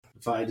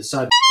If I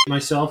decide to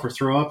myself or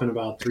throw up in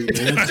about 3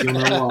 minutes, you'll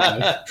know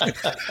why.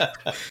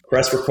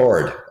 Press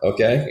record,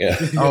 okay? Yeah.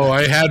 Oh,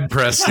 I had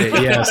pressed it,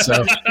 yeah.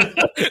 So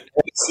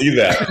See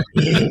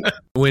that.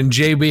 when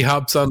JB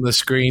hops on the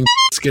screen,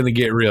 it's going to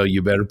get real.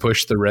 You better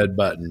push the red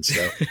button.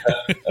 So,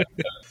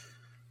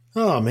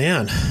 Oh,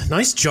 man.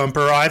 Nice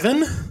jumper,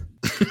 Ivan.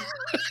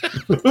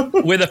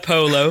 With a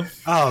polo.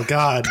 Oh,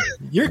 God.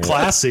 You're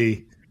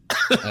classy.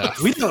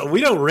 We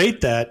don't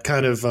rate that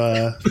kind of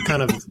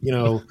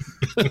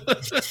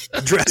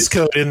dress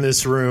code in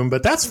this room,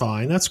 but that's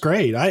fine. That's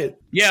great. I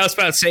was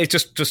about to say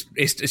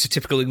it's a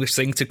typical English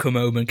thing to come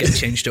home and get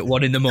changed at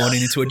 1 a.m.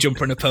 into a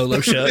jumper and a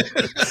polo shirt.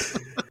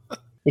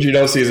 What you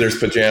don't see is there's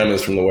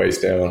pajamas from the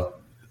waist down.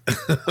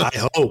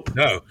 I hope.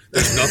 No,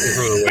 there's nothing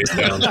from the waist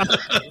down.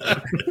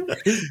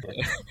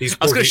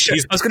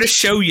 I was going to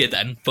show you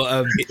then,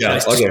 but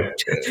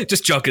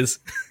just joggers.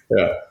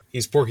 Yeah.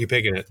 He's Porky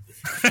Pigging it.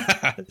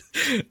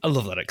 I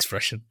love that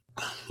expression.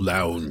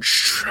 lounge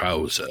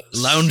trousers.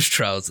 Lounge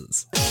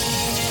trousers.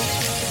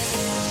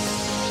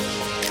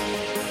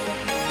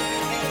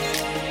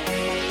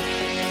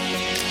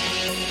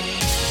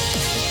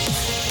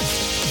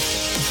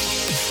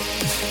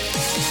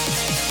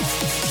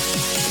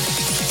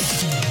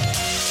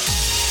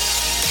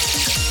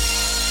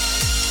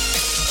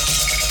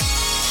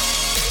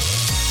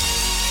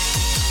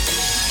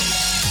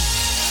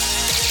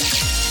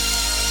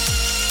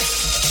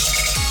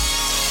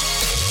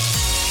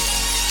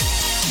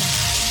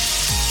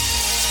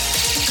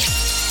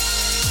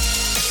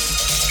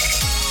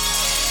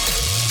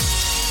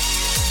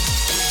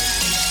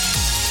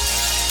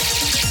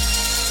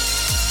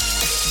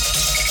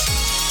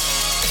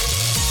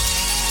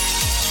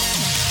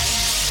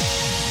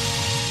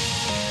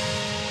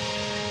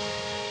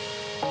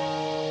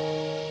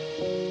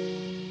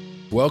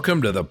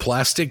 Welcome to the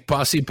Plastic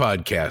Posse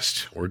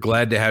Podcast. We're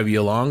glad to have you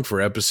along for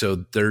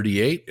episode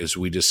 38 as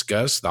we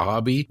discuss the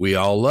hobby we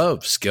all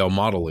love, scale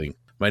modeling.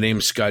 My name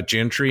is Scott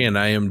Gentry, and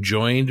I am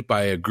joined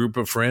by a group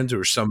of friends who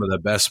are some of the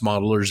best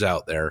modelers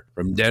out there.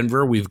 From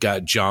Denver, we've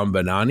got John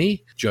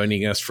Bonani.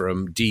 Joining us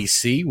from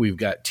DC, we've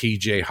got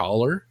TJ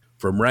Holler.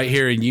 From right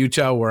here in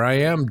Utah, where I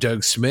am,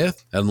 Doug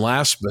Smith. And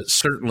last but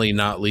certainly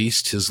not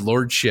least, His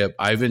Lordship,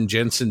 Ivan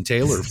Jensen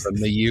Taylor from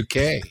the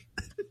UK.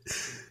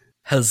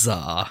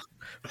 Huzzah.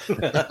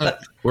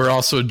 We're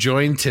also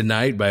joined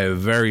tonight by a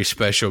very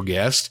special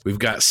guest. We've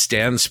got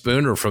Stan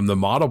Spooner from the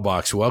Model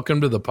Box.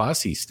 Welcome to the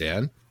posse,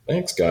 Stan.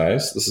 Thanks,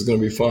 guys. This is going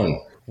to be fun.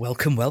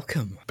 Welcome,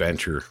 welcome.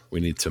 Banter.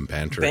 We need some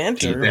banter.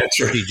 Banter.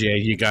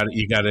 TJ, you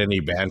got any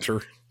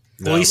banter?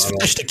 Well, he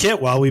smashed a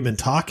kit while we've been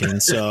talking,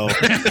 so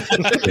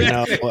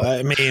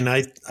I mean,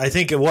 I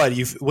think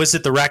was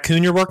it the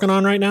raccoon you're working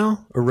on right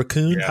now, or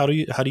raccoon? Yeah. How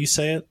do you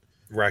say it?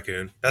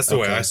 Raccoon. That's the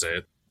way I say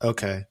it.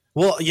 Okay.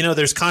 Well,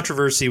 there's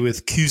controversy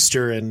with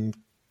Kuster and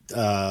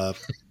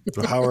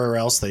however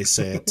else they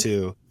say it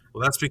too.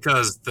 Well, that's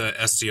because the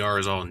SDR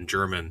is all in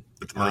German,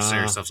 but the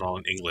mercenary stuff's all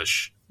in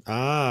English.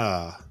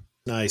 Ah,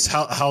 nice.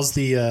 How's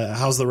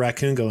the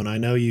raccoon going? I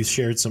know you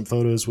shared some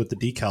photos with the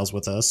decals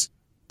with us.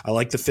 I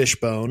like the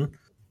fishbone.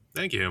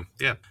 Thank you.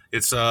 Yeah,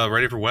 it's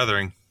ready for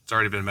weathering. It's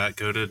already been matte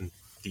coated and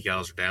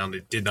decals are down.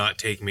 It did not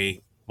take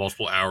me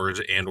multiple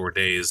hours and or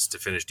days to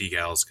finish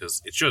decals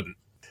because it shouldn't.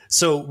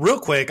 So real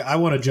quick, I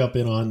want to jump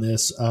in on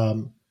this.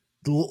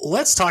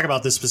 Let's talk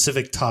about this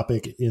specific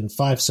topic in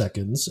 5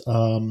 seconds.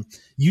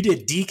 You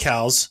did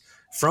decals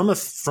from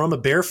a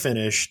bare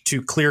finish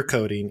to clear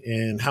coating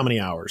in how many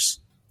hours?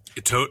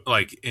 In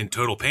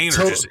total paint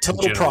or just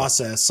total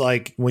process?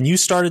 Like when you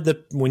started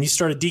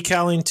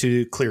decaling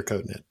to clear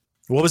coating it.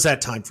 What was that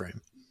time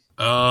frame?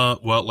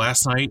 Well,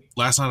 last night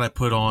I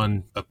put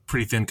on a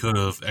pretty thin coat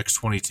of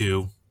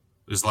X22. It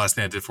was the last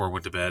thing I did before I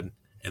went to bed.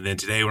 And then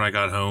today when I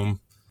got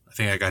home, I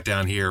think I got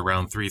down here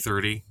around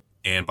 3:30,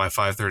 and by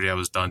 5:30 I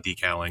was done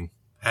decaling.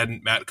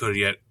 Hadn't matte coated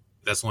yet.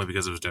 That's only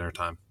because it was dinner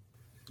time.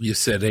 You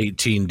said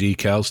 18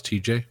 decals,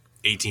 TJ?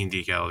 18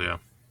 decal, yeah.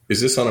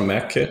 Is this on a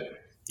Mac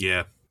kit?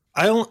 Yeah.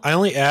 I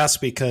only ask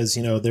because,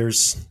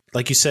 there's,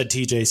 like you said,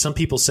 TJ, some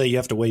people say you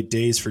have to wait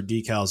days for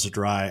decals to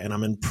dry, and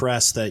I'm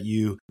impressed that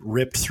you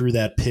ripped through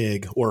that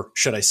pig, or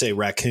should I say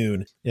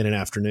raccoon, in an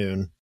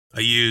afternoon.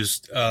 I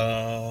used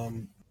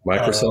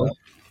Microsoft?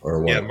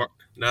 Or what?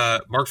 Yeah,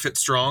 Mark Fit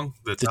Strong,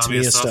 the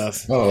Tamiya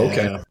stuff. Oh,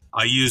 okay. Yeah.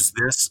 I used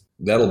this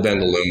That'll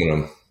bend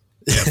aluminum.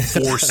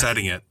 for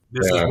setting it.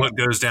 This is what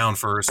goes down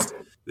first.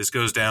 This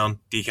goes down,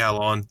 decal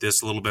on,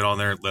 this a little bit on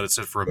there, let it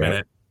sit for a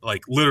minute,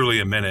 like literally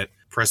a minute.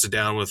 Press it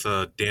down with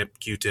a damp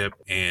Q-tip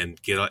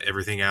and get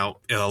everything out.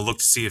 And I'll look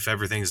to see if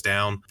everything's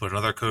down, put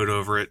another coat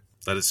over it,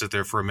 let it sit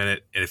there for a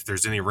minute. And if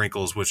there's any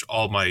wrinkles, which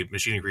all my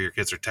machining creator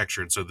kits are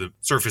textured, so the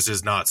surface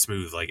is not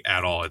smooth like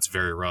at all. It's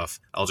very rough.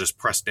 I'll just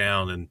press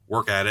down and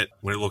work at it.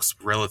 When it looks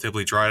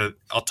relatively dry,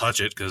 I'll touch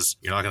it because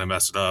you're not going to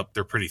mess it up.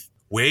 They're pretty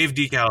wave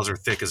decals are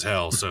thick as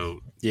hell,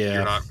 so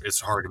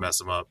it's hard to mess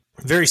them up.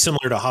 Very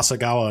similar to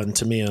Hasegawa and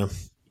Tamiya.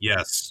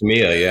 Yes.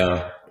 Tamiya,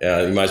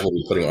 yeah. You might as well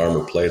be putting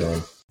armor plate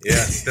on.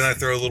 Yeah. Then I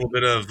throw a little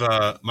bit of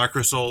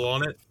Microsol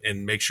on it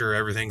and make sure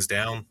everything's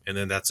down, and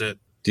then that's it.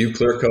 Do you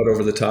clear coat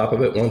over the top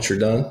of it once you're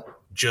done?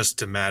 Just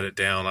to mat it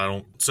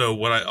down. So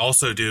what I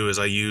also do is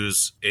I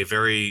use a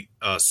very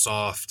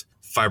soft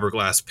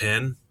fiberglass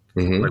pin,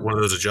 like one of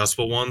those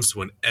adjustable ones.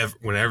 When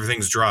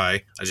everything's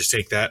dry, I just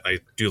take that, I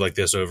do like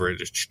this over it,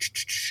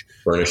 just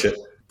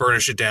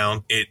burnish it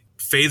down. It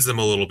fades them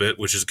a little bit,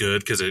 which is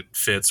good because it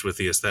fits with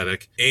the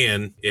aesthetic,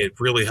 and it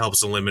really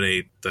helps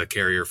eliminate the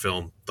carrier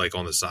film like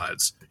on the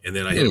sides. And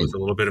then I hit it with a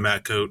little bit of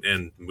matte coat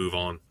and move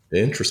on.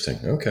 Interesting.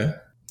 Okay.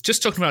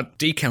 Just talking about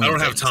decaling. I don't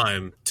have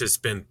time to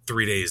spend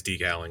 3 days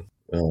decaling.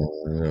 Oh,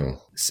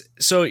 no.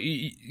 So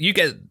you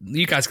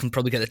guys can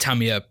probably get the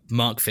Tamiya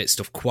Mark Fit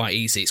stuff quite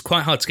easy. It's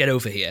quite hard to get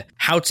over here.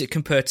 How does it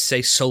compare to, say,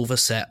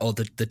 Solvaset or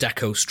the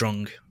Deco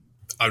Strong?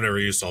 I've never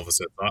used Solvaset,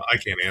 so I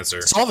can't answer.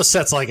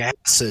 Solvaset's like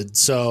acid,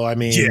 so I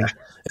mean, yeah.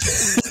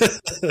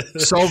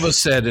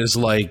 Solvaset is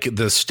like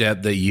the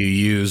step that you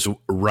use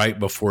right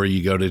before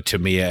you go to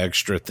Tamiya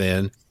Extra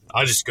Thin.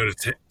 I just go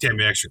to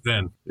Tamiya Extra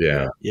Thin.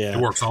 Yeah. It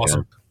works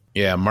awesome.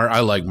 Yeah,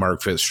 I like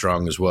Mark Fit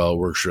Strong as well. It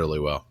works really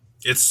well.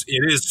 It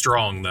is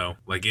strong though.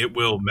 Like it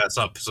will mess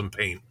up some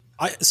paint.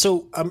 I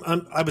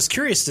was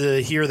curious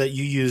to hear that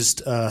you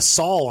used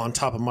Sol on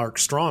top of Mark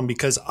Strong,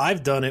 because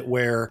I've done it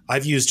where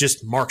I've used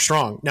just Mark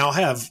Strong. Now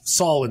I have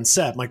Sol and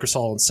Set,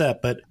 Microsol and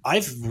Set, but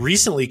I've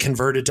recently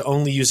converted to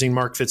only using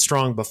Mark Fit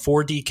Strong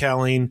before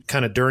decaling,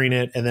 kind of during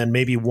it, and then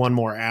maybe one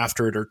more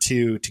after it or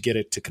two to get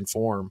it to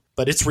conform.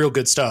 But it's real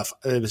good stuff.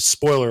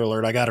 Spoiler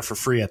alert, I got it for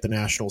free at the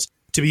Nationals.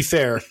 To be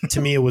fair,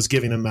 Tamiya was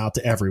giving them out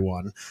to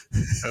everyone.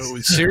 Oh,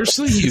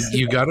 seriously?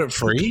 You got it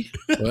free?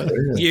 What?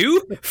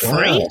 You?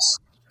 Free? Wow.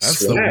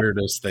 That's the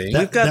weirdest thing.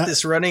 We've got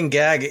this running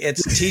gag.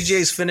 It's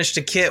TJ's finished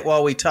a kit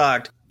while we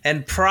talked,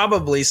 and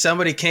probably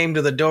somebody came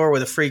to the door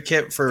with a free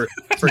kit for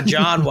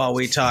John while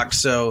we talked.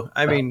 So,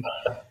 I mean...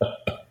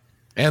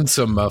 And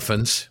some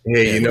muffins.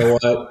 Hey, you know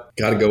what?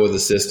 Got to go with the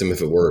system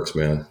if it works,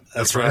 man.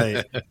 That's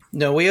right.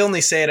 No, we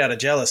only say it out of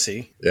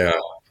jealousy. Yeah.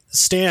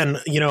 Stan,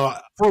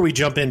 before we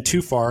jump in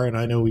too far, and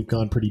I know we've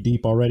gone pretty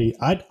deep already,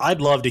 I'd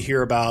love to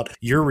hear about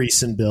your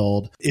recent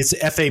build. It's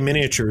FA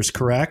Miniatures,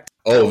 correct?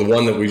 Oh, the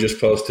one that we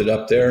just posted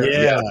up there?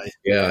 Yeah.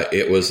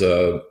 It was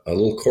a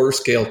little quarter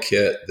scale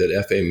kit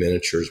that FA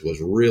Miniatures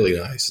was really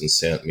nice and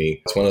sent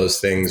me. It's one of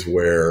those things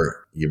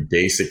where you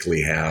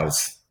basically have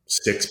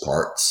 6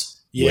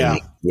 parts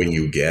when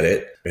you get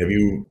it. Have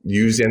you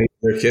used any of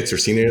their kits or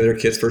seen any of their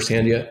kits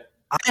firsthand yet?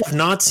 I have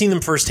not seen them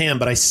firsthand,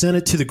 but I sent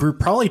it to the group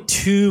probably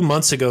 2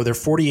 months ago, their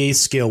 48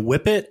 scale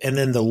Whippet, and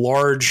then the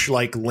large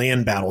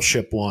land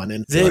battleship one.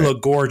 And they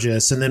look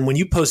gorgeous. And then when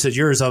you posted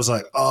yours, I was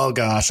like, oh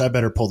gosh, I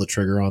better pull the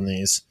trigger on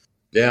these.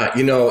 Yeah,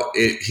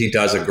 he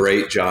does a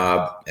great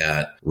job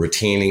at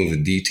retaining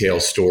the detail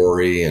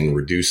story and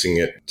reducing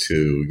it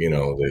to,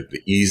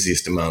 the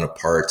easiest amount of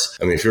parts.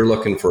 I mean, if you're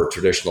looking for a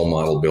traditional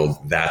model build,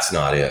 that's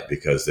not it,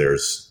 because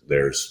there's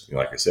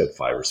like I said,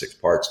 5 or 6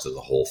 parts to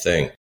the whole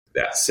thing.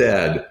 That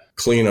said,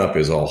 cleanup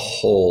is a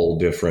whole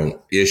different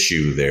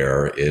issue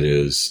there. It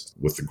is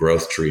with the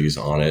growth trees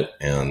on it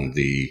and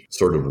the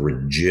sort of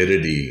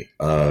rigidity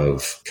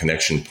of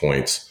connection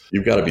points.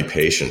 You've got to be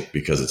patient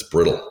because it's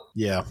brittle.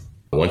 Yeah.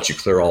 Once you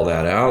clear all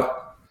that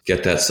out,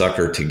 get that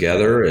sucker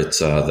together. It's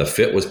the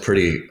fit was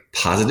pretty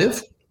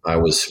positive. I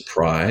was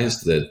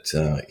surprised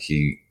that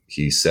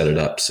he set it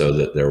up so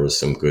that there was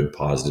some good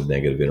positive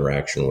negative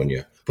interaction when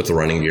you put the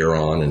running gear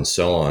on and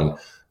so on.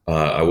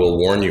 I will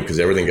warn you, because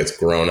everything gets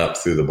grown up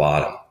through the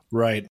bottom.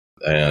 Right.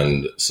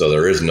 And so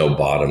there is no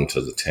bottom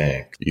to the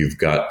tank. You've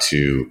got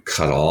to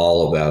cut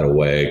all of that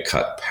away,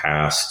 cut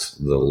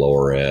past the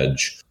lower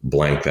edge,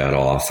 blank that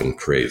off, and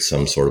create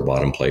some sort of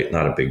bottom plate.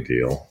 Not a big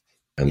deal.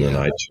 And then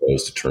I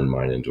chose to turn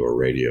mine into a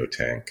radio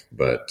tank.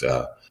 But,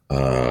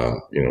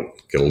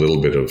 get a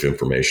little bit of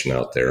information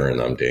out there,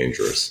 and I'm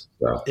dangerous.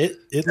 So,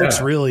 it looks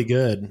really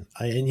good.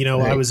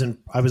 I was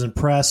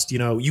impressed.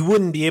 You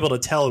wouldn't be able to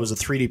tell it was a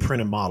 3D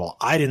printed model.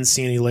 I didn't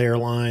see any layer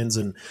lines,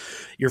 and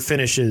your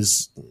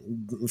finishes,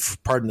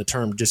 pardon the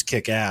term, just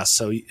kick ass.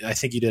 So I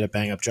think you did a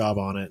bang up job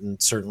on it,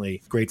 and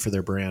certainly great for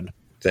their brand.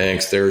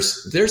 Thanks.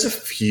 There's a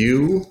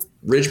few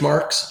ridge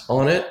marks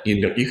on it.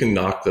 You can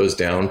knock those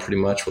down pretty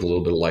much with a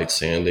little bit of light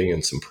sanding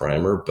and some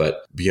primer.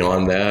 But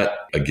beyond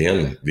that,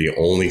 again, the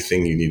only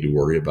thing you need to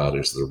worry about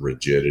is the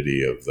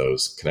rigidity of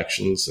those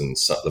connections and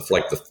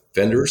the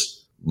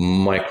fenders,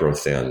 micro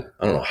thin.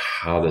 I don't know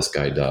how this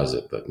guy does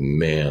it, but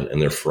man,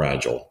 and they're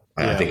fragile.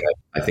 Yeah.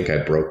 I think I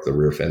broke the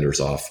rear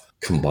fenders off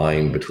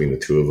combined between the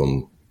two of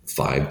them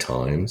 5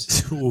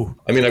 times. Ooh.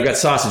 I mean, I've got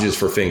sausages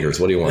for fingers.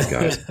 What do you want,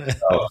 guys?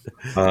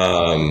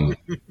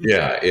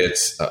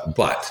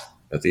 But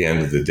at the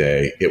end of the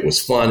day, it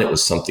was fun. It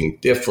was something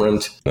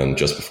different. And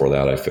just before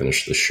that, I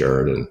finished the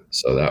Sheridan.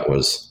 So that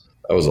was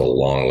a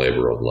long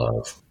labor of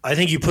love. I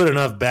think you put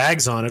enough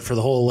bags on it for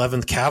the whole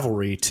 11th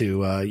Cavalry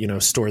to,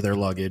 store their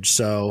luggage.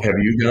 So have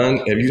you done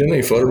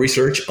any photo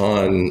research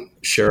on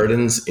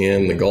Sheridans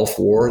in the Gulf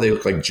War? They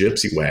look like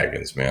gypsy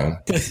wagons, man.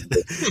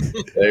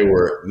 They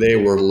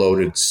were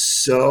loaded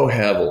so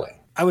heavily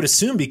I would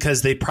assume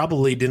because they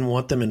probably didn't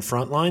want them in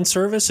frontline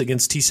service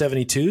against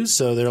T-72s,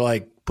 so they're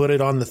like, put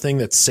it on the thing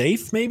that's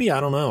safe, maybe? I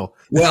don't know.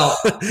 Well,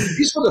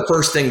 these were the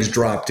first things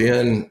dropped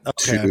in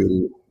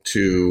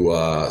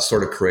to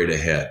sort of create a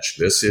hedge.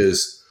 This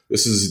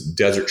is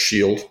Desert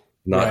Shield,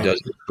 not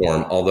Desert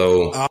Storm,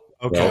 although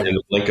in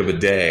the blink of a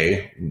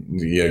day,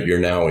 you're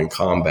now in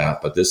combat.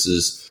 But this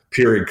is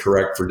period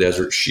correct for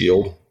Desert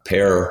Shield.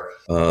 Pear,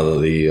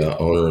 the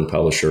owner and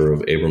publisher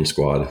of Abrams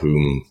Squad,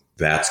 whom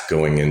that's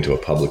going into a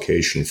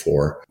publication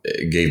for,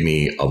 gave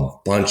me a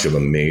bunch of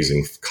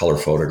amazing color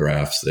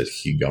photographs that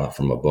he got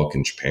from a book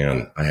in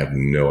Japan. I have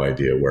no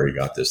idea where he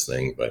got this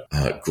thing, but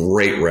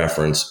great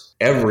reference.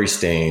 Every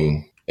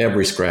stain,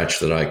 every scratch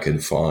that I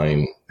could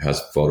find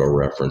has photo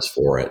reference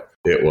for it.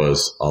 It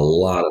was a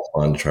lot of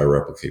fun to try to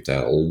replicate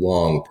that, a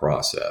long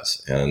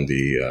process. And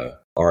the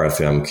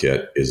RFM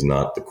kit is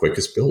not the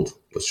quickest build.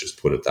 Let's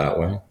just put it that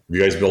way. Have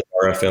you guys built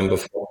RFM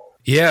before?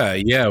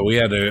 Yeah. We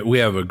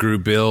have a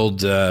group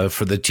build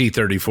for the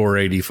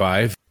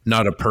T-3485.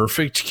 Not a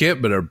perfect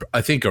kit, but I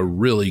think a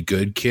really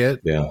good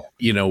kit. Yeah.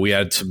 We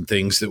had some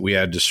things that we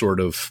had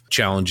to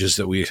challenges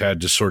that we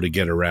had to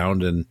get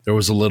around. And there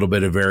was a little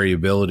bit of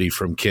variability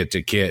from kit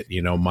to kit.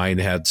 Mine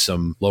had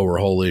some lower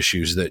hull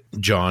issues that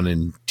John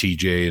and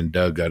TJ and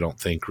Doug, I don't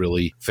think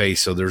really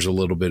face. So there's a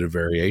little bit of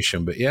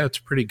variation, but yeah, it's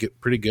pretty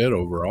good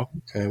overall.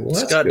 Okay. Well,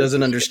 Scott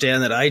doesn't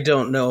understand that I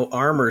don't know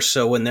armor.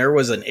 So when there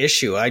was an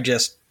issue, I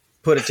just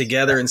put it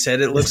together and said,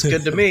 it looks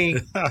good to me.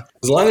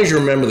 As long as you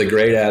remember the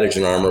great adage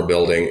in armor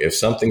building, if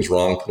something's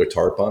wrong, put a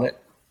tarp on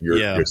it.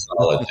 You're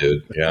solid,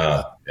 dude.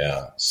 Yeah.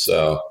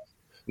 So,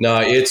 no,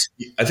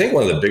 I think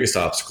one of the biggest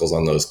obstacles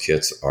on those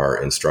kits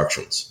are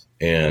instructions.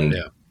 And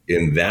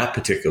in that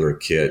particular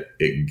kit,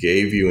 it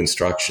gave you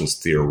instructions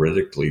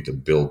theoretically to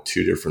build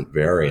two different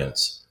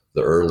variants,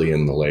 the early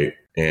and the late.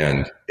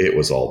 And it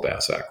was all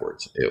bass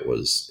backwards. It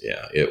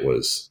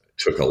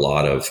took a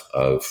lot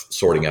of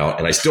sorting out,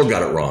 and I still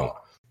got it wrong.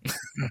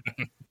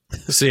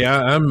 See,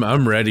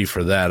 I'm ready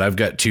for that. I've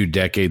got 2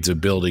 decades of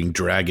building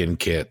dragon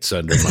kits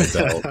under my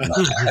belt.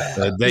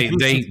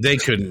 They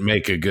couldn't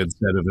make a good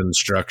set of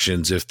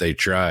instructions if they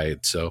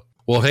tried. So,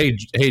 well, hey,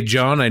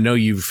 John, I know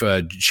you've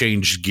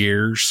changed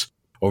gears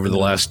over the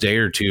last day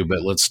or two,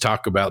 but let's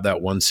talk about that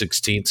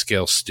 1/16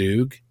 scale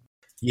Stug.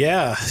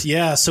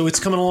 Yeah. So it's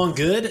coming along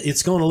good.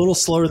 It's going a little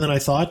slower than I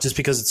thought just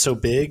because it's so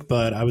big,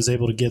 but I was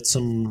able to get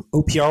some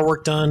OPR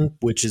work done,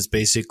 which is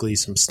basically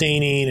some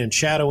staining and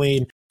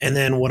shadowing. And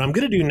then what I'm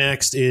going to do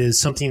next is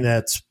something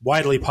that's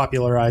widely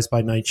popularized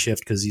by Night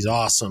Shift because he's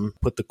awesome.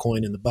 Put the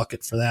coin in the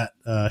bucket for that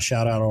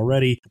shout out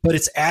already. But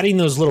it's adding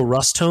those little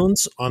rust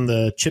tones on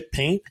the chip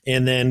paint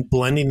and then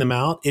blending them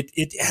out.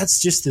 It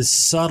adds just this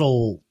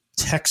subtle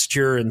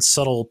texture and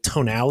subtle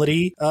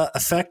tonality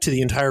effect to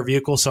the entire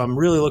vehicle. So I'm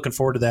really looking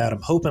forward to that.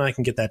 I'm hoping I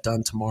can get that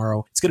done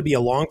tomorrow. It's going to be a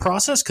long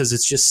process because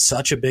it's just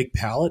such a big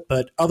palette.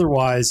 But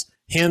otherwise,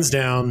 hands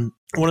down,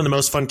 one of the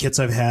most fun kits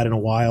I've had in a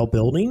while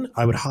building.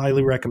 I would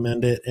highly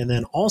recommend it. And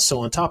then also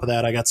on top of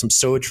that, I got some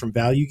stowage from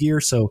Value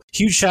Gear. So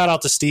huge shout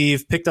out to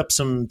Steve. Picked up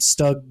some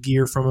Stug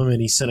gear from him,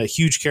 and he sent a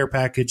huge care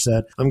package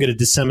that I'm going to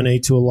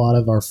disseminate to a lot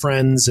of our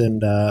friends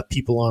and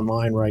people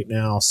online right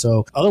now.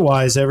 So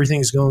otherwise,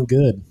 everything's going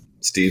good.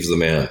 Steve's the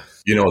man.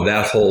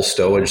 That whole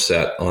stowage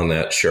set on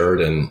that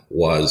Sheridan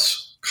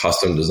was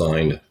custom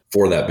designed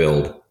for that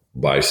build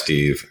by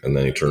Steve, and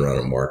then he turned around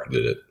and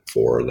marketed it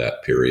for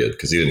that period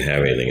because he didn't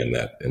have anything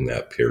in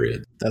that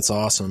period. That's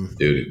awesome.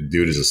 Dude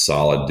is a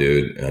solid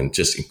dude and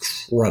just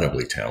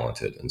incredibly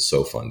talented and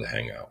so fun to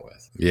hang out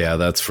with. Yeah,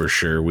 that's for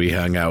sure. We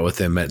hung out with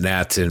him at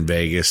Nats in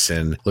Vegas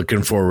and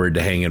looking forward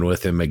to hanging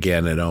with him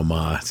again at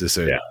Omaha. Just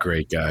a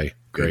great guy.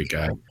 Great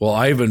guy. Well,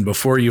 Ivan,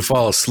 before you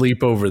fall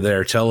asleep over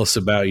there, tell us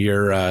about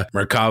your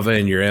Merkava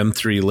and your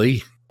M3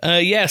 Lee.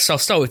 Yes, I'll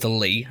start with the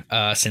Lee,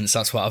 since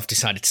that's what I've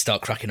decided to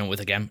start cracking on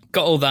with again.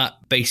 Got all that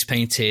base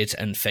painted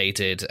and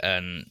faded,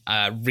 and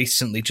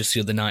recently, just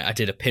the other night, I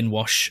did a pin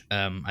wash.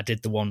 I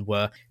did the one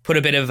where put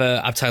a bit of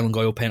Abteilung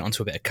oil paint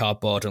onto a bit of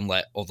cardboard and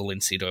let all the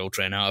linseed oil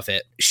drain out of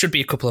it. It should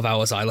be a couple of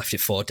hours. I left it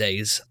 4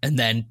 days, and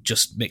then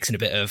just mixing a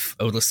bit of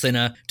odorless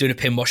thinner, doing a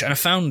pin wash, and I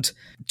found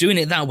doing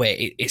it that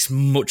way, it's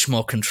much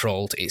more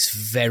controlled.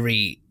 It's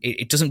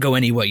it doesn't go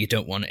anywhere you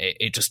don't want it.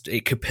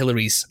 It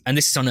capillaries, and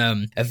this is on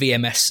a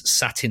VMS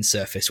satin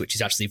surface, which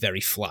is actually very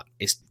flat.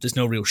 There's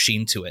no real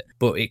sheen to it,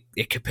 but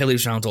it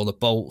capillaries around all the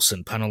bolts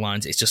and panel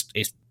lines.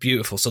 It's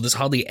beautiful. So there's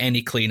hardly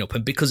any cleanup,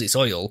 and because it's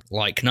oil,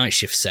 like Night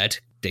Shift said,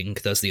 ding,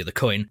 there's the other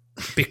coin.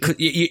 Because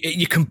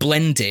you can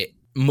blend it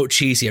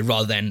much easier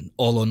rather than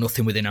all or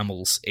nothing with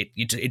enamels.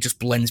 It just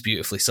blends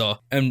beautifully. So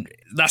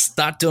that's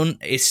that done.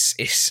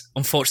 It's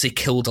unfortunately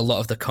killed a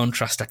lot of the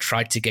contrast I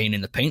tried to gain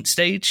in the paint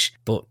stage,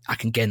 but I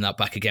can gain that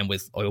back again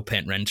with oil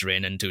paint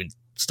rendering and doing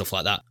stuff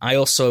like that. I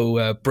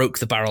also broke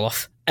the barrel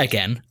off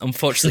again.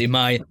 Unfortunately,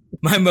 my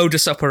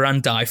modus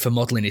operandi for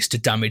modeling is to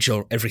damage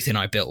everything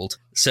I build.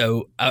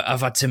 So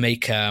I've had to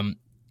make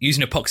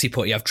using epoxy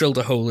putty, I've drilled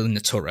a hole in the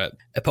turret,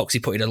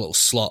 epoxy putted a little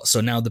slot,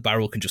 so now the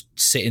barrel can just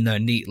sit in there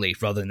neatly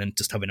rather than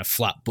just having a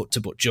flat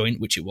butt-to-butt joint,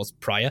 which it was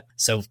prior.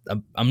 So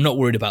I'm not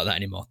worried about that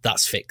anymore.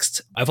 That's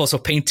fixed. I've also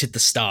painted the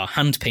star,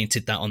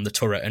 hand-painted that on the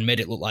turret and made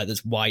it look like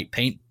there's white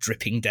paint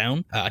dripping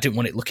down. I didn't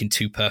want it looking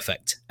too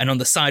perfect. And on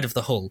the side of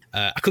the hull,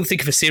 I couldn't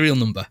think of a serial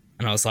number.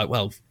 And I was like,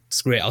 well,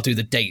 screw it, I'll do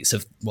the dates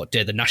of what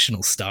day the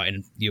Nationals start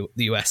in the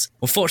US.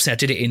 Unfortunately, I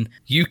did it in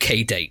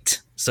UK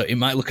date, so it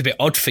might look a bit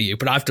odd for you,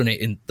 but I've done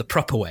it in the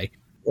proper way.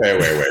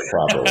 Wait,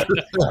 proper way.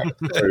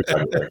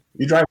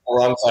 You drive on the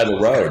wrong side of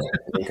the road.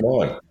 Come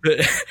on.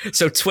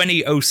 So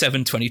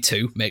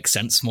 2007-22 makes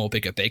sense, more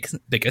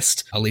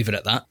biggest. I'll leave it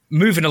at that.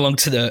 Moving along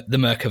to the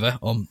Merkava,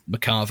 or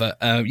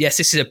Merkava. Yes,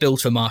 this is a build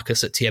for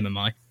Marcus at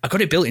TMMI. I got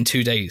it built in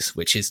 2 days,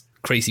 which is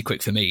crazy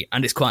quick for me,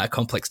 and it's quite a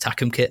complex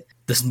TACM kit.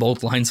 There's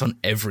mold lines on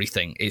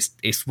everything.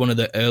 It's one of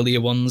the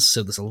earlier ones,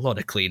 so there's a lot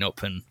of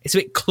cleanup, and it's a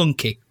bit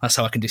clunky. That's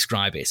how I can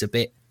describe it. It's a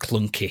bit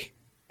clunky.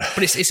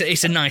 But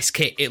it's a nice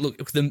kit.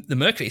 The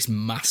Mercury is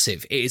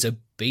massive. It is a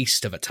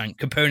beast of a tank.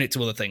 Comparing it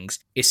to other things,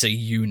 it's a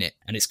unit,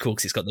 and it's cool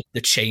because it's got the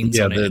chains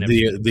on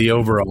it. The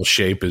overall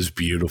shape is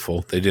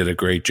beautiful. They did a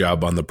great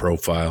job on the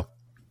profile.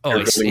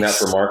 You're building that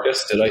for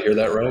Marcus? Did I hear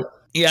that right?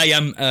 Yeah, I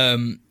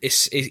am.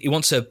 He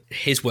wants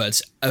his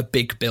words, a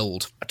big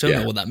build. I don't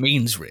know what that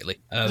means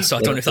really. So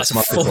I don't know if that's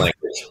a full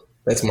language.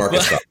 That's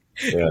Marcus stuff.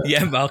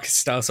 Yeah, Marcus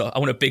style. So I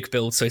want a big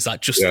build. So it's like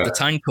just the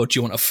tank, or do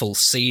you want a full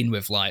scene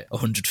with like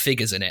 100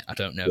 figures in it? I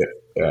don't know.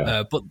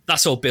 But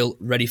that's all built,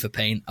 ready for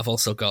paint. I've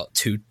also got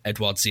 2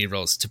 Edward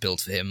Zeros to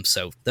build for him.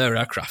 So they're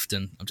aircraft,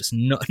 and I'm just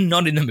not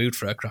in the mood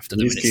for aircraft at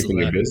the minute. He's keeping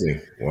you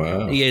busy.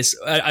 Wow. He is.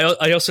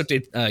 I also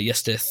did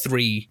yesterday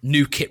 3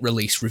 new kit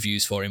release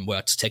reviews for him, where I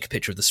had to take a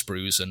picture of the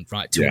sprues and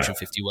write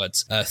 250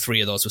 words.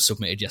 3 of those were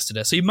submitted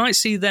yesterday. So you might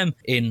see them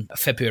in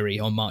February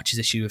or March's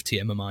issue of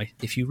TMMI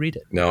if you read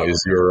it. Now,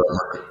 is your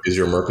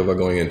Merkava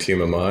going in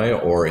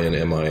TMMI or in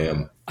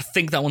MIM? I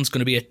think that one's going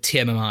to be a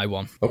TMMI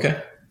one.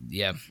 Okay.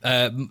 Yeah,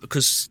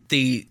 because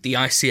the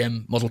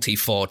ICM Model T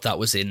Ford, that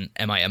was in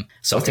MIM.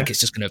 So I think it's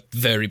just going to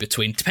vary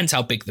between, depends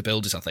how big the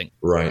build is, I think.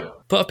 Right.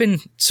 But I've been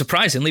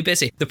surprisingly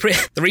busy.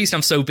 The reason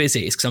I'm so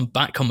busy is because I'm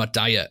back on my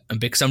diet, and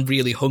because I'm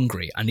really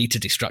hungry, I need to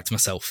distract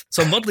myself.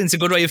 So modeling's a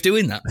good way of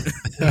doing that.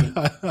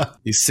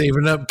 He's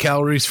saving up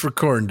calories for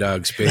corn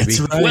dogs, baby. That's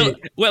right.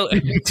 Well,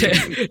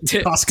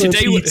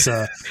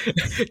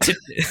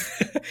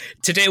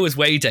 today was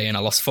weigh day, and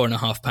I lost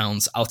 4.5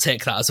 pounds. I'll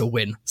take that as a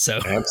win.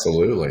 So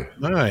absolutely.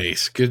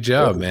 Nice. Good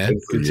job, man.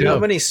 Good job. How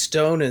many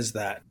stone is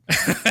that?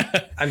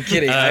 I'm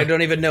kidding. I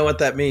don't even know what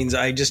that means.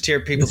 I just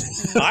hear people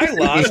say, I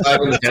lost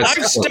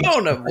 5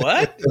 stone. Of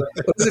what?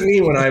 What does it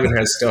mean when Ivan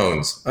has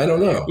stones? I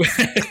don't know.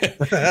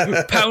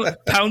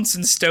 Pounds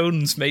and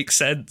stones make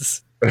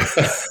sense.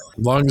 As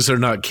long as they're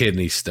not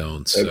kidney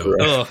stones. So.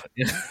 Right.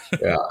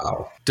 Yeah.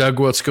 Doug,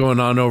 what's going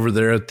on over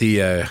there at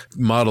the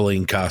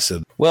modeling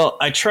casa? Well,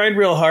 I tried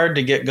real hard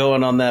to get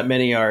going on that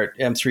mini art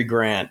M3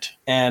 Grant,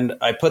 and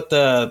I put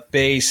the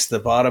base, the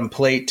bottom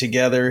plate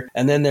together,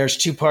 and then there's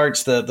 2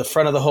 parts. The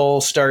front of the hole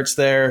starts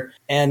there,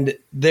 and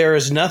there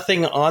is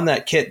nothing on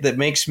that kit that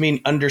makes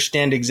me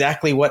understand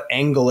exactly what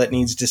angle it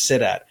needs to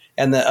sit at.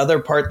 And the other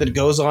part that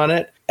goes on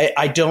it,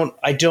 I don't,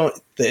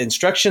 the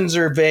instructions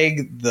are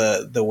vague.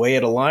 The way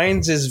it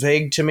aligns is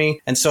vague to me.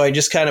 And so I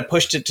just kind of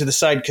pushed it to the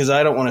side because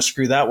I don't want to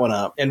screw that one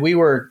up. And we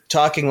were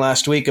talking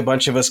last week, a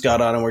bunch of us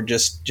got on and we're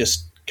just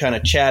kind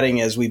of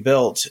chatting as we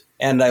built.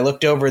 And I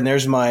looked over and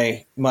there's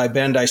my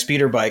Bandai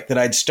speeder bike that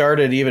I'd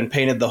started, even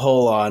painted the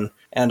hole on.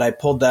 And I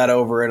pulled that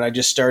over and I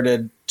just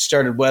started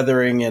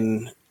weathering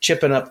and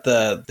chipping up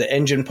the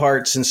engine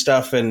parts and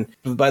stuff. And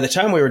by the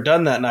time we were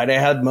done that night, I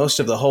had most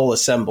of the hull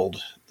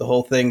assembled. The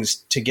whole thing's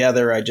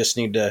together. I just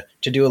need to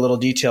do a little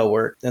detail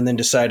work and then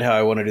decide how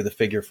I want to do the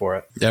figure for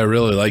it. Yeah, I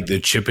really like the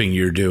chipping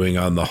you're doing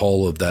on the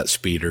hull of that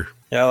speeder.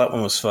 Yeah, that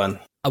one was fun.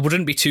 I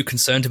wouldn't be too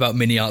concerned about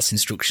mini arts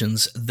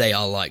instructions. They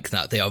are like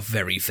that. They are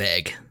very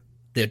vague.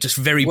 They're just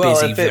very busy.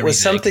 Well, if it was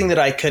something that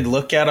I could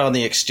look at on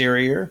the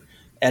exterior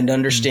and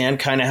understand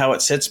kind of how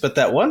it sits, but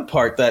that one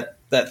part, that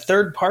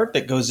third part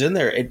that goes in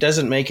there, it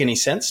doesn't make any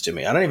sense to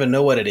me. I don't even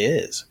know what it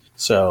is.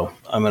 So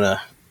I'm going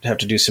to have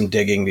to do some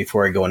digging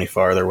before I go any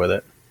farther with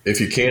it. If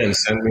you can,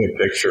 send me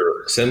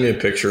a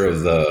picture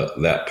of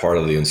that part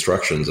of the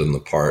instructions in the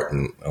part,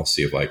 and I'll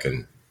see if I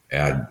can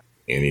add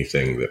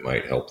anything that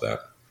might help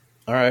that.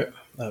 All right.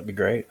 That'd be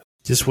great.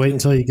 Just wait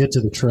until you get to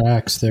the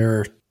tracks.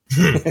 They're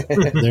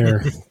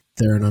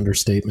an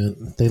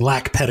understatement. They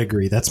lack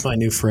pedigree. That's my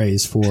new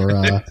phrase for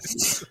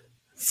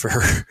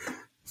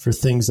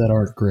things that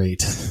aren't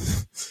great.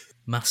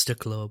 Master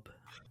Club.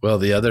 Well,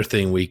 the other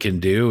thing we can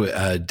do,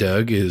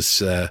 Doug,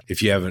 is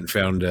if you haven't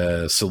found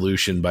a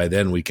solution by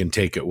then, we can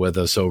take it with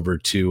us over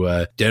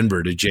to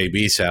Denver to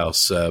JB's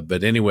house.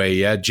 But anyway,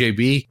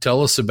 JB,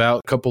 tell us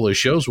about a couple of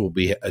shows we'll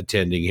be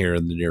attending here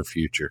in the near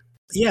future.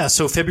 Yeah,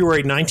 so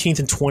February 19th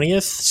and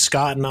 20th,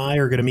 Scott and I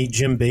are going to meet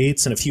Jim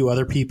Bates and a few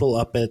other people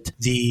up at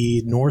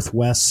the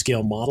Northwest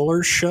Scale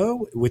Modelers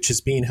Show, which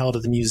is being held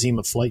at the Museum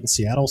of Flight in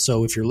Seattle.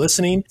 So if you're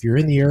listening, if you're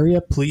in the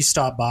area, please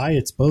stop by.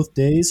 It's both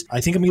days.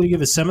 I think I'm going to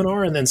give a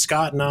seminar, and then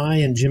Scott and I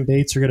and Jim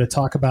Bates are going to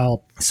talk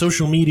about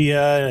social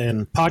media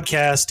and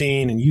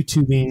podcasting and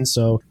YouTubing.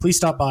 So please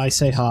stop by,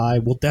 say hi.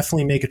 We'll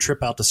definitely make a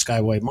trip out to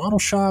Skyway Model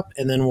Shop,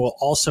 and then we'll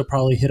also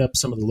probably hit up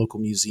some of the local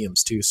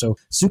museums too. So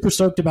super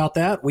stoked about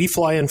that. We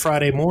fly in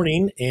Friday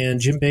morning, and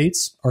Jim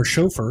Bates, our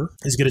chauffeur,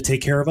 is going to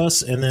take care of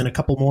us, and then a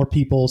couple more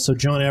people. So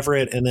John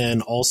Everett, and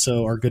then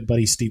also our good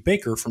buddy Steve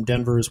Baker from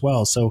Denver as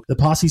well. So the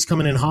posse's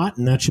coming in hot,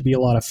 and that should be a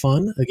lot of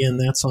fun. Again,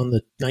 that's on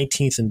the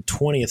 19th and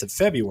 20th of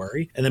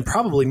February. And then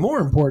probably more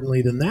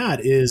importantly than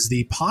that is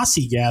the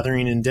posse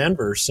gathering in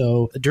Denver.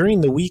 So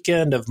during the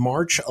weekend of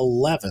March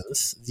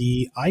 11th,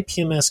 the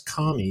IPMS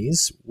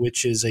Commies,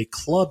 which is a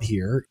club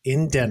here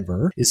in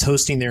Denver, is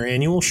hosting their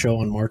annual show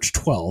on March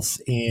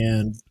 12th.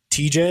 And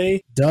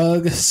TJ,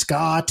 Doug,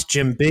 Scott,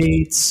 Jim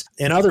Bates,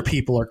 and other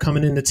people are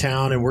coming into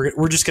town, and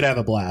we're just going to have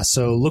a blast.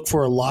 So look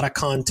for a lot of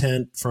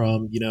content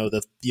from,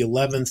 the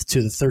 11th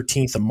to the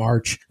 13th of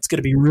March. It's going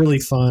to be really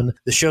fun.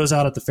 The show's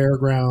out at the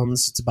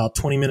fairgrounds. It's about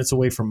 20 minutes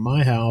away from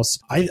my house.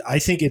 I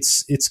think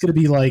it's going to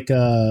be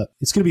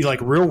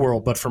like Real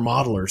World, but for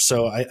modelers.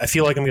 So I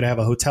feel like I'm going to have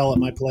a hotel at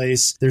my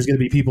place. There's going to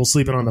be people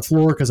sleeping on the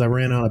floor because I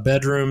ran out of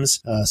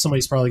bedrooms.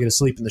 Somebody's probably going to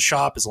sleep in the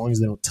shop as long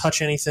as they don't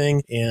touch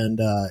anything, and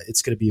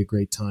it's going to be a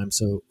great time.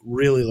 So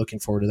really looking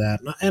forward to that.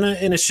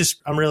 And it's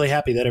just, I'm really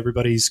happy that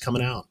everybody's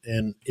coming out,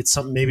 and it's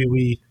something maybe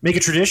we make a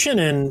tradition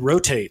and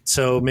rotate.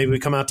 So maybe we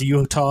come out to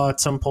Utah at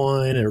some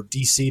point, or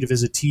DC to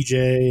visit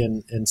TJ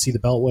and see the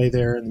Beltway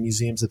there and the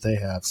museums that they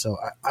have. So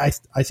I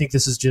think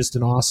this is just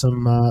an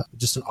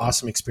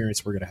awesome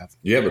experience we're going to have.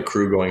 You have a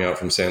crew going out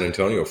from San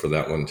Antonio for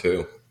that one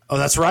too. Oh,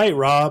 that's right.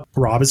 Rob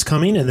is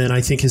coming, and then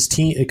I think his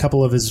team, a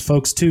couple of his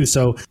folks too.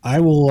 So I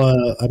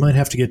might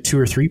have to get 2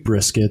 or 3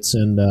 briskets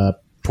and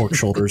pork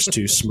shoulders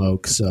to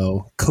smoke.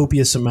 So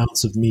copious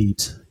amounts of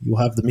meat. You'll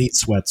have the meat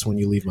sweats when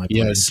you leave my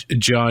place. Yes,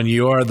 John,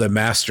 you are the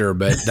master,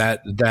 but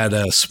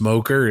that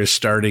smoker is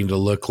starting to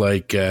look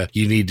like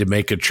you need to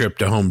make a trip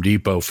to Home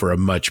Depot for a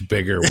much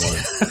bigger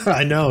one.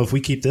 I know, if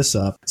we keep this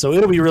up. So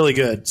it'll be really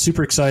good.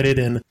 Super excited.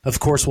 And of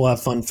course we'll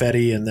have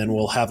funfetti, and then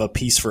we'll have a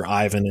piece for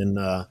Ivan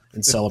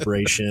in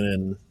celebration,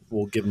 and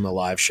we'll give him a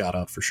live shout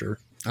out for sure.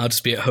 I'll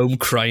just be at home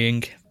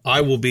crying.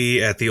 I will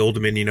be at the Old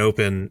Dominion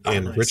Open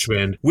in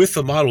Richmond with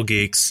the Model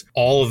Geeks.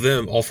 All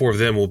 4 of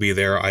them will be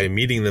there. I am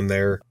meeting them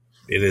there.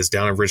 It is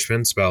down in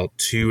Richmond. It's about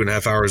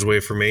 2.5 hours away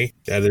from me.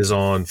 That is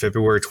on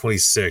February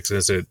 26th, and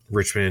it's at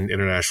Richmond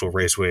International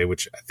Raceway,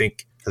 which I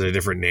think has a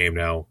different name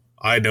now.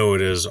 I know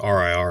it is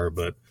RIR,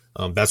 but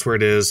that's where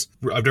it is.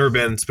 I've never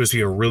been. It's supposed to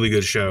be a really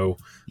good show.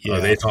 Yeah.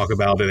 They talk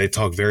about it. They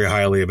talk very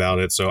highly about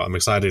it, so I'm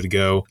excited to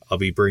go. I'll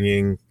be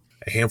bringing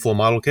a handful of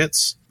model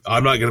kits.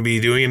 I'm not going to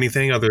be doing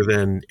anything other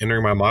than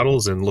entering my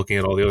models and looking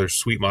at all the other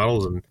sweet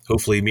models and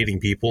hopefully meeting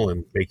people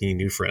and making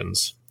new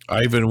friends.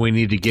 Ivan, we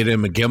need to get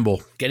him a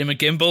gimbal. Get him a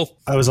gimbal.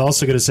 I was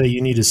also going to say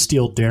you need to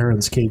steal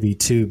Darren's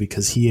KV2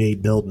 because he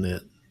ain't building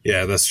it.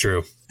 Yeah, that's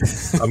true.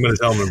 I'm going to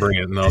tell him to bring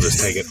it, and I'll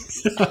just take it.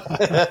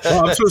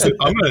 Well,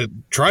 I'm going to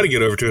try to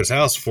get over to his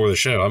house before the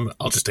show.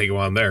 I'll just take it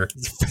while I'm there.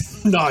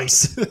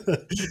 Nice.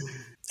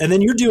 And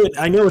then you're doing,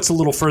 I know it's a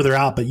little further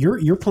out, but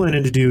you're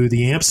planning to do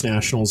the AMPS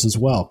Nationals as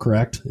well,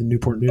 correct? In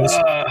Newport News?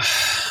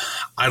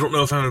 I don't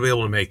know if I'm going to be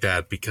able to make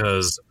that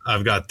because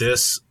I've got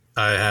this.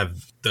 I have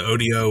the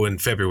ODO in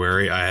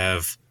February. I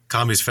have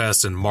Commies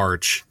Fest in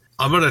March.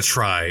 I'm going to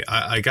try.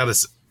 I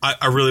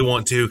really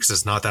want to because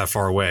it's not that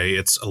far away.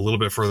 It's a little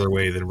bit further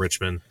away than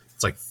Richmond.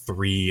 It's like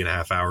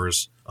 3.5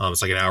 hours.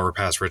 It's like an hour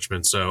past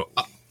Richmond. So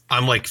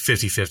I'm like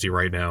 50-50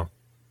 right now.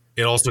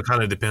 It also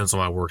kind of depends on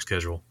my work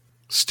schedule.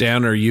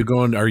 Stan, are you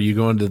going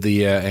to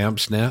the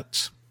AMPS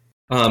Nats?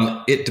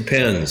 It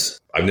depends.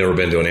 I've never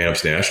been to an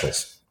AMPS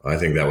Nationals. I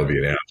think that would be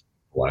an AMPS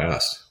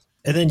blast.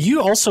 And then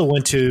you also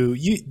went to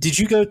did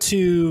you go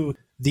to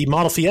the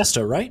Model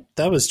Fiesta, right?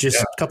 That was just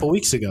a couple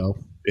weeks ago.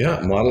 Yeah,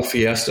 Model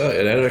Fiesta.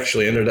 It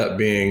actually ended up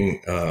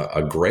being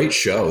a great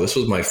show. This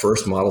was my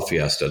first Model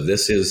Fiesta.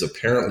 This is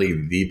apparently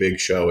the big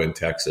show in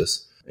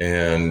Texas.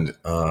 And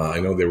I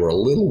know they were a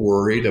little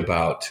worried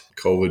about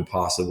COVID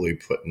possibly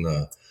putting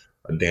a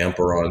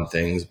damper on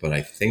things, but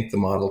I think the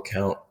model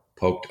count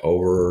poked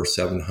over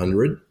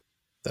 700.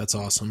 That's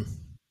awesome.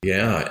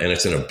 Yeah, and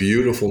it's in a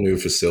beautiful new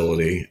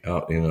facility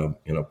out in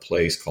a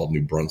place called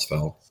New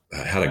Brunsfeld.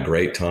 I had a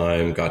great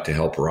time, got to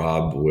help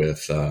Rob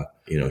with,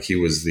 he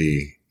was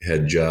the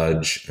head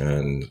judge,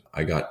 and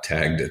I got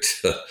tagged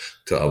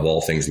to of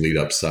all things, Lead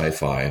Up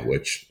Sci-Fi,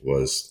 which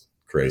was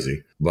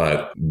crazy.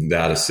 But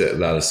that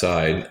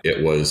aside,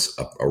 it was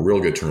a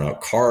real good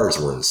turnout. Cars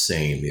were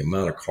insane. The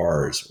amount of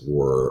cars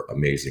were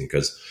amazing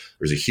because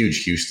there's a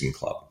huge Houston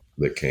club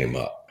that came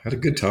up. Had a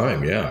good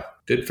time. Yeah.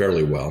 Did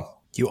fairly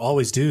well. You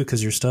always do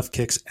because your stuff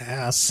kicks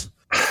ass.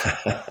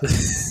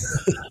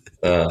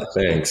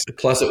 Thanks.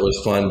 Plus, it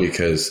was fun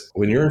because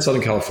when you're in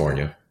Southern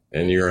California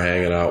and you're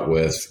hanging out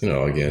with,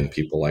 again,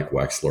 people like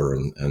Wexler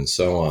and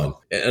so on.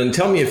 And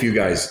tell me if you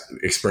guys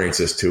experience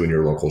this too in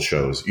your local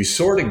shows. You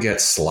sort of get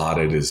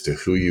slotted as to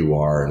who you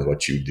are and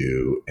what you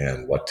do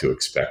and what to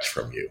expect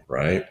from you,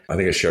 right? I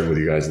think I shared with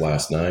you guys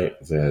last night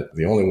that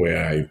the only way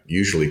I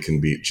usually can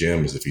beat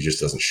Jim is if he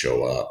just doesn't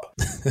show up.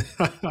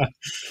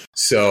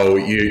 So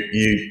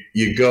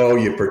you go,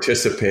 you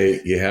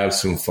participate, you have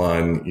some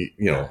fun,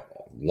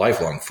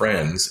 lifelong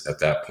friends at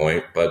that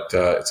point, but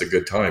it's a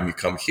good time. You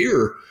come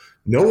here,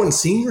 no one's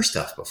seen your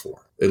stuff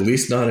before, at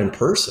least not in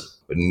person.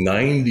 But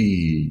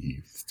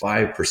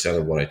 95%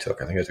 of what I took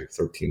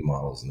 13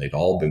 models, and they'd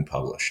all been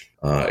published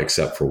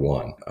except for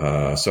one.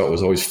 So it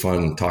was always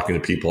fun talking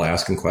to people,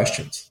 asking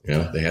questions.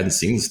 They hadn't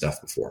seen the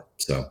stuff before.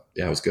 So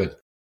yeah, it was good.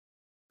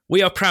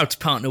 We are proud to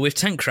partner with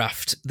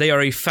Tankcraft. They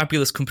are a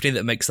fabulous company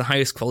that makes the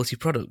highest quality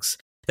products.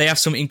 They have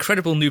some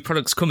incredible new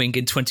products coming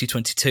in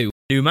 2022.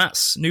 New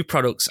mats, new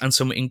products, and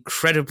some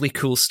incredibly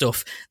cool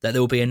stuff that they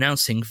will be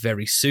announcing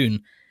very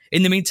soon.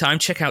 In the meantime,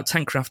 check out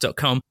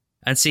tankcraft.com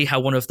and see how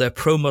one of their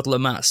Pro Modeler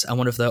mats and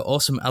one of their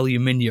awesome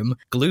aluminium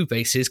glue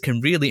bases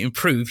can really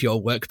improve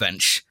your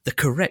workbench. The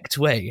correct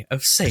way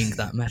of saying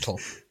that metal.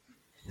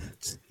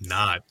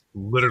 Not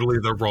literally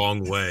the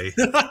wrong way.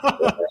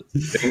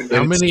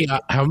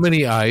 How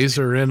many eyes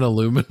are in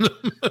aluminum?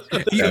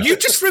 You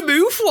just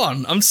remove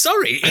one. I'm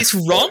sorry. It's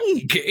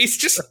wrong. It's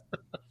just...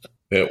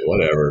 Yeah,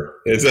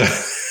 whatever.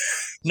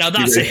 Now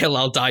that's a hill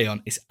I'll die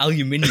on. It's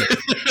aluminium.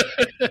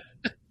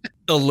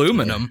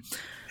 Aluminum.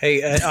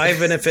 Hey,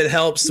 Ivan, if it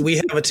helps, we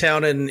have a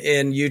town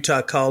in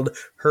Utah called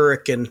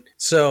Hurricane.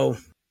 So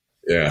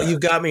yeah,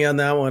 you've got me on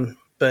that one.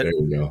 But there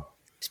you go.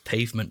 It's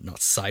pavement,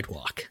 not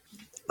sidewalk.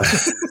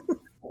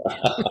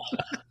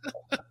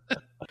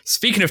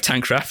 Speaking of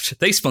Tankcraft,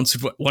 they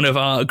sponsored one of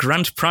our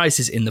grand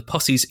prizes in the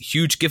Posse's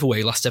huge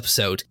giveaway last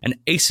episode, and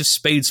Ace of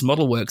Spades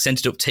Model Works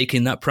ended up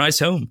taking that prize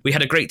home. We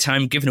had a great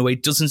time giving away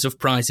dozens of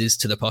prizes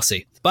to the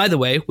Posse. By the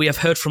way, we have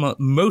heard from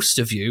most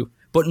of you,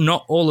 but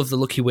not all of the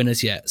lucky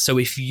winners yet. So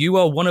if you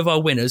are one of our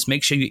winners,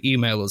 make sure you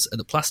email us at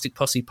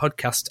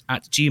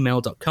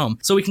theplasticpossepodcast@gmail.com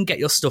so we can get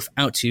your stuff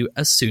out to you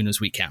as soon as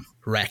we can.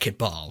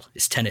 Racquetball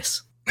is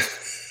tennis.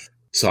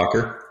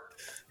 Soccer.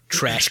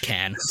 Trash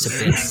can.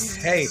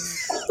 Hey,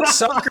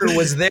 soccer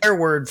was their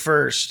word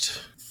first.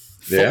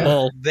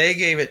 Football. They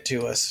gave it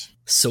to us.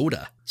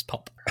 Soda is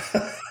pop.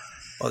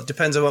 Well, it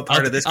depends on what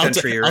part of this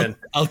country you're in.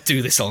 I'll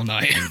do this all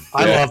night.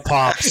 I love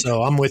pop,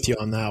 so I'm with you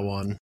on that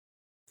one.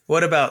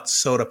 What about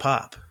soda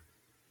pop?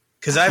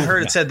 Because I've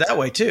heard it said that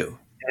way too.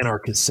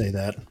 Anarchists say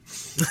that.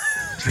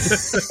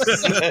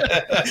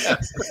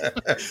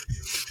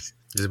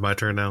 Is it my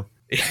turn now?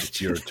 It's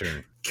your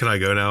turn. Can I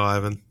go now,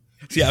 Ivan?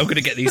 Yeah, I'm going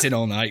to get these in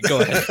all night.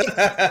 Go ahead.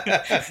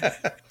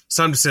 It's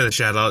time to send a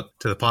shout out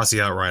to the Posse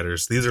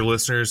Outriders. These are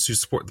listeners who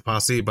support the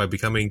Posse by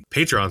becoming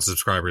Patreon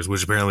subscribers,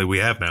 which apparently we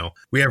have now.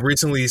 We have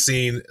recently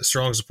seen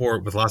strong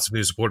support with lots of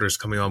new supporters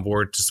coming on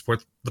board to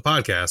support the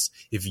podcast.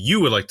 If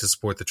you would like to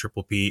support the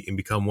Triple P and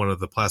become one of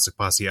the Plastic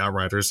Posse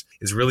Outriders,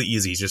 it's really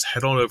easy. Just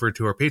head on over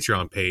to our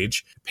Patreon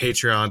page,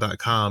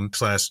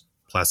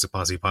 patreon.com/Plastic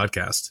Posse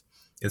Podcast.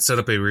 And set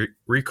up a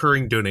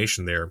recurring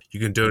donation there.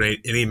 You can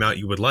donate any amount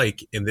you would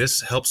like, and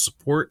this helps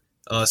support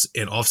us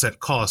and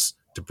offset costs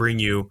to bring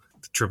you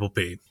the Triple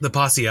P. The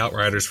Posse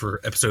Outriders for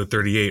episode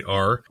 38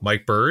 are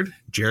Mike Bird,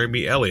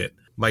 Jeremy Elliott,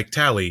 Mike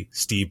Talley,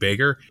 Steve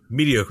Baker,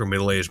 Mediocre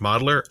Middle-Aged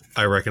Modeler,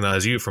 I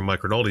recognize you from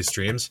Mike Rinaldi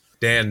streams,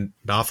 Dan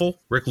Knopfel,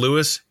 Rick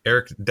Lewis,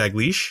 Eric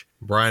Daglish,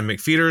 Brian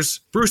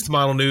McFeeters, Bruce the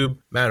Model Noob,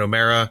 Matt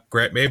O'Mara,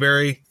 Grant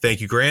Mayberry, thank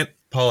you Grant,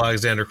 Paul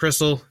Alexander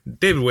Crystal,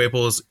 David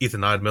Waples,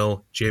 Ethan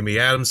Oddmill, Jamie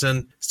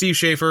Adamson, Steve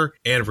Schaefer,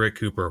 and Rick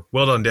Cooper.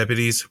 Well done,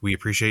 deputies. We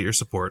appreciate your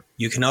support.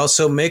 You can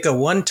also make a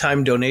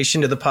one-time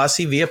donation to the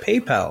Posse via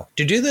PayPal.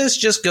 To do this,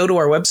 just go to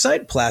our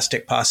website,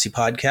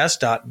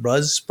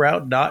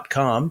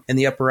 plasticpossepodcast.buzzsprout.com. In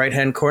the upper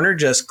right-hand corner,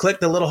 just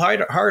click the little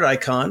heart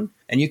icon,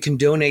 and you can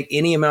donate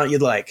any amount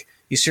you'd like.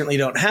 You certainly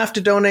don't have to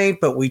donate,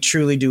 but we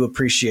truly do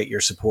appreciate your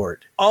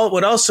support.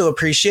 Would also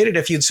appreciate it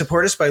if you'd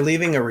support us by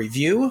leaving a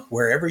review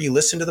wherever you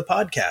listen to the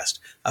podcast.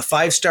 A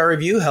 5-star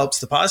review helps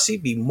the Posse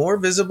be more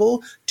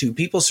visible to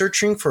people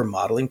searching for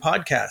modeling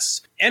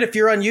podcasts. And if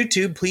you're on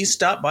YouTube, please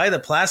stop by the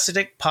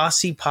Plastic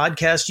Posse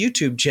Podcast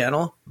YouTube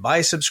channel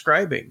by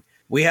subscribing.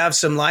 We have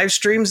some live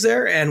streams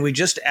there, and we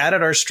just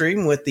added our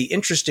stream with the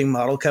Interesting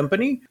Model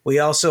Company. We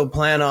also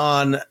plan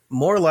on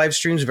more live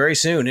streams very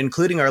soon,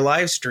 including our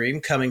live stream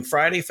coming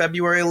Friday,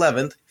 February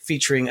 11th,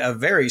 featuring a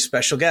very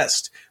special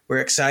guest. We're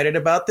excited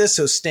about this,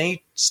 so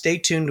stay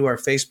tuned to our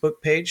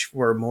Facebook page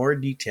for more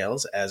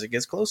details as it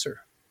gets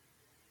closer.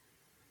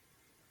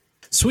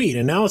 Sweet.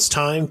 And now it's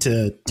time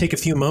to take a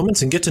few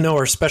moments and get to know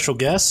our special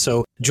guest.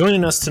 So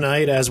joining us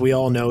tonight, as we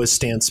all know, is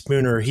Stan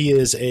Spooner. He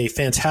is a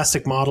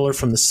fantastic modeler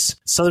from the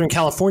Southern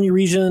California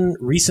region,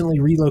 recently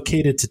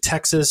relocated to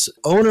Texas,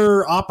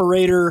 owner,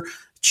 operator,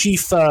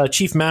 chief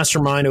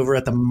mastermind over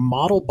at the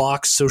Model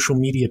Box social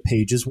media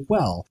page as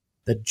well,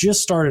 that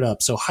just started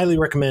up. So highly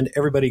recommend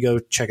everybody go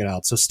check it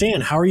out. So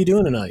Stan, how are you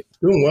doing tonight?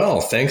 Doing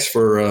well. Thanks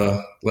for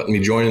letting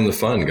me join in the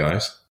fun,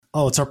 guys.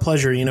 Oh, it's our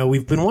pleasure. You know,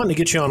 we've been wanting to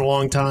get you on a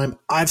long time.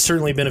 I've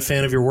certainly been a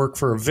fan of your work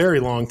for a very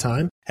long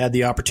time. Had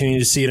the opportunity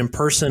to see it in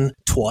person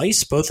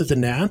twice, both at the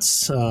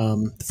Nats,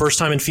 the first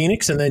time in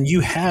Phoenix, and then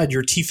you had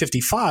your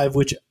T55,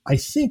 which I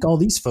think all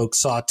these folks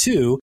saw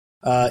too,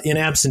 in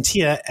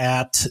absentia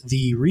at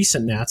the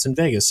recent Nats in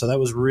Vegas. So that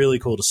was really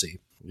cool to see.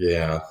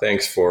 Yeah,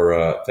 thanks for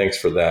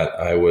that.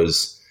 I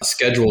was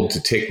scheduled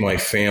to take my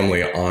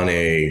family on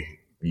a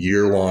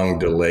year-long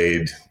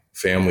delayed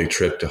family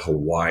trip to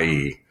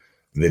Hawaii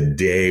the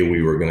day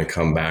we were going to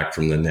come back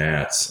from the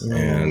Nats.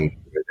 And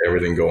with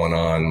everything going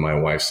on, my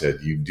wife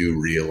said, you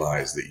do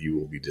realize that you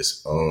will be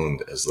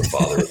disowned as the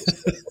father of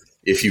this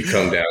if you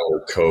come down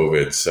with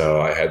COVID. So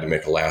I had to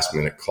make a last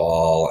minute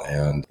call,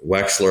 and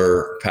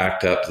Wexler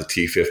packed up the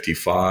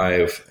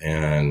T55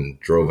 and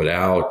drove it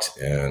out,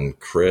 and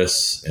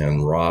Chris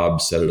and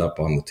Rob set it up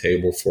on the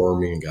table for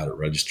me and got it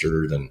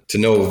registered, and to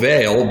no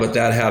avail. But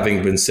that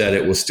having been said,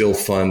 it was still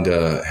fun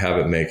to have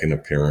it make an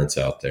appearance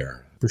out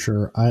there. For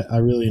sure. I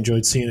really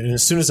enjoyed seeing it. And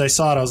as soon as I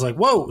saw it, I was like,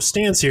 whoa,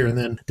 Stan's here. And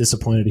then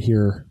disappointed to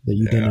hear that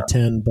you didn't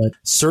attend. But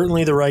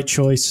certainly the right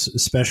choice,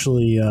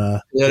 especially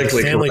the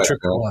family trip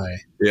to Hawaii.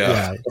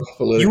 Yeah.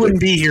 You wouldn't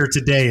be here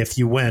today if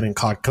you went and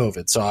caught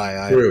COVID. So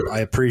I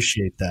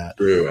appreciate that.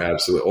 True,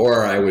 absolutely.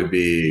 Or I would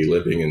be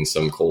living in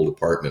some cold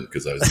apartment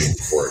because I was being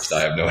forced.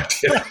 I have no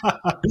idea.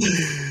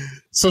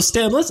 So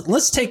Stan,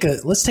 let's take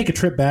a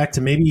trip back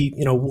to maybe,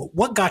 you know,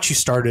 what got you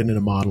started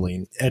into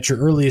modeling at your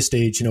earliest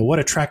age? You know, what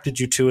attracted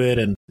you to it,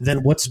 and then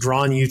what's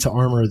drawn you to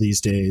Armour these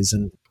days?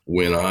 And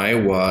when I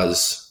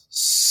was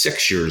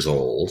 6 years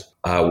old,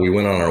 we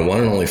went on our one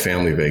and only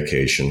family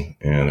vacation,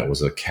 and it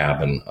was a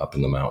cabin up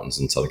in the mountains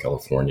in Southern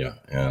California.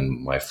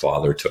 And my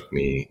father took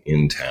me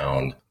in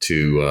town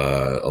to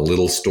a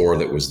little store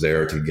that was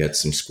there to get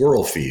some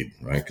squirrel feed,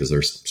 right? Because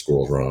there's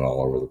squirrels running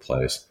all over the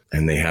place.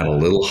 And they had a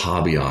little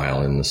hobby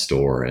aisle in the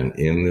store. And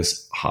in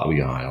this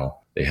hobby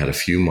aisle, they had a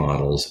few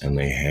models, and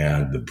they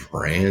had the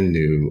brand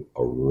new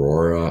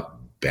Aurora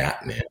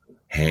Batman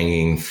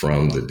hanging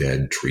from the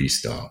dead tree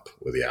stump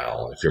with the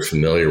owl. If you're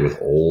familiar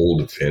with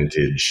old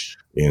vintage,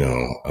 you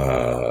know,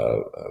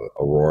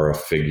 Aurora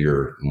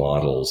figure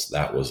models,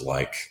 that was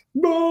like,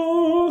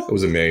 it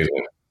was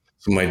amazing.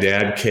 So my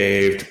dad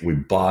caved, we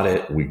bought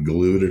it, we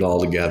glued it all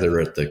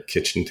together at the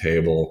kitchen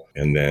table,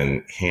 and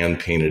then hand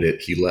painted it.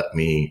 He let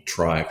me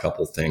try a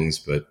couple things,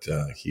 but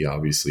he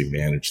obviously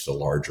managed the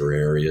larger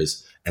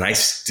areas. And I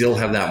still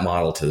have that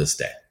model to this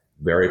day.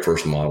 Very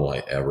first model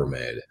I ever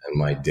made. And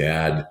my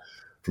dad,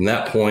 from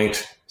that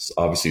point,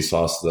 obviously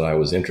saw that I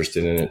was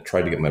interested in it,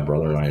 tried to get my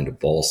brother and I into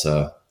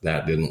balsa.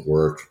 That didn't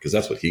work because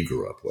that's what he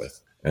grew up with.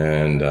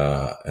 And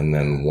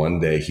then one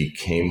day he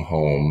came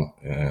home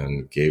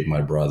and gave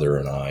my brother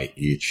and I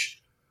each,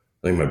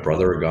 I think my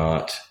brother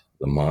got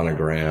the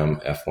Monogram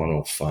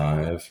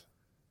F105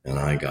 and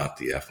I got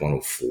the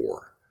F104.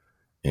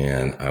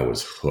 And I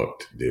was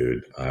hooked,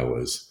 dude.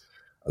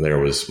 There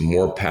was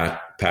more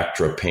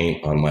Pactra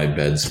paint on my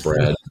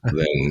bedspread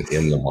than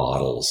in the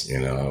models. You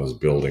know, I was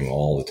building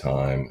all the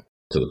time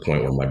to the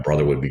point where my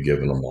brother would be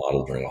given a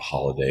model during a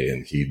holiday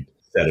and he'd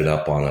set it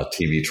up on a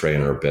TV tray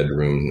in our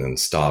bedroom and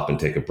stop and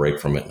take a break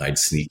from it. And I'd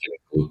sneak in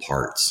glue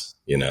parts,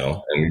 you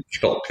know, and he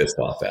felt pissed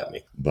off at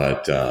me.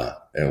 But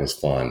it was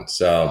fun.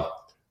 So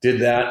did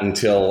that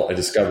until I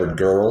discovered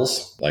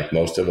girls, like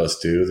most of us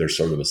do. There's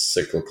sort of a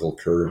cyclical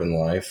curve in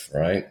life,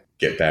 right?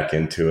 Get back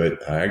into it.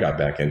 I got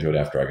back into it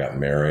after I got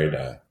married.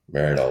 I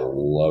married a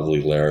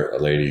lovely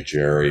lady,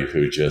 Jerry,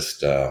 who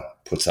just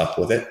puts up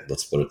with it.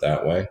 Let's put it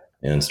that way.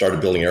 And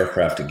started building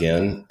aircraft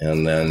again.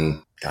 And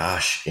then,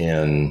 gosh,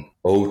 in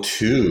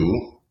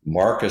 2002,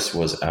 Marcus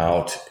was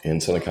out in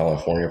Southern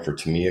California for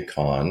Tamiya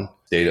Con,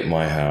 stayed at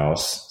my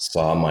house,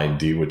 saw my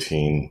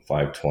Diwatine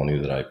 520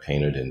 that I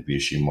painted in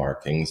Vichy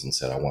markings and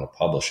said, I want to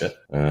publish it.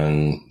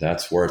 And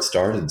that's where it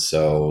started.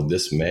 So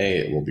this May,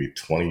 it will be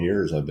 20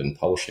 years I've been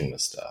publishing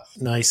this stuff.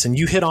 Nice. And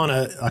you hit on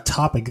a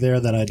topic there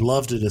that I'd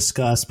love to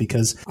discuss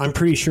because I'm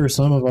pretty sure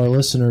some of our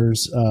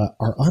listeners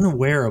are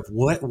unaware of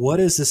what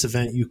is this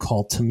event you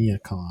call Tamiya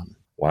Con?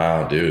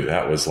 Wow, dude,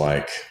 that was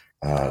like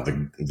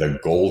the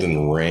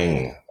golden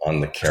ring on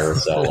the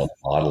carousel of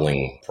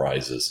modeling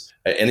prizes.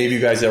 Any of you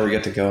guys ever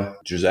get to go?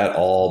 Was that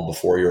all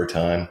before your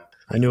time?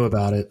 I knew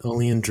about it,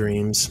 only in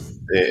dreams.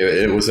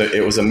 It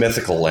was a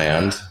mythical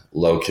land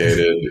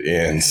located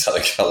in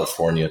Southern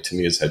California.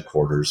 Tamiya's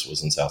headquarters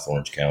was in South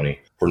Orange County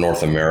for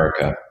North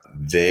America.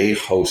 They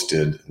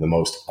hosted the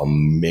most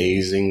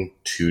amazing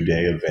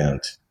 2-day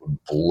event.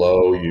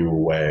 Blow you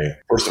away.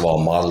 First of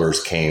all,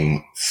 modelers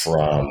came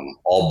from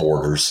all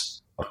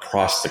borders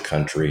across the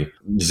country.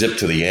 Zip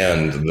to the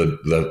end,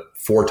 the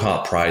 4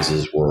 top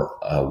prizes were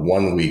a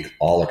 1-week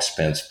all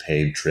expense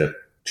paid trip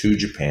to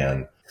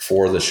Japan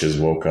for the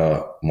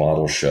Shizuoka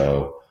model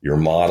show. Your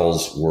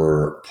models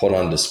were put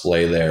on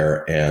display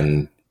there,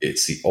 and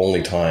it's the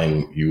only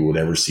time you would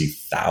ever see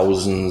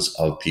thousands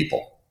of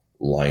people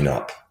line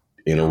up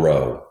in a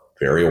row,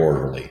 very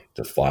orderly,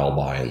 to file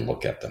by and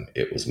look at them.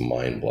 It was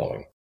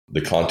mind-blowing.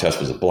 The contest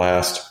was a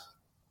blast.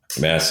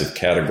 Massive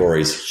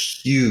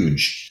categories,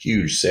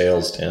 huge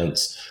sales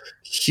tents,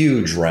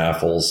 huge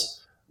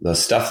raffles. The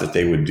stuff that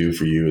they would do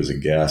for you as a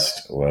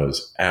guest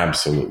was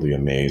absolutely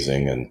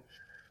amazing, and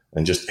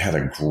just had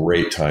a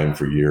great time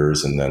for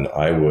years. And then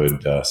I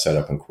would set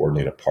up and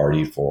coordinate a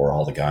party for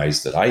all the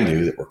guys that I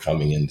knew that were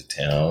coming into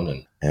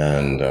town.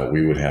 And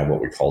we would have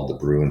what we called the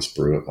Brew and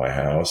Sprue at my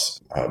house.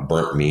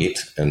 Burnt meat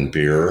and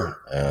beer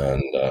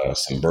and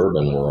some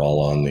bourbon were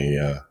all on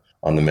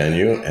the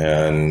menu.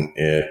 And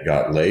it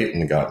got late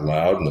and it got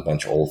loud and a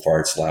bunch of old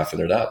farts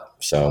laughing it up.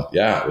 So,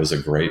 yeah, it was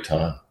a great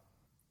time.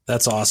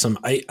 That's awesome.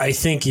 I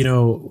think, you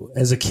know,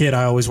 as a kid,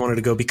 I always wanted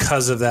to go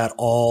because of that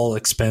all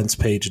expense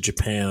paid to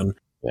Japan.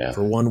 Yeah.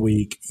 For 1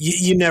 week.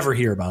 You never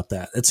hear about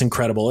that. It's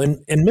incredible.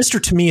 And Mr.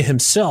 Tamiya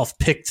himself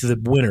picked the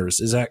winners.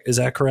 Is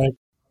that correct?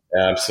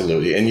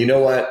 Absolutely. And you know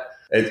what?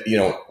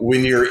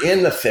 When you're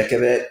in the thick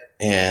of it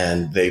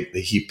and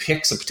he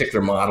picks a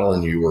particular model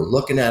and you were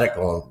looking at it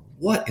going,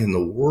 what in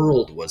the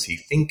world was he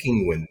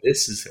thinking when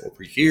this is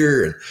over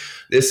here and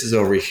this is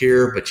over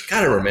here? But you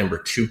got to remember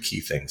two key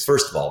things.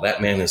 First of all,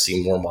 that man has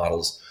seen more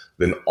models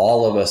than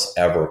all of us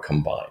ever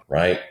combined,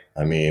 right?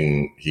 I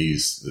mean, he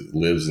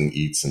lives and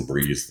eats and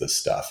breathes this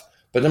stuff.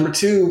 But number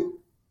two,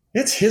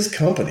 it's his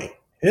company.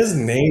 His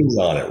name's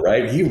on it,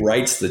 right? He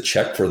writes the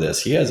check for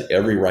this. He has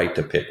every right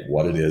to pick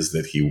what it is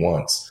that he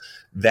wants.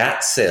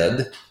 That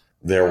said,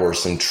 there were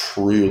some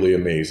truly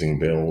amazing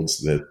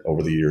builds that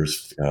over the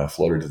years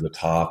floated to the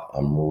top.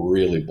 I'm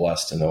really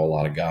blessed to know a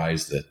lot of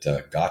guys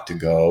that got to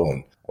go,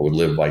 and I would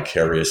live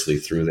vicariously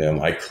through them.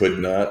 I could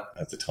not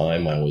at the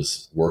time. I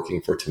was working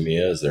for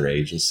Tamiya as their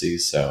agency,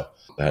 so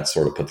that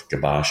sort of put the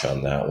kibosh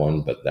on that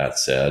one. But that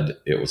said,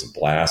 it was a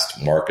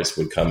blast. Marcus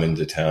would come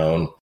into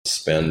town,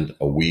 spend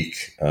a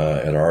week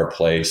at our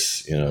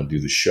place, do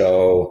the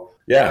show.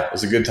 Yeah, it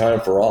was a good time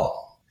for all.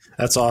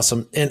 That's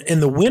awesome.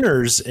 And the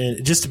winners,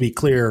 and just to be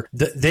clear,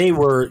 they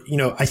were,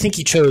 I think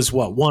he chose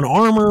one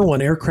Armor,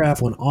 one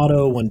Aircraft, one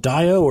Auto, one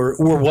Dio, or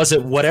was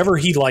it whatever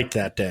he liked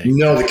that day?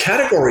 No, the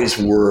categories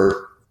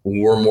were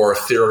more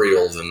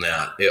ethereal than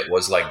that. It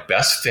was like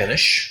best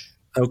finish.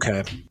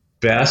 Okay.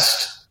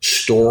 Best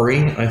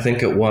story, I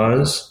think it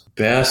was.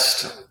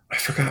 Best, I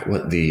forgot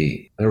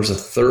there was a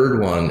third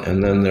one,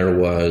 and then there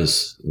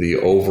was the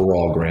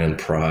overall grand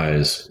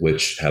prize,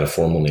 which had a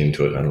formal name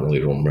to it. I don't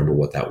remember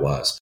what that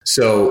was.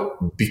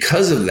 So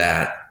because of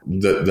that,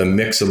 the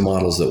mix of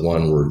models that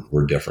won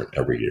were different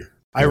every year.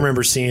 I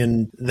remember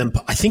seeing them.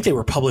 I think they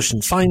were published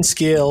in fine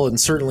scale, and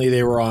certainly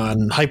they were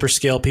on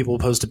hyperscale. People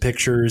posted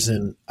pictures,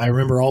 and I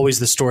remember always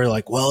the story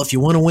like, well, if you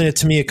want to win at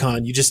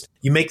TamiyaCon,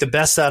 you make the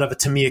best out of a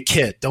Tamiya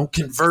kit. Don't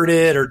convert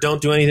it or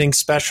don't do anything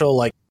special,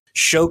 like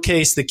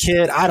showcase the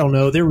kit. I don't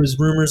know. There was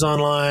rumors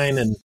online,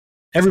 and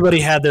everybody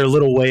had their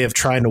little way of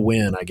trying to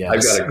win, I guess.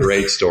 I've got a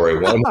great story.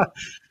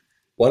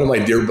 One of my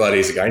dear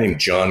buddies, a guy named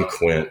John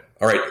Quint.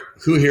 All right,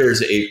 who here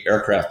is an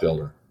aircraft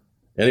builder?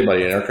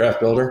 Anybody an aircraft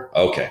builder?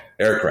 Okay,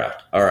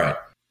 aircraft. All right.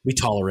 We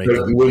tolerate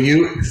it. When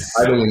you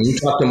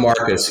talk to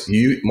Marcus,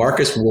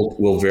 Marcus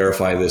will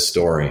verify this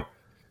story.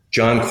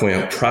 John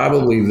Quint,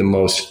 probably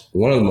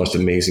one of the most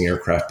amazing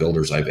aircraft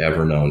builders I've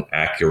ever known.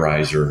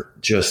 Accurizer,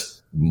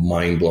 just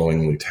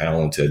mind-blowingly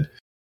talented.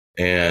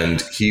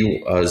 And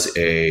he was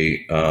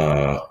a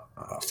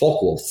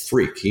Folkwolf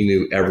freak. He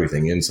knew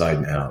everything inside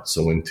and out.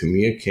 So when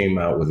Tamiya came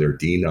out with their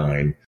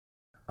D9,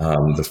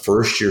 the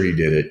first year he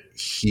did it,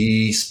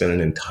 he spent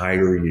an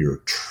entire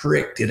year,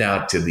 tricked it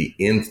out to the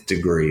nth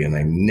degree, and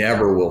I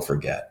never will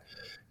forget.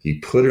 He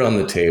put it on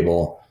the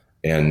table,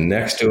 and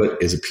next to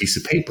it is a piece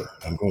of paper.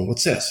 I'm going,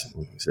 what's this?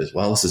 He says,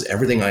 well, this is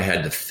everything I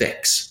had to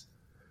fix.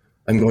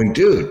 I'm going,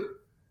 dude,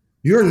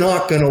 you're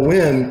not going to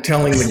win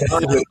telling the guy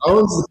that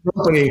owns the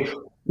company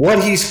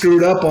what he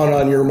screwed up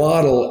on your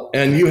model,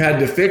 and you had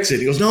to fix it.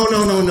 He goes, no,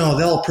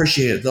 they'll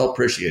appreciate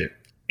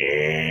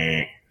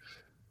it.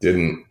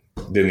 Didn't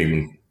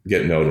even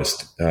get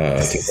noticed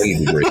to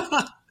any degree.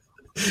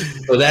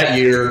 So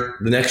the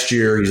next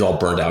year, he's all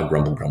burned out,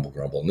 grumble.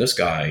 And this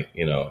guy,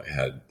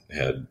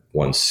 had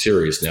won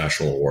serious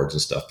national awards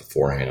and stuff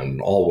beforehand,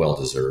 and all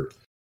well-deserved.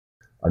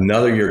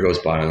 Another year goes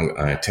by, and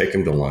I take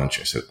him to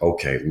lunch. I said,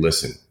 okay,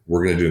 listen,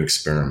 we're going to do an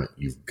experiment.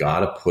 You've got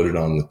to put it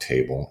on the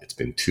table. It's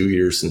been 2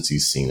 years since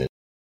he's seen it.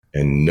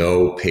 And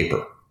no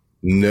paper.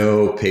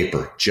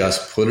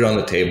 Just put it on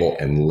the table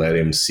and let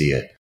him see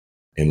it.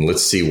 And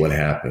let's see what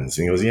happens.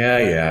 And he goes,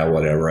 yeah,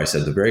 whatever. I said,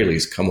 at the very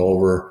least, come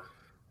over.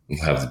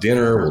 We'll have the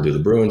dinner. We'll do the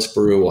brew and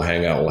sprue. We'll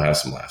hang out. We'll have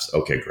some laughs.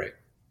 Okay, great.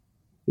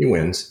 He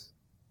wins.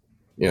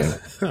 Goes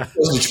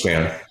to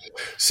Japan.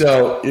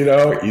 So, you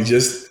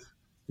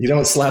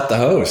don't slap the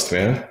host,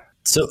 man.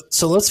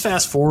 So let's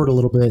fast forward a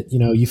little bit.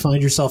 You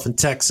find yourself in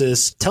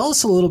Texas. Tell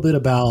us a little bit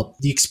about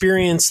the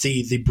experience,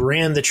 the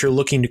brand that you're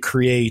looking to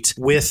create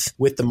with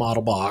the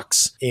Model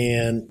Box,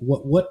 and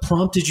what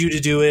prompted you to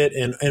do it,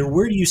 and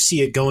where do you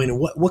see it going, and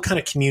what kind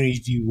of community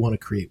do you want to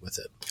create with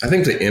it? I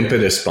think the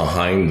impetus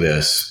behind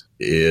this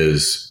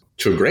is,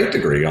 to a great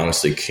degree,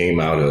 honestly, came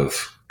out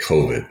of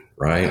COVID.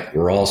 Right?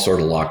 We're all sort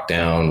of locked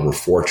down. We're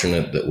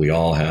fortunate that we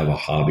all have a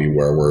hobby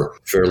where we're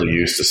fairly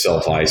used to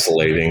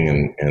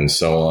self-isolating and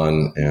so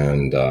on.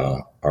 And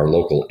our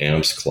local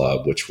AMPS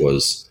club, which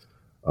was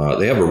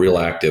They have a real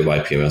active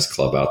IPMS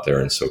club out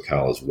there in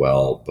SoCal as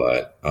well,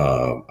 but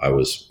I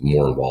was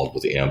more involved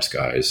with the AMPS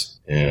guys,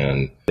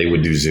 and they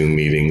would do Zoom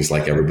meetings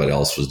like everybody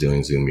else was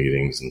doing Zoom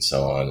meetings and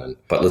so on.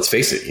 But let's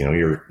face it,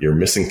 you're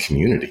missing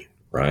community,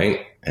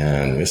 right?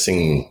 And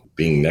missing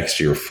being next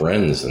to your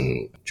friends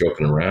and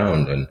joking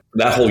around. And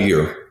that whole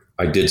year,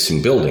 I did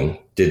some building,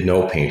 did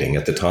no painting.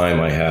 At the time,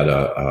 I had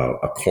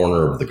a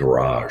corner of the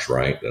garage,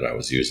 right, that I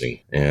was using,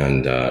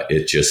 and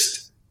it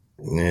just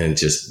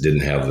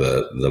didn't have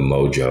the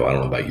mojo. I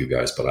don't know about you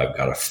guys, but I've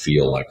got to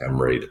feel like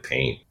I'm ready to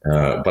paint.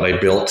 But I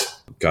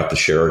got the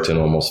Sheraton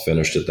almost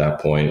finished at that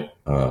point.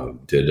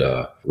 Did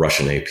a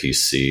Russian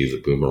APC,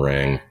 the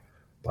Boomerang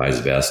by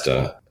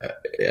Zvezda.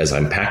 As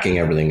I'm packing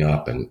everything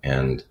up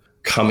and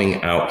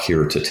coming out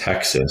here to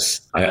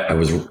Texas, I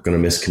was going to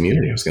miss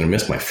community. I was going to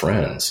miss my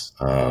friends.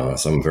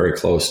 So I'm very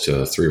close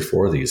to 3 or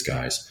 4 of these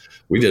guys.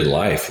 We did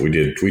life.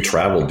 We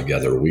traveled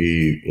together.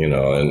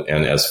 And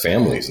as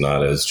families,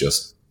 not as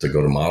just to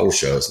go to model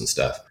shows and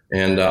stuff.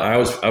 And I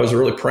was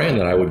really praying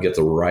that I would get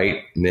the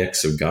right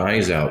mix of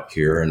guys out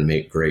here and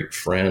make great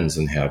friends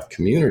and have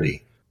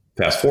community.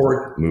 Fast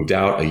forward, moved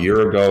out a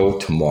year ago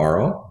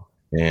tomorrow.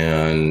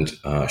 And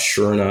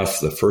sure enough,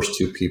 the first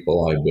 2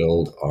 people I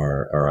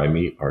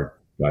meet are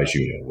guys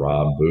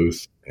Rob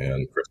Booth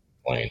and Chris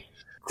McLean.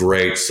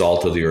 Great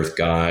salt of the earth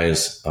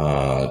guys,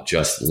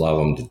 just love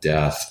them to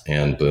death.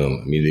 And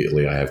boom,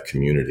 immediately I have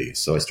community.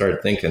 So I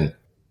started thinking,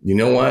 you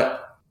know what?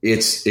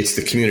 It's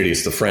the community,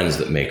 it's the friends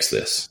that makes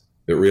this.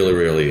 It really,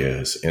 really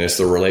is. And it's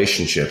the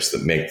relationships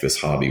that make this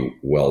hobby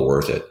well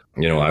worth it.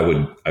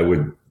 I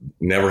would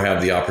never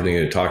have the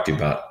opportunity to talk to you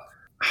about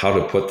how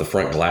to put the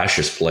front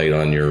glacis plate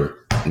on your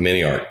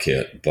mini art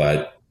kit,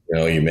 but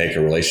you make a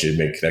relationship,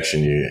 you make a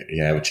connection,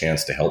 you have a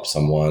chance to help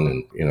someone,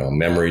 and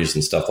memories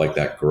and stuff like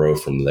that grow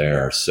from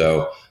there.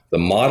 So the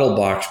model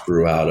box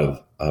grew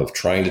out of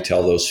trying to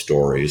tell those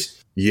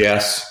stories.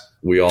 Yes,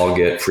 we all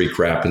get free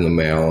crap in the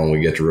mail and we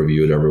get to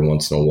review it every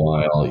once in a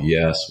while.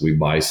 Yes, we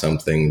buy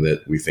something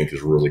that we think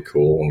is really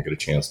cool and get a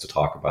chance to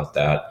talk about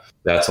that.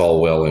 That's all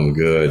well and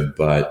good.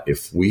 But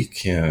if we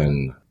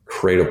can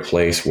create a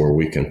place where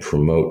we can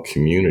promote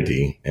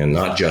community, and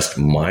not just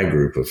my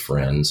group of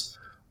friends,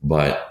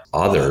 but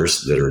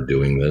others that are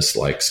doing this,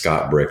 like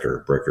Scott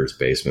Bricker's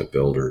Basement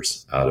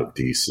Builders out of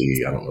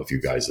DC. I don't know if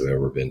you guys have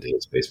ever been to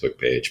his Facebook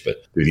page,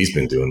 but dude, he's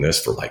been doing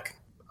this for like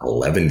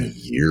 11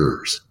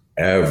 years.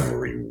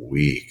 Every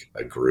week,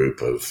 a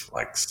group of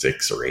like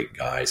 6 or 8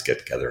 guys get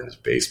together in his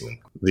basement.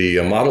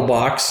 The model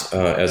box,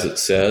 as it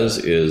says,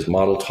 is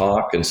Model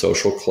Talk and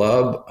Social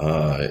Club.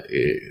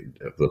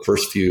 The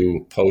first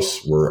few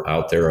posts were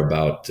out there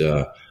about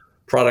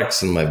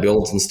products and my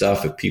builds and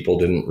stuff. If people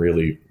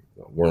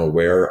weren't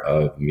aware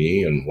of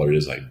me and what it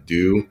is I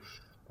do,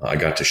 I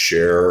got to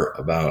share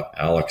about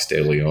Alex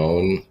De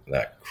Leon,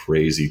 that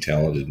crazy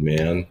talented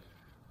man,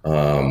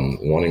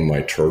 wanting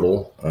my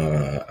turtle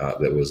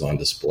that was on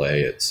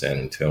display at San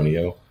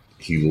Antonio.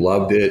 He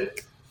loved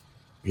it.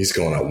 He's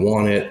going, I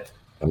want it.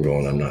 I'm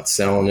going, I'm not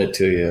selling it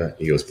to you.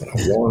 He goes, but I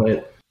want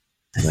it.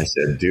 And I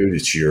said, dude,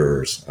 it's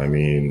yours. I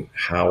mean,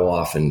 how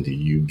often do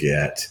you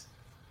get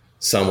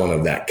someone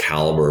of that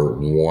caliber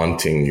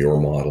wanting your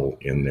model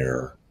in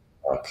their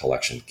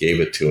collection? Gave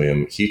it to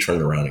him. He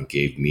turned around and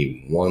gave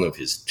me one of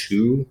his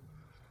 2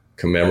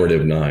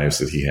 commemorative knives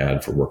that he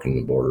had for working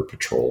the Border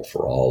Patrol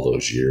for all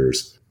those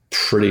years.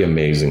 Pretty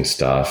amazing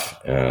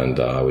stuff. And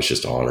I was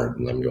just honored.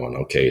 And I'm going,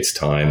 okay, it's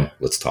time.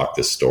 Let's talk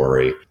this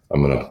story.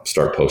 I'm going to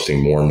start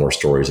posting more and more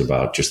stories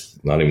about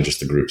not even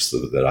just the groups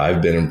that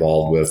I've been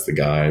involved with, the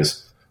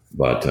guys,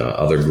 but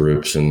other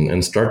groups,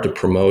 and start to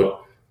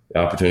promote the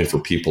opportunity for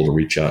people to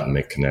reach out and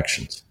make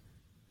connections.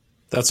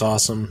 That's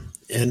awesome.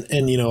 And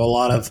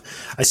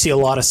I see a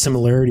lot of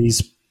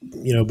similarities,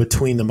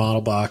 between the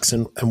model box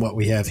and what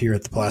we have here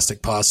at the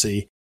Plastic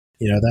Posse.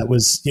 That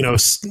was,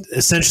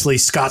 essentially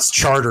Scott's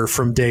charter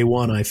from day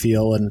one, I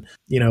feel. And,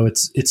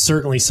 it's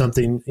certainly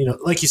something,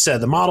 like you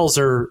said, the models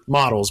are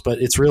models,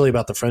 but it's really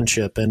about the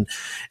friendship. And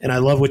I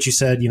love what you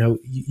said,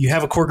 you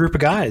have a core group of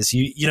guys,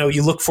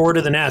 you look forward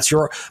to the Nats.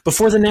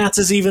 Before the Nats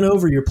is even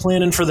over, you're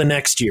planning for the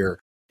next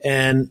year.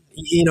 And,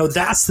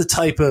 that's the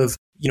type of,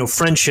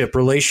 friendship,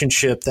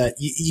 relationship that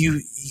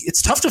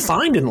it's tough to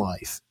find in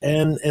life.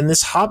 And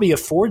this hobby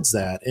affords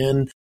that.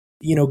 And,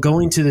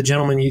 going to the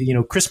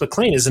gentleman, Chris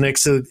McLean is an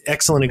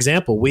excellent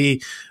example.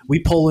 We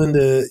pull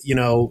into,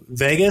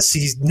 Vegas.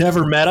 He's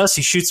never met us.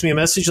 He shoots me a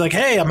message like,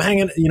 hey, I'm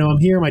hanging, I'm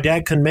here. My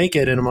dad couldn't make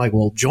it. And I'm like,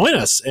 well, join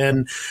us.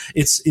 And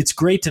it's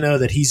great to know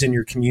that he's in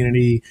your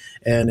community,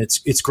 and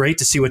it's great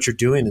to see what you're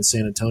doing in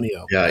San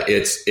Antonio. Yeah,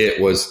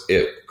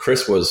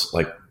 Chris was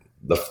like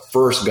the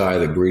first guy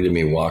that greeted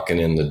me walking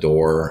in the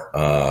door.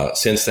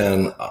 Since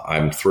then,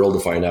 I'm thrilled to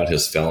find out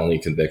his felony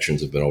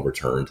convictions have been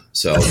overturned.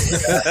 So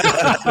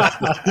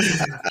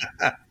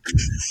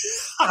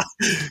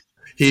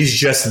he's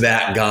just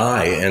that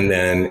guy. And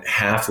then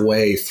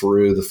halfway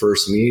through the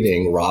first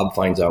meeting, Rob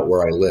finds out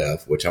where I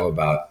live, which I'm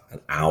about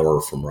an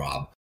hour from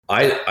Rob.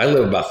 I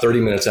live about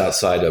 30 minutes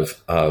outside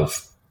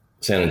of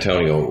San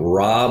Antonio.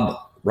 Rob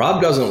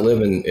Rob doesn't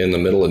live in the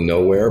middle of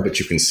nowhere, but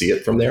you can see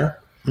it from there.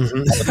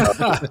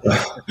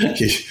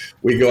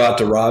 We go out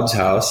to Rob's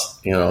house,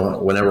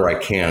 whenever I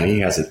can. He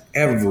has it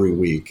every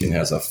week and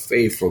has a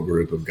faithful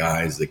group of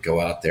guys that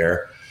go out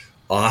there.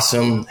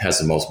 Awesome. Has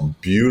the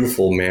most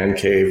beautiful man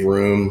cave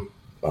room,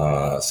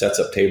 sets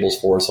up tables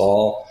for us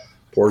all,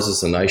 pours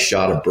us a nice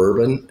shot of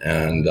bourbon,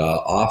 and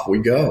off we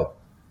go.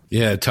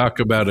 Yeah, talk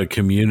about a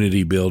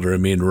community builder. I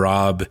mean,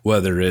 Rob,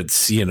 whether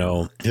it's,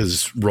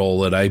 his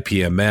role at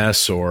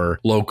IPMS or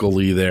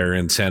locally there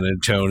in San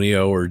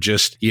Antonio, or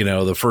just,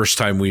 the first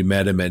time we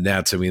met him at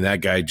Nats, I mean,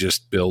 that guy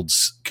just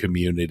builds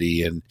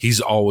community, and he's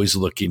always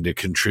looking to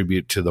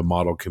contribute to the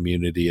model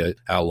community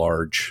at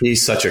large. He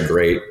has such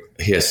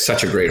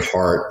a great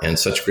heart and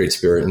such a great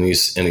spirit, and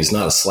he's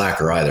not a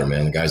slacker either,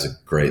 man. The guy's a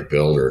great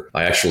builder.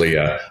 I actually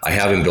I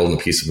have him building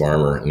a piece of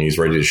armor, and he's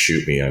ready to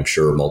shoot me, I'm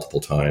sure,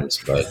 multiple times.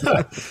 But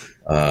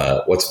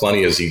what's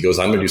funny is he goes,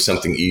 "I'm going to do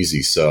something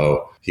easy."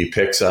 So he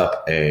picks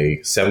up a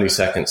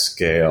 72nd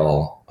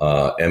scale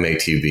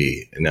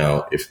MATV.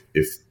 Now, if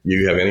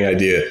you have any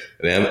idea,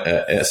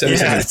 it's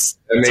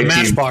a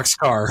Matchbox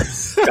car.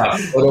 Got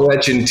photo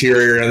etch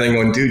interior, and then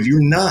going, "Dude,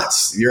 you're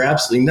nuts. You're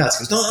absolutely nuts."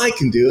 He goes, "No, I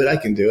can do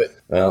it.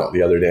 Well,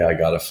 the other day I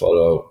got a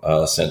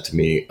photo sent to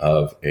me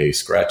of a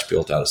scratch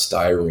built out of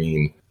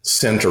styrene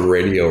center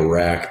radio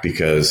rack,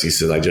 because he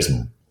says, "I just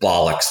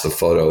bollocks the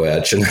photo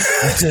etch." And this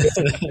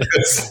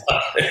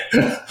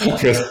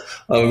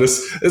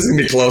is going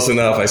to be close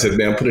enough. I said,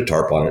 "Man, put a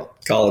tarp on it.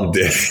 Call it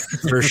a day."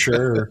 For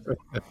sure.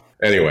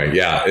 Anyway,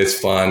 yeah, it's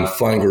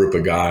fun group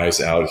of guys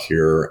out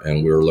here,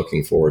 and we're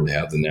looking forward to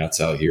have the Nats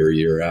out here a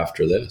year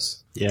after this.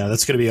 Yeah,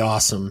 that's going to be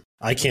awesome.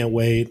 I can't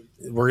wait.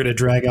 We're going to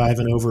drag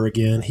Ivan over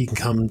again. He can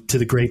come to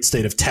the great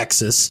state of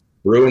Texas.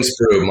 Brew and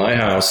Screw, my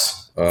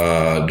house,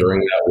 during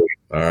that week.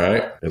 All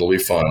right. It'll be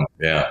fun.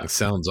 Yeah. It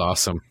sounds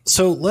awesome.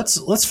 So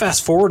let's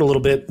fast forward a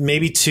little bit,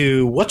 maybe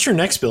to what's your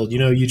next build?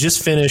 You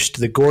just finished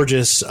the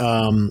gorgeous,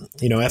 FA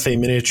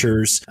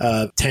Miniatures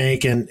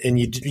tank, and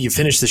you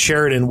finished the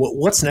Sheridan.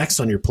 What's next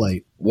on your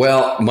plate?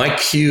 Well, my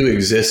queue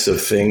exists of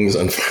things,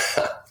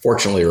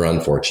 fortunately or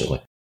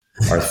unfortunately,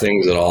 are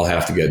things that all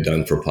have to get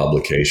done for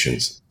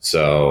publications.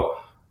 So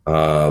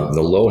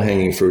the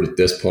low-hanging fruit at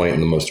this point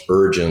and the most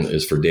urgent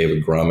is for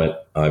David Grummett.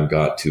 I've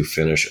got to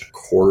finish a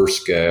quarter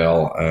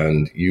scale,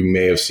 and you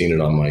may have seen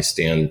it on my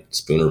Stan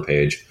Spooner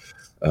page,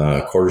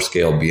 quarter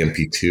scale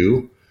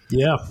BMP2.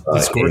 Yeah,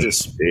 that's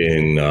gorgeous.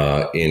 In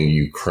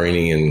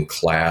Ukrainian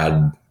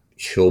clad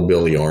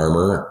hillbilly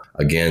armor.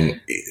 Again,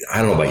 I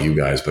don't know about you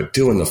guys, but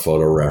doing the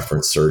photo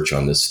reference search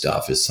on this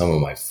stuff is some of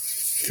my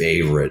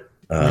favorite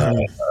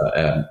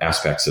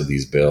aspects of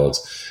these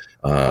builds.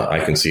 I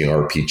can see an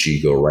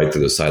RPG go right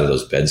through the side of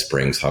those bed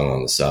springs hung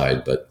on the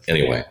side. But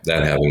anyway,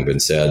 that having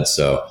been said,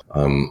 so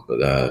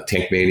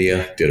Tank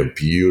Mania did a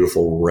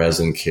beautiful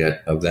resin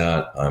kit of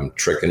that. I'm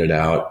tricking it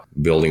out,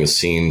 building a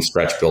scene,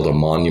 scratch build a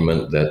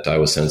monument that I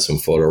was sent some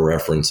photo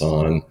reference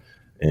on.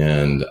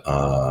 And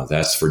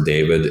that's for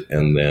David.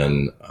 And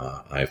then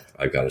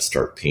I've got to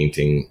start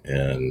painting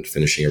and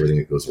finishing everything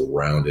that goes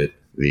around it.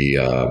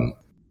 The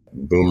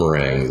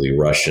Boomerang, the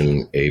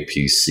Russian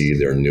APC,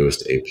 their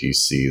newest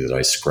APC that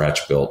I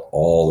scratch built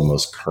all the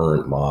most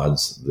current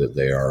mods that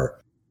they are.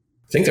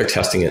 I think they're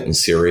testing it in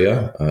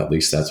Syria. At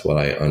least that's what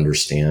I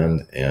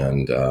understand.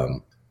 And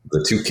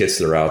the two kits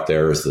that are out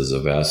there is the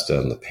Zavesta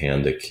and the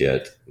Panda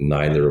kit,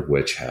 neither of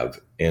which have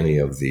any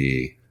of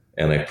the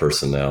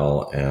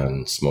anti-personnel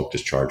and smoke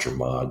discharger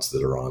mods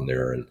that are on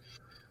there. And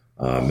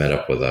met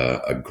up with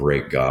a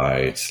great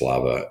guy,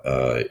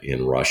 Slava,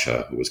 in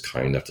Russia, who was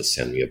kind enough to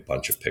send me a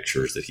bunch of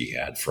pictures that he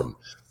had from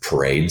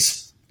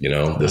parades.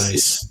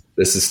 This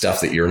is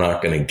stuff that you're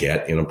not going to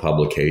get in a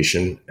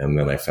publication. And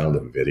then I found a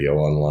video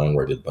online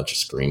where I did a bunch of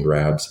screen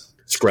grabs,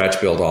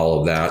 scratch built all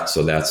of that.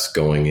 So that's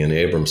going in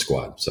Abrams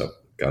Squad. So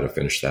got to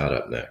finish that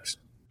up next.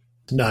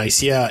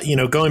 Nice. Yeah.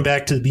 Going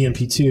back to the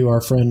BMP2,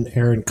 our friend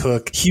Aaron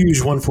Cook, huge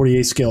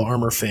 148 scale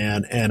armor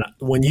fan. And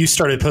when you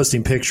started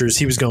posting pictures,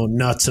 he was going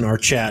nuts in our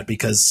chat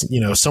because,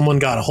 someone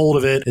got a hold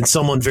of it and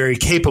someone very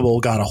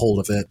capable got a hold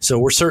of it. So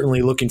we're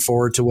certainly looking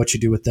forward to what you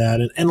do with that.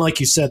 And like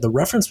you said, the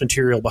reference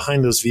material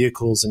behind those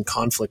vehicles in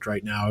conflict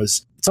right now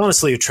it's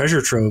honestly a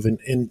treasure trove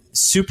and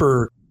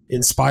super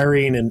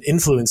inspiring and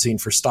influencing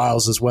for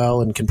styles as well,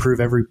 and can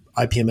prove every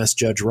IPMS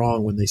judge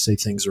wrong when they say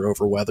things are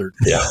overweathered.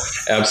 Yeah,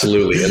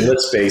 absolutely. And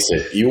let's face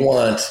it, you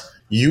want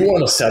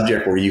a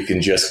subject where you can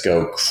just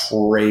go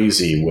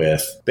crazy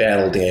with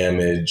battle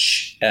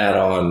damage,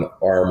 add-on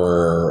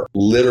armor.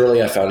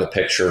 Literally, I found a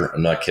picture,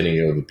 I'm not kidding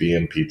you, of the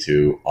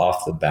BMP2.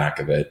 Off the back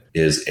of it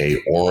is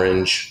a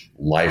orange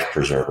life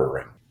preserver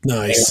ring.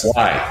 Nice. And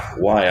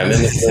why? I'm in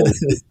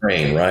the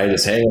brain, right?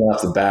 It's hanging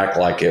off the back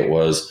like it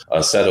was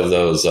a set of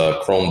those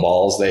chrome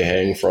balls they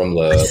hang from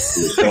the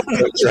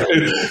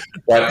right?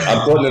 But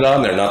I'm putting it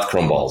on there, not the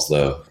chrome balls,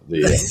 the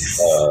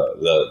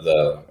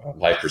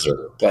life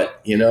preserver.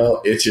 But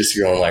it's just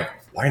you're going like,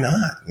 why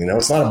not?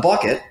 It's not a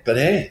bucket, but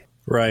hey,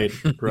 Right.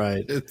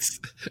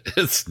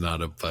 It's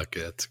not a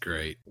bucket. That's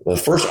great. The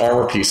first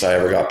armor piece I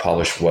ever got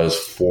published was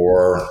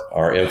for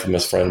our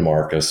infamous friend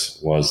Marcus,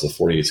 was the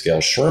 48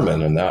 scale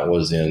Sherman, and that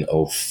was in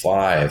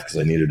 2005 because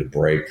I needed a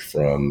break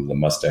from the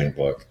Mustang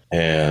book.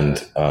 And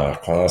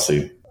quite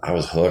honestly, I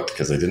was hooked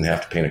because I didn't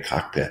have to paint a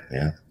cockpit,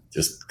 man.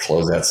 Just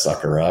close that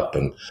sucker up.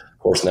 And of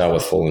course, now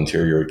with full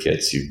interior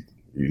kits, you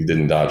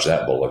didn't dodge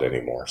that bullet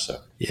anymore. So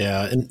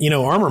yeah, and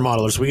armor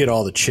modelers, we get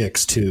all the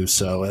chicks too,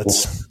 so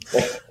that's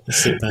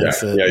the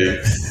benefit. Yeah,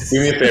 do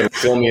me a favor,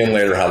 fill me in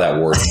later how that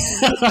works.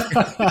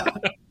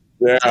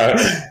 Yeah,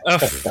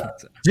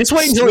 just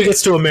wait until he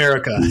gets to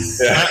America.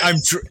 yeah. I'm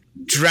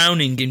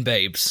drowning in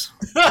babes.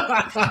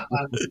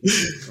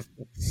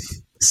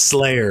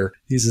 Slayer,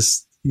 he's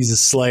a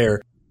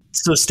slayer.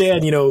 So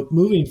Stan,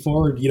 moving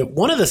forward,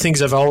 one of the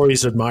things I've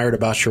always admired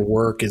about your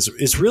work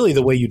is really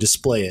the way you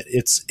display it.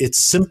 It's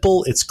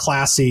simple, it's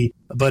classy,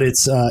 but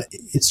it's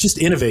just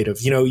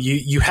innovative.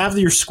 You have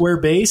your square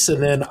base,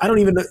 and then I don't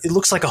even know, it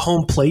looks like a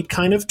home plate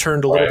kind of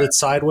turned a little bit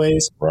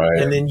sideways,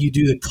 Right. and then you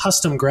do the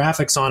custom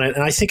graphics on it,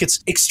 and I think it's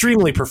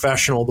extremely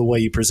professional the way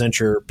you present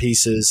your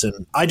pieces,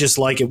 and I just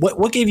like it.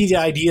 What gave you the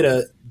idea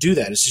to do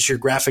that? Is this your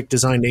graphic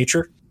design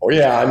nature? Oh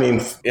yeah, I mean,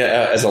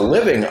 as a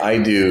living, I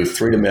do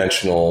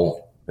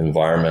 3-dimensional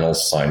environmental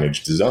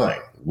signage design.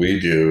 We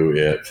do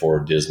it for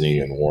Disney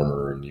and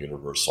Warner and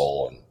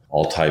Universal and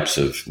all types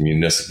of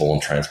municipal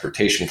and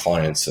transportation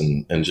clients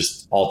and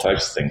just all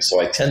types of things. So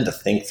I tend to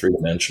think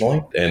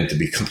 3-dimensionally. And to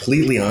be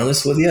completely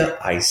honest with you,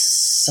 I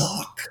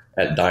suck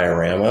at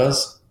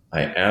dioramas.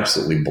 I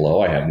absolutely blow.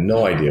 I have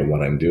no idea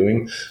what I'm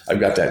doing. I've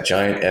got that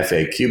giant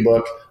FAQ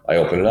book. I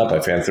open it up,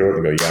 I fan through it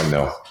and go, yeah,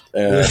 no.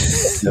 And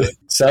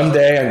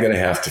someday I'm going to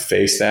have to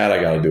face that.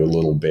 I got to do a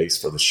little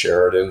base for the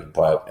Sheridan.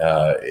 But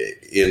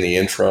in the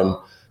interim,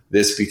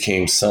 this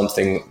became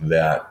something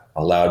that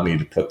allowed me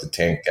to put the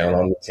tank down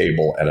on the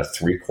table at a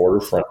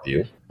 3/4 front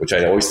view, which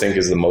I always think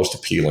is the most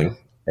appealing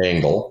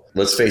angle.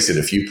 Let's face it,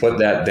 if you put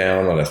that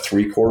down on a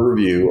 3/4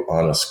 view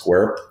on a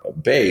square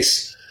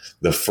base,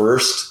 the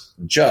first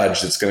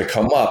judge that's going to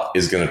come up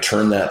is going to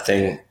turn that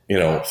thing,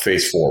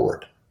 face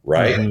forward,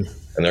 right? Mm-hmm.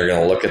 And they're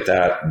going to look at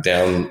that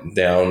down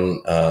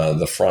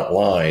the front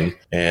line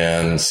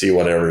and see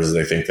whatever it is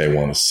they think they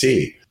want to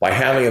see. By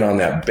having it on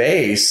that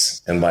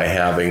base and by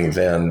having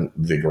then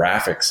the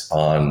graphics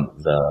on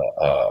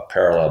the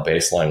parallel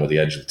baseline with the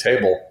edge of the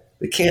table,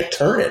 they can't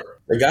turn it.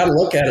 They got to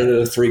look at it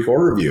at a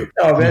 3/4 view.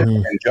 Now, eventually,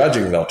 in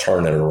judging, they'll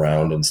turn it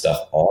around and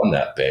stuff on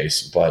that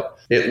base, but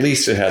at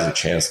least it has a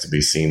chance to be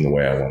seen the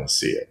way I want to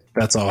see it.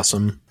 That's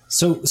awesome.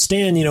 So,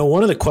 Stan,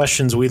 one of the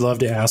questions we love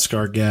to ask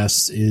our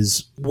guests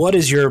is, what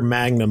is your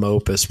magnum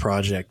opus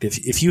project?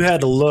 If you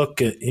had to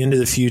look into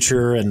the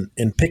future and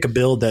pick a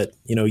build that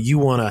you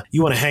want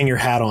to hang your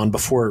hat on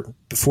before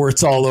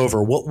it's all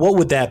over, what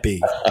would that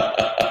be?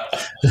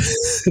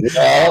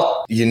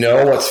 Well,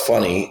 what's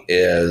funny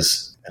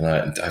is, and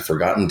I've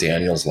forgotten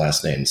Daniel's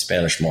last name,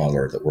 Spanish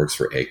modeler that works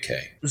for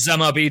AK.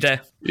 Zamabide.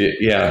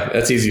 Yeah,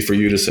 that's easy for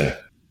you to say.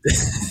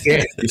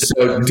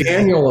 So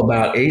Daniel,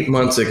 about 8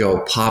 months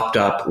ago, popped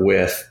up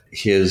with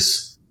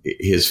his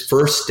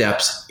first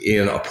steps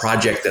in a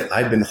project that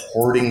I've been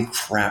hoarding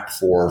crap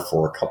for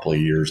a couple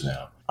of years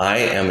now. I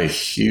am a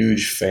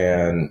huge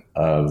fan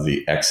of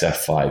the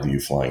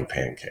XF5U Flying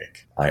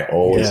Pancake. I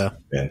always have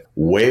been.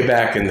 Way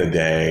back in the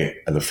day,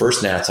 the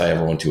first Nats I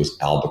ever went to was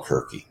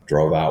Albuquerque.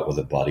 Drove out with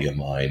a buddy of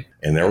mine.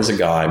 And there was a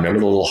guy, remember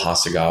the little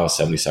Hasegawa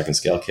 72nd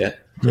scale kit?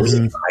 There was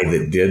a guy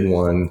that did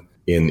one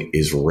in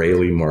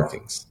Israeli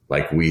markings.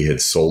 Like we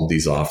had sold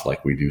these off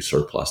like we do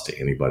surplus to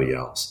anybody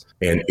else.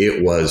 And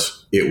it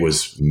was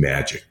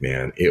magic,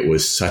 man. It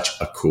was such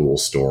a cool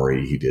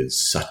story. He did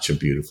such a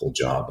beautiful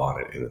job on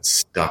it, and it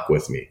stuck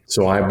with me.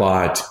 So I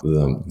bought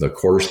the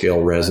quarter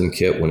scale resin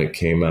kit when it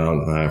came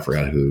out, and I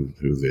forgot who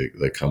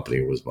the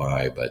company was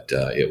by, but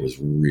it was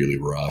really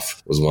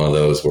rough. It was one of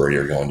those where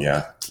you're going,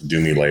 yeah,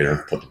 do me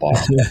later, put the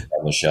box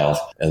on the shelf.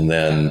 And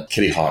then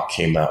Kitty Hawk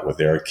came out with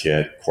their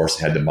kit. Of course,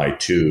 I had to buy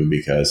two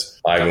because,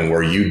 Ivan,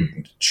 where you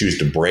choose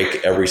to break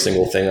every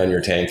single thing on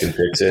your tank and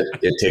fix it,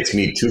 it takes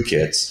me two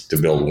kits to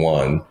build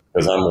one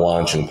because I'm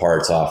launching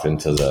parts off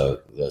into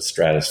the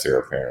stratosphere,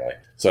 apparently.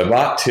 So I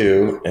bought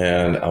two,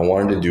 and I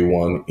wanted to do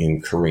one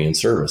in Korean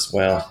service.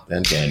 Well,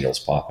 then Daniel's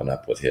popping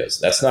up with his.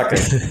 That's not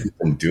going to keep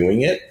from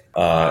doing it,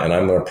 and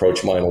I'm going to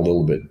approach mine a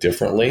little bit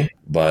differently.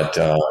 But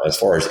as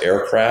far as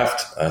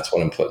aircraft, that's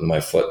what I'm putting my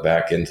foot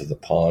back into the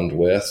pond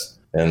with.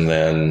 And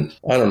then,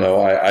 I don't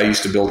know, I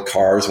used to build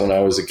cars when I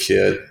was a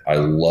kid. I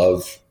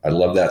love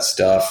that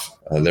stuff.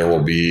 There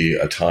will be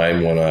a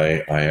time when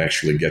I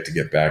actually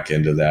get back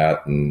into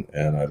that. And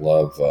I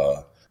love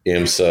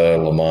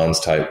IMSA, Le Mans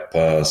type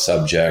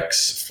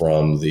subjects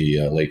from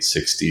the late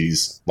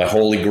 60s. My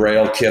Holy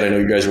Grail kit, I know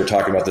you guys were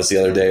talking about this the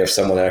other day, if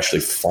someone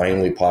actually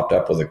finally popped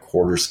up with a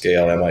quarter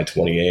scale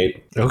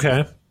Mi-28.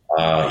 Okay.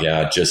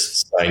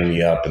 Just sign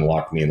me up and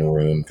lock me in a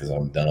room because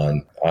I'm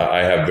done. I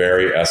have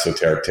very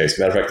esoteric taste.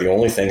 Matter of fact, the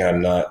only thing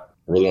I'm not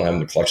really don't have in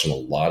the collection a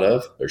lot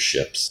of are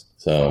ships.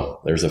 So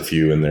there's a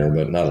few in there,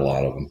 but not a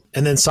lot of them.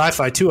 And then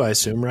sci-fi too, I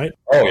assume, right?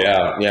 Oh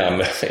yeah.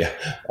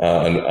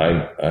 And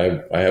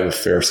I have a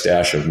fair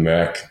stash of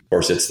mech. Of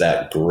course, it's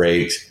that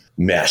great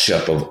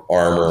mashup of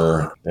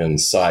armor and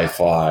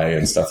sci-fi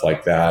and stuff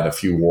like that. A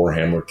few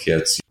Warhammer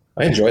kits.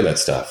 I enjoy that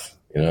stuff.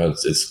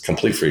 It's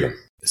complete freedom.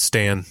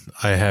 Stan,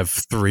 I have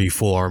 3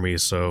 full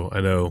armies, so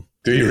I know.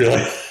 Do you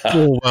really?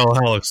 Well,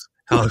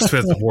 how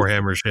expensive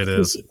Warhammer shit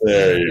is.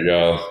 There you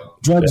go.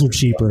 Drugs are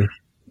cheaper.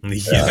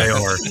 Yeah, they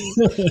are.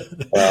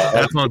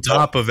 That's on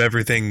top of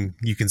everything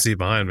you can see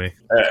behind me.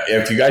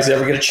 If you guys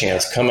ever get a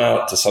chance, come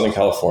out to Southern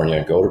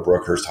California, go to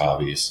Brookhurst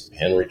Hobbies.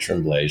 Henry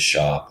Tremblay's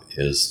shop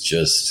is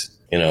just,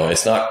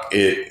 it's not,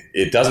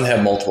 it doesn't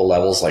have multiple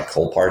levels like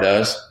Colpar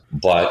does,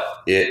 but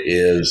it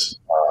is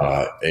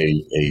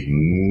a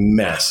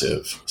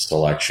massive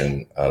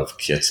selection of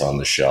kits on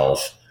the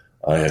shelf.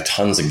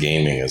 Tons of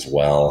gaming as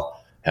well.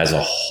 Has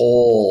a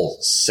whole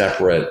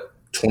separate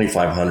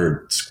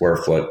 2,500 square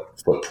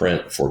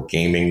footprint for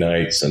gaming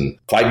nights. And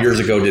 5 years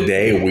ago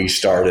today, we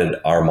started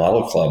our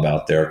model club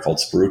out there called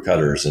Sprue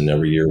Cutters. And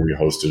every year we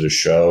hosted a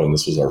show. And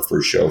this was our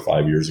first show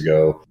 5 years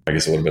ago. I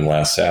guess it would have been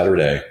last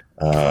Saturday.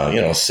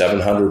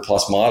 700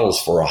 plus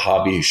models for a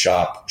hobby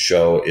shop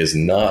show is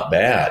not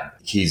bad.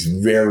 He's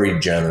very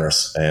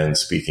generous and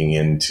speaking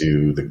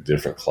into the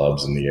different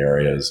clubs in the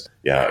areas.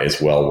 Yeah,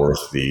 it's well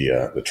worth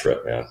the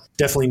trip, man.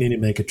 Definitely need to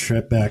make a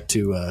trip back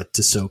to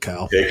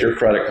SoCal. Take your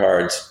credit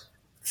cards,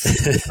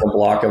 a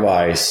block of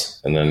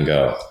ice, and then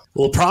go.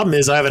 Well, the problem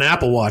is I have an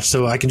Apple Watch,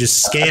 so I can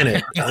just scan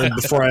it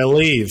before I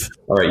leave.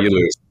 All right, you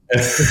lose.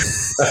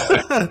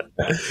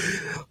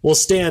 Well,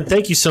 Stan,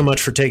 thank you so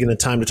much for taking the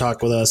time to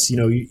talk with us.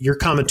 Your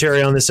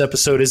commentary on this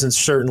episode isn't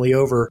certainly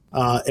over,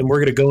 and we're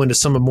going to go into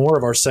some more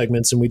of our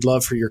segments, and we'd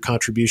love for your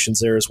contributions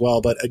there as well.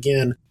 But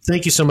again,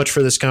 thank you so much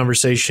for this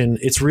conversation.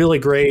 It's really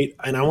great,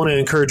 and I want to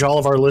encourage all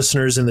of our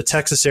listeners in the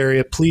Texas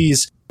area,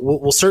 please.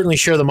 We'll certainly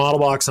share the model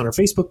box on our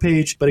Facebook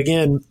page. But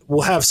again,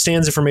 we'll have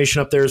Stan's information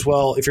up there as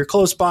well. If you're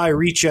close by,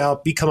 reach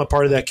out, become a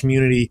part of that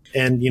community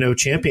and,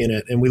 champion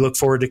it. And we look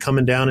forward to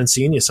coming down and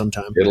seeing you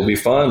sometime. It'll be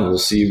fun. We'll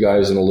see you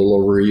guys in a little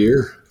over a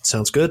year.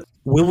 Sounds good.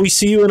 Will we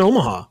see you in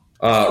Omaha?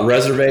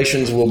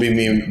 Reservations will be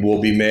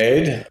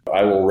made.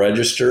 I will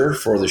register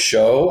for the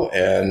show,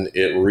 and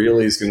it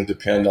really is going to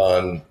depend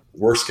on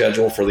work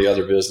schedule for the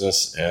other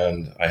business,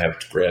 and I have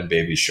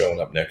grandbabies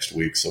showing up next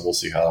week, so we'll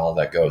see how all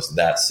that goes.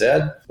 That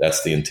said,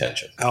 that's the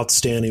intention.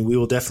 Outstanding. We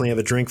will definitely have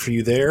a drink for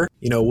you there.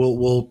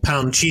 We'll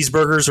pound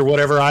cheeseburgers or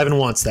whatever Ivan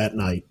wants that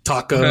night.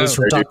 Tacos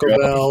from Taco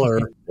Bell,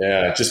 or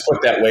just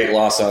put that weight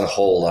loss on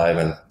hold,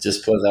 Ivan.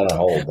 Just put that on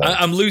hold.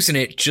 I'm losing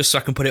it just so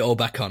I can put it all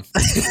back on.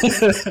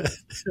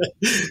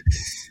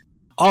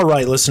 All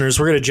right, listeners,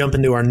 we're going to jump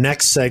into our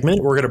next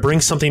segment. We're going to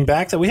bring something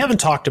back that we haven't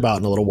talked about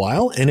in a little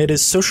while, and it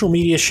is social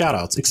media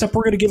shoutouts, except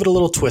we're going to give it a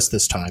little twist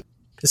this time.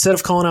 Instead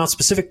of calling out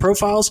specific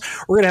profiles,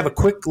 we're going to have a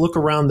quick look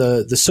around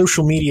the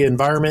social media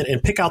environment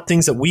and pick out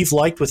things that we've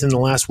liked within the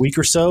last week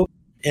or so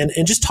and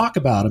just talk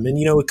about them. And,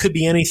 it could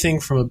be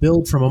anything from a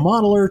build from a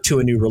modeler to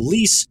a new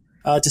release.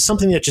 To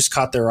something that just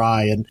caught their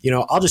eye. And,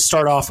 I'll just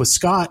start off with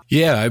Scott.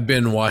 Yeah, I've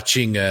been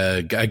watching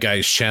a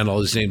guy's channel.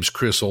 His name's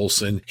Chris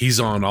Olson.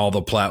 He's on all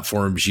the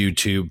platforms,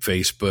 YouTube,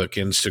 Facebook,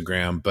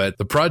 Instagram. But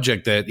the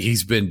project that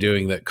he's been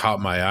doing that caught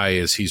my eye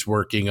is he's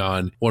working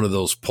on one of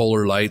those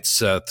Polar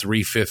Lights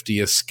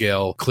 350th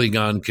scale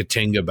Klingon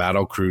Katinga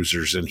battle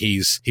cruisers. And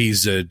he's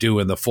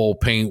doing the full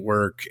paint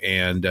work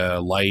and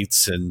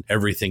lights and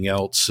everything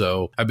else.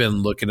 So I've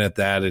been looking at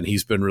that, and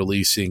he's been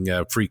releasing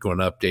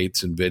frequent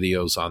updates and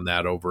videos on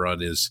that over on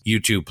his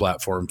YouTube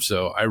platform.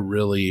 So I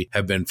really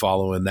have been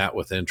following that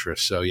with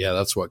interest. So yeah,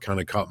 that's what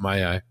kind of caught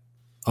my eye.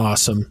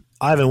 Awesome.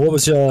 Ivan, what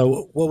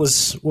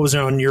was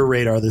on your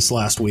radar this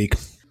last week?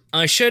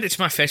 I shared it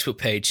to my Facebook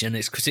page, and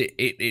it's because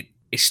it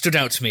stood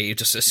out to me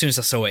just as soon as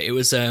I saw it. It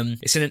was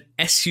it's in an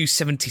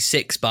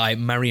SU-76 by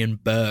Marion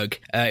Berg.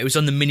 It was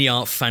on the Mini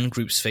Art Fan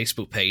Group's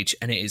Facebook page,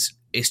 and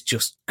it's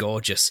just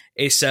gorgeous.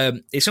 It's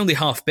only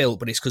half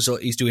built, but it's because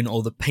he's doing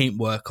all the paint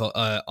work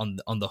on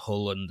the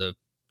hull, and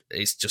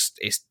it's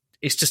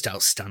just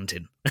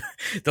outstanding.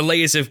 The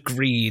layers of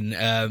green.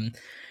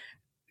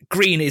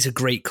 Green is a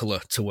great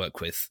color to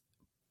work with,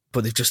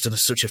 but they've just done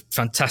such a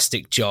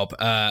fantastic job.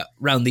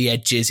 Around the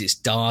edges, it's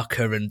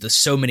darker, and there's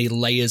so many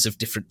layers of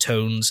different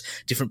tones,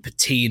 different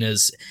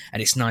patinas,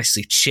 and it's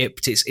nicely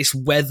chipped. It's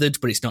weathered,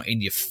 but it's not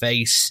in your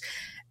face.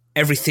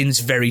 Everything's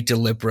very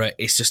deliberate.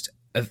 It's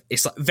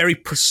like very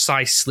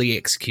precisely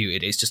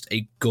executed. It's just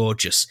a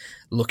gorgeous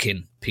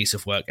looking piece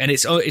of work, and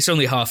it's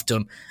only half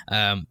done.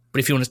 But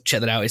if you want to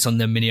check that out, it's on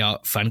the Mini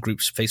Art Fan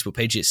Group's Facebook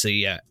page. It's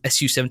the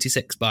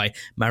SU-76 by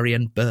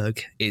Marion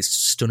Berg. It's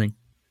stunning.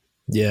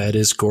 Yeah, it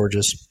is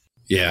gorgeous.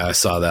 Yeah, I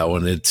saw that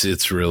one.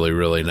 It's really,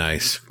 really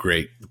nice.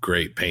 Great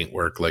paint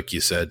work, like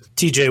you said.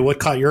 TJ, what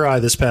caught your eye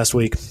this past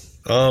week?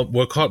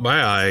 What caught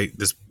my eye,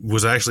 this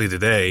was actually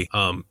today,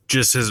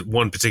 just his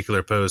one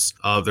particular post.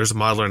 There's a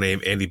modeler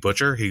named Andy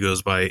Butcher. He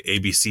goes by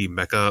ABC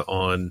Mecha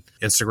on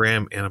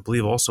Instagram, and I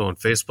believe also on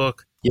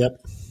Facebook.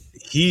 Yep.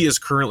 He is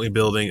currently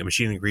building a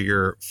Machine &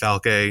 Krieger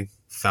Falke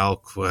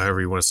Falk,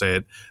 whatever you want to say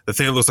it. The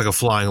thing that looks like a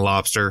flying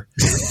lobster.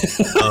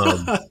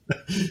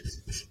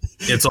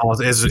 It's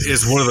awesome.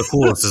 It's one of the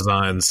coolest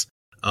designs.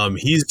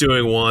 He's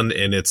doing one,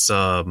 and it's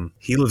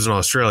he lives in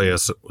Australia,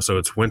 so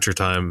it's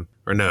wintertime.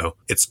 Or no,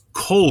 it's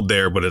cold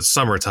there, but it's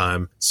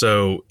summertime.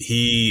 So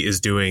he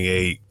is doing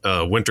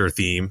a winter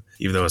theme,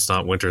 even though it's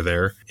not winter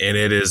there, and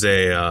it is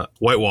a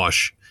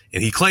whitewash.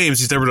 And he claims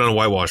he's never done a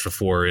whitewash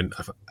before, and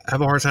I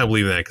have a hard time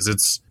believing that because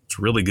it's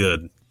really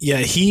good. Yeah,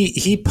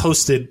 he's been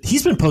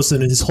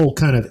posting his whole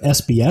kind of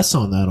SBS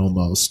on that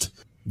almost.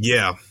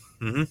 Yeah.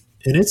 Mm-hmm.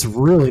 And it's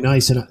really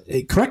nice. And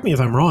correct me if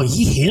I'm wrong,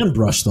 he hand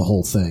brushed the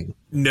whole thing.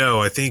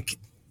 No, I think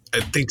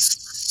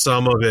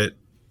some of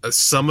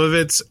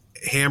it's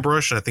hand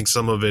brushed, and I think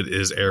some of it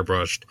is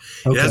airbrushed.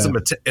 Okay.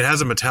 It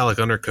has a metallic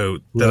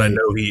undercoat that right. I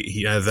know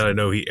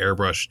he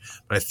airbrushed.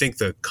 But I think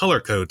the color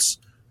coats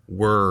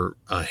were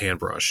hand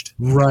brushed.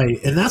 Right,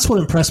 and that's what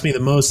impressed me the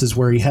most is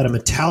where he had a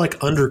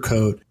metallic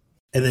undercoat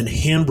and then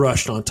hand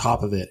brushed on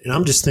top of it. And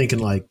I'm just thinking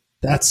like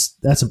that's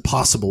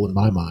impossible in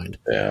my mind.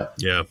 Yeah.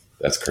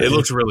 That's crazy. It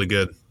looks really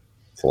good.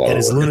 And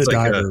his Luna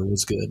Diver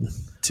was good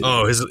too.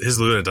 Oh, his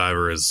Luna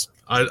Diver is.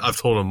 I've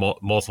told him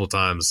multiple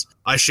times.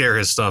 I share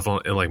his stuff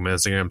in like my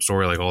Instagram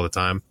story like all the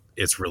time.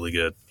 It's really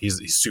good.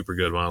 He's super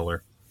good modeler.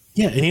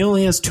 Yeah, and he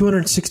only has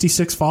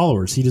 266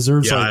 followers. He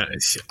deserves I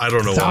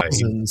don't know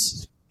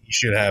thousands. Why he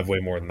should have way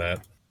more than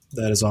that.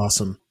 That is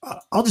awesome.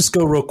 I'll just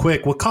go real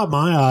quick. What caught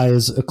my eye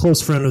is a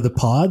close friend of the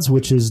pods,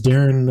 which is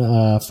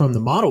Darren from the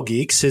Model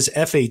Geeks. His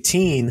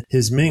F-18,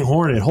 his Ming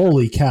Hornet.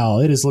 Holy cow!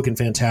 It is looking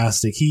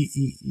fantastic.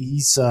 He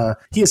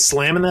is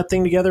slamming that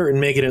thing together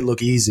and making it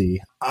look easy.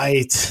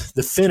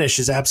 The finish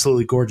is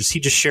absolutely gorgeous.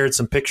 He just shared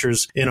some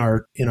pictures in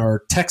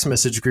our text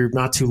message group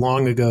not too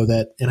long ago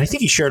and I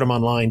think he shared them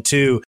online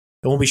too.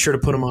 And we'll be sure to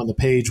put them on the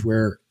page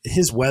where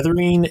his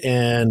weathering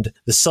and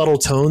the subtle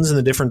tones in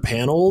the different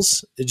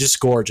panels, it's just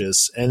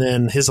gorgeous. And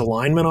then his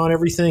alignment on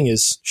everything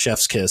is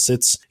chef's kiss.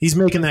 He's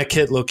making that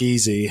kit look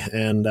easy,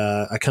 and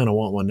I kind of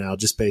want one now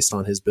just based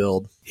on his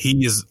build.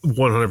 He is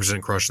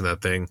 100% crushing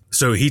that thing.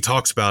 So he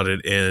talks about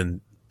it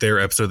in their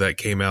episode that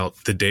came out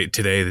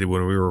today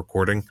when we were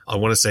recording. I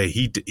want to say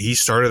he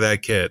started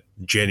that kit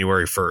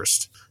January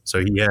 1st. So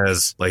he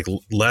has like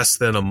less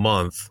than a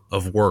month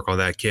of work on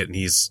that kit, and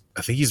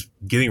I think he's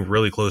getting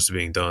really close to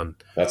being done.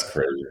 That's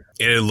crazy.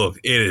 And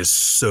it is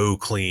so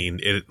clean.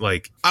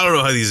 I don't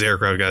know how these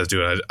aircraft guys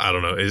do it. I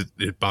don't know.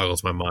 It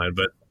boggles my mind.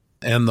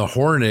 And the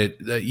Hornet,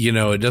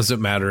 it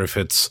doesn't matter if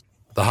it's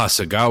the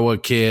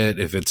Hasegawa kit,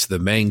 if it's the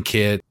main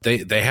kit,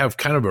 they have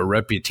kind of a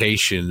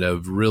reputation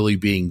of really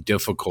being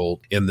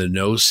difficult in the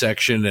nose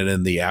section and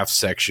in the aft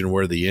section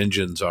where the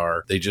engines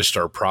are. They just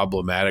are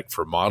problematic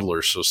for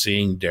modelers. So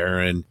seeing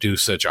Darren do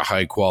such a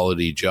high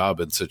quality job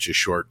in such a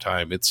short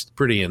time, it's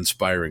pretty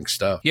inspiring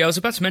stuff. Yeah, I was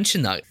about to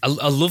mention that.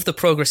 I love the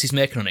progress he's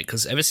making on it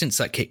because ever since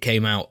that kit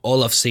came out,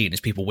 all I've seen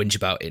is people whinge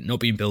about it not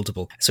being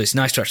buildable. So it's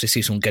nice to actually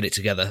see someone get it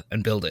together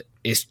and build it.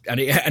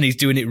 And he's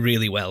doing it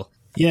really well.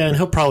 Yeah, and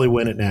he'll probably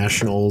win at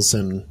Nationals,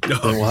 and then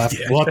we'll have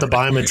to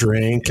buy him a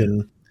drink,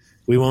 and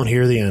we won't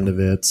hear the end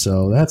of it.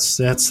 So that's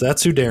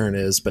who Darren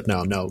is. But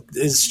no,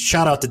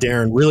 shout out to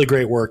Darren. Really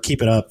great work.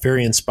 Keep it up.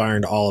 Very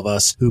inspiring to all of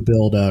us who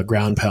build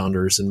ground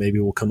pounders, and maybe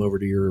we'll come over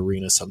to your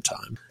arena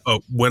sometime.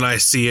 Oh, when I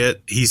see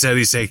it, he said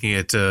he's taking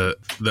it to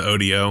the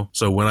ODO.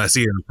 So when I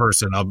see it in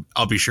person,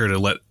 I'll be sure to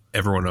let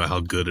everyone know how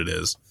good it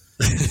is.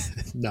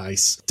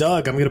 Nice,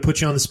 Doug. I'm going to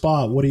put you on the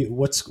spot.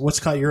 What's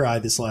caught your eye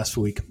this last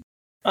week?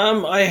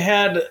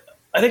 I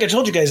think I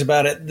told you guys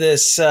about it.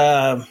 This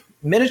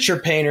miniature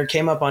painter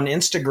came up on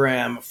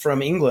Instagram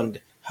from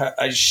England.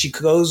 She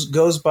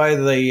goes by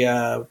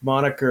the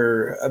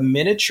moniker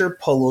Miniature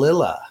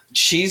Polilla.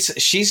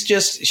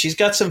 She's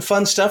got some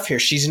fun stuff here.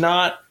 She's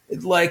not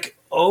like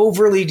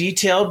overly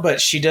detailed, but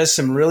she does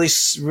some really,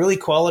 really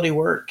quality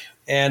work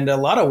and a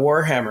lot of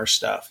Warhammer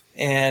stuff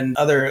and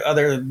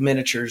other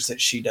miniatures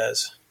that she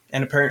does.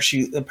 And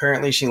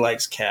apparently she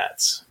likes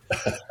cats.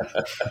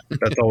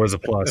 That's always a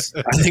plus.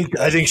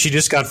 I think she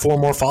just got 4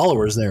 more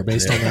followers there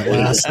based on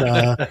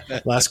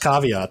that last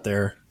caveat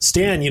there.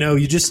 Stan,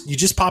 you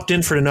just popped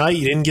in for tonight.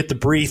 You didn't get the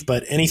brief,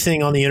 but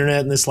anything on the internet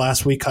in this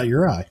last week caught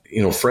your eye?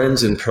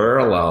 Friends in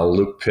parallel,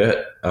 Luke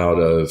Pitt out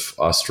of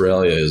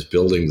Australia is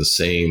building the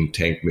same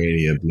Tank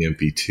Mania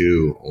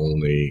BMP2,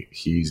 only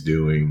he's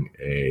doing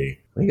I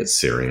think it's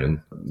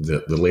Syrian,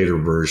 the later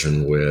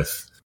version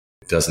with.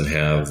 Doesn't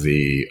have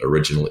the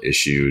original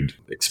issued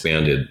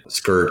expanded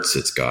skirts.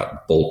 It's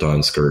got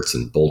bolt-on skirts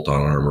and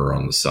bolt-on armor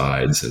on the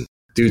sides. And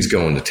dude's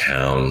going to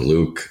town.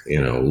 Luke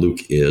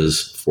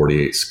is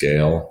 48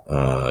 scale.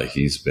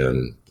 He's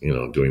been,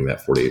 doing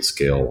that 48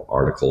 scale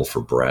article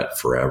for Brett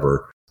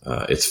forever.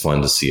 It's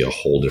fun to see a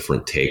whole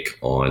different take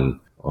on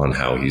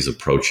how he's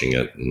approaching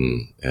it.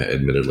 And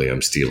admittedly,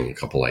 I'm stealing a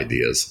couple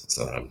ideas,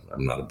 so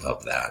I'm not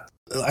above that.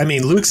 I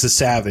mean, Luke's a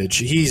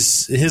savage.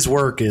 His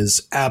work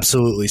is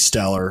absolutely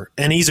stellar,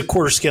 and he's a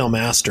quarter scale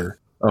master.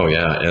 Oh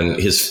yeah,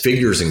 and his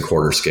figures in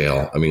quarter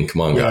scale. I mean,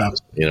 come on,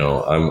 guys. You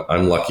know,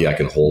 I'm lucky I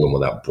can hold him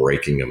without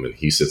breaking them, and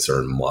he sits there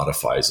and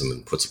modifies them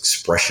and puts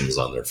expressions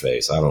on their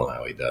face. I don't know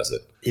how he does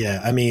it.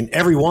 Yeah, I mean,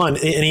 everyone,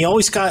 and he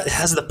always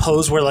has the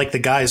pose where like the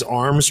guy's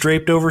arms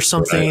draped over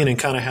something, and it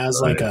kind of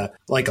has like a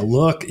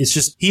look. It's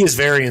just, he is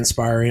very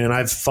inspiring, and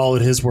I've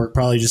followed his work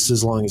probably just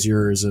as long as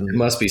yours. And it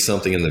must be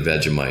something in the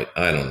Vegemite.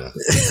 I don't know.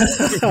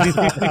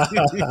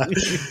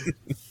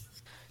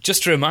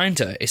 Just a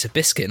reminder, it's a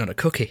biscuit, not a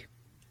cookie.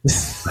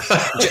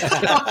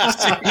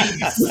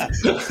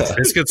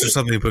 Biscuits are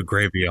something to put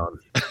gravy on.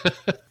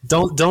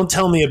 Don't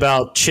tell me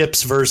about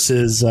chips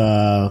versus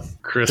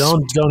crisps.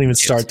 Don't even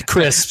start the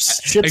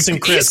crisps. Chips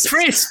and crisps. It's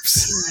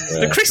crisps.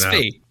 They're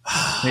crispy.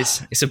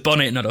 It's a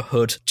bonnet, not a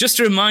hood. Just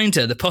a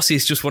reminder, the Posse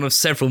is just one of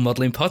several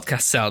modelling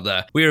podcasts out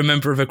there. We are a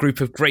member of a group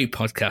of great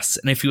podcasts,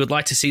 and if you would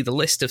like to see the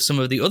list of some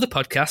of the other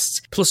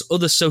podcasts, plus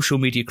other social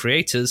media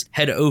creators,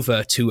 head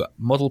over to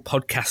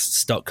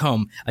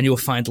modelpodcasts.com and you'll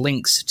find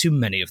links to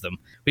many of them.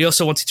 We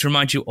also wanted to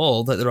remind you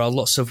all that there are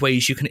lots of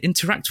ways you can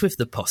interact with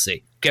the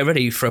Posse. Get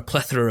ready for a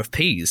plethora of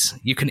P's.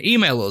 You can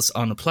email us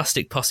on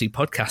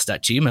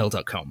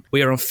plasticpossepodcast@gmail.com.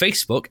 We are on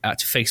Facebook at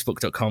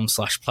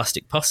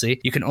facebook.com/plasticposse.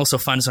 You can also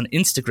find us on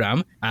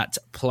Instagram at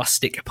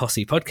Plastic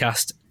Posse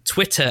Podcast,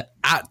 Twitter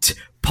at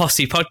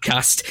Posse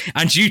Podcast,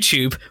 and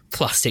YouTube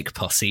Plastic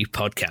Posse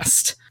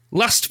Podcast.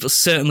 Last but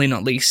certainly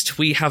not least,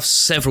 we have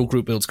several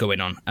group builds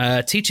going on.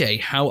 TJ,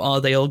 how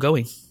are they all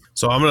going?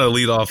 So I'm going to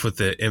lead off with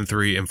the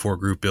M3, M4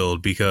 group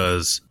build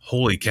because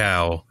holy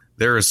cow,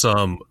 there is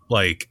some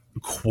like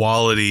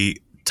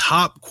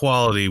top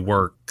quality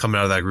work coming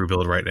out of that group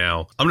build right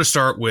now. I'm going to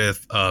start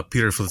with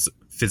Peter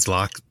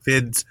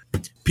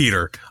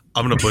Peter.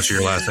 I'm going to butcher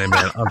your last name,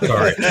 man. I'm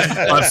sorry.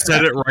 I've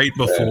said it right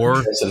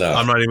before.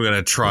 I'm not even going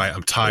to try.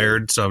 I'm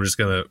tired, so I'm just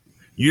going to,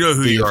 you know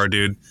who you are,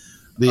 dude.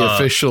 The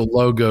official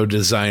logo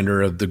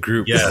designer of the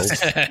group build.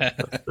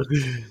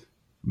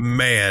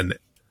 Man,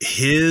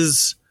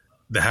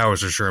 the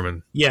Howitzer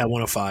Sherman. Yeah,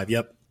 105.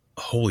 Yep.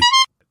 Holy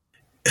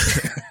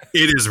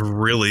it is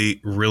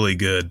really, really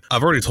good.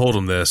 I've already told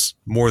him this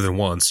more than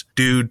once.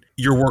 Dude,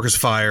 your work is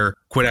fire.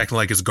 Quit acting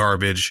like it's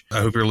garbage.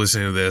 I hope you're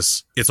listening to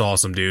this. It's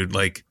awesome, dude.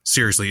 Like,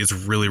 seriously, it's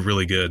really,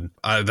 really good.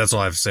 That's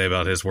all I have to say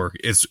about his work.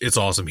 It's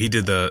awesome. He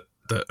did the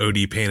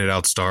OD painted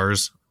out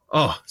stars.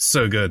 Oh,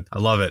 so good. I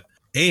love it.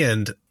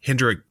 And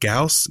Hendrik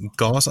Gauss,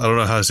 I don't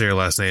know how to say your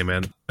last name,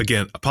 man.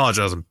 Again,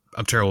 apologize.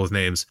 I'm terrible with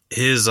names.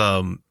 His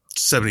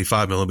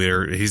 75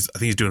 millimeter. I think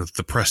he's doing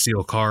the press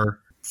steel car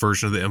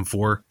version of the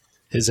M4.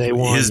 His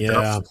A1,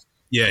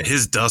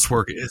 his dust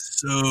work is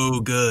so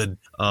good.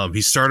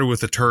 He started with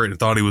the turret and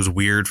thought he was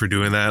weird for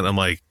doing that. I'm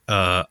like,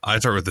 I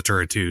start with the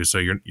turret too, so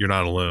you're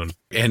not alone.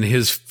 And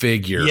his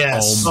figure,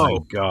 yes. Oh my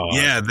god,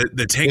 yeah,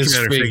 the tank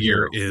commander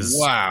figure is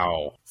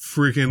wow,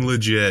 freaking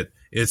legit.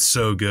 It's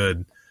so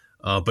good.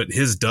 But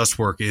his dust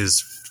work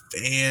is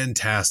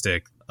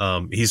fantastic.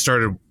 He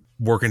started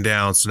working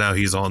down, so now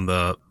he's on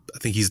I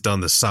think he's done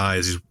the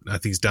size. I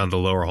think he's down to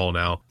lower hull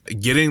now.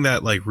 Getting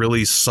that like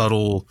really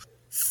subtle,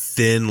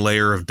 thin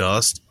layer of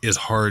dust is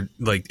hard,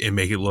 like, and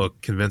make it look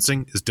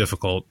convincing is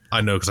difficult. I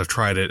know because I've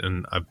tried it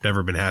and I've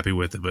never been happy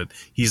with it, but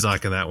he's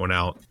knocking that one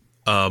out.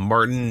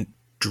 Martin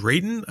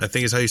Drayton, I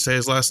think is how you say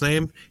his last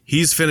name.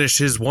 He's finished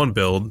his one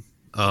build,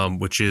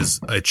 which is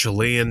a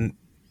Chilean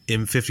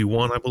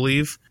M51, I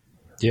believe.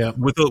 Yeah.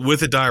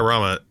 With a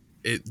diorama.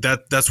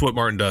 That's what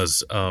Martin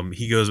does.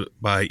 He goes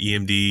by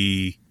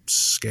EMD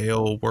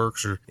Scale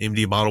Works or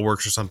EMD Model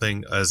Works or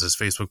something as his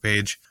Facebook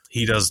page.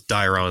 He does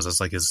dioramas. That's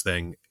like his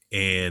thing.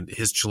 And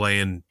his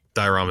Chilean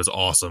diorama is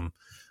awesome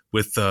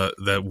with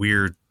that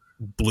weird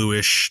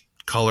bluish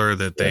color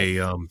that they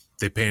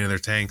paint in their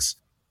tanks.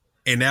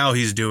 And now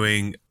he's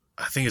doing,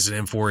 I think it's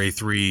an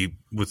M4A3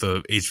 with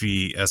a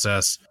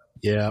HVSS.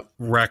 Yeah.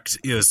 Wrecked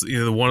is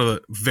one of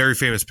the very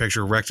famous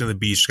picture, wrecked in the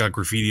beach, got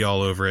graffiti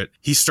all over it.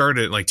 He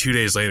started it like 2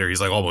 days later. He's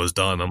like almost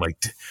done. I'm like,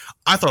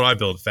 I thought I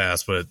built it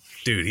fast, but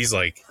dude, he's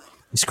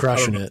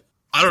crushing it.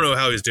 I don't know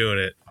how he's doing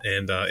it.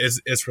 And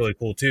it's really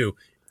cool too.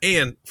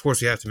 And of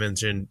course we have to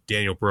mention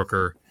Daniel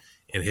Brooker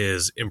and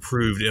his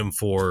improved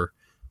M4.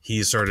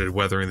 He started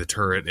weathering the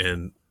turret,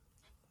 and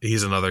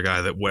he's another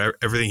guy that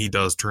everything he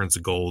does turns to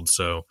gold.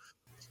 So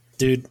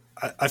dude,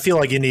 I feel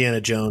like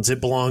Indiana Jones.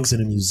 It belongs in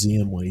a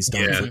museum when he's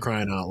done, for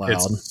crying out loud.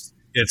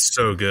 It's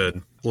so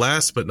good.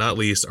 Last but not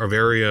least, our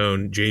very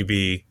own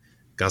JB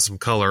got some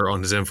color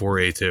on his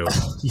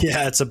M4A2.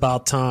 Yeah, it's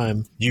about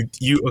time. You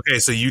okay?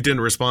 So you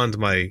didn't respond to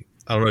my.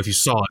 I don't know if you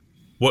saw it.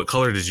 What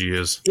color did you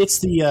use? It's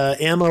the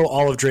ammo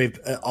olive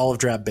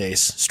drab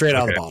base, straight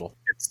out of the bottle.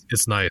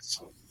 It's nice.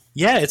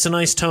 Yeah, it's a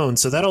nice tone.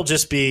 So that'll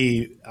just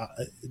be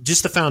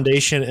just the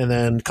foundation, and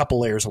then a couple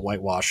layers of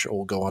whitewash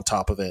will go on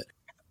top of it.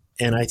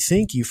 And I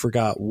think you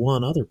forgot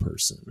one other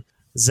person,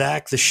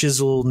 Zach the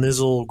Shizzle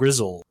Nizzle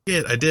Grizzle.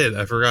 Yeah, I did.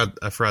 I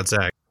forgot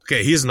Zach.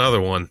 Okay, he's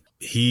another one.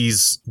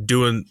 He's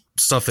doing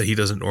stuff that he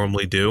doesn't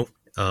normally do.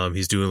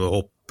 He's doing the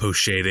whole post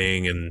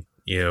shading and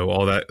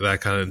all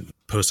that kind of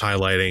post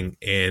highlighting,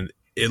 and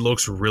it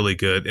looks really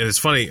good. And it's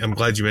funny, I'm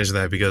glad you mentioned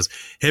that, because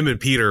him and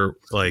Peter,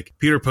 like,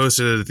 Peter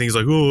posted things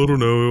like, oh, I don't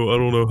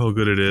know how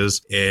good it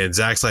is. And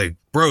Zach's like,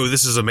 bro,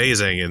 this is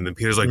amazing. And then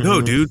Peter's like,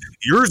 no, dude,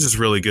 yours is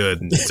really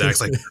good. And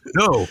Zach's like,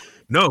 no,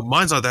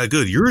 mine's not that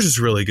good. Yours is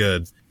really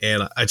good.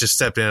 And I just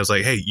stepped in. I was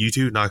like, hey, you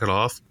two, knock it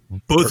off.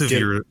 Both of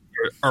you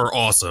are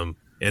awesome.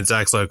 And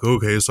Zach's like,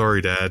 okay,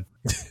 sorry, Dad.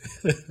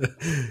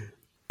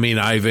 I mean,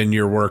 Ivan,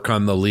 your work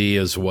on the Lee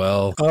as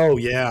well. Oh,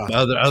 yeah.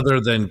 Other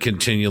than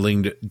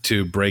continuing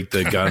to break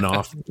the gun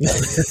off,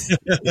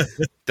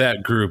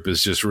 that group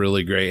is just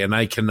really great. And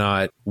I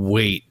cannot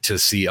wait to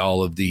see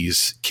all of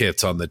these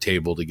kits on the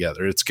table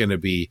together. It's going to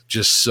be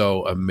just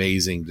so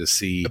amazing to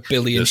see. A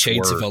billion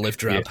shades work. of olive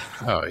drab.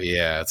 Yeah. Oh,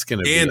 yeah. It's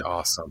going to be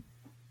awesome.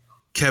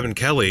 Kevin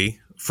Kelly,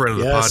 friend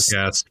of the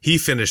podcast, he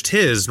finished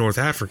his North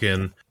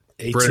African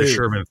British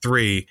Sherman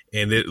 3,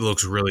 and it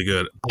looks really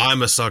good.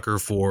 I'm a sucker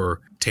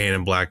for tan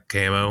and black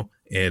camo,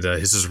 and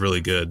his is really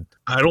good.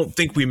 I don't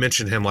think we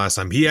mentioned him last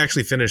time. He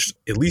actually finished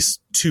at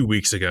least 2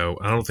 weeks ago.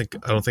 I don't think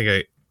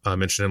I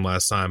mentioned him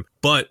last time,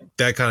 but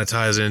that kind of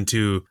ties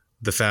into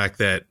the fact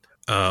that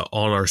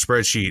on our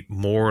spreadsheet,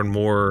 more and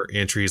more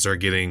entries are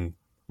getting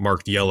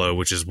marked yellow,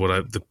 which is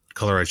what the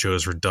color I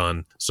chose for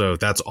done. So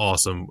that's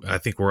awesome. I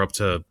think we're up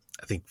to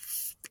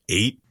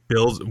 8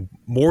 builds,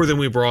 more than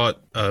we brought,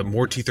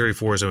 more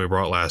T-34s than we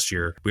brought last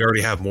year. We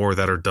already have more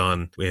that are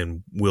done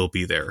and will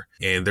be there.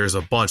 And there's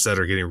a bunch that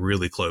are getting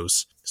really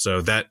close.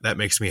 So that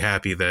makes me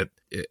happy that,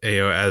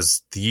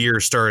 as the year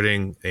is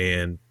starting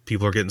and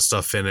people are getting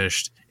stuff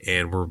finished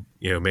and we're,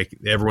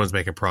 everyone's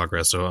making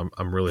progress. So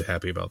I'm really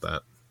happy about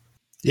that.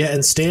 Yeah,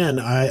 and Stan,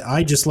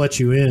 I just let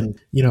you in.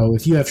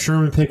 If you have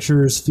Sherman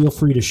pictures, feel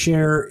free to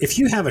share. If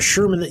you have a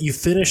Sherman that you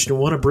finished and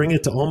want to bring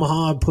it to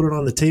Omaha and put it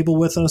on the table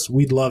with us,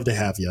 we'd love to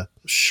have you.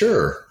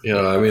 Sure.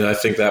 I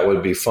think that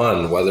would be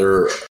fun.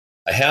 Whether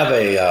I have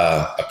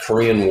a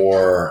Korean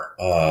War,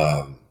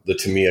 the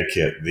Tamiya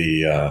kit,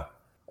 the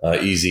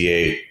Easy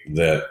 8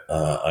 that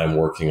I'm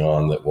working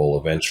on that will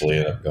eventually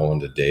end up going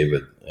to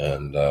David.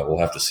 And we'll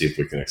have to see if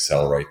we can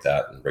accelerate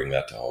that and bring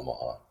that to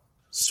Omaha.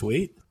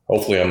 Sweet.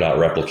 Hopefully I'm not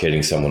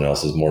replicating someone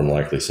else's. More than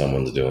likely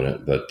someone's doing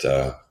it, but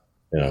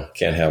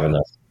can't have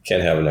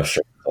enough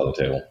shirts on the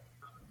table.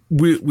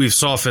 We've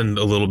softened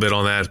a little bit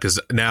on that because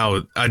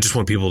now I just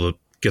want people to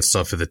get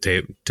stuff to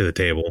the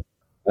table.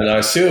 And I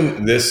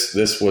assume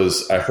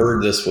I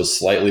heard this was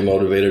slightly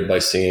motivated by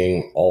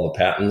seeing all the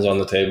patents on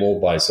the table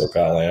by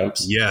SoCal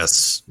Amps.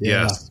 Yes.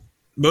 Yeah. Yes.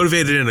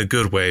 Motivated in a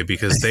good way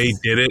because they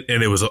did it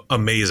and it was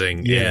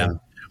amazing. Yeah. And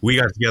we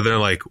got together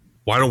and like,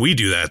 why don't we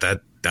do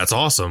that? That's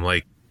awesome.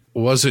 Like, it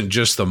wasn't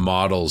just the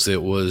models.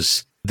 It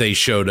was they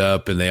showed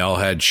up and they all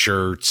had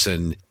shirts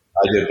and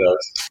I did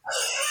those.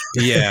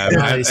 Yeah,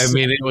 nice. I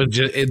mean, it was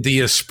just the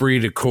esprit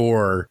de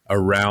corps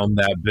around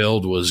that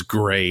build was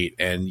great,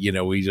 and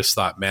we just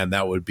thought, man,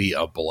 that would be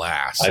a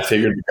blast. I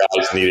figured the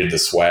guys needed the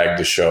swag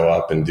to show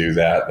up and do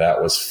that.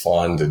 That was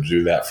fun to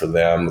do that for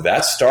them.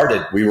 That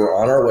started. We were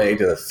on our way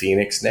to the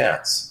Phoenix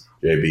Nats,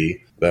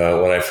 JB,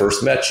 when I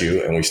first met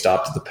you, and we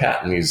stopped at the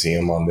Patton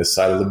Museum on this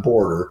side of the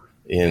border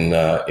in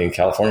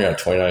California on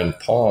 29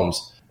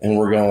 Palms, and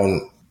we're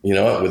going. We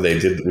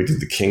did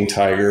the King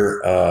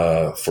Tiger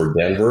for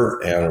Denver,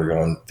 and we're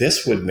going,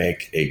 this would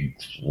make a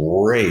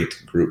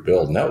great group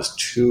build. And that was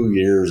 2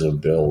 years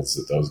of builds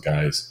that those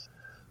guys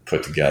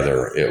put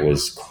together. It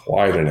was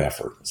quite an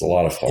effort. It's a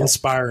lot of fun.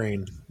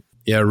 Inspiring.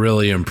 Yeah,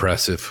 really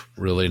impressive.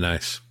 Really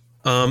nice.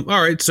 All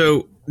right,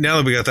 so now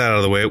that we got that out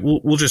of the way,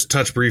 we'll just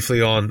touch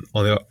briefly on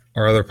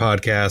our other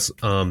podcast.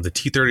 The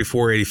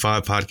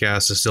T-34-85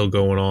 podcast is still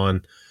going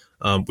on.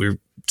 We're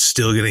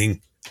still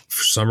getting...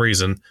 for some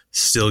reason,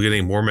 still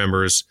getting more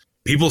members,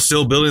 people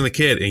still building the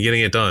kit and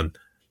getting it done.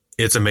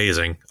 It's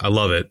amazing. I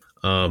love it.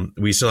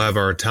 We still have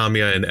our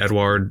Tamiya and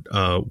Edward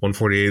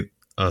 148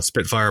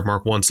 Spitfire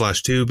Mark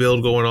 1/2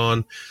 build going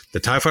on. The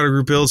TIE Fighter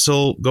group build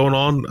still going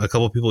on. A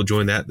couple of people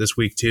joined that this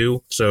week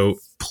too. So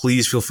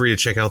please feel free to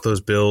check out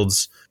those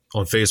builds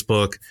on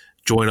Facebook.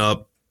 Join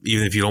up.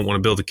 Even if you don't want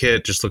to build a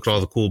kit, just look at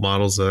all the cool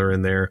models that are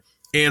in there.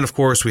 And of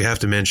course, we have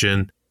to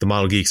mention the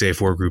Model Geeks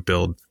A4 group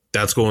build.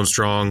 That's going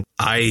strong.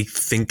 I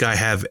think I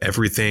have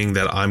everything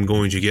that I'm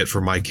going to get for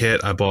my kit.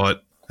 I had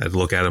to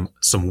look at them,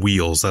 some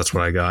wheels. That's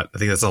what I got. I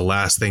think that's the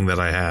last thing that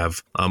I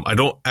have. I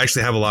don't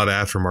actually have a lot of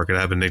aftermarket.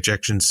 I have an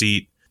ejection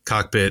seat,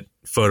 cockpit,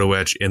 photo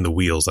etch, and the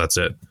wheels. That's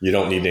it. You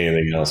don't need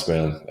anything else,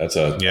 man. That's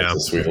a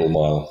sweet little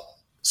model.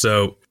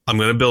 So I'm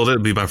going to build it.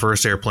 It'll be my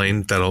first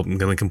airplane that I'm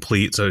going to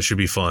complete. So it should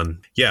be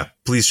fun. Yeah,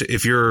 please,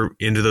 if you're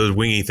into those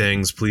wingy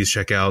things, please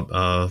check out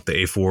the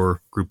A4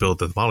 group build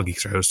that the Model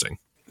Geeks are hosting.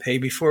 Hey,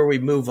 before we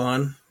move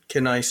on,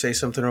 can I say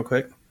something real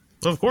quick?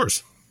 Of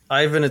course.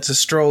 Ivan, it's a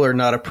stroller,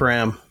 not a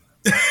pram.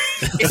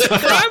 It's a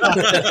pram.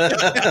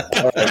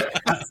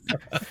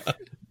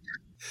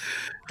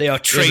 They are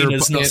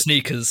trainers, not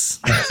sneakers.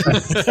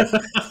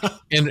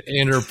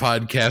 Inner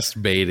podcast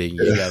baiting.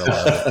 You gotta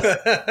love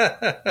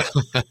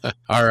it.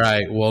 All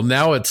right. Well,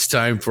 now it's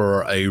time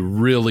for a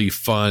really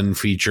fun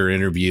feature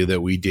interview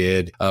that we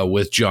did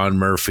with John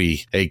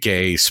Murphy,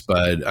 aka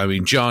Spud. I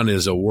mean, John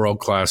is a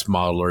world-class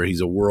modeler.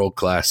 He's a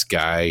world-class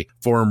guy,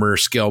 former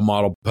Scale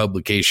Model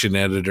publication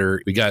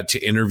editor. We got to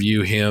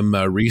interview him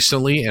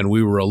recently, and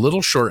we were a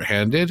little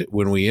shorthanded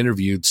when we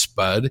interviewed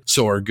Spud.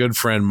 So our good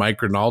friend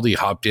Mike Rinaldi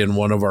hopped in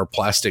one of our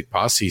Plastic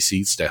Posse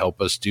seats to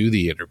help us do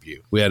the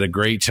interview. We had a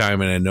great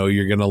time, and I know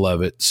you're going to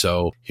love it.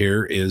 So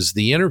here is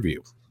the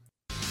interview.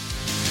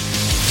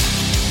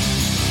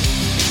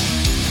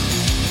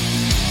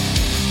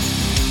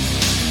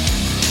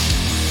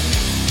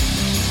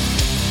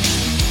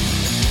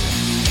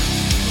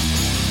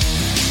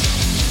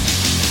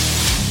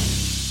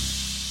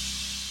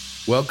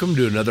 Welcome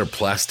to another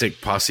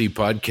Plastic Posse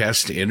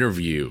podcast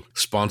interview,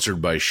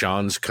 sponsored by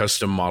Sean's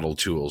Custom Model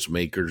Tools,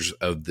 makers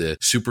of the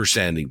Super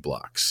Sanding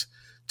Blocks.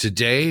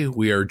 Today,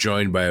 we are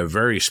joined by a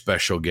very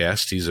special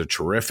guest. He's a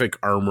terrific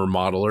armor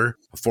modeler,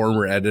 a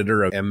former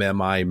editor of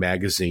MMI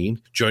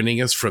magazine.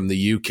 Joining us from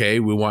the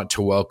UK, we want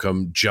to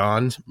welcome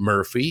John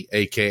Murphy,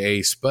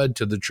 aka Spud,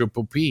 to the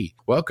Triple P.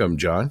 Welcome,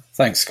 John.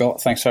 Thanks,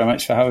 Scott. Thanks very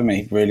much for having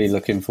me. Really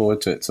looking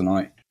forward to it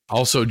tonight.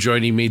 Also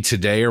joining me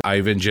today are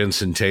Ivan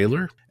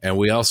Jensen-Taylor, and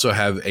we also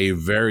have a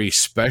very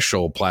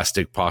special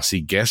Plastic Posse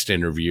guest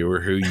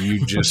interviewer who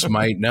you just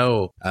might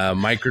know.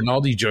 Mike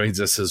Rinaldi joins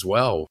us as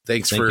well.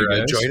 Thanks for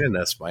joining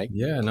us, Mike.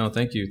 Yeah, no,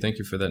 thank you. Thank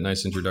you for that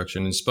nice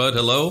introduction. And Spud,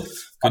 hello.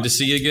 Good to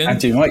see you again.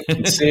 Thank you, Mike.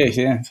 Good to see you,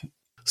 yeah.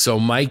 So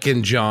Mike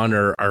and John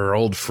are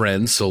old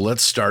friends. So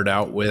let's start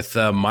out with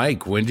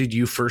Mike. When did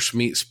you first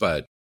meet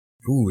Spud?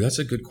 Ooh, that's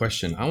a good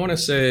question. I want to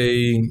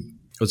say...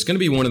 it's going to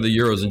be one of the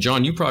Euros. And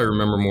John, you probably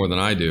remember more than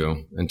I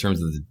do in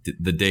terms of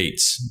the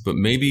dates, but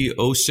maybe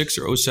 06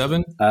 or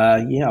 07?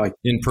 Yeah.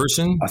 In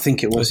person? I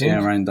think it was,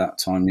 around that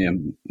time. Yeah.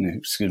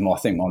 Excuse me. I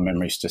think my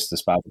memory's just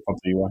as bad as it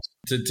probably was.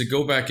 To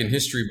go back in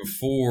history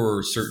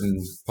before certain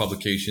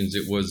publications,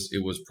 it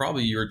was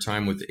probably your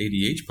time with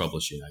ADH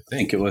Publishing, I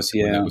think. It was,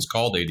 yeah. It was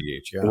called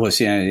ADH, yeah. It was,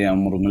 yeah,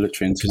 Model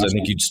Military. Because I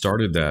think you'd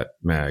started that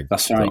mag.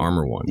 That's right. The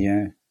armor one.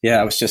 Yeah. Yeah,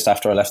 it was just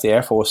after I left the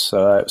Air Force,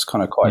 so it was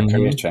kind of quite a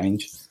career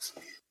change.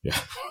 Yeah,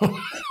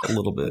 a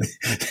little bit.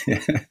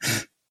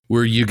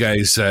 Were you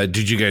guys,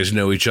 did you guys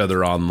know each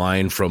other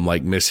online from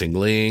like Missing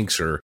Links,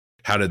 or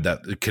how did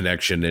that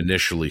connection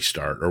initially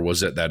start? Or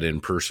was it that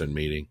in-person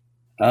meeting?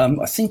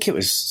 I think it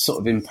was sort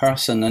of in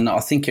person, and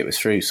I think it was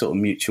through sort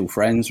of mutual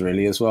friends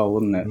really as well,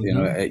 wasn't it? Mm-hmm. You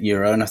know, at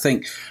Euro. And I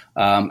think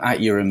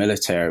at Euro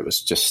Militaire, it was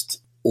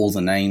just all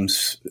the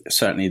names,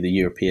 certainly the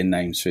European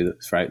names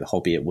throughout the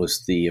hobby. It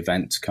was the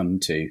event to come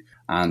to.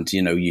 And,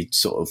 you know, you'd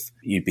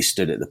be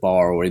stood at the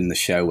bar or in the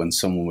show and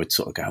someone would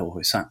sort of go, oh,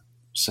 is that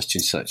such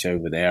and such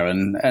over there?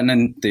 And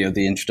then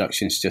the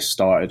introductions just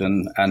started.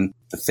 And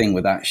the thing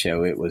with that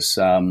show, it was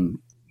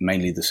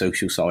mainly the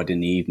social side in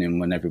the evening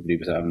when everybody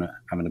was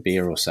having a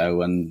beer or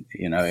so. And,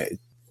 you know,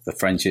 the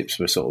friendships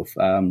were sort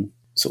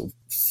of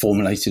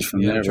formulated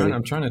from there.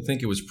 I'm trying to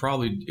think. It was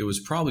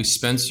probably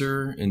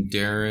Spencer and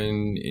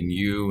Darren and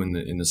you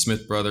and the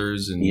Smith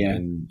brothers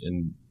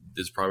and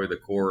there's probably the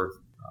core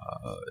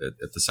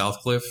at the South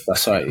Cliff.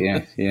 That's right.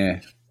 Yeah.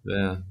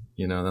 Yeah.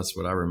 You know, that's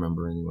what I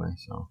remember anyway.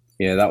 So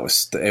yeah,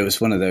 it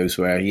was one of those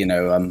where, you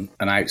know, an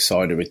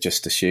outsider would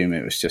just assume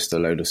it was just a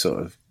load of sort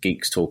of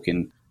geeks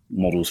talking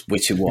models,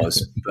 which it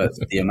was, but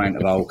the amount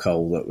of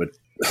alcohol that would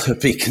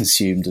be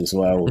consumed as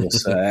well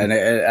was,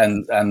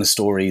 and the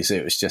stories,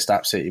 it was just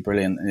absolutely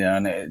brilliant. You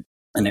know,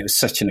 and it was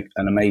such an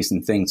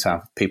amazing thing to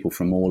have people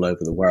from all over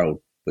the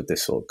world with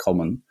this sort of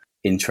common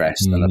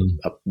interest and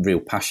a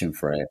real passion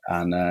for it.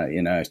 And,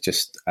 you know, it's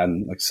just,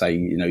 and like I say,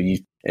 you know,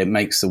 it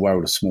makes the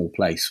world a small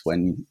place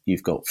when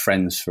you've got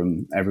friends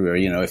from everywhere.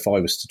 You know, if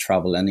I was to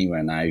travel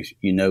anywhere now,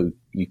 you know,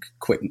 you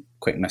could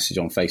quick message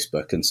on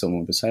Facebook and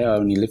someone would say, oh, I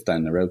only live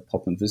down the road,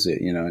 pop and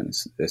visit, you know, and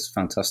it's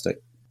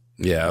fantastic.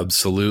 Yeah,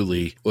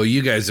 absolutely. Well,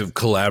 you guys have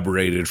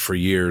collaborated for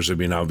years. I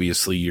mean,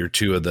 obviously, you're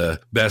two of the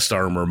best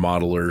armor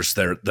modelers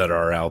that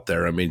are out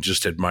there. I mean,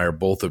 just admire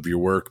both of your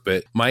work.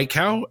 But Mike,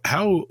 how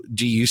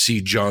do you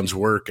see John's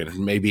work, and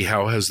maybe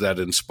how has that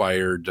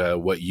inspired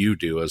what you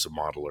do as a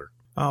modeler?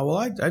 Well,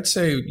 I'd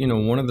say, you know,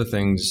 one of the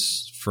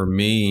things for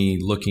me,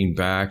 looking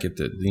back at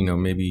the, you know,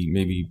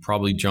 maybe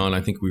probably John, I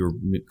think we were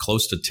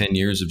close to 10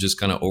 years of just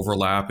kind of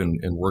overlap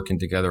and working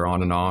together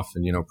on and off,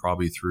 and, you know,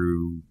 probably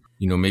through,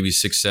 you know, maybe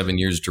 6-7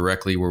 years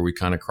directly where we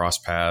kind of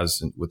crossed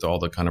paths with all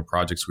the kind of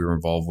projects we were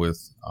involved with.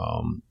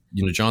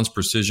 You know, John's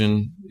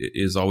precision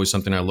is always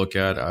something I look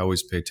at. I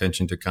always pay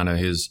attention to kind of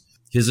his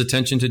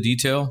attention to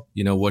detail,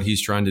 you know, what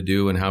he's trying to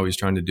do and how he's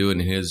trying to do it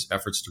and his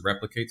efforts to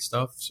replicate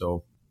stuff.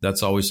 So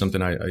that's always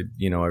something I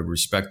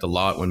respect a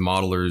lot when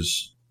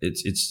modelers,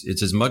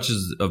 it's as much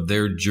as of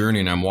their journey,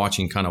 and I'm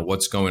watching kind of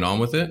what's going on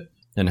with it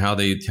and how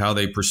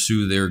they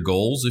pursue their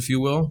goals, if you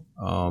will.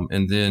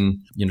 And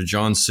then, you know,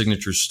 John's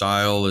signature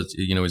style,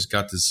 you know, he's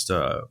got this,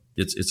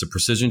 it's a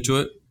precision to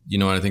it, you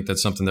know, and I think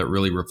that's something that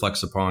really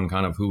reflects upon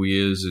kind of who he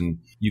is. And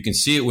you can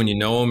see it when you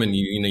know him and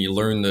you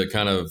learn the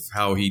kind of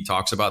how he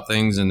talks about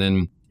things. And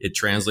then it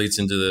translates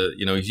into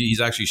the,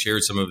 he's actually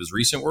shared some of his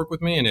recent work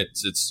with me, and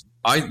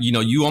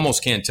you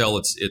almost can't tell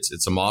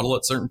it's a model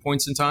at certain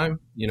points in time,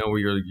 where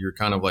you're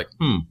kind of like,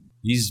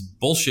 he's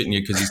bullshitting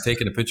you because he's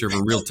taking a picture of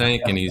a real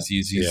tank, and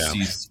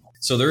he's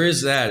so there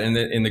is that. And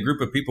in the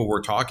group of people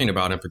we're talking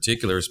about in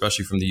particular,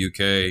 especially from the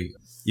UK,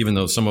 even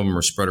though some of them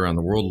are spread around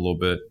the world a little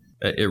bit,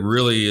 it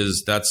really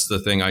is, that's the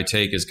thing I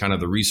take is kind of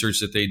the research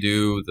that they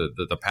do,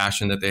 the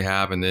passion that they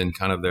have, and then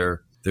kind of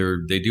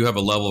they do have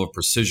a level of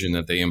precision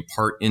that they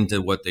impart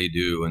into what they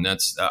do. And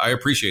I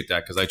appreciate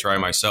that because I try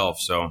myself.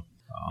 So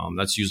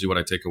that's usually what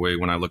I take away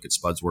when I look at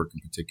Spud's work in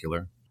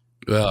particular.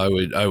 Well,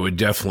 I would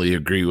definitely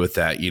agree with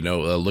that.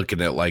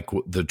 Looking at like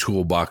the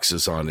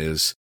toolboxes on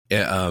his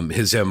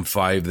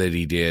M5 that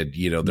he did,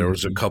 there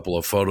was a couple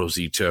of photos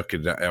he took,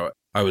 and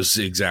I was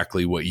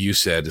exactly what you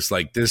said. It's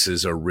like, this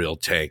is a real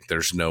tank.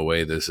 There's no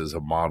way this is a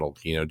model.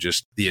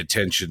 Just the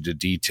attention to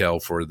detail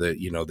for the,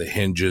 the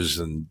hinges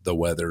and the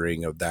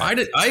weathering of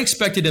that. I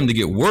expected him to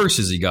get worse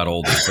as he got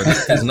older,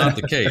 but that's not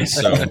the case.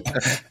 So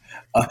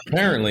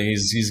apparently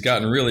he's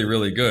gotten really,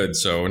 really good.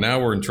 So now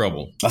we're in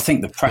trouble. I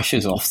think the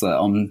pressure's off that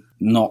I'm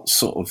not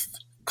sort of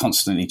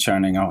constantly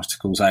churning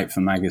articles out for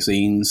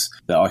magazines,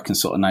 that I can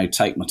sort of now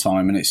take my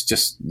time, and it's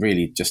just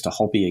really just a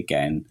hobby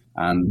again.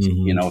 And,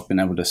 I've been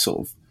able to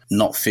sort of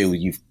not feel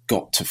you've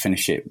got to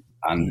finish it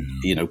and,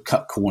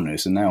 cut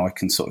corners. And now I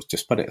can sort of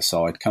just put it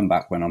aside, come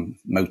back when I'm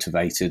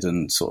motivated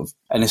and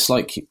and it's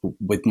like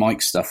with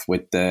Mike's stuff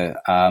with the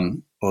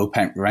oil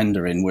paint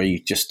rendering, where you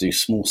just do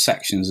small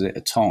sections at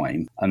a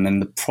time, and then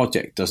the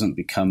project doesn't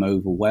become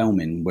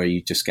overwhelming, where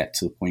you just get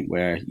to the point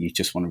where you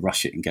just want to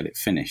rush it and get it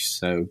finished.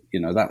 So,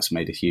 that's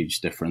made a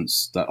huge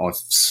difference, that I've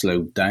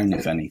slowed down,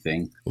 if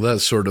anything. Well,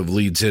 that sort of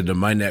leads into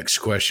my next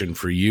question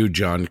for you,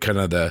 John, kind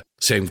of the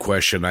same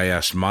question I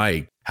asked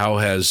Mike. How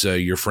has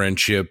your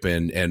friendship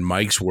and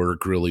Mike's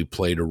work really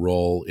played a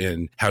role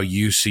in how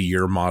you see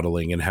your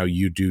modeling and how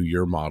you do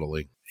your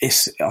modeling?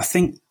 I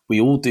think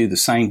we all do the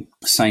same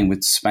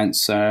with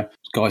Spencer.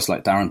 Guys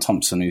like Darren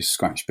Thompson, whose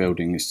scratch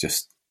building is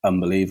just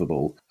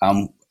unbelievable.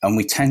 And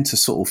we tend to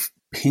sort of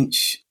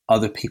pinch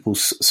other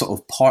people's sort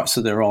of parts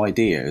of their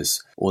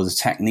ideas or the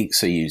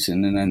techniques they're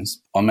using. And then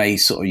I may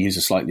sort of use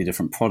a slightly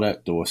different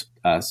product or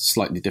a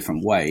slightly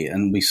different way.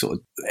 And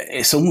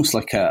it's almost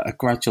like a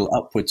gradual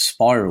upward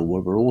spiral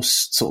where we're all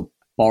sort of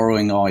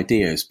borrowing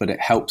ideas, but it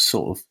helps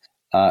sort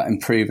of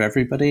improve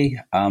everybody.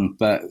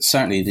 But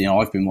certainly,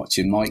 I've been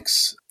watching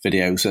Mike's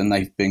videos and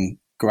they've been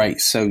great,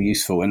 so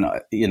useful. And,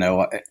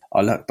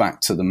 I look back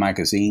to the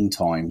magazine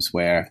times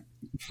where,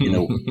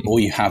 all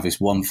you have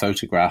is one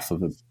photograph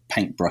of a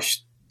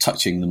paintbrush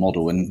touching the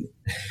model and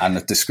a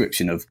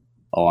description of,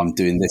 I'm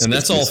doing this. And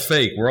that's all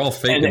fake. We're all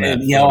fake.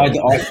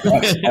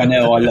 I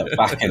know. I look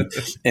back, and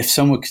if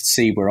someone could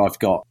see where I've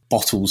got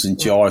bottles and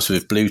jars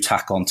with blue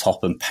tack on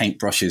top and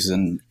paintbrushes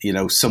and,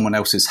 someone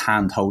else's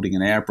hand holding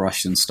an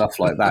airbrush and stuff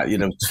like that,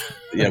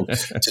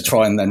 to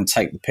try and then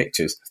take the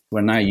pictures.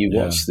 Where now you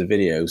watch the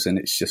videos and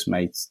it's just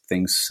made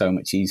things so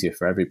much easier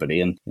for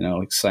everybody. And,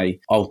 like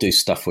say, I'll do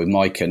stuff with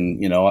Mike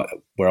and,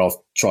 where I've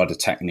tried a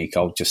technique,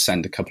 I'll just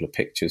send a couple of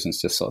pictures and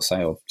just sort of say,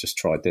 I've just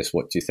tried this.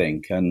 What do you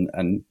think? And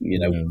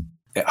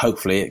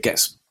hopefully it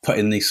gets put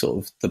in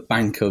the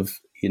bank of,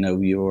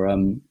 your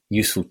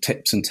useful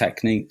tips and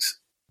techniques.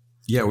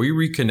 Yeah, we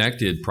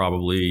reconnected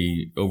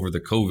probably over the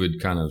COVID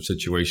kind of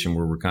situation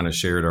where we kind of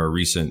shared our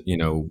recent,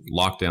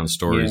 lockdown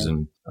stories. Yeah.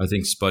 And I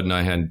think Spud and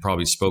I hadn't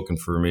probably spoken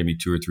for maybe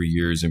 2 or 3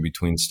 years in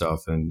between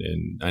stuff. And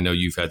I know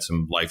you've had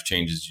some life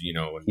changes,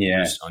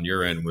 on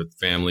your end with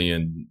family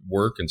and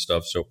work and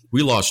stuff. So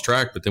we lost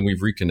track, but then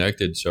we've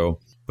reconnected.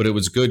 But it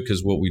was good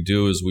because what we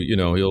do is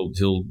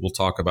we'll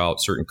talk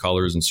about certain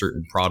colors and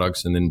certain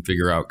products and then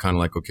figure out kind of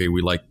like, okay,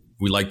 we like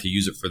to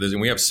use it for this. And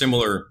we have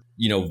similar,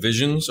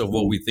 visions of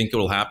what we think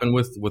will happen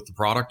with the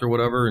product or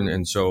whatever.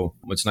 And so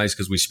it's nice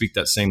because we speak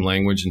that same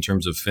language in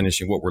terms of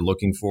finishing what we're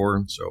looking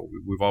for. So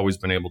we've always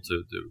been able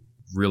to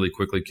really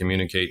quickly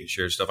communicate and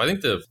share stuff. I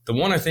think the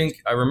one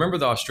I remember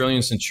the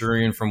Australian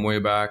Centurion from way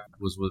back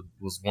was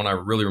one I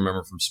really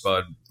remember from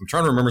Spud. I'm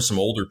trying to remember some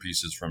older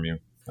pieces from you.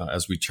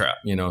 As we track,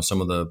 some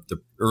of the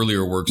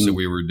earlier works that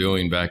we were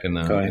doing back in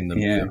the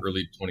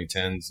early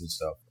 2010s and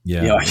stuff.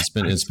 Yeah.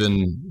 It's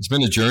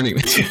been a journey.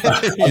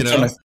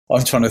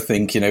 I'm trying to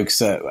think,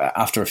 because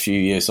after a few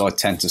years, I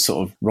tend to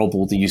sort of rob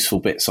all the useful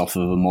bits off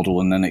of a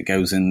model, and then it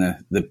goes in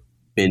the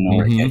bin,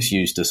 or it gets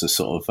used as a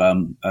sort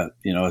of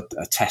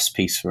a test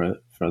piece for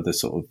the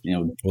sort of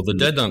Well,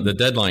 the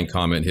deadline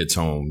comment hits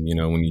home.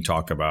 When you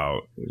talk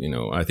about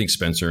I think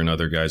Spencer and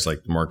other guys like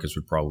Marcus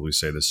would probably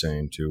say the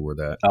same too. Where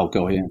that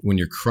when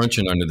you're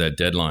crunching under that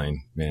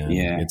deadline, man,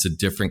 it's a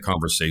different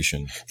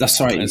conversation. That's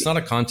right. And it's not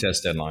a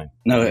contest deadline.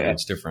 No,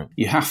 it's different.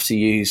 You have to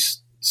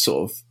use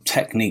sort of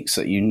techniques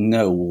that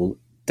will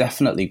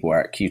definitely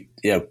work.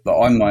 But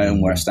I'm my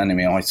own worst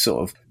enemy.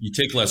 You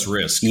take less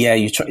risk.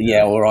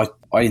 Yeah, or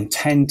I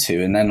intend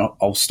to, and then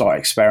I'll start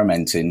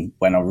experimenting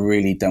when I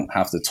really don't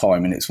have the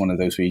time. And it's one of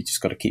those where you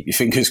just got to keep your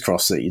fingers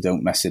crossed that you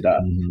don't mess it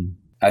up,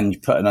 and you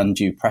put an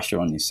undue pressure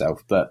on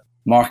yourself. But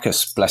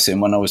Marcus, bless him,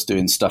 when I was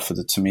doing stuff for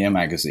the Tamiya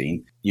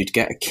magazine, you'd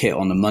get a kit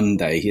on a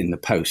Monday in the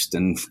post,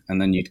 and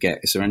then you'd get,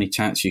 is there any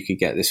chance you could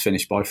get this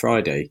finished by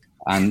Friday?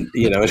 And,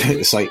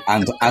 it's like,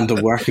 and a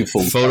working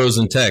full photos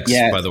and text,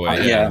 by the way.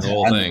 The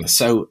whole thing.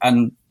 So,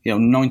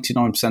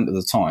 99% of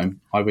the time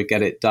I would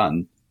get it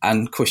done.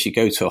 And of course, you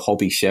go to a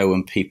hobby show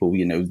and people,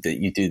 that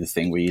you do the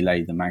thing where you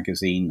lay the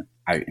magazine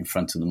out in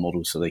front of the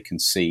model so they can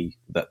see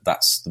that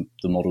that's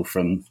the model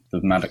from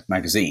the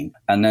magazine.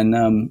 And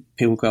then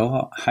people go,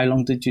 oh, how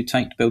long did you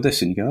take to build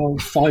this? And you go,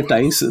 5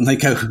 days. And they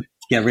go,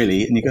 yeah,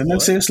 really? And you go, no,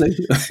 seriously?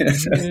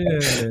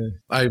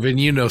 Ivan,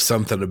 you know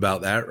something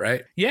about that,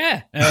 right?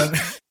 Yeah.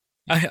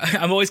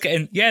 I'm always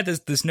getting,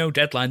 there's no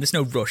deadline, there's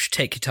no rush,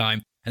 take your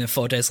time. And then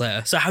 4 days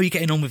later, so how are you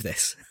getting on with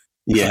this?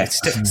 Yeah.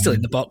 It's still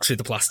in the box with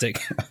the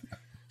plastic.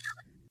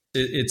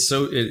 It's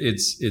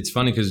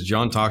funny because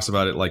John talks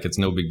about it like it's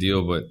no big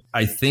deal, but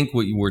I think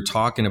what we're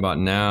talking about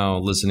now,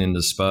 listening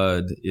to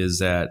Spud, is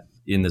that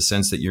in the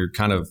sense that you're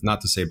kind of,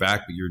 not to say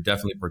back, but you're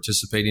definitely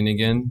participating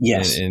again.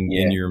 Yes. And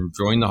you're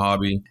enjoying the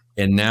hobby.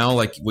 And now,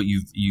 like what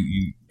you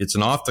it's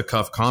an off the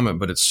cuff comment,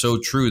 but it's so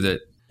true that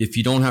if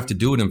you don't have to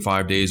do it in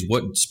 5 days,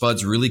 what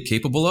Spud's really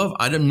capable of,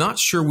 I'm not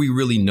sure we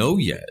really know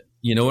yet.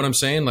 You know what I'm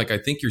saying? Like, I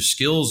think your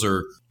skills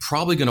are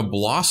probably going to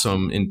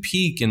blossom and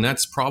peak. And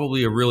that's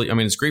probably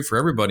it's great for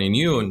everybody and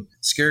you, and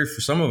scary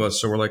for some of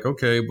us. So we're like,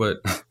 okay, but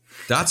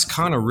that's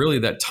kind of really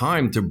that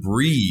time to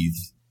breathe.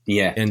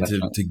 Yeah. And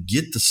to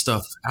get the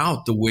stuff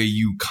out the way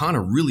you kind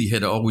of really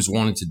had always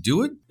wanted to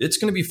do it. It's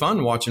going to be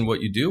fun watching what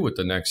you do with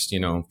the next,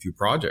 few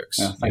projects,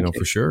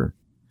 for sure.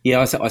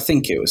 Yeah. I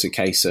think it was a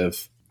case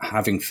of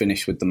having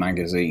finished with the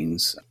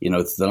magazines.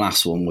 The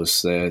last one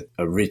was the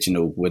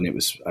original when it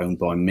was owned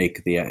by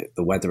MIG, the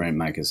Weatherend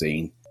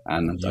magazine.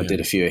 And I did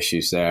a few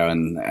issues there,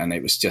 and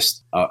it was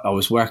just, I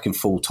was working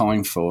full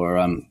time for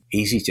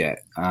EasyJet,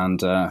 and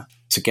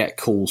to get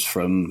calls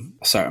from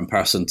a certain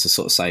person to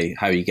sort of say,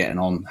 how are you getting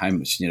on? How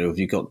much, have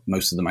you got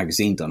most of the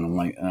magazine done? I'm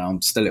like,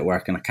 I'm still at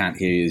work and I can't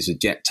hear you. There's a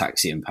jet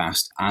taxiing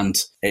past. And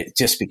it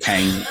just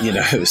became,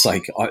 it was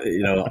like,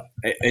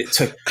 it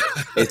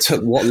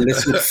took what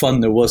little fun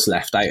there was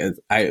left out of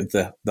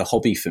the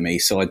hobby for me.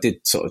 So I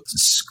did sort of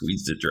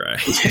squeeze it dry.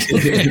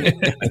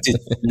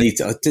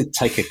 I did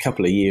take a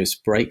couple of years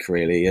break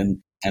really.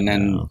 And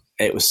then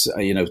it was,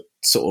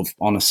 sort of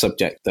on a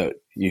subject that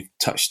you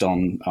touched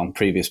on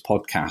previous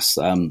podcasts,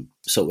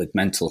 sort of with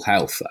mental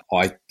health.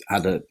 I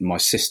had my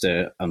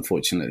sister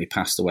unfortunately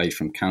passed away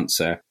from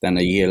cancer. Then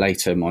a year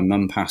later, my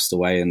mum passed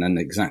away. And then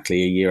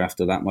exactly a year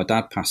after that, my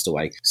dad passed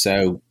away.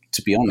 So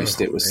to be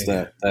honest, it was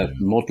the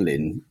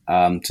modelling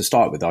to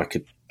start with.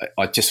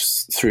 I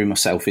just threw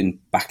myself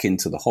back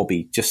into the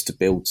hobby just to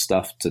build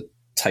stuff, to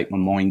take my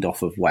mind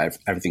off of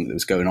everything that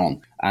was going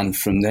on. And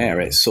from there,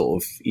 it's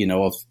sort of,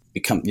 I've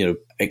become,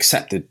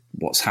 accepted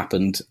what's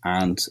happened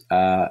and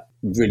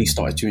really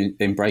started to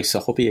embrace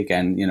a hobby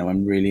again,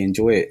 and really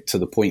enjoy it to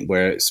the point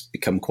where it's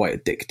become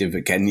quite addictive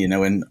again,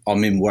 and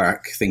I'm in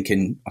work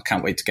thinking I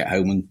can't wait to get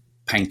home and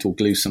paint or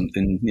glue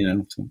something,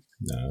 So.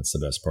 No, that's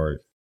the best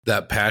part.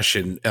 That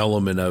passion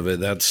element of it,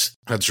 that's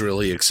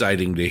really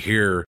exciting to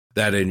hear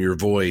that in your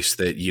voice,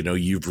 that,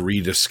 you've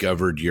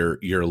rediscovered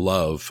your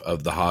love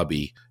of the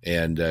hobby,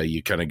 and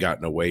you kind of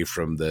gotten away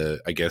from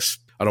the, I guess,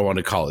 I don't want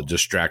to call it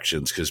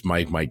distractions because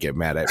Mike might get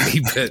mad at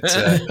me,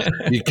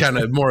 but you kind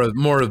of more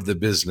of the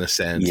business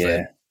end.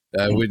 Yeah.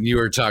 When you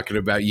were talking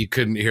about you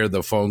couldn't hear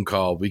the phone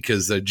call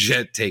because the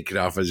jet taking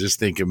off, I was just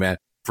thinking, man,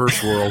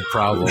 first world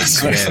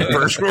problems, man.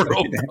 First world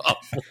problems.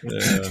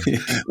 Yeah.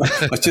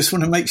 I just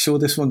want to make sure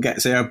this one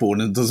gets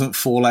airborne and doesn't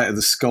fall out of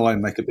the sky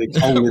and make a big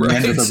hole in the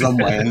end of the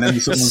runway, and then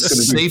someone's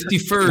going to be safety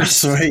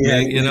first. Right,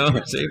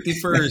 yeah. Safety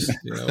first.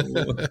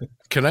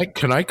 Can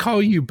I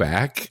call you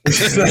back?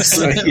 That's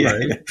right, yeah.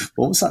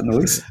 What was that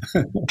noise?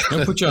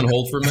 Can I put you on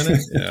hold for a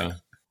minute? Yeah.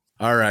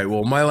 All right.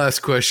 Well, my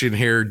last question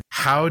here.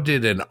 How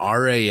did an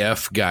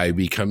RAF guy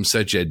become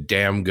such a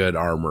damn good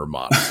armor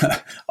model?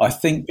 I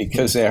think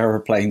because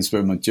aeroplanes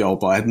were my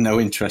job, I had no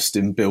interest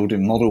in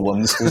building model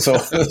ones. It's a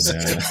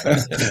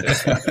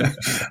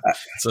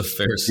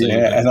fair statement.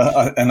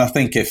 Yeah, and I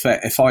think if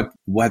I'd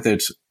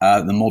weathered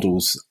the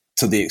models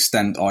to the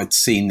extent I'd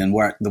seen and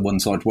worked, the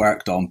ones I'd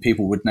worked on,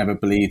 people would never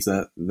believe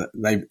that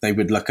they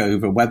would look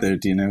over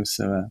weathered,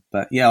 So,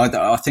 but yeah,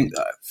 I think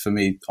that for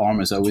me,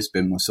 armor's always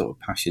been my sort of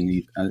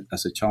passion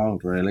as a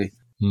child, really.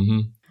 Mm-hmm.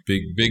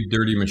 Big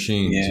dirty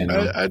machines.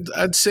 Yeah.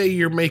 I'd say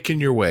you're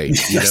making your way.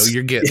 Yes.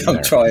 You're getting I'm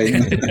there.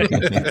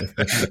 trying.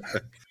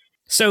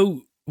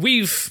 So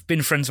we've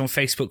been friends on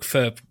Facebook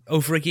for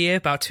over a year,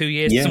 about 2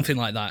 years, something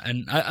like that.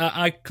 And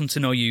I come to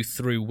know you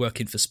through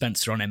working for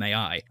Spencer on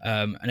MAI.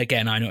 And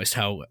again, I noticed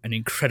how an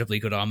incredibly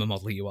good armor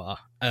modeler you are.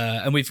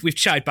 And we've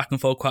chatted back and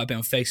forth quite a bit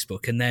on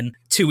Facebook. And then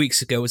 2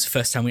 weeks ago was the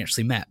first time we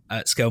actually met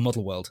at Scale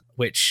Model World,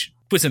 which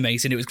was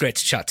amazing. It was great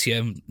to chat to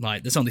you.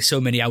 Like, there's only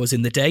so many hours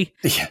in the day.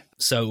 Yeah.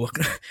 So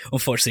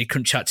unfortunately,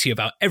 couldn't chat to you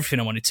about everything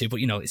I wanted to, but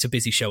it's a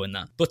busy show in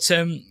that. But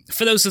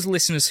for those of the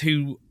listeners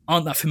who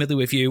aren't that familiar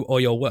with you or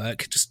your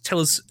work, just tell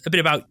us a bit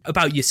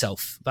about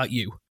yourself, about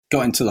you.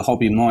 got into the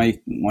hobby, my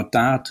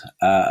dad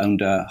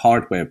owned a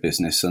hardware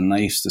business, and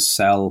they used to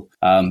sell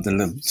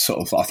the sort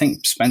of, I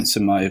think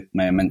Spencer may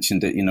have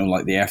mentioned it,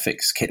 like the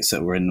Airfix kits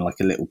that were in like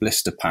a little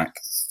blister pack.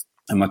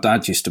 And my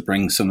dad used to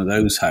bring some of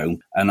those home,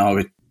 and I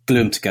would glue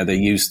them together,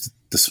 use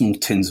the small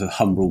tins of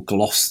Humbrol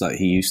gloss that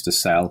he used to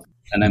sell,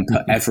 and then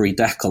put every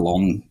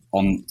decal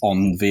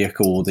on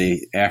vehicle or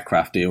the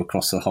aircraft deal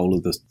across the whole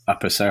of the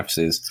upper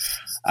surfaces.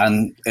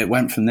 And it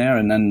went from there.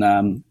 And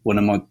then one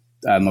of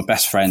my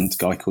best friend, a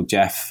guy called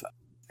Jeff,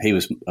 he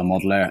was a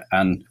modeler,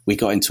 and we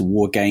got into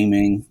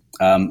wargaming.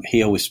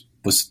 He always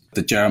was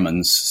the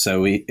Germans.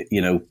 So we,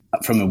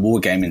 from a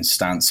wargaming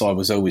stance, I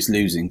was always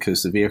losing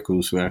because the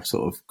vehicles were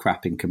sort of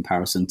crap in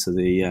comparison to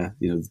the,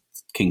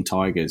 King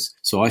Tigers.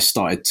 So I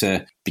started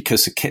to,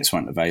 because the kits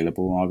weren't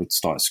available, I would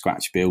start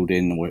scratch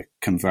building or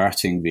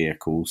converting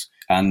vehicles.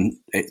 And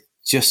it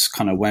just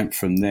kind of went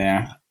from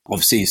there.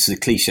 Obviously, it's a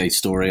cliche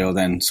story. I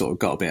then sort of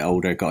got a bit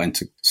older, got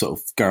into sort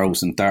of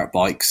girls and dirt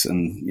bikes.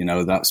 And,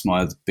 that's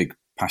my big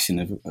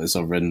passion as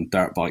I've ridden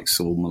dirt bikes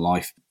all my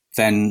life.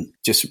 Then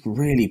just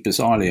really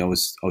bizarrely, I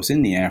was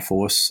in the Air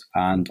Force,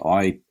 and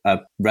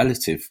a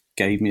relative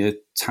gave me a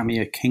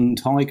Tamiya King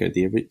Tiger,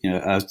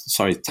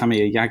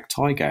 Tamiya Jag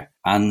Tiger.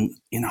 And,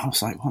 I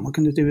was like, what am I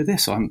going to do with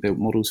this? I haven't built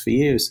models for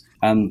years.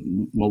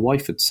 And my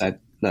wife had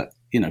said, look,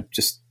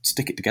 just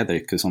stick it together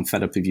because I'm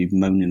fed up of you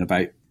moaning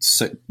about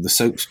the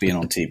soaps being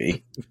on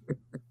TV.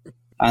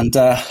 And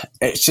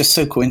it's just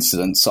so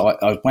coincidence. So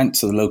I went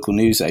to the local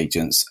news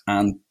agents,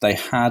 and they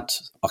had,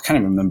 I can't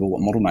even remember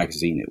what model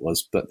magazine it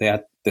was, but they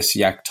had this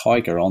Jag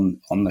Tiger on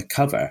the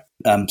cover.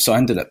 So I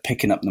ended up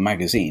picking up the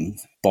magazine,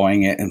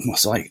 buying it, and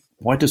was like,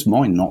 why does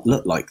mine not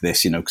look like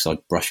this? Because I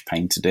brush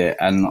painted it.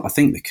 And I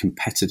think the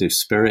competitive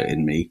spirit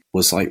in me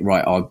was like,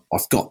 right,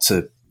 I've got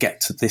to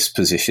get to this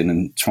position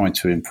and try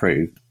to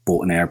improve.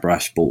 Bought an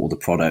airbrush, bought all the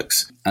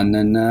products. And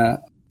then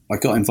I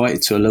got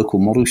invited to a local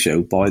model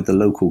show by the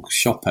local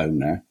shop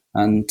owner,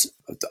 and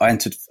I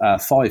entered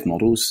 5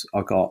 models.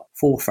 I got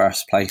 4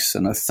 first place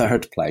and a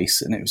 3rd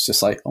place, and it was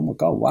just like, oh my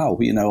God, wow.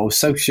 I was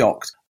so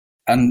shocked.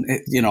 And,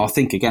 I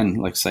think, again,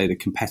 like I say, the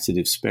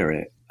competitive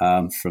spirit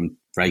from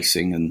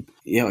racing, and,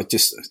 it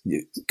just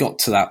got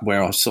to that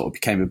where I sort of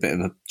became a bit of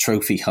a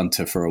trophy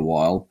hunter for a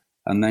while,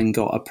 and then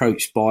got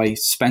approached by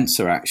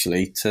Spencer,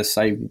 actually, to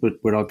say,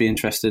 would I be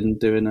interested in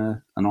doing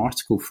an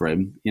article for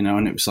him?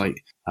 And it was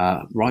like,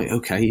 right,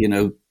 okay,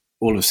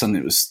 all of a sudden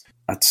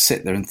I had to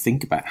sit there and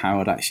think about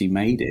how I'd actually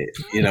made it,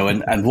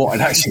 and what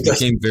I'd actually done. It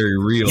became very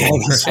real. Yeah,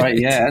 that's right,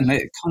 yeah. And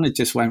it kind of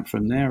just went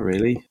from there,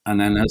 really.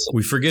 And then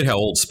we forget how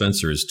old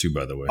Spencer is too,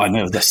 by the way. I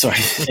know, that's right.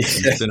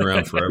 He's been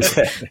around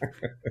forever.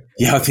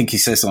 Yeah, I think he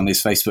says on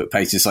his Facebook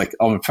page, it's like,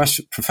 I'm a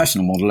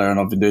professional modeler and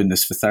I've been doing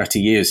this for 30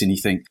 years. And you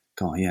think,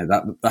 God, yeah,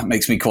 that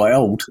makes me quite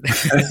old.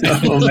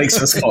 Or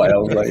makes us quite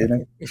old, Yeah,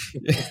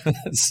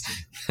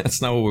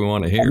 that's not what we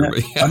want to hear.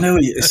 I know.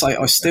 It's like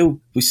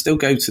we still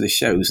go to the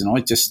shows, and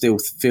I just still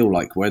feel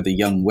like we're the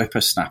young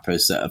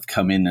whippersnappers that have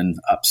come in and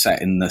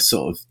upset in the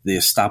sort of the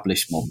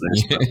established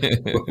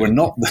modelers. We're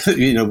not,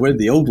 we're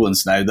the old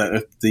ones now.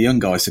 That the young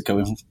guys are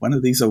going, when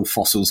are these old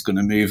fossils going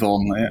to move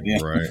on? Yeah.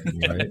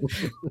 Right.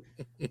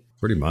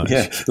 Pretty much.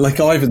 Yeah, like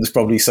Ivan's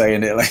probably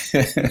saying it.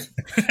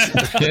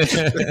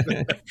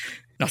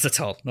 Not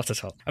at all.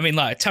 I mean,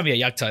 like Tamiya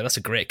Jag Tiger, that's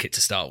a great kit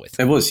to start with.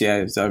 It was,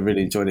 yeah. I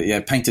really enjoyed it. Yeah,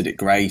 painted it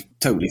grey,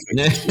 totally.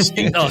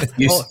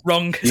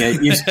 Wrong. Yeah,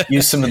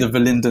 used some of the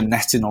Verlinden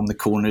netting on the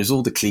corners,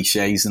 all the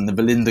cliches, and the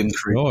Verlinden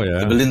crew. Oh, yeah.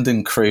 The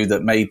Verlinden crew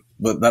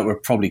that were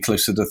probably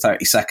closer to the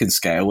 32nd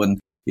scale, and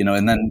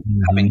then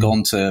having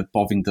gone to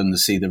Bovingdon to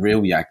see the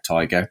real Jag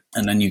Tiger,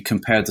 and then you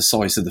compare the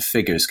size of the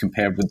figures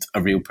compared with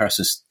a real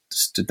person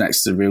stood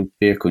next to the real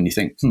vehicle, and you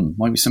think,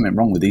 might be something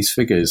wrong with these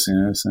figures,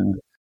 So.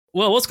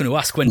 Well, I was going to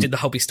ask, when did the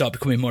hobby start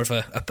becoming more of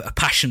a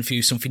passion for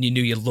you, something you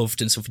knew you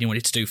loved and something you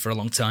wanted to do for a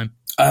long time?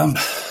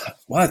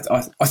 Well,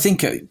 I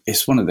think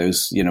it's one of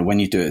those, when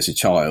you do it as a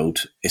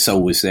child, it's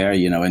always there,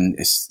 and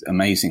it's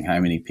amazing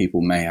how many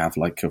people may have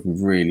like a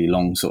really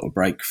long sort of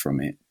break from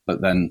it,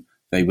 but then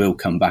they will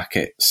come back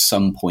at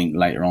some point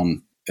later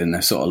on in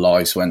their sort of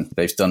lives when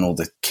they've done all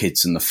the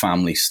kids and the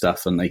family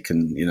stuff, and they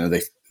can,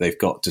 they've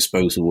got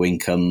disposable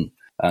income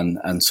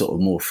and sort of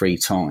more free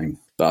time.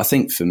 But I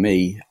think for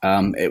me,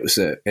 it was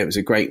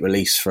a great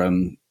release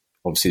from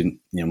obviously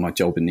my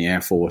job in the Air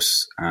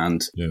Force,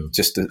 and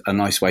just a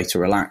nice way to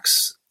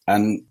relax.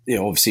 And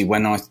obviously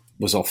when I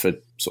was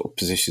offered sort of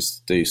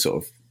positions to do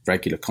sort of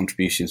regular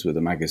contributions with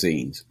the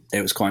magazines,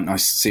 it was quite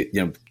nice to see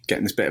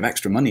getting this bit of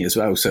extra money as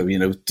well. So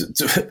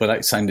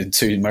without sounding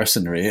too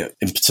mercenary,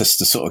 impetus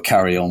to sort of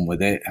carry on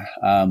with it.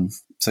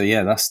 So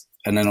yeah,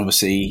 and then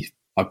obviously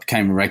I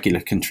became a regular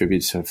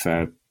contributor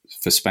for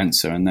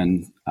Spencer, and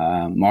then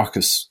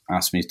Marcus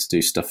asked me to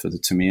do stuff for the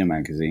Tamiya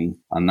magazine,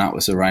 and that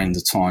was around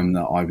the time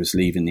that I was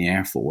leaving the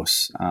Air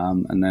Force.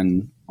 And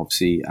then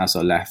obviously as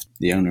I left,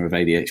 the owner of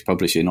ADH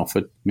Publishing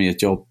offered me a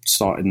job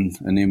starting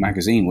a new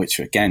magazine, which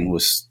again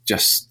was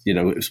just,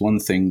 it was one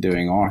thing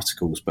doing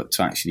articles, but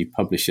to actually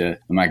publish a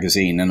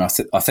magazine. And I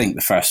think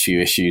the first few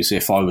issues,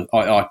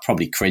 I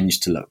probably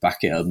cringed to look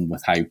back at them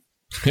with how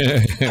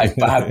how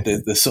bad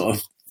the sort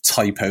of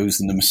typos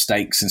and the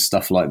mistakes and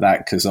stuff like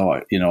that, because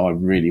I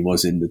really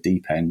was in the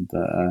deep end,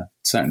 but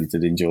certainly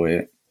did enjoy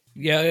it.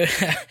 Yeah,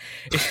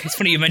 it's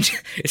funny you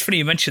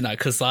mention that,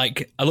 because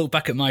like I look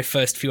back at my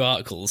first few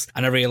articles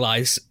and I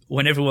realise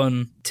when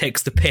everyone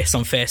takes the piss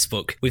on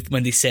Facebook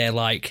when they say,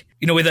 like,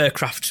 you know, with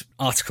aircraft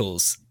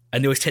articles,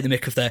 and they always take the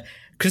mick of their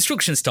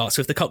construction starts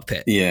with the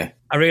cockpit. Yeah,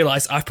 I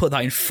realise I put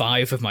that in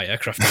 5 of my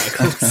aircraft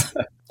articles.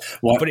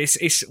 But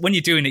it's when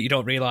you're doing it, you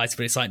don't realise.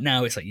 But it's like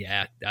now, it's like,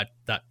 yeah,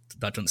 that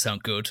doesn't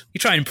sound good. You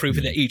try and improve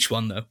it at each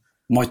one, though.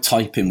 My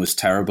typing was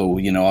terrible.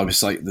 You know, I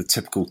was like the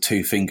typical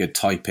 2-fingered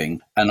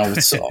typing, and I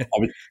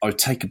would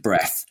take a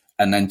breath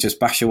and then just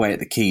bash away at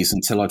the keys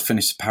until I'd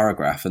finished the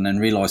paragraph, and then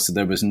realise that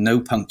there was no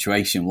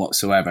punctuation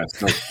whatsoever.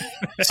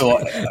 So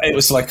it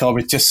was like I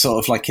would just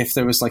sort of like, if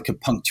there was like a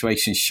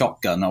punctuation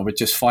shotgun, I would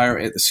just fire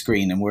it at the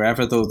screen, and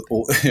wherever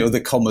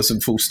the commas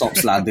and full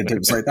stops landed, it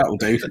was like, that will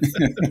do.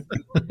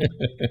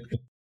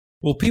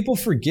 Well, people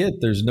forget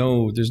there's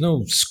no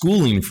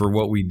schooling for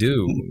what we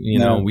do. You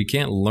know, we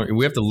can't learn.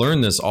 We have to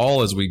learn this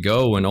all as we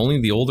go, and only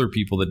the older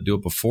people that do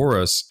it before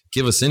us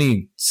give us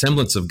any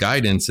semblance of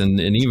guidance, and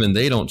even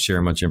they don't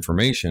share much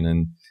information.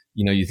 And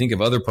you know, you think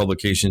of other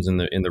publications in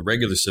the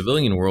regular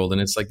civilian world,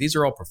 and it's like these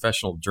are all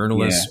professional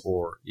journalists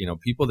or, you know,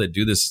 people that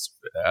do this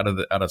out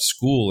of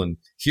school. And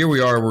here we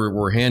are,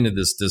 we're handed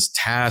this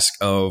task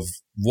of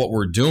what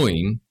we're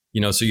doing. You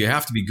know, so you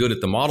have to be good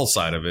at the model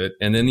side of it.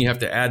 And then you have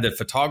to add the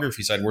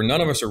photography side where none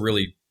of us are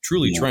really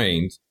truly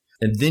trained.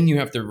 And then you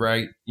have to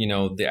write, you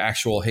know, the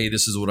actual, hey,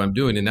 this is what I'm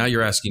doing. And now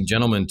you're asking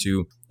gentlemen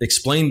to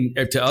explain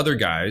to other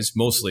guys,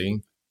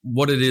 mostly,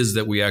 what it is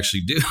that we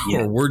actually do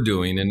or we're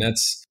doing. And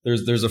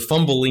there's a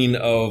fumbling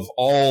of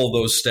all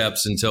those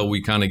steps until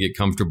we kind of get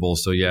comfortable.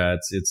 So yeah,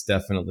 it's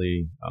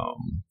definitely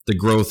the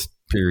growth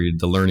period,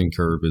 the learning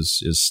curve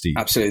is steep.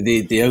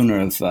 Absolutely. The owner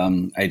of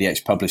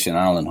ADH Publishing,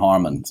 Alan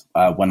Harmon,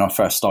 when I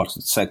first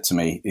started, said to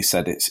me, he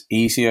said, it's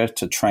easier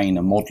to train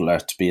a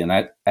modeler to be an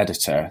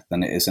editor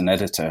than it is an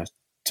editor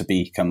to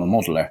become a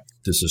modeler.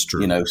 This is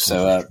true. You know,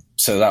 so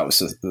that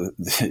was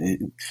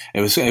it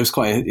was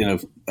quite a, you know,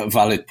 a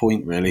valid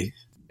point, really.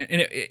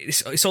 And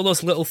it's all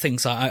those little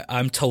things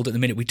I'm told at the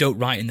minute we don't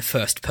write in the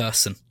first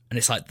person. And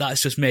it's like,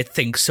 that's just made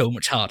things so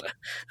much harder.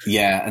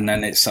 Yeah, and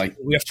then it's like...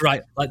 We have to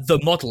write, like, the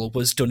model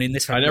was done in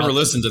this... I never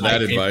listened to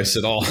that advice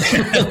at all.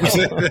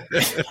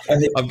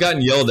 I've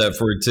gotten yelled at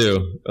for it,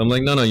 too. I'm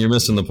like, no, you're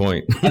missing the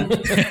point.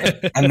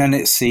 And then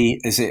is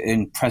it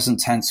in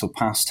present tense or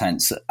past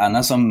tense? And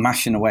as I'm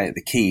mashing away at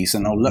the keys,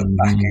 and I'll look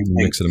back and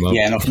mixing them up.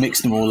 Yeah, and I've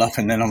mixed them all up,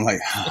 and then I'm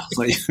like,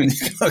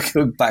 I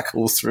go back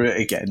all through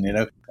it again, you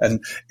know?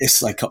 And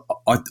it's like,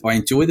 I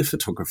enjoy the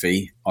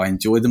photography, I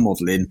enjoy the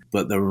modeling,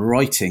 but the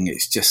writing,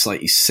 it's just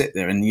like you sit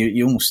there and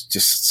you almost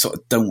just sort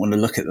of don't want to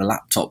look at the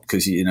laptop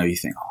because, you know, you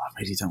think,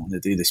 I really don't want to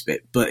do this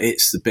bit. But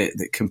it's the bit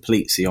that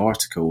completes the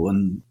article,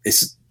 and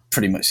it's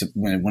pretty much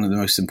one of the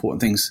most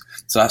important things.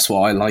 So that's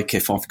why I like,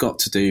 if I've got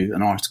to do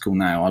an article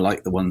now, I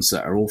like the ones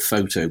that are all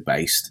photo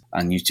based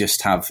and you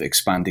just have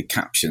expanded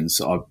captions.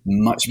 I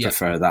much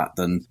prefer that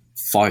than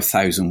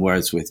 5,000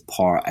 words with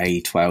part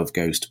A12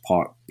 goes to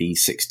part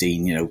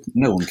B16. You know,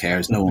 no one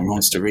cares. No one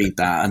wants to read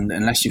that. And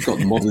unless you've got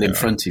the model in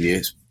front of you,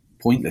 it's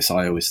pointless,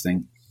 I always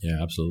think.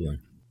 Yeah, absolutely.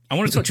 I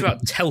want to talk to you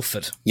about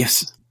Telford.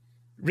 Yes.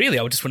 Really,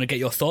 I just want to get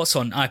your thoughts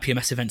on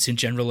IPMS events in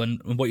general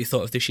and what you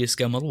thought of this year's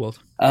Scale Model World.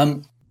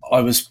 I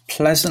was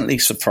pleasantly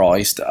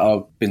surprised.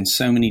 I've been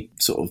so many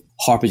sort of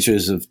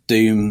harbingers of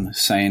doom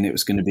saying it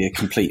was going to be a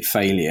complete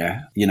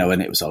failure, you know,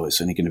 and it's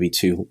only going to be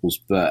 2 halls.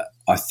 But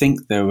I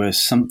think there was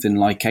something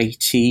like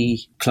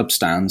 80 club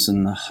stands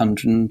and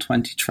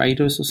 120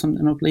 traders or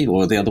something, I believe,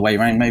 or the other way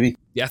around, maybe.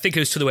 Yeah, I think it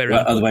was to the way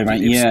around. Other way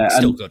around, yeah.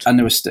 Still good. And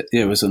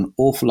there was an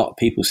awful lot of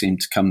people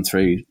seemed to come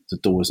through the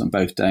doors on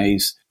both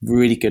days.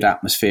 Really good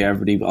atmosphere.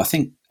 I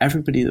think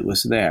everybody that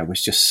was there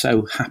was just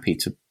so happy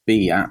to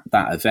be at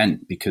that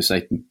event because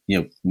they, you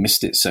know,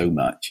 missed it so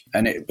much.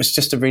 And it was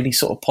just a really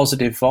sort of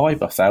positive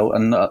vibe, I felt.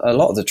 And a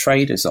lot of the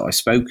traders that I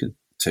spoke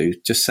to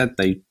just said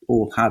they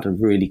all had a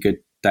really good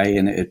day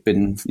and it had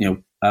been, you know,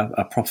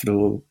 a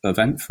profitable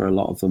event for a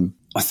lot of them.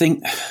 I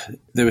think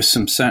there was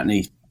some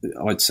certainly,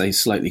 I'd say,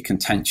 slightly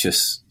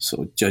contentious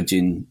sort of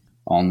judging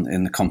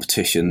in the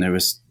competition. There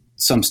was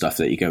some stuff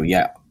that you go,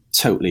 yeah,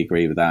 totally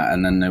agree with that.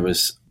 And then there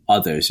was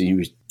others and you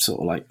were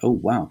sort of like, oh,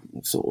 wow,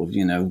 sort of,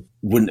 you know,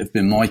 wouldn't have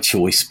been my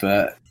choice,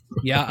 but...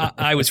 Yeah,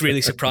 I was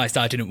really surprised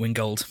I didn't win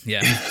gold.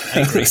 Yeah, I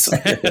agree.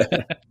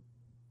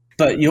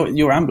 But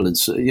your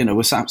ambulance, you know,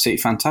 was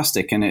absolutely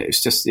fantastic. And it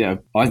was just, you know,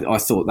 I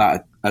thought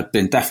that had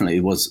been definitely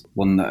was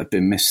one that had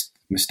been missed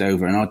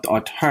over. And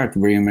I'd heard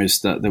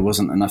rumours that there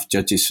wasn't enough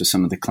judges for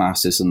some of the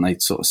classes and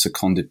they'd sort of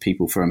seconded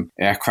people from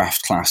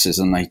aircraft classes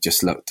and they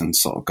just looked and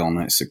sort of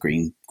gone, it's a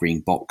green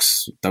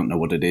box, don't know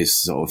what it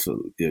is, sort of,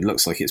 it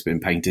looks like it's been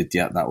painted,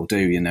 yeah, that'll do,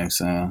 you know.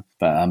 So,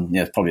 but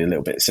yeah, it's probably a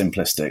little bit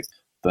simplistic.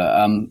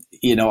 But,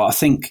 you know, I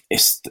think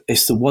it's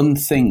the one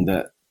thing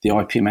that the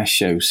IPMS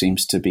show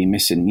seems to be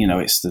missing. You know,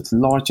 it's the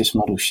largest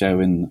model show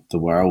in the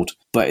world,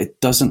 but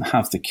it doesn't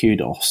have the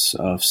kudos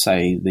of,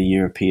 say, the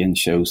European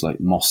shows like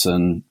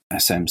Mossen,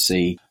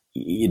 SMC,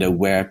 you know,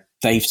 where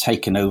they've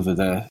taken over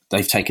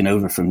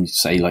from,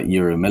 say, like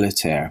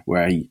Euromilitaire,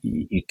 where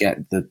you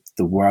get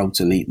the world's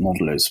elite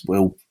modelers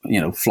will,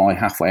 you know, fly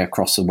halfway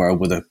across the world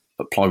with a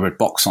plywood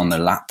box on their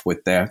lap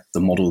with the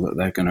model that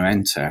they're going to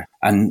enter.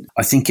 And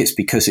I think it's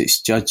because it's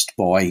judged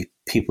by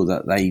people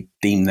that they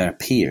deem their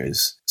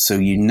peers. So,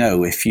 you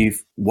know, if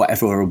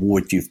whatever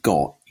award you've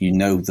got, you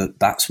know that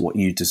that's what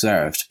you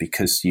deserved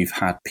because you've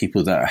had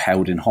people that are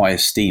held in high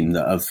esteem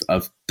that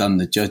have done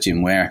the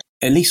judging, where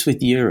at least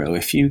with Euro,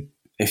 if you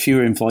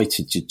were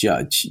invited to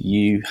judge,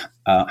 you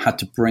had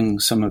to bring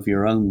some of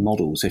your own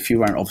models. If you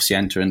weren't obviously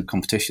entering the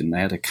competition, they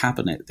had a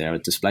cabinet there, a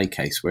display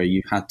case, where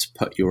you had to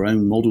put your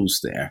own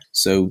models there.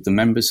 So the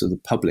members of the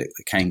public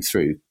that came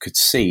through could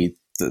see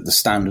the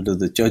standard of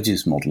the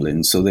judges'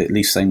 modelling, so that at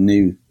least they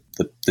knew,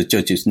 the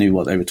judges knew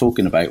what they were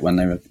talking about when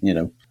they were, you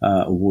know,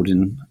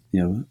 awarding,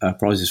 you know,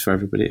 prizes for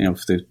everybody, you know,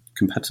 for the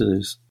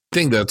competitors. I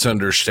think that's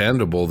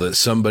understandable that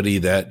somebody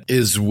that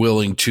is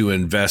willing to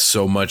invest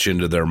so much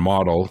into their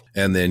model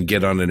and then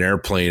get on an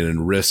airplane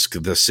and risk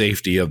the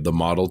safety of the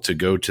model to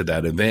go to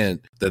that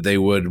event, that they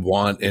would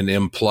want an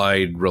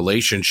implied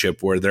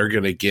relationship where they're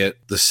going to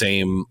get the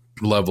same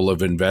level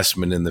of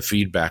investment in the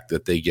feedback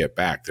that they get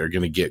back. They're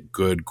going to get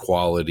good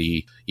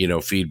quality, you know,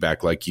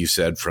 feedback, like you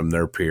said, from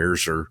their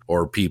peers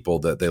or people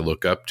that they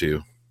look up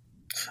to.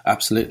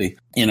 Absolutely.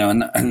 You know,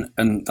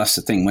 and that's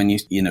the thing, when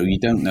you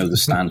don't know the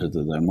standard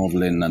of their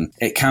modelling, and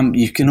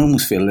you can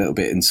almost feel a little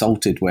bit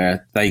insulted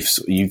where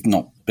you've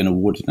not been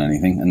awarded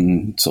anything,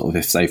 and sort of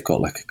if they've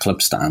got like a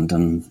club stand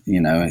and, you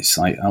know, it's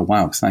like, oh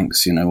wow,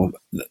 thanks, you know,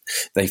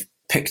 they've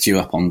picked you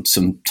up on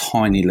some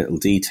tiny little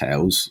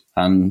details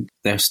and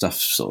their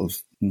stuff's sort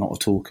of not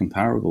at all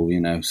comparable, you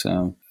know.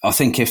 So I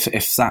think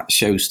if that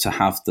shows to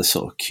have the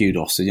sort of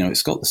kudos, you know,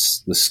 it's got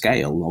the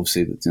scale,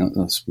 obviously,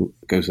 that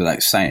goes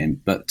without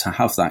saying, but to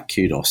have that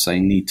kudos, they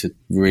need to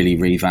really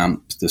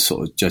revamp the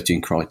sort of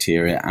judging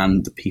criteria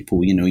and the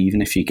people, you know,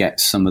 even if you get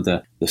some of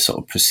the sort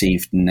of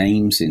perceived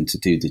names in to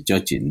do the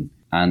judging,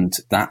 and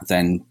that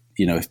then,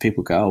 you know, if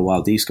people go, oh,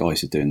 wow, these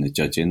guys are doing the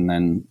judging,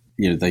 then,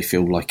 you know, they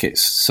feel like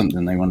it's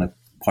something they want to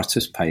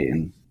participate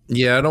in.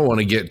 Yeah, I don't want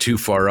to get too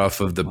far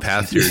off of the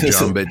path here,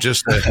 John, but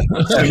just,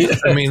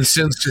 I mean,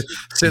 since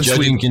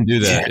we can do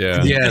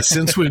that. Yeah.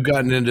 Since we've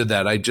gotten into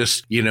that, I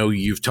just, you know,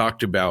 you've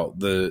talked about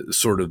the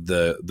sort of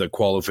the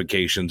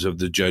qualifications of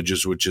the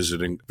judges, which is a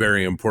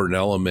very important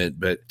element,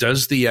 but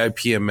does the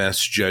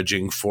IPMS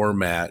judging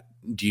format,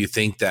 do you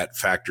think that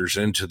factors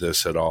into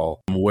this at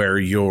all, where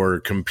you're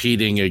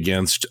competing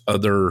against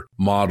other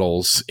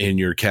models in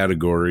your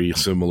category,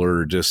 similar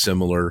or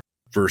dissimilar,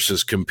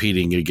 versus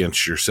competing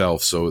against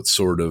yourself? So it's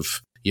sort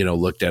of, you know,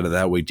 looked at it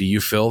that way. Do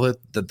you feel that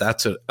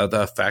that's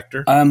a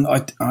factor?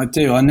 I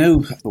do. I know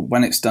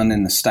when it's done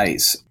in the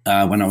States,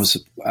 when I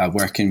was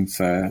working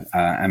for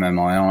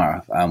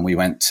MMIR, we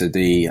went to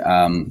the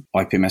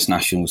IPMS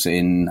Nationals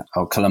in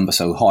Columbus,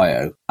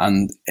 Ohio,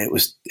 and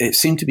it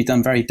seemed to be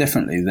done very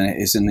differently than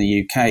it is in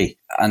the UK.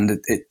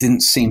 And it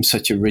didn't seem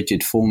such a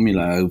rigid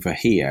formula over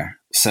here.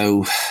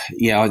 So,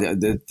 yeah,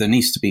 there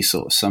needs to be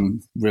sort of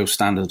some real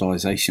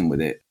standardization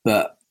with it.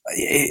 But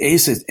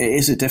it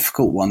is a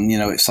difficult one. You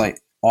know, it's like,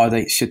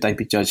 should they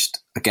be judged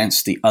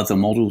against the other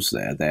models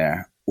that are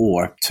there,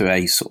 or to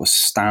a sort of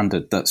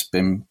standard that's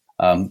been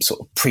sort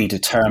of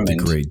predetermined?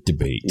 Great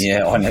debate.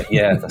 Yeah,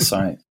 yeah, that's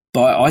right.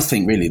 But I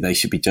think really they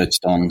should be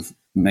judged on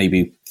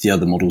maybe the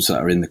other models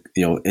that are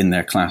in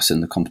their class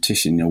in the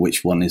competition. You know,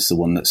 which one is the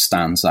one that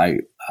stands out.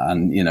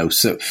 And, you know,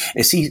 so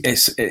it's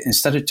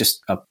instead of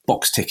just a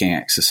box ticking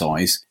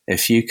exercise,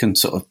 if you can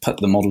sort of put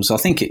the models, I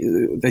think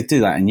they do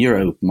that in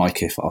Euro,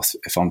 Mike,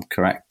 if I'm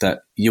correct,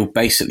 that you'll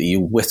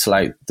whittle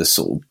out the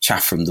sort of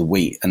chaff from the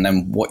wheat, and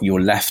then what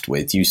you're left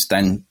with, you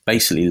then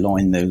basically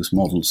line those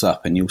models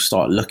up, and you'll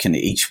start looking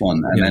at each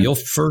one. And then,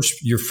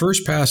 your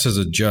first pass as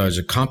a judge,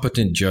 a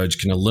competent judge,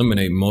 can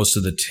eliminate most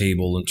of the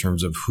table in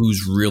terms of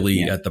who's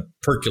really at the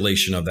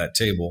percolation of that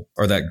table,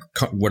 or that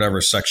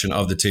whatever section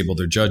of the table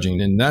they're judging,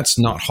 and that's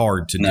not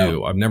hard to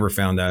do. I've never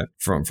found that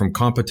from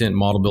competent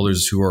model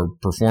builders who are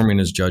performing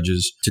as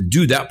judges. To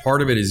do that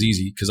part of it is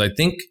easy, because I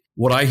think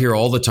what I hear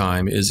all the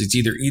time is it's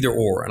either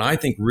or. And I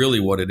think really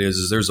what it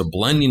is there's a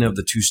blending of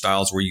the two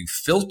styles where you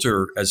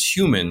filter as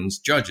humans,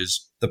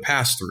 judges, the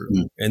pass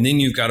through. And then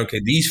you've got, okay,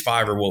 these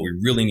 5 are what we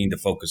really need to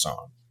focus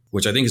on,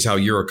 which I think is how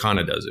Euro kind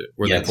of does it,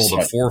 where they pull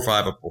the 4 or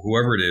 5 up, or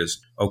whoever it is.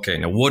 Okay,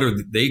 now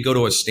they go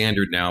to a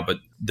standard now, but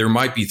there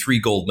might be 3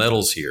 gold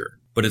medals here.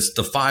 But it's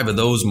the 5 of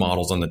those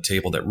models on the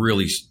table that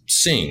really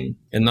sing,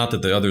 and not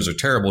that the others are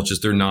terrible,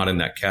 just they're not in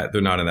that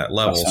they're not in that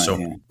level. Right,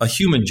 so a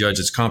human judge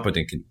that's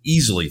competent can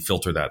easily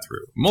filter that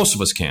through. Most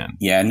of us can.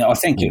 Yeah, no, I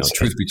think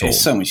truth be told,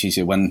 it's so much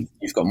easier when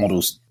you've got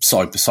models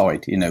side by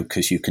side, you know,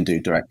 because you can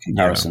do direct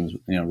comparisons,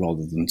 you know,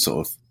 rather than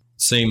sort of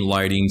same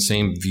lighting,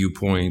 same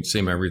viewpoint,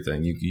 same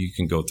everything. You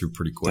can go through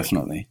pretty quick.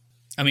 Definitely.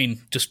 I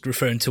mean, just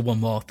referring to one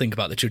more thing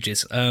about the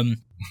judges. There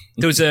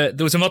was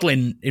a model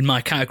in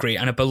my category,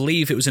 and I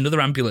believe it was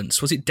another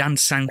ambulance. Was it Dan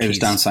Sankey? It was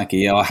Dan Sankey.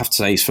 Yeah, I have to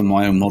say he's from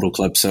my own model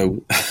club.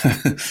 So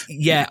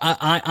yeah,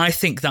 I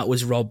think that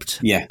was robbed.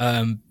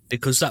 Yeah,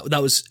 because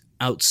that was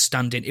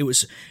outstanding. It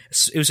was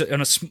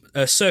on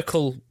a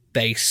circle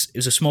base. It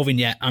was a small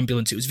vignette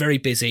ambulance. It was very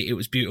busy. It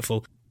was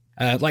beautiful.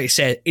 Like I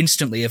said,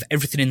 instantly of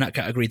everything in that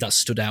category that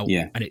stood out,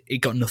 and it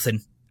got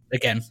nothing.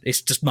 Again,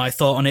 it's just my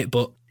thought on it,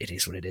 but it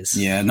is what it is.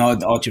 Yeah, no, I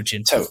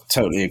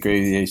totally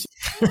agree with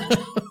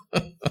you.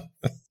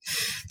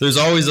 There's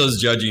always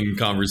those judging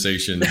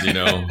conversations,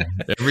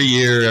 every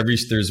year,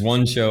 there's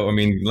one show. I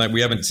mean, like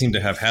we haven't seemed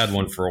to have had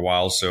one for a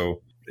while.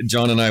 So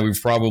John and I,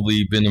 we've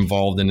probably been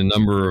involved in a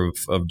number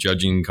of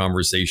judging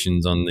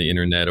conversations on the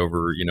internet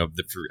over,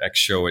 for X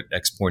show at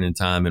X point in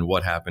time and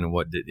what happened and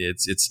what did.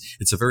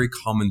 It's a very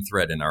common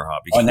thread in our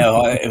hobby. I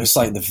know. It was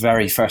like the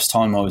very first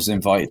time I was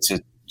invited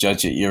to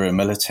judge at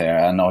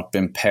Euromilitaire, and I'd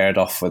been paired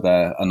off with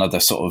another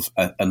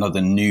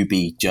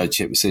newbie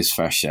judge. It was his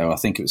first show. I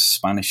think it was a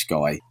Spanish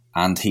guy,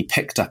 and he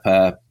picked up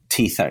a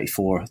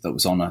T-34 that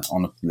was on a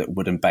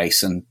wooden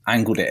base and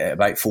angled it at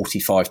about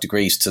 45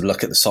 degrees to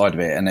look at the side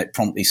of it, and it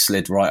promptly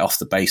slid right off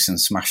the base and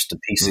smashed to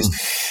pieces.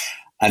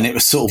 And it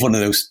was sort of one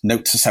of those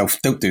note to self,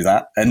 don't do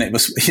that. And it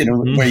was,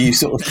 where you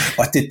sort of,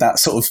 I did that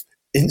sort of,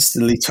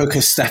 instantly took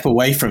a step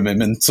away from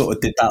him and sort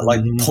of did that like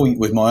point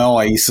with my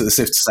eyes as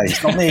if to say,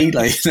 it's not me.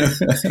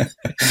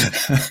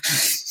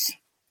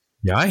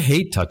 Yeah, I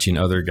hate touching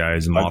other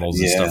guys' models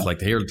and stuff like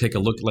that. Here, take a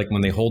look, like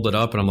when they hold it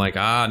up and I'm like,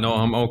 no,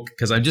 I'm okay.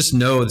 Because I just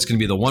know it's going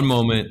to be the one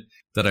moment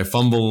that I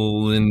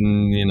fumble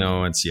and,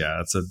 that's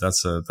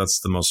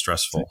the most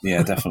stressful.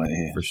 Yeah, definitely.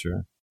 Yeah. For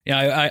sure.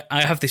 Yeah,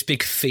 I have this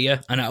big fear,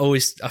 and I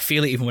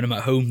feel it even when I'm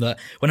at home, that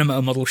when I'm at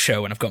a model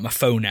show and I've got my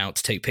phone out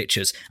to take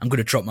pictures, I'm going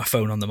to drop my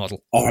phone on the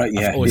model. All right,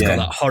 yeah. I've always got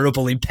that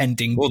horrible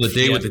impending. Well, the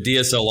day with the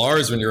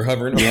DSLRs when you're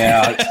hovering,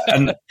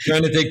 and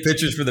trying to take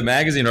pictures for the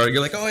magazine, or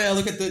you're like, oh yeah,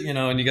 look at the,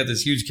 and you got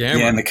this huge camera.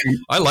 Yeah, and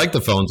I like the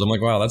phones. I'm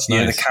like, wow, that's nice.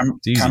 Yeah,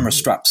 the camera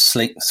straps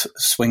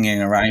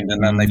swinging around,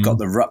 and then they've got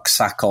the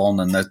rucksack on,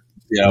 and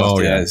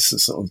it's a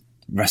sort of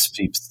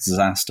recipe for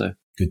disaster.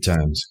 Good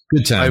times.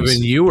 Good times. I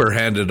mean, you were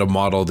handed a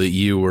model that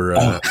you were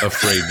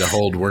afraid to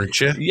hold, weren't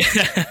you?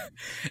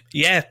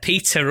 Yeah.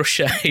 Peter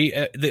Rusher,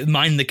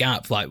 Mind the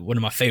Gap, like one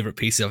of my favourite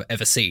pieces I've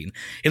ever seen.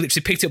 He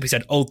literally picked it up, he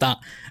said, hold that.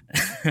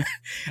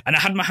 And I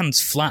had my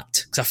hands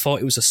flat because I thought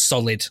it was a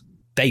solid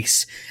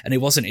base, and it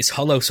wasn't. It's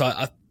hollow. So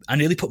I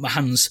nearly put my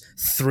hands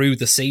through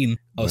the scene.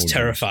 I was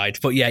terrified.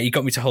 But yeah, you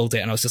got me to hold it,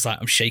 and I was just like,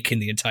 I'm shaking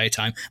the entire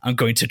time. I'm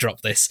going to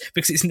drop this.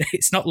 Because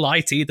it's not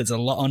light either. There's a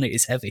lot on it.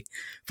 It's heavy.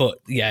 But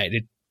yeah,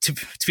 to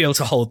be able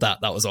to hold that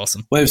was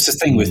awesome. Well, it was the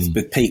thing with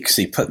Pete, because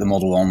he put the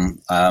model on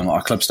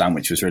our club stand,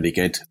 which was really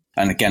good.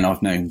 And again,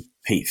 I've known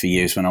Pete for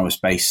years when I was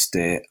based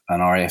at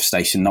an RAF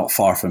station not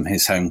far from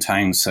his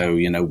hometown. So,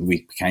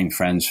 we became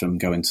friends from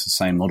going to the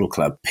same model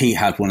club. Pete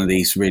had one of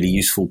these really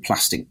useful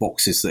plastic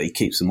boxes that he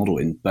keeps the model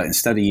in. But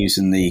instead of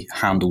using the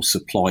handle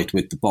supplied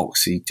with the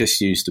box, he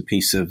just used a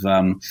piece of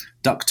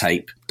duct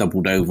tape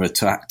doubled over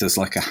to act as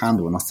like a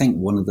handle. And I think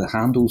one of the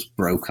handles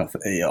broke off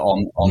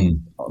on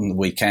the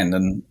weekend.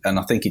 And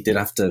I think he did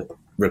have to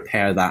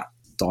repair that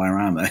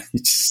diorama. You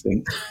just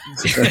think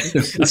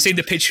I've seen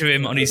the picture of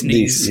him on his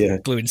knees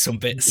gluing some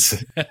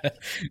bits.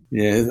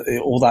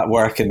 All that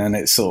work, and then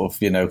it's sort of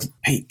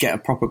Pete, get a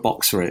proper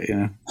box for it.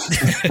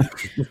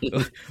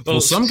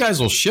 Well, some guys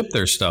will ship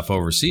their stuff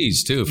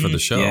overseas too for the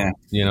show.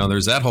 Yeah.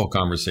 There's that whole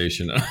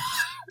conversation.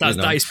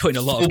 That is putting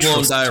a lot of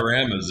full-blown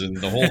dioramas and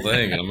the whole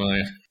thing. And I'm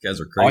like, you guys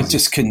are crazy. I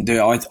just couldn't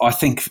do it. I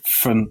think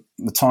from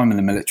the time in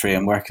the military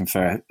and working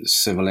for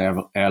civil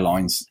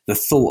airlines, the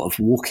thought of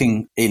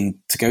walking in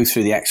to go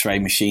through the X-ray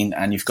machine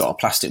and you've got a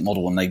plastic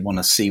model and they want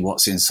to see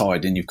what's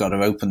inside, and you've got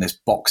to open this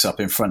box up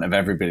in front of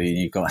everybody, and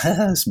you've got,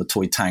 it's my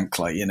toy tank,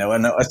 and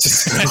I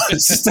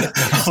just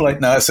I'm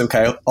like, no, it's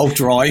okay. I'll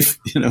drive.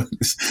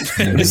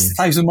 It's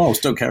 1,000 miles.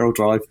 Don't care. I'll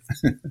drive.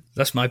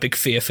 That's my big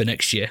fear for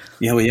next year.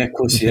 Yeah, well, yeah, of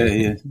course.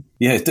 Yeah.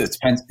 It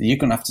depends. You're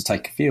going to have to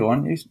take a few,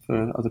 aren't you,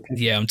 for other people?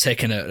 Yeah, I'm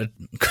taking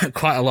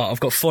quite a lot. I've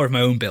got 4 of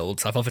my own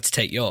builds. I've offered to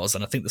take yours,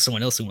 and I think there's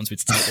someone else who wants me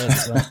to take theirs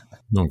as well.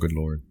 Oh, good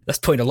Lord. That's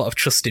putting a lot of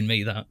trust in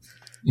me, that.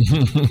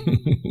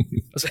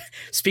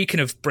 Speaking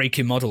of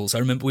breaking models, I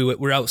remember we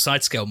were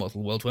outside Scale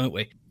Model World, weren't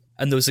we?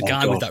 And there was a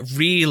guy with that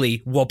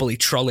really wobbly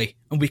trolley,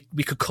 and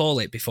we could call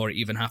it before it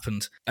even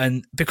happened.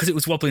 And because it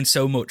was wobbling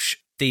so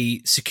much,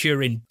 the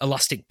securing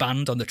elastic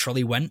band on the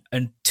trolley went,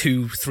 and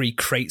 2-3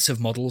 crates of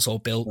models all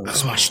built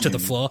smashed to the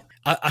floor.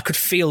 I could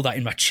feel that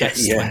in my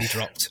chest when he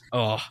dropped.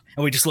 And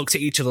we just looked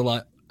at each other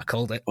like, I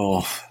called it.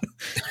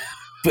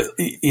 But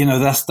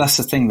that's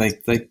the thing.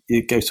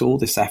 They go to all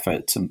this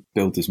effort to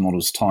build these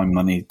models. Time,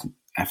 money,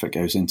 effort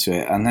goes into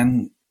it, and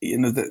then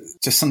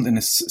just something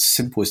as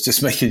simple as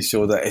just making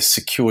sure that it's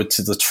secured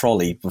to the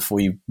trolley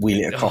before you wheel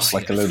it across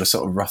like a load of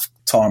sort of rough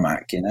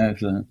tarmac.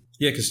 So.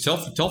 Yeah, because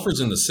Telford's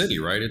in the city,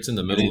 right? It's in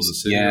the middle of the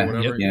city or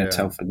whatever. Yeah,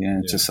 Telford,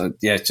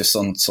 just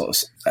on sort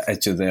of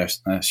edge of their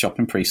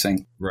shopping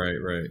precinct. Right.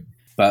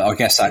 But I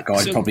guess that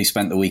guy probably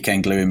spent the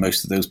weekend gluing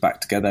most of those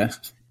back together.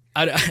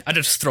 I'd have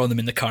just thrown them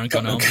in the car and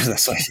gone home.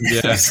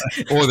 Yeah,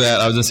 or that.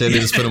 I was going to say they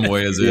just put them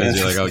away as is.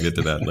 You're like, I'll get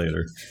to that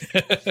later.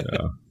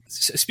 Yeah.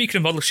 Speaking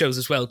of model shows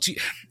as well,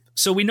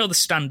 so we know the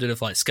standard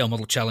of like Scale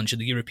Model Challenge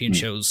and the European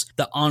shows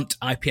that aren't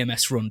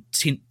IPMS run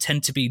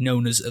tend to be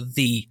known as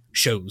the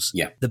shows,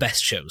 the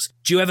best shows.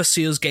 Do you ever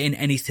see us getting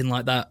anything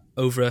like that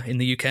over in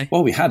the UK?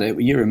 Well, we had it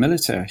with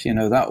Euromilitaire. You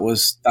know, that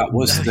was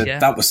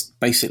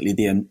basically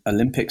the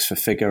Olympics for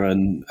figure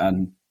and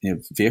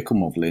vehicle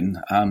modelling.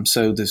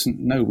 So there's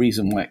no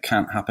reason why it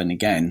can't happen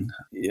again.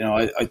 You know,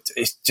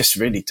 it just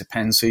really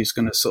depends who's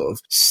going to sort of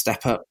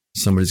step up.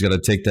 Somebody's got to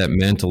take that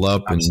mantle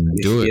up and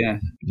do it.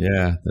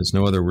 Yeah. There's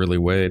no other really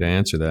way to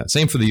answer that.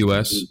 Same for the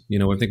U.S. You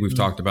know, I think we've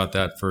talked about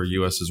that for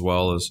U.S. as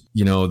well as,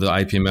 you know, the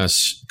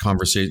IPMS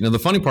conversation. Now, the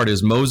funny part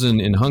is Mosen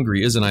in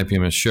Hungary is an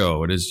IPMS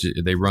show. It is.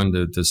 They run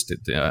the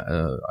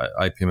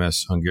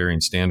IPMS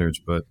Hungarian standards,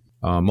 but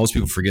most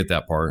people forget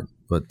that part.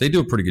 But they do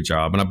a pretty good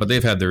job, but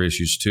they've had their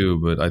issues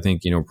too. But I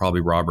think, you know, probably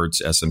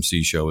Robert's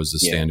SMC show is the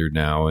standard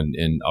now, and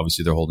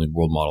obviously they're holding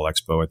World Model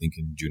Expo, I think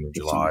in June or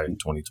July in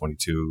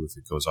 2022 if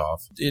it goes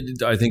off.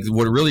 I think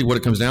what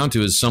it comes down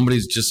to is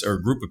or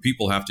a group of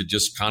people have to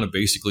just kind of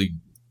basically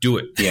do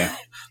it. Yeah.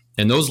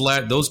 And those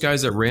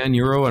guys that ran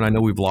Euro, and I know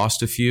we've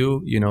lost a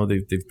few, you know,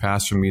 they've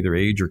passed from either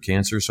age or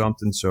cancer or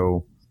something,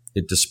 so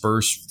it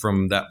dispersed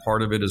from that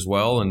part of it as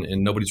well,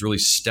 and nobody's really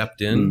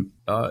stepped in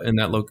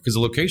that because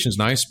the location's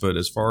nice, but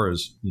as far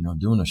as, you know,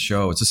 doing a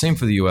show, it's the same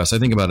for the U.S. I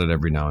think about it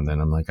every now and then.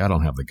 I'm like, I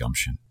don't have the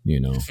gumption,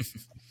 you know.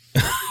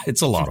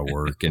 It's a lot of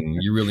work, and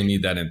you really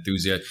need that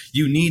enthusiasm.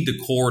 You need the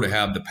core to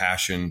have the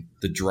passion,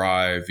 the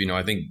drive. You know,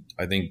 I think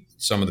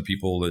some of the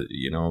people that,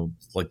 you know,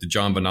 like the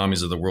John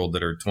Bonamis of the world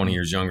that are 20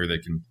 years younger,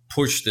 that can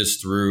push this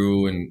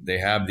through, and they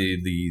have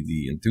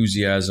the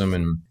enthusiasm.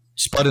 And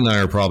Spud and I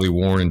are probably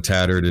worn and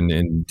tattered,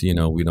 and you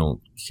know, we don't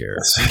care.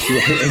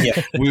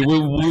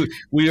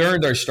 We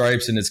earned our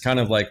stripes, and it's kind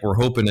of like we're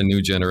hoping a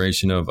new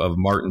generation of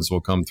Martins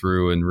will come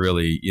through and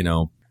really, you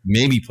know,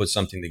 maybe put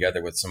something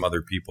together with some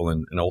other people,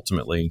 and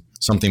ultimately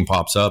something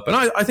pops up. And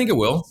I think it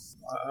will.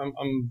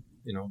 I'm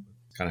you know,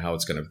 kind of how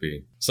it's going to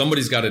be.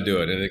 Somebody's got to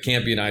do it, and it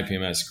can't be an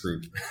IPMS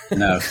group.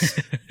 No.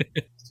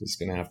 It's just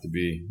going to have to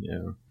be,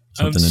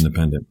 something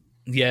independent.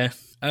 Yeah.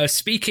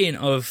 Speaking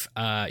of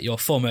your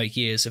former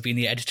years of being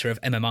the editor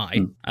of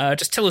MMI,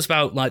 just tell us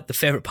about like the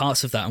favorite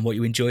parts of that and what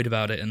you enjoyed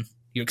about it and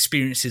your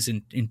experiences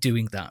in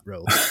doing that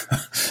role.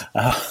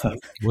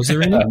 Was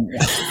there any?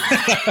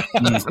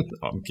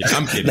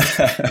 I'm kidding.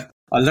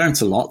 I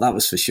learned a lot, that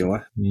was for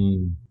sure.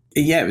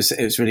 Yeah, it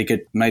was really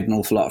good. Made an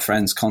awful lot of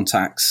friends,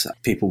 contacts,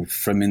 people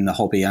from in the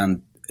hobby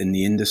and in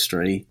the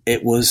industry.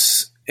 It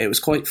was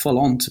quite full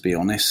on, to be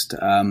honest.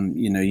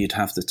 You know, you'd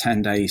have the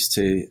 10 days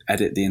to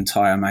edit the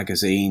entire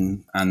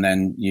magazine, and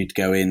then you'd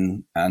go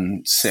in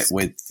and sit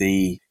with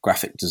the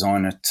graphic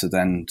designer to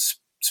then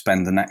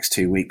spend the next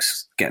 2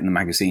 weeks getting the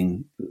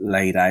magazine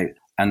laid out,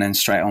 and then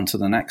straight on to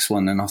the next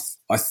one. And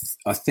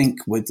I think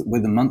with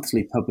a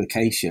monthly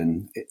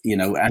publication, you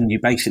know, and you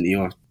basically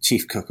you're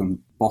chief cook and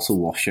bottle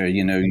washer,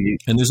 you know.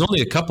 And there's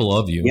only a couple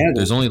of you. Yeah,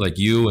 there's only like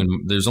you,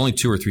 and there's only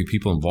 2 or 3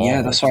 people involved.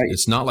 Yeah, that's right.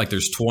 It's not like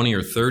there's 20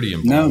 or 30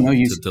 involved. No,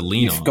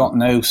 you've got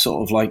no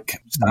sort of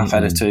like staff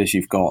editors.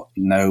 You've got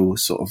no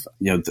sort of,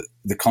 you know,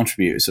 the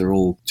contributors are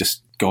all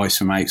just guys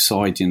from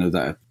outside, you know,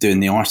 that are doing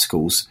the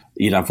articles.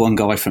 You'd have one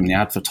guy from the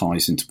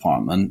advertising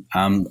department.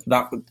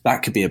 That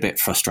could be a bit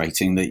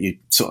frustrating, that you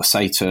sort of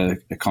say to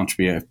a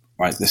contributor,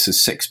 right, this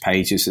is 6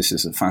 pages, this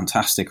is a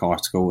fantastic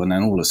article, and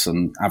then all of a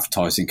sudden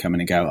advertising come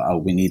in and go, oh,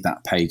 we need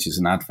that page as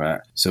an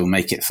advert, so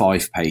make it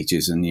 5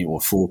 pages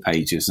or 4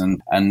 pages,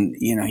 and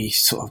you know, you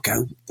sort of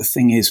go, the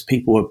thing is,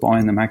 people are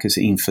buying the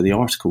magazine for the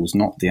articles,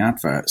 not the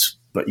adverts.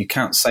 But you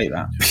can't say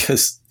that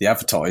because the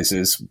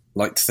advertisers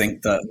like to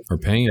think that are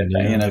paying,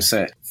 you know.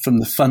 So from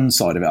the fun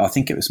side of it, I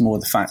think it was more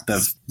the fact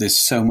that there's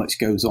so much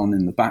goes on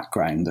in the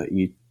background that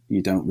you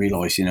don't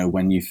realise, you know,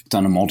 when you've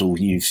done a model,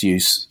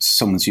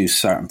 someone's used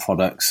certain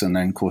products, and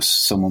then of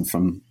course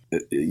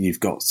you've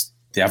got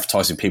the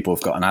advertising people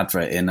have got an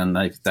advert in, and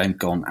they've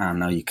gone,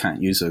 no, you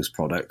can't use those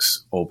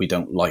products, or we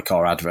don't like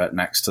our advert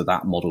next to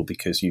that model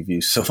because you've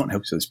used someone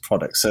else's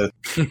products. So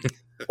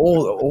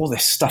all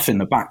this stuff in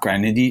the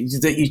background, and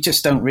that you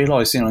just don't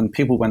realise, you know, and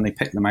people when they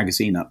pick the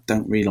magazine up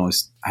don't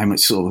realise how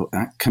much sort of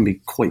that can be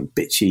quite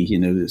bitchy, you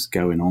know, that's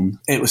going on.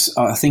 It was,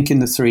 I think, in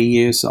the 3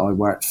 years I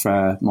worked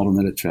for Model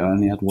Military, I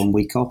only had 1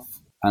 week off.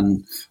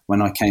 And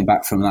when I came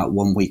back from that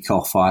 1 week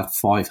off, I had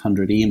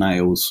 500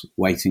 emails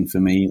waiting for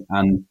me,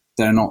 and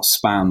they're not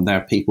spam.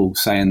 They're people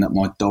saying that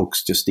my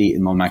dog's just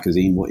eating my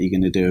magazine. What are you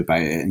going to do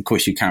about it? And of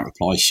course, you can't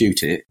reply,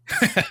 shoot it.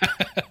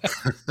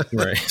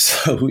 Right.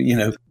 So, you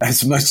know,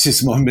 as much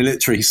as my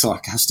military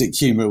sarcastic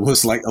humor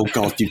was like, oh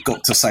God, you've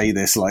got to say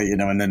this, like, you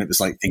know, and then it was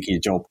like, think of your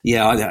job.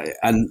 Yeah.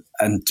 And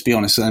to be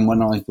honest, then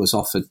when I was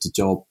offered the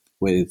job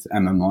with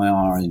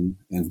MMIR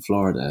in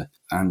Florida,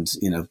 And,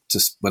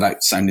 just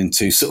without sounding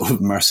too sort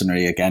of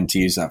mercenary again, to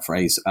use that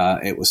phrase,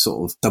 it was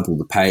sort of double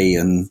the pay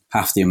and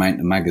half the amount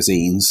of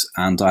magazines.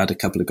 And I had a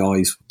couple of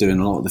guys doing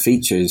a lot of the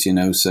features,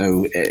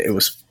 so it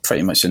was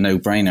pretty much a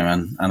no-brainer.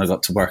 And I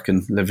got to work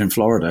and live in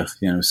Florida,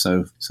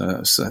 so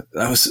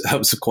that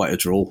was quite a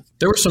draw.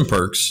 There were some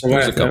perks. There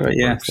was a couple of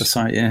perks. That's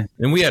right, yeah.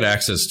 And we had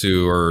access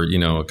to,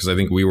 because I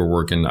think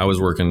I was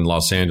working in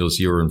Los Angeles,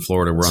 you were in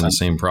Florida, we're on the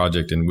same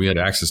project, and we had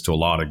access to a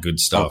lot of good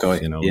stuff.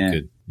 Okay.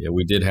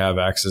 We did have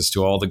access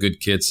to all the good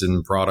kits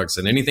and products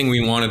and anything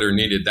we wanted or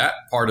needed. That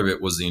part of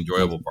it was the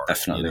enjoyable part.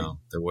 Definitely.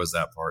 There was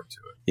that part to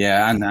it.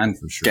 Yeah, and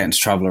sure. Getting to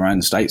travel around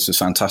the States was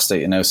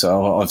fantastic,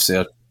 so obviously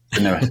I've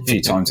been there a few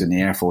times in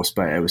the Air Force,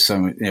 but it was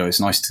it's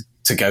nice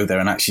to go there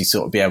and actually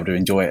sort of be able to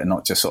enjoy it and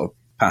not just sort of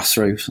pass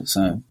through.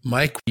 So,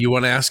 Mike, you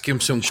want to ask him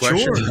some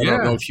questions? Sure, I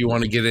don't know if you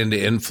want to get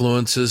into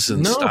influences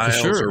and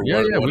styles or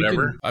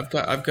whatever. I've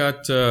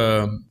got.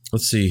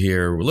 Let's see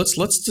here.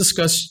 Let's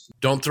discuss.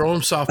 Don't throw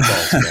him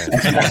softballs,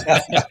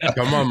 man.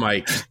 Come on,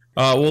 Mike.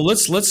 Well,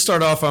 let's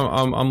start off.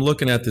 I'm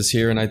looking at this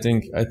here, and I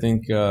think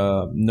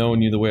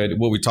knowing you the way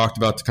what we talked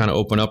about to kind of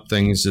open up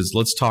things is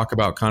let's talk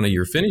about kind of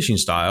your finishing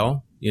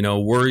style.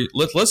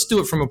 Let's do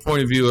it from a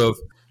point of view of,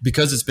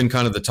 because it's been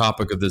kind of the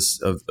topic of this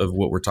of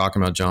what we're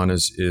talking about, John,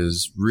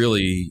 is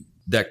really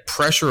that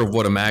pressure of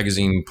what a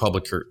magazine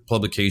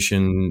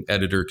publication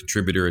editor,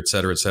 contributor, et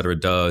cetera,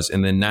 does,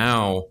 and then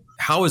now.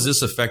 How is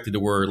this affected to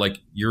where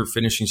your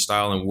finishing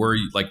style and where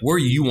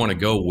you want to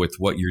go with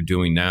what you're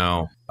doing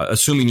now,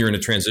 assuming you're in a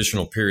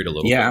transitional period a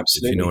little bit,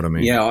 absolutely. If you know what I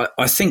mean? Yeah,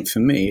 I think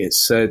for me,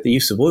 it's the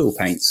use of oil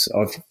paints.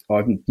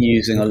 I'm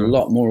using a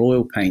lot more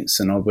oil paints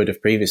than I would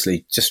have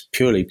previously, just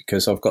purely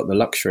because I've got the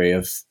luxury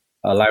of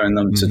allowing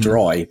them to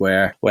dry,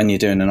 where when you're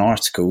doing an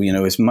article,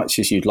 as much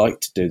as you'd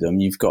like to do them,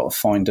 you've got to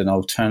find an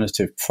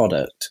alternative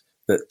product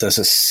that does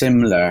a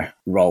similar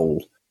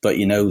role, but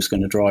is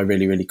going to dry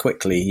really, really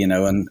quickly,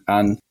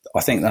 and I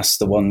think that's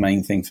the one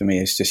main thing for me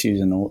is just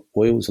using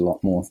oils a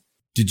lot more.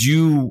 Did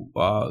you,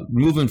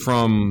 moving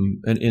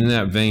from, in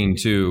that vein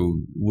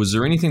too, was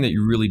there anything that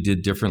you really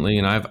did differently?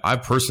 And I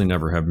personally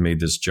never have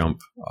made this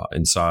jump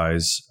in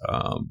size,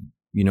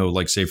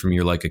 say from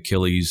your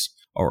Achilles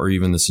or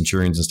even the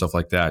Centurions and stuff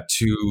like that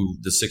to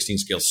the 16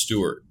 scale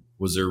Stuart.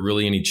 Was there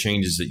really any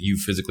changes that you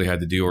physically had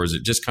to do, or is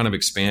it just kind of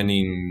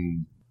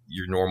expanding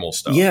your normal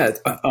stuff? Yeah,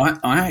 I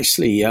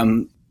actually...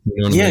 definitely.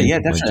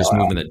 Just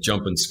moving that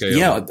jump in scale.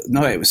 Yeah,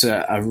 no, it was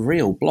a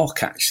real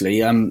block,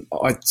 actually.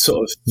 I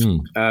sort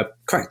of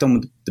cracked on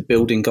with the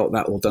building, got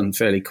that all done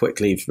fairly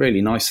quickly. It's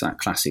really nice, that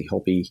classic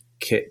hobby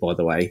kit, by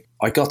the way.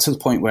 I got to the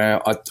point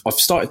where I've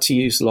started to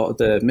use a lot of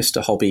the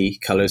Mr. Hobby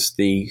colours,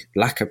 the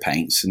lacquer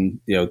paints, and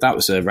that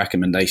was a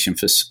recommendation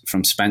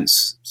from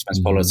Spence.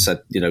 Spence Pollard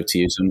said to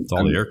use them.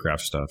 All the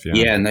aircraft stuff, yeah.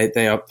 Yeah, and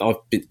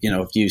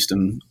I've used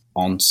them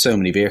on so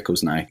many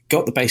vehicles now.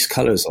 Got the base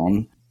colours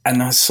on.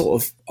 And I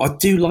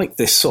do like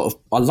this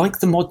I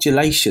like the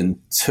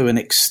modulation to an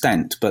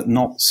extent, but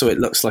not so it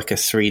looks like a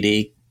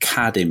 3D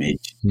CAD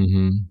image.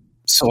 Mm-hmm.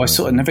 So I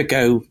sort of never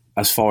go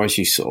as far as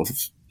you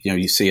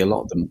you see a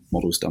lot of the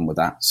models done with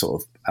that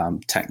sort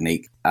of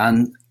technique.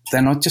 And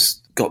then I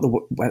just got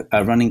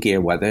the running gear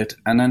weathered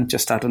and then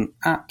just had an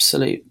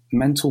absolute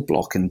mental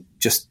block and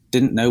just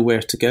didn't know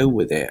where to go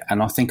with it.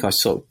 And I think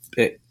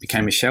it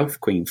became a shelf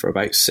queen for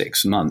about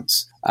 6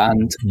 months.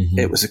 And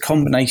it was a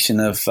combination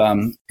of,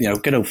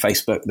 good old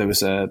Facebook. There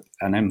was an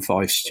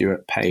M5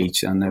 Stuart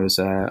page, and there was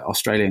an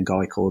Australian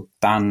guy called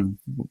Dan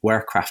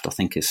Warecraft, I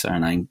think his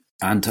surname.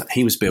 And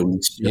he was building.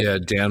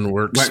 Dan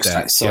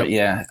Workstat. Sorry,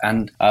 yeah.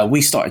 And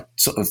we started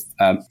sort of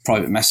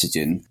private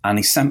messaging, and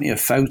he sent me a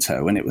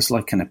photo, and it was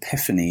like an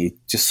epiphany. He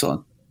just sort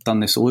of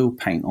done this oil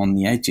paint on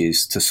the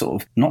edges to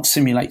sort of not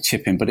simulate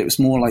chipping, but it was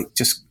more like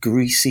just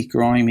greasy,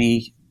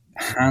 grimy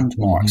hand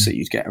marks that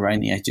you'd get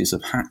around the edges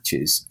of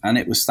hatches. And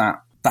it was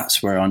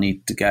that's where I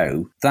need to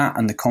go. That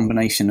and the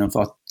combination of,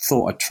 I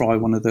thought I'd try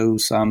one of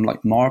those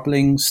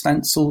marbling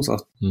stencils. I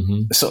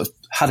sort of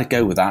had a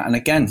go with that. And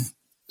again,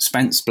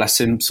 Spence, bless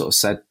him, sort of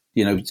said,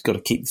 you've got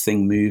to keep the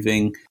thing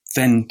moving.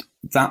 Then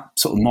that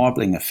sort of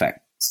marbling effect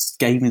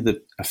gave me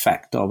the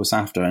effect I was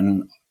after.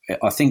 And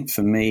I think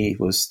for me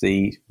was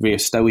the rear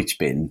stowage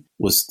bin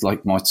was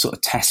like my sort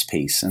of test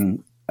piece.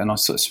 And I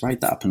sort of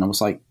sprayed that up and I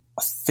was like,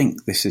 I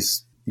think this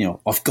is,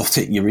 I've got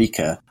it,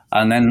 eureka.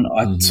 And then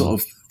I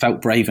sort of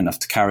felt brave enough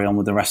to carry on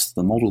with the rest of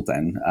the model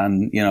then.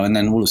 And, and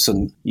then all of a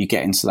sudden you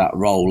get into that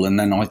role. And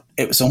then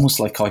it was almost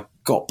like I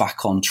got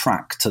back on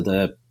track to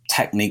the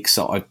techniques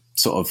that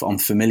I'm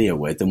familiar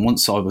with. And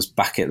once I was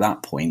back at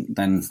that point,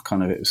 then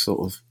kind of it was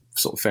sort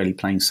of fairly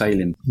plain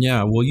sailing.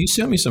 Yeah, well, you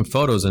sent me some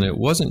photos and it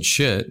wasn't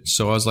shit.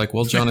 So I was like,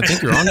 well, John, I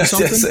think you're onto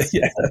something.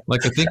 Yeah. I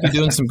think you're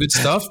doing some good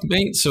stuff,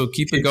 mate. So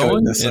keep it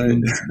going.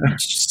 And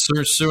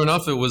sure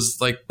enough, it was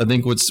like, I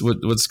think what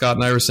Scott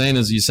and I were saying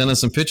is you sent us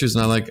some pictures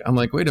and I'm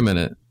like, wait a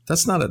minute.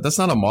 that's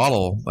not a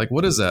model. Like,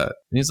 what is that?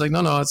 And he's like,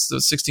 no, it's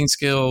the 16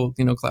 scale,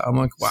 I'm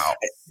like, wow,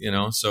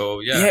 so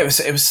yeah. Yeah,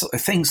 it was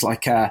things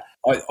like,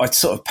 I'd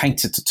sort of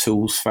painted the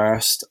tools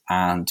first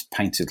and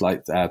painted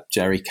like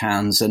jerry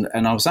cans. And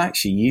I was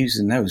actually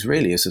using those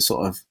really as a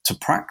sort of to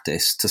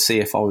practice to see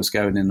if I was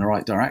going in the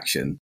right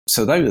direction.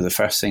 So those were the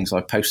first things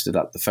I posted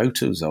up the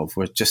photos of,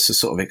 were just the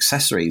sort of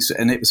accessories.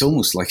 And it was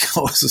almost like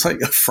I was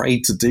like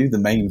afraid to do the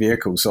main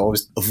vehicle. So I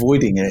was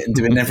avoiding it and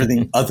doing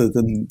everything other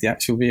than the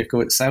actual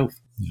vehicle itself.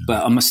 Yeah.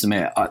 But I must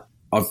admit,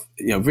 I've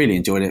really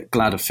enjoyed it.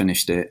 Glad I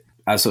finished it.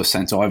 As I was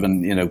saying to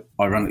Ivan,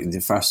 ironically,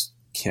 the first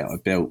kit I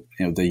built,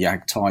 the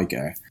Jagd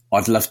Tiger,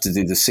 I'd love to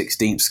do the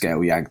 16th scale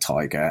Jagd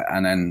Tiger.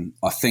 And then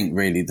I think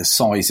really the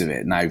size of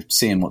it, now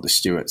seeing what the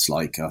Stuart's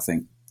like, I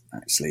think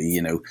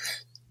actually,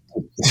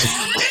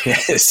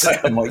 so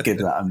I might give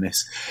that a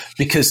miss,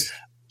 because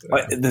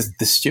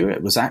the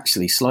Stuart was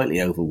actually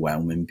slightly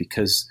overwhelming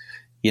because,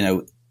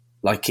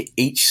 like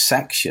each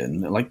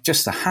section, like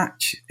just the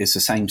hatch is the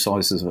same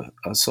size as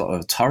a sort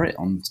of turret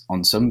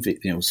on some,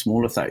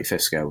 smaller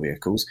 35th scale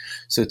vehicles.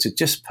 So to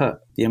just put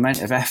the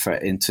amount of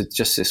effort into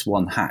just this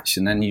one hatch,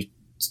 and then you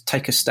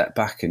take a step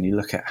back and you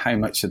look at how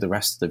much of the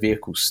rest of the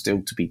vehicle is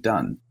still to be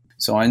done.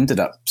 So I ended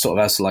up sort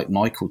of, as like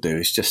Michael do,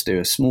 is just do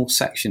a small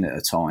section at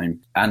a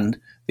time. And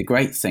the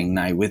great thing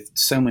now with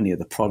so many of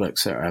the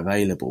products that are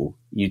available,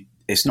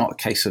 it's not a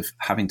case of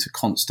having to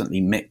constantly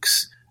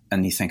mix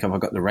and you think, have I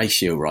got the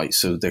ratio right?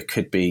 So there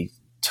could be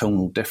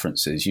tonal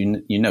differences.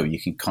 You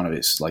can kind of,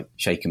 it's like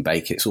shake and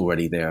bake. It's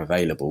already there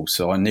available.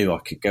 So I knew I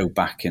could go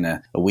back in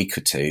a week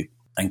or two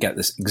and get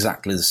this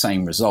exactly the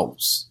same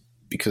results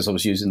because I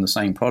was using the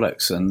same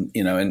products. And,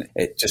 and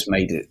it just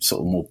made it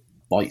sort of more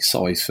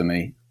bite-sized for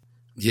me.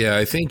 Yeah,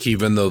 I think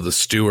even though the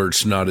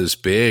Stuart's not as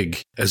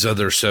big as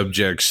other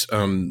subjects,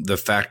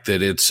 the fact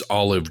that it's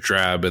olive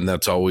drab, and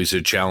that's always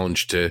a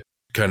challenge to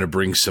kind of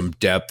bring some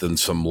depth and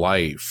some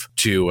life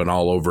to an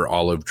all over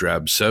olive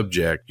drab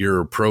subject. Your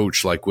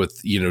approach, like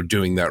with,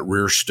 doing that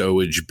rear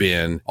stowage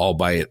bin all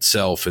by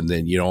itself, and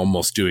then,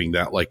 almost doing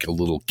that like a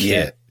little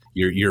kit.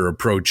 Yeah. Your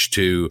approach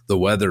to the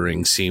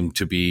weathering seemed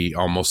to be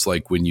almost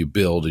like when you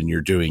build and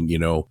you're doing,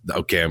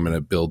 okay, I'm going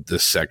to build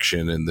this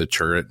section and the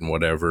turret and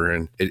whatever.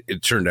 And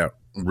it turned out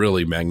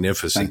really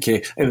magnificent. Thank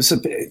you. It was a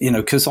bit,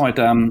 because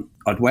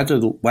I'd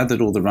weathered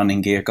all the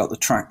running gear, got the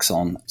tracks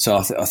on. So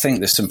I think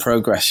there's some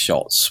progress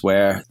shots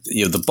where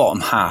the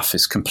bottom half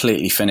is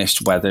completely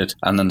finished, weathered,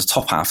 and then the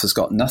top half has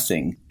got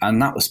nothing.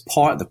 And that was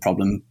part of the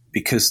problem,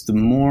 because the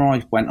more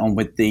I went on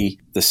with the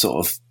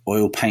sort of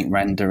oil paint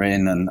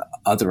rendering and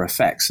other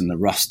effects and the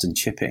rust and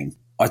chipping,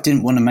 I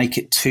didn't want to make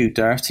it too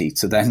dirty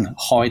to then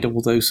hide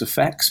all those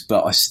effects,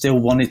 but I still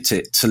wanted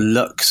it to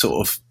look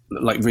sort of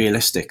like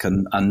realistic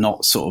and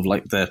not sort of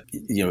like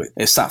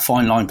it's that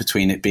fine line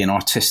between it being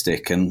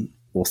artistic and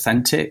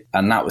authentic.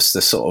 And that was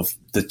the sort of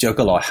the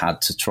juggle I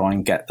had to try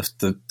and get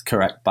the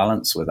correct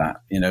balance with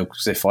that,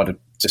 because if I'd have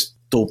just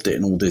daubed it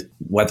in all the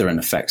weathering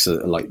effects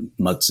like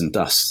muds and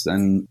dust,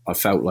 then I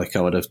felt like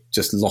I would have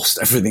just lost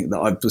everything that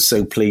I was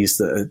so pleased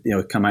that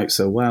it come out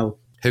so well.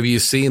 Have you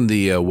seen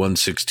the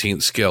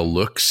 1/16th scale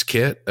looks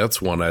kit?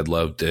 That's one I'd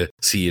love to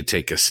see you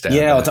take a stab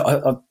at.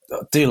 I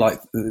do like,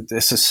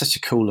 this is such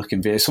a cool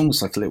looking vehicle. It's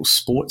almost like a little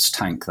sports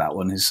tank, that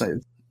one is.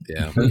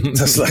 Yeah.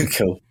 That's like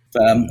cool.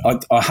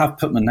 I have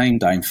put my name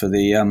down for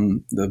the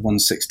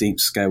 1/16th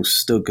scale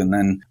Stug, and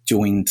then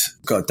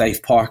got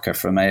Dave Parker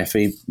from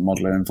AFE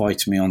Modeler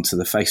invited me onto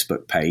the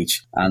Facebook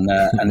page,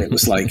 and it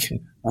was like,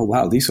 oh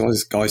wow, these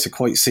guys are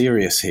quite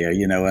serious here,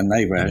 and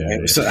they were.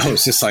 I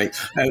was just like,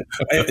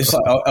 it's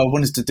like I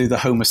wanted to do the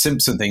Homer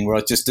Simpson thing where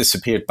I just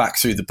disappeared back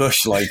through the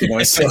bush, like,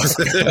 so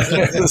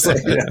it's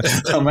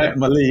like, I'm out of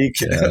my league.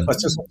 Yeah.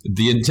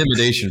 The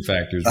intimidation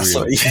factor is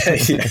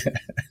real. Yeah.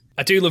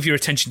 I do love your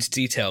attention to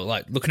detail,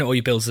 like looking at all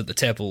your builds at the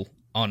table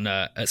on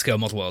at Scale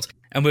Model World,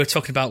 and we were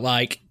talking about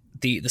like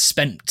the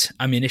spent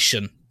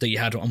ammunition that you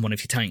had on one of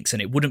your tanks,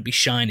 and it wouldn't be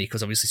shiny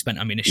because obviously spent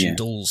ammunition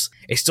dulls.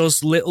 It's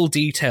those little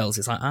details.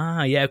 It's like,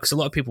 because a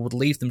lot of people would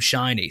leave them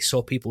shiny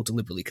so people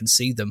deliberately can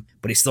see them,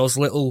 but it's those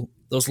little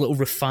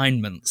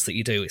refinements that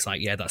you do. It's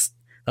like,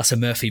 that's a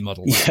Murphy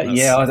model.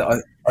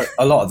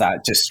 A lot of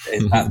that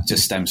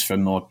just stems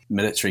from more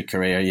military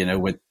career.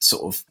 With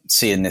sort of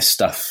seeing this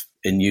stuff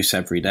in use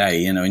every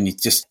day, and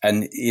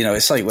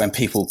it's like when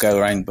people go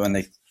around when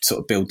they sort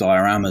of build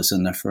dioramas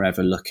and they're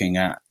forever looking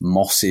at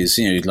mosses,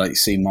 like you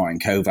see Martin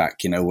Kovac,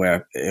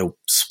 where he'll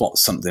spot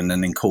something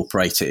and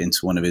incorporate it into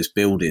one of his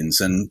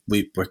buildings. And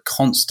we're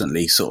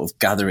constantly sort of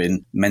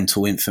gathering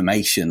mental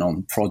information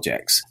on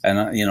projects. And,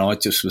 I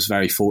just was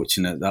very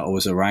fortunate that I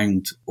was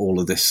around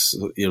all of this,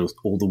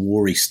 all the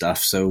Wary stuff.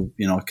 So,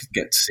 I could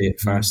get to see it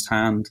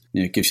firsthand.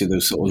 It gives you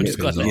those sort of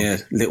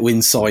little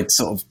inside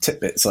sort of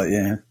tidbits, like,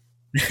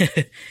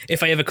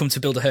 If I ever come to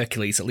build a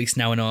Hercules, at least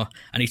now I know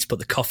I need to put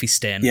the coffee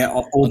stain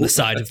on the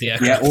side of the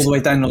aircraft. Yeah, all the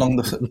way down along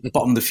the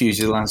bottom of the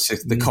fuselage,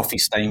 the coffee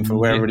stain for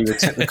wherever he would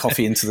take the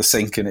coffee into the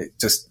sink, and it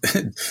just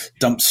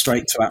dumps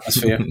straight to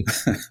atmosphere.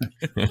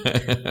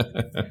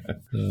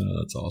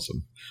 That's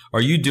awesome.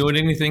 Are you doing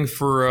anything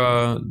for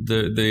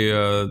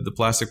the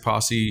Plastic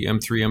Posse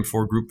M3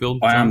 M4 group build?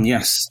 I am,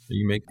 yes. Are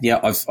you make? Yeah,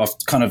 I've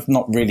kind of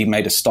not really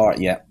made a start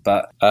yet,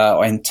 but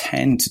I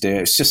intend to do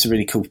it. It's just a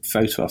really cool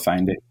photo. I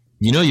found it.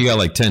 You know, you got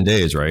like 10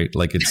 days, right?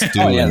 Like it's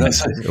due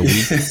that's a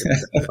week.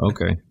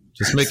 Okay.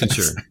 Just making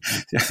sure.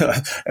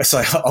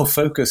 So I'll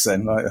focus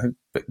then.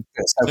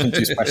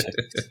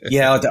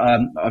 Yeah,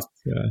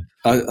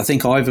 I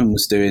think Ivan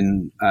was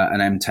doing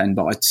an M10,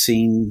 but I'd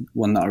seen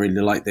one that I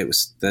really liked. It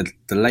was the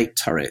late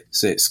turret.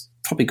 So it's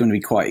probably going to be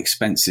quite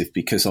expensive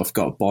because I've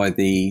got to buy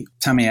the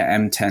Tamiya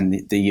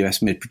M10, the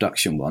US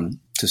mid-production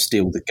one, to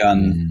steal the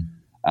gun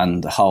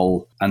and the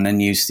hull, and then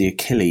use the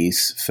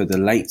Achilles for the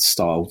late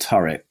style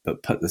turret,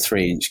 but put the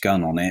 3-inch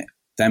gun on it,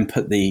 then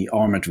put the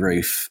armoured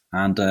roof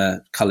and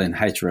a Cullen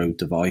hedgerow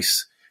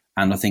device,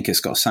 and I think it's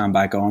got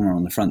sandbag armour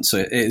on the front. So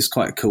it is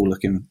quite a cool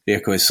looking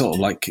vehicle. It's sort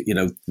of like, you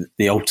know,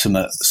 the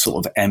ultimate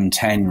sort of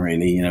M10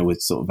 really, you know,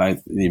 with sort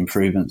of the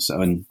improvements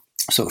and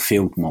sort of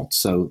field mod.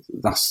 So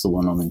that's the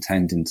one I'm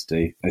intending to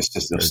do. It's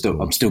just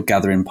I'm still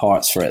gathering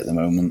parts for it at the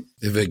moment.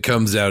 If it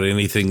comes out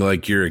anything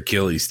like your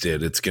Achilles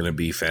did, it's going to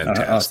be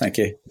fantastic. Thank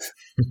you.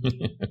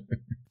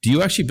 Do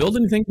you actually build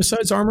anything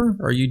besides armor,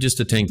 or are you just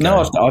a tank guy?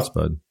 No, I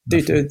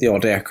do the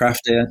odd aircraft.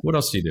 Yeah. What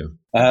else do you do?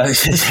 I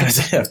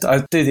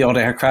do the odd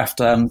aircraft,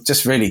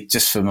 just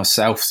for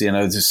myself. You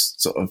know,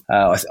 just sort of.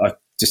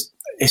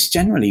 It's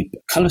generally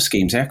colour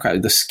schemes,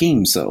 aircraft, the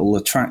schemes that will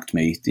attract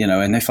me, you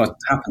know, and if I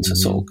happen to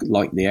sort of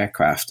like the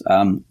aircraft,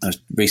 I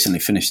recently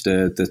finished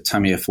the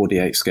Tamiya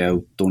 48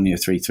 scale Dornier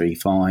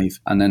 335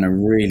 and then a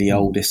really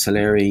old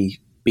Italeri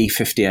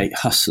B-58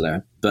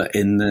 Hustler, but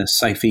in the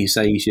Southeast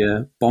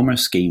Asia bomber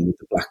scheme with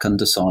the black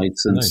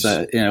undersides. And nice.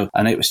 So, you know,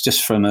 and it was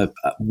just from a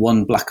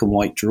one black and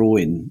white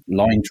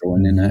line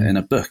drawing in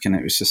a book. And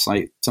it was just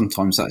like,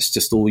 sometimes that's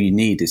just all you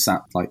need is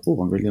that, like,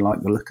 oh, I really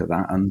like the look of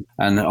that. And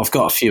I've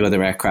got a few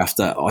other aircraft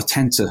that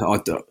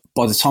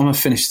by the time I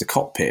finish the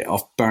cockpit,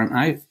 I've burnt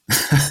out,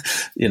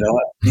 you know.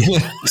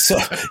 So,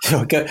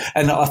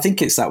 and I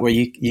think it's that where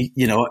you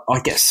know, I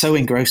get so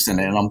engrossed in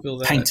it, and I'm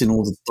painting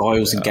all the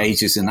dials and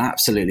gauges and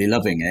absolutely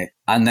loving it.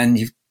 And then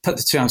you put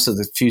the two halves of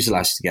the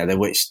fuselage together,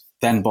 which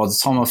then by the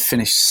time I've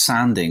finished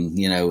sanding,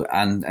 you know,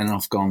 and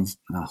I've gone,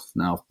 oh,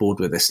 no, I'm bored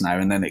with this now.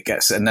 And then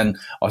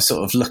I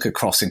sort of look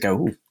across and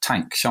go, oh,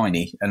 tank,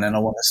 shiny. And then I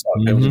want to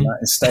start building that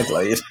instead.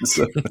 Like,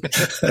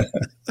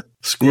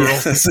 Squirrel.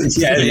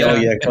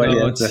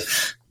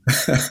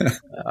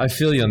 I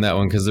feel you on that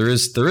one, because there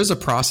is a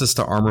process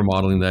to armor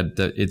modeling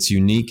that it's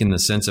unique in the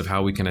sense of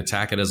how we can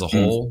attack it as a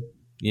whole.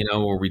 You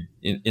know, or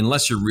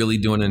unless you're really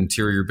doing an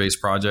interior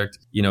based project,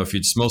 you know, if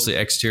it's mostly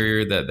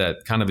exterior,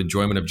 that kind of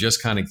enjoyment of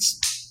just kind of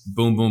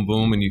boom, boom,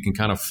 boom, and you can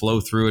kind of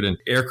flow through it. And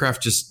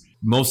aircraft just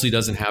mostly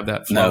doesn't have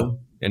that flow. No.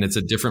 And it's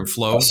a different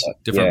flow,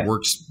 different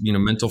works, you know,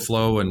 mental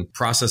flow and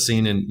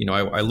processing. And, you know,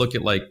 I look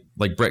at like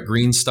Brett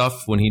Green's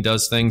stuff when he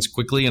does things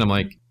quickly, and I'm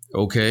like,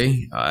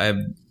 okay, I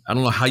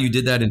don't know how you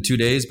did that in 2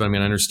 days, but I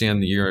mean, I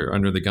understand that you're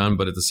under the gun,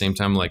 but at the same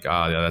time, like,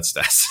 that's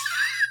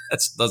that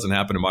doesn't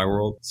happen in my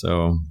world.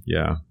 So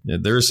yeah,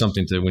 there is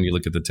something to when you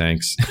look at the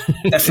tanks.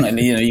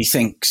 Definitely, you know, you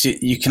think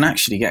you can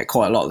actually get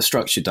quite a lot of the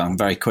structure done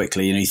very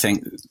quickly. You know, you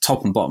think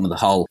top and bottom of the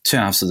hull, two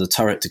halves of the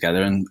turret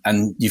together,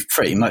 and you've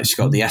pretty much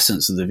got the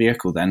essence of the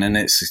vehicle then, and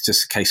it's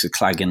just a case of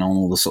clagging on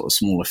all the sort of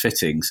smaller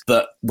fittings.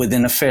 But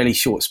within a fairly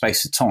short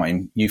space of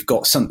time, you've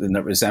got something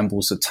that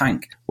resembles a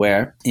tank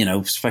where, you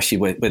know, especially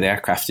with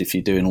aircraft, if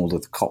you're doing all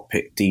of the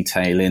cockpit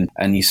detailing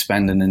and you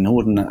spend an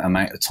inordinate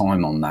amount of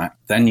time on that,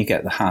 then you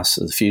get the halves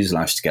of the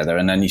fuselage together,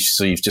 and then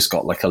you've just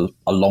got like a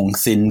long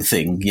thin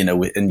thing, you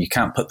know, and you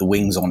can't put the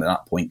wings on at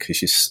that point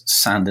because you're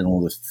sanding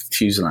all the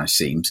fuselage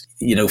seams.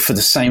 You know, for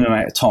the same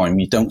amount of time,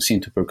 you don't seem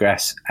to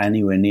progress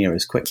anywhere near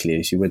as quickly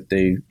as you would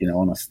do, you know,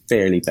 on a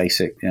fairly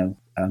basic, you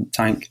know,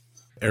 tank.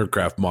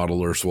 Aircraft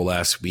modelers will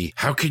ask me,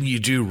 how can you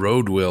do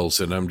road wheels?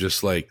 And I'm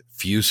just like,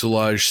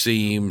 fuselage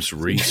seams,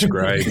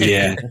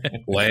 rescribing,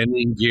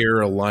 landing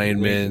gear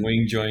alignment,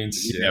 wing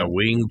joints. Yeah,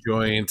 wing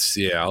joints.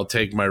 Yeah, I'll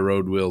take my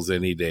road wheels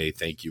any day.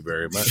 Thank you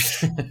very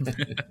much.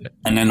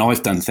 And then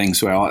I've done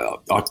things where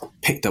I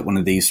picked up one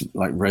of these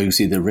like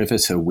Rosie the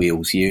Riveter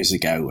wheels years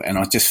ago, and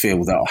I just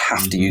feel that I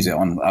have to use it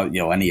on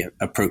any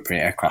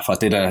appropriate aircraft. I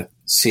did a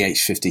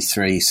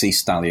CH-53 Sea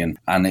Stallion,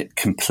 and it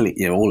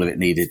completely, all of it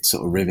needed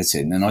sort of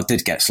riveting, and I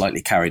did get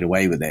slightly carried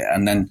away with it.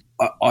 And then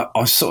I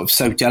was sort of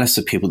so jealous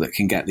of people that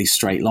can get these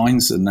straight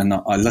lines, and then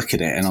I look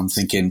at it and I'm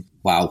thinking,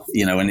 wow,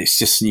 you know, and it's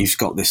just, you've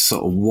got this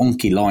sort of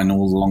wonky line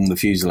all along the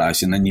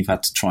fuselage, and then you've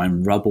had to try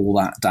and rub all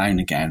that down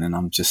again, and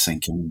I'm just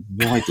thinking,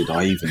 why did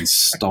I even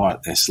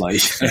start this? Like,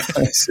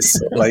 it's just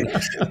sort of like,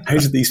 how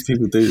do these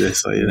people do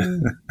this? Like, you know?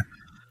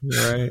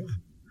 Right.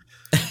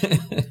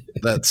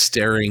 That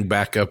staring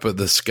back up at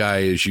the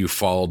sky as you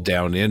fall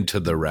down into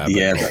the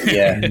rabbit hole.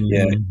 Yeah,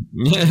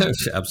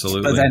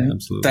 absolutely. But then,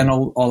 absolutely. then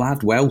I'll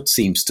add weld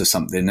seams to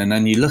something, and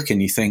then you look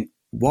and you think,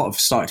 what I've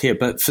started here.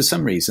 But for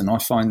some reason, I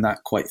find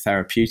that quite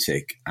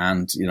therapeutic,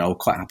 and I'll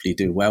quite happily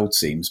do weld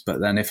seams.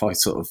 But then if I've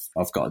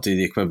got to do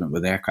the equivalent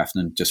with aircraft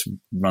and just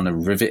run a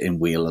riveting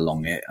wheel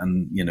along it,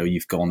 and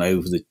you've gone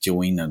over the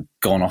join and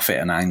gone off at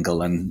an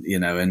angle, and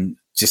and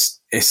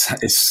just it's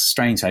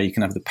strange how you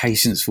can have the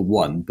patience for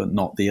one but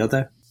not the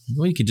other.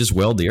 Well, you could just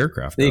weld the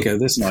aircraft. There you go.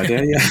 There's an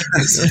idea. Yeah.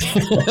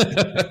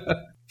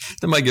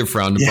 That might get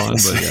frowned upon,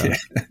 but yeah.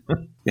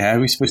 Yeah,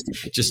 we're supposed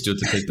to just do it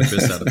to take the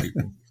piss out of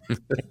people.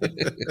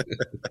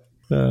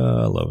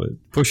 I love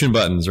it. Pushing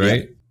buttons,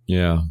 right?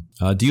 Yeah.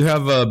 Do you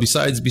have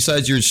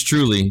besides yours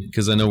truly?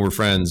 Because I know we're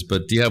friends,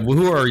 but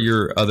who are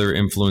your other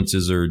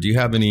influences, or do you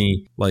have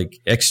any like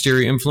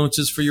exterior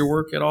influences for your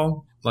work at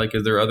all? Like,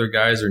 are there other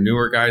guys or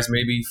newer guys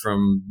maybe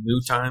from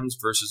new times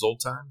versus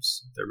old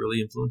times that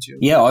really influence you?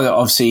 Yeah,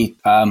 obviously,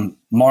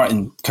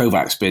 Martin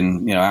Kovac's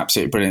been,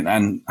 absolutely brilliant.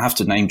 And I have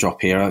to name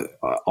drop here.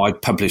 I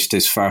published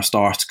his first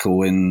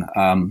article in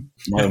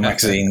my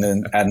magazine,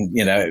 and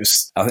it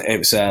was I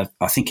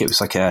think it was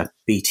like a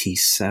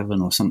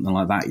BT7 or something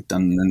like that he'd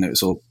done, and it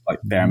was all like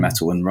bare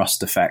metal and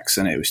rust effects,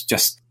 and it was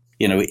just,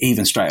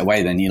 even straight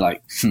away, then you're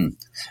like,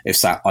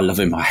 it's that, I love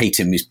him, I hate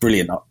him, he's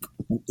brilliant.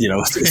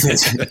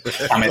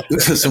 Damn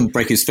it, someone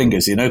break his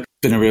fingers,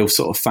 Been a real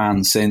sort of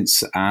fan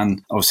since.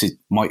 And obviously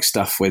Mike's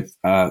stuff with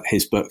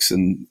his books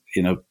and,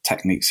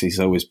 techniques, he's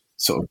always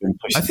sort of been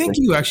pushing. I think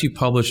you actually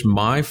published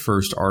my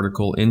first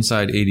article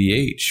inside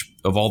ADH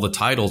of all the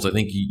titles. I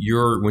think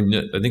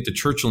the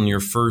Churchill in your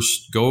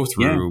first go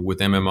through with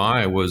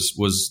MMI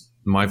was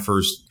my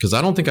first, because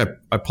I don't think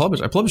I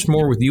published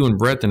more with you and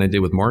Brett than I did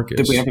with Marcus.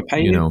 Did we ever pay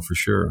you? For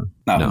sure.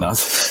 No.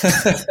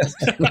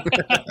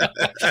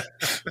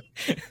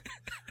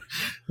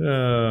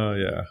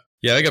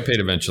 Yeah, I got paid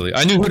eventually.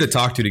 I knew who to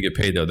talk to get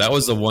paid, though. That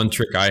was the one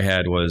trick I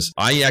had, was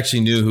I actually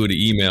knew who to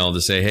email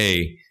to say,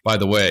 hey, by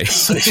the way,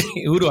 how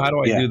do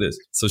I do this?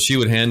 So she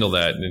would handle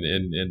that,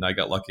 and I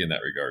got lucky in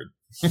that regard.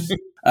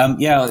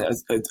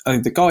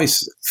 The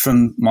guys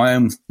from my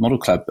own model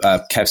club,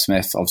 Kev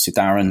Smith, obviously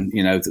Darren,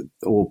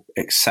 all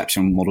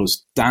exceptional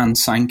models. Dan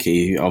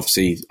Sankey,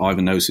 obviously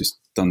Ivan knows, who's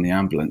done the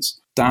ambulance.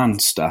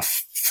 Dan's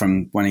stuff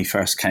from when he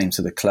first came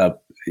to the club,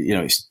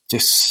 it's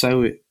just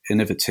so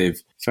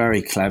innovative,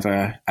 very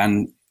clever.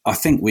 And I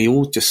think we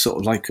all just sort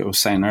of, like I was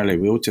saying earlier,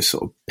 we all just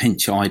sort of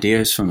pinch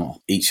ideas from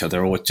each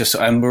other,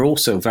 and we're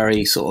also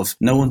very sort of,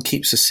 no one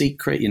keeps a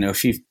secret.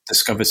 If you've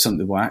discovered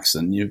something by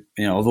accident,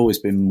 I've always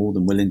been more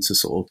than willing to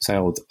sort of say,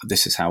 oh,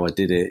 this is how I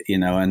did it,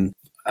 and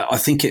I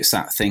think it's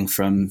that thing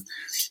from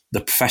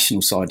the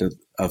professional side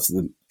of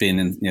being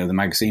in, the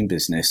magazine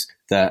business,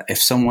 that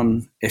if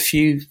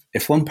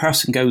one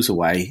person goes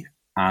away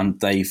and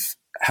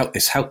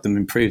it's helped them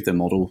improve their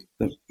model,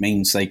 that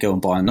means they go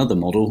and buy another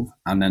model,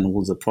 and then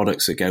all the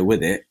products that go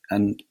with it.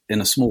 And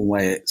in a small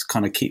way, it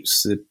kind of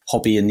keeps the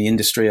hobby in the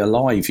industry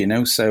alive,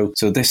 So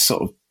this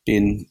sort of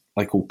being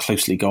like all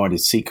closely guarded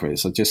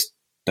secrets, I just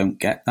don't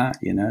get that,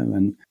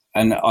 And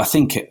I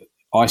think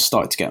I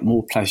started to get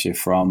more pleasure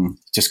from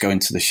just going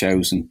to the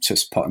shows and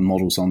just putting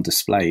models on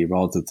display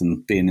rather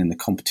than being in the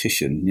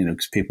competition,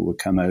 because people would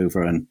come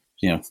over and,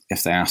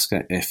 if they ask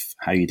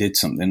how you did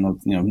something,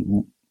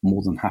 I'm,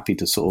 more than happy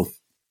to sort of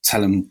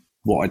tell them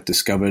what I'd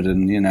discovered,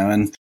 and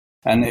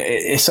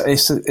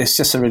it's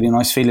just a really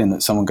nice feeling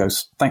that someone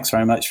goes, thanks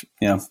very much,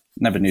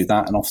 never knew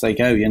that, and off they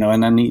go,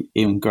 and then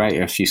even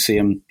greater if you see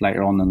them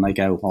later on and they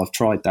go, well, I've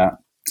tried that,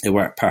 it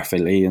worked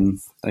perfectly, and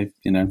they,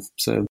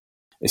 so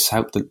it's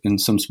helped in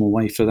some small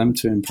way for them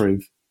to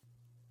improve.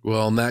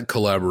 Well, and that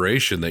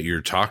collaboration that you're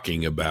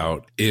talking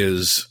about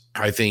is,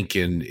 I think,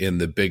 in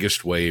the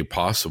biggest way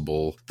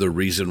possible, the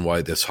reason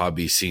why this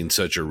hobby's seen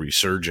such a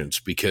resurgence,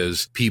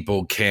 because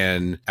people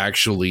can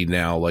actually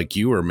now, like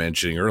you were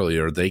mentioning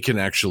earlier, they can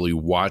actually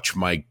watch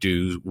Mike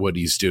do what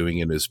he's doing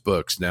in his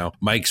books. Now,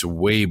 Mike's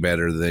way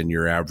better than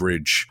your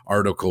average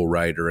article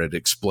writer at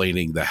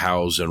explaining the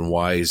hows and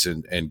whys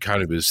and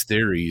kind of his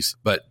theories.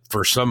 But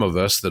for some of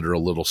us that are a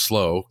little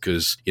slow,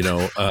 because,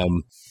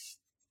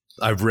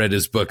 I've read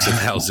his books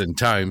 1,000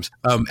 times.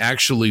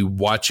 Actually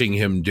watching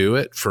him do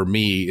it, for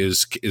me,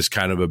 is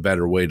kind of a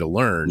better way to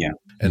learn. Yeah.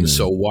 And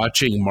so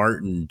watching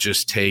Martin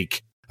just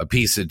take a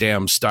piece of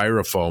damn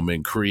styrofoam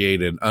and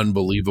create an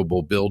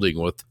unbelievable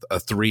building with a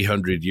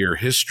 300-year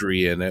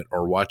history in it,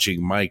 or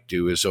watching Mike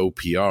do his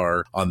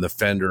OPR on the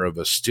fender of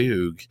a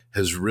Stug,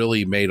 has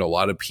really made a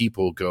lot of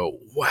people go,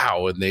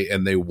 wow, and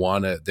they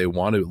want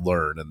to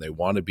learn, and they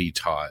want to be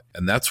taught.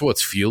 And that's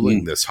what's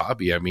fueling this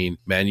hobby. I mean,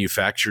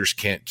 manufacturers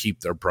can't keep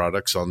their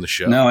products on the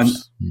shelves. No,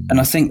 and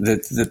I think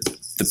that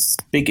the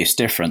biggest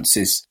difference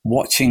is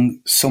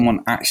watching someone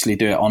actually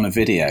do it on a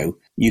video.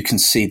 You can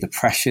see the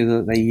pressure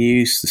that they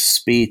use, the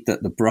speed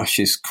that the brush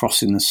is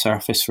crossing the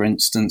surface, for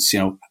instance,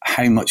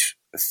 how much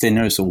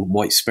thinners or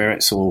white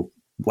spirits or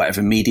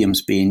whatever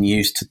medium's being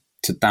used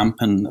to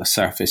dampen a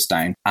surface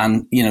down.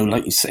 And, you know,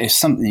 like you say, it's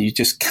something you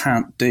just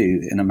can't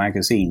do in a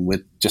magazine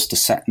with just a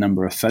set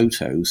number of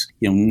photos.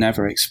 You'll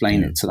never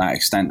explain it to that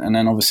extent. And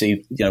then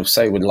obviously, you know,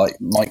 say with like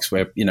Mike's,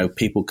 where, you know,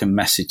 people can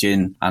message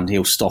in and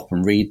he'll stop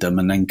and read them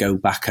and then go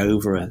back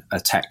over a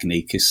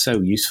technique is so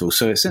useful.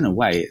 So it's in a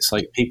way, it's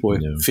like people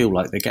feel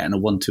like they're getting a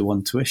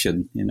 1-to-1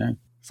 tuition, you know.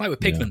 It's like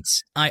with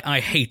pigments. I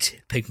hate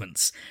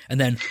pigments. And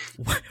then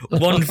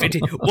one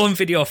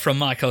video from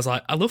Mike, I was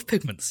like, I love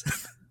pigments.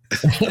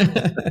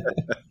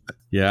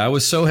 Yeah, I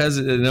was so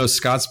hesitant. I know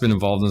Scott's been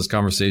involved in this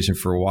conversation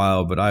for a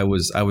while, but I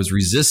was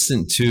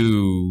resistant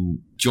to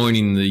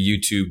joining the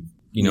YouTube.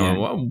 You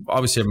know,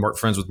 obviously I'm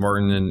friends with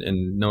Martin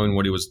and knowing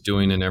what he was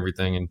doing and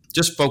everything, and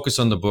just focus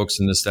on the books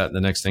and this, that, and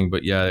the next thing.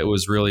 But yeah, it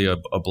was really a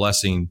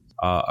blessing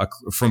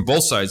from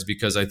both sides,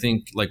 because I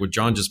think, like what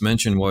John just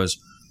mentioned, was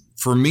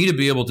for me to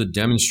be able to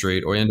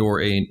demonstrate or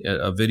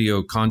a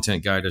video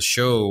content guide to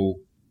show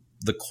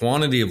the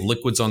quantity of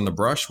liquids on the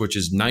brush, which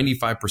is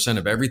 95%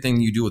 of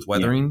everything you do with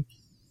weathering. Yeah.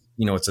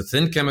 You know, it's a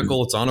thin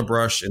chemical, it's on a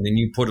brush, and then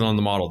you put it on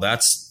the model.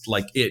 That's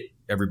like it,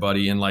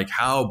 everybody. And like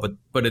how,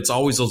 but it's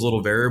always those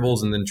little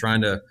variables, and then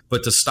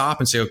to stop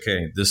and say,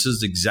 okay, this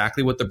is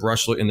exactly what the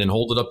brush look, and then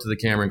hold it up to the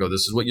camera and go,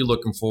 this is what you're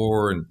looking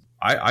for. And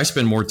I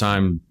spend more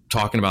time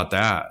talking about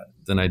that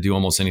than I do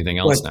almost anything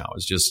else now.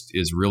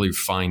 Is really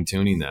fine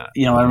tuning that.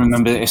 You know, I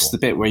remember it's the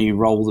bit where you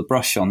roll the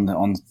brush on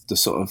the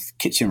sort of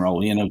kitchen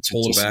roll, you know, to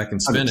pull it back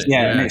and spin it.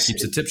 Yeah, and it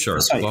keeps the tip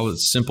sharp. Like, well,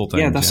 it's simple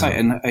things. Yeah, that's right.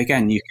 And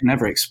again, you can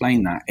never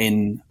explain that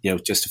in, you know,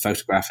 just a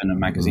photograph in a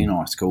magazine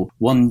article.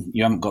 One,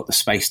 you haven't got the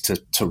space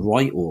to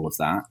write all of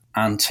that.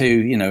 And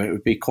two, you know, it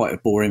would be quite a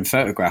boring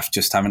photograph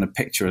just having a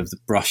picture of the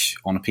brush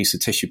on a piece of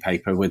tissue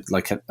paper with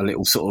like a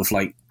little sort of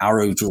like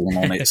arrow drawn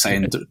on it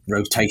saying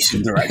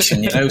rotation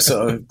direction, you know,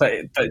 sort of, but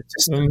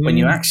just when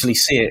you actually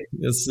see it.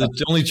 It's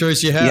the only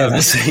choice you have. Yeah,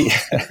 that's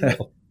it. Yeah.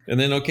 And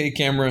then, okay,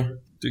 camera,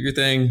 do your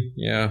thing.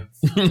 Yeah.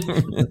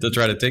 To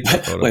try to take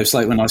that photo. Well, it's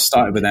like when I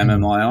started with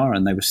MMIR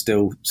and they were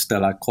still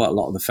had quite a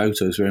lot of the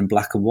photos were in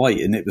black and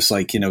white. And it was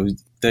like, you know,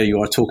 there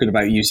you are talking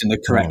about using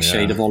the correct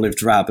shade of olive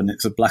drab, and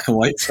it's a black and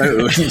white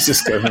photo. And you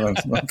just go,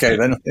 okay,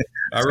 then.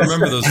 I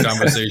remember those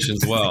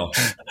conversations well.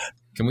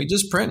 Can we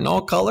just print in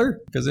all color?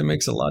 Because it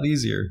makes it a lot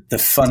easier. The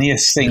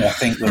funniest thing, I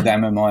think, with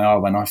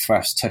MMIR when I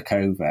first took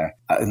over,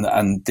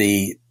 and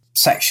the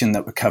section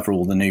that would cover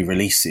all the new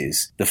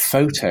releases, the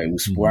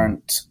photos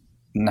weren't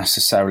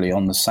necessarily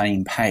on the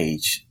same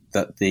page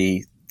that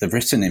the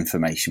written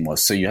information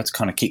was. So you had to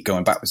kind of keep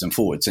going backwards and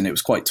forwards, and it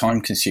was quite time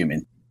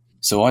consuming.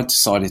 So I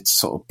decided to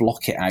sort of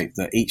block it out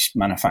that each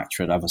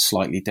manufacturer would have a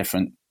slightly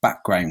different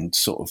background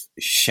sort of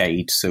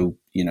shade. So,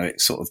 you know, it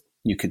sort of,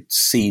 you could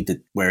see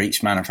where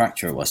each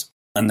manufacturer was.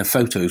 And the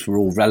photos were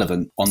all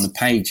relevant on the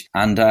page.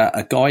 And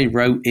a guy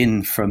wrote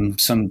in from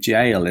some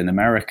jail in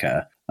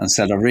America and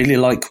said, I really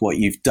like what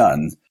you've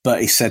done.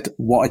 But he said,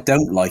 what I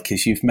don't like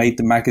is you've made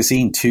the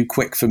magazine too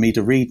quick for me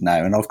to read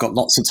now, and I've got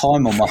lots of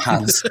time on my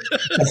hands.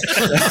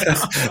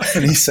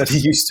 And he said he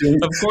used to.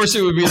 Of course,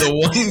 it would be the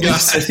one guy. He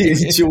said he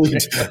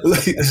enjoyed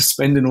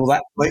spending all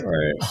that, like,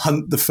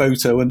 hunt the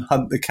photo and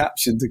hunt the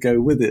caption to go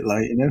with it,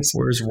 like, you know.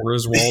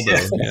 Where's Waldo?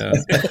 Yeah,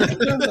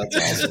 that's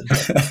awesome.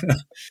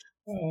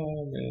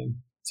 Oh man!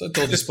 So I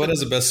told you, Spud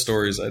has the best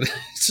stories.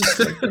 It's just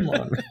like, come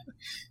on,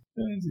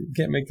 you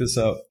can't make this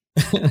up.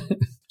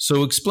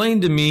 So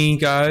explain to me,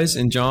 guys,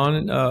 and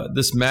John,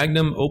 this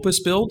magnum opus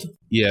build.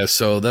 Yeah,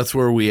 so that's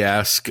where we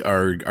ask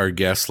our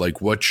guests,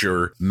 like, what's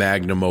your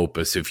magnum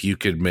opus? If you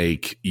could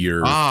make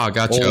your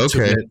gotcha.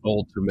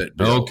 ultimate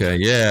build. Okay,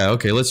 yeah,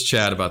 okay. Let's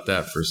chat about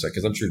that for a second,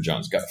 because I'm sure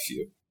John's got a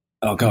few.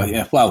 Oh god,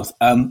 yeah. Well,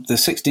 the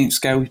 16th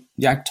scale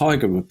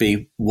Jagdtiger would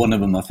be one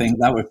of them. I think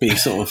that would be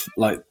sort of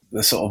like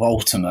the sort of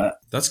ultimate.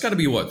 That's got to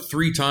be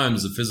 3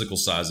 times the physical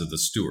size of the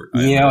Stuart.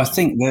 I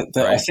think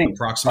I think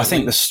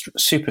the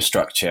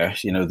superstructure,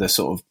 you know, the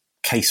sort of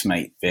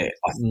casemate bit.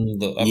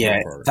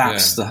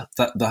 That's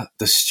the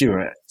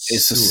Stuart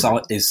is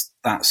is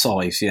that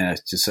size. Yeah,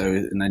 just so,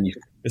 and then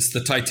it's the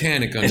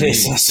Titanic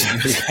underneath.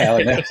 It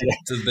is.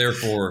 To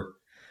therefore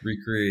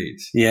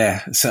recreate.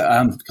 Yeah.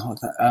 So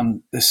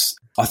this.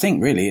 I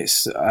think really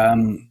it's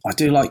I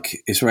do like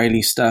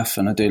Israeli stuff,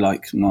 and I do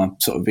like my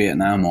sort of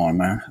Vietnam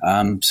armor.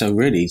 So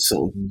really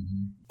sort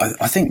of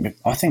I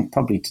think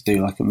probably to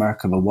do like a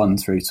Merkava 1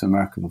 through to a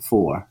Merkava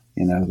 4,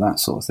 you know, that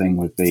sort of thing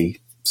would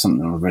be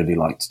something I'd really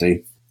like to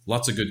do.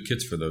 Lots of good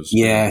kits for those.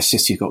 Yeah, it's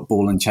just you've got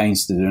ball and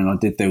chains to do, and I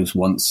did those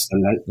once,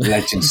 the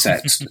legend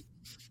sets.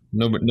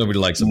 Nobody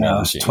likes a ball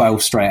machine.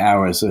 12 straight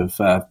hours of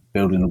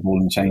building a ball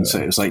and chain, so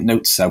it was like,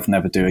 note to self,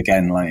 never do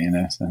again, like, you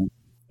know. So.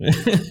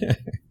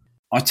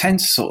 I tend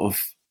to sort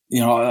of,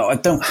 you know, I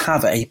don't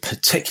have a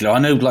particular. I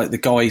know, like the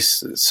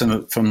guys,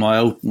 some from my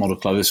old model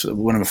club.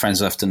 One of my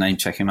friends, I have to name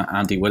check him,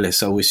 Andy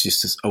Willis. Always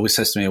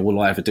says to me,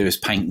 "All I ever do is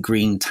paint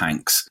green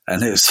tanks,"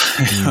 and it's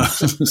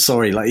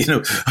sorry, like, you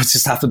know, I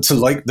just happen to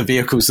like the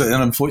vehicles,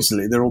 and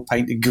unfortunately, they're all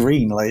painted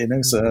green, like, you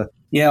know. So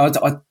yeah,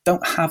 I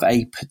don't have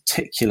a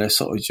particular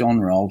sort of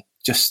genre. I'll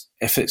just,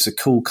 if it's a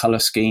cool color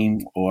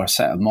scheme or a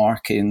set of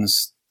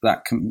markings,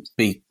 that can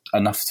be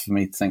enough for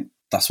me to think,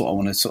 that's what I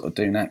want to sort of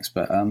do next.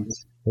 But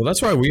well,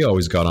 that's why we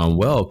always got on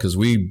well, because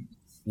we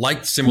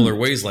liked similar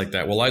ways like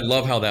that. Well, I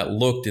love how that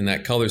looked in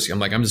that color scheme. I'm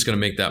like, I'm just going to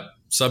make that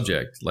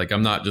subject. Like,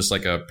 I'm not just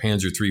like a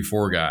Panzer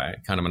 3-4 guy,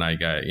 kind of an eye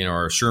guy,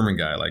 or a Sherman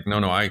guy. Like, no,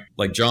 I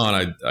like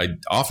John. I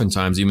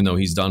oftentimes, even though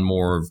he's done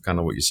more of kind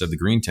of what you said, the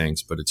green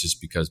tanks, but it's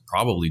just because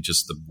probably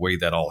just the way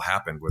that all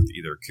happened with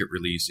either kit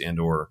release and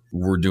or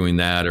we're doing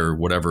that or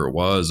whatever it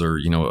was, or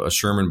a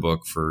Sherman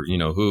book for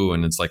who,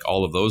 and it's like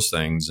all of those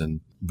things.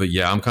 But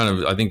yeah,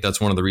 I think that's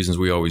one of the reasons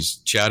we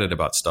always chatted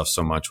about stuff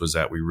so much, was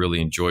that we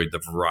really enjoyed the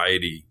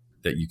variety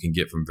that you can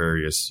get from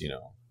various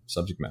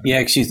subject matter. Yeah,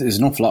 because there's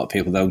an awful lot of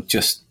people that'll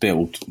just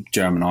build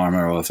German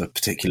armor of a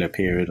particular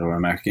period or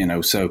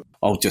American, so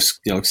I'll just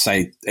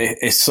say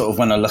it's sort of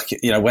when I look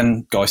at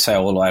when guys say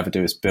all I ever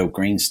do is build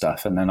green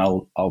stuff, and then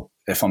I'll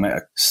if I'm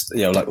at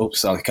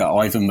like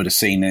Ivan would have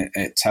seen it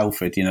at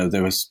Telford,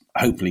 there was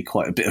hopefully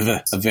quite a bit of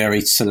a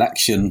varied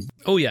selection.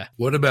 Oh yeah.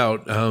 What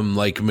about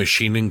like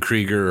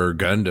Maschinenkrieger or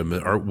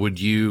Gundam? Or would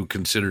you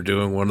consider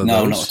doing one of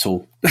those? No, not at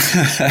all.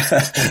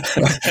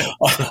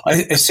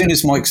 As soon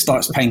as Mike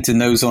starts painting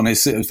those on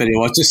his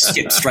video, I just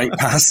skip straight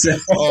past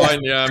it.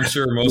 I'm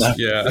sure most. No.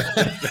 Yeah.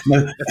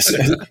 No,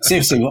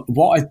 seriously,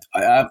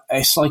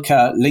 it's like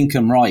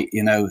Lincoln Wright.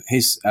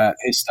 His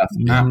stuff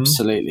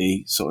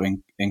absolutely sort of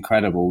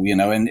incredible.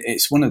 And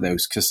it's one of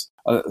those because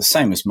the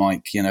same as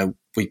Mike.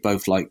 We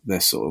both like the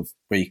sort of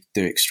where you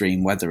do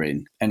extreme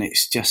weathering, and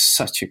it's just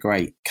such a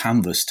great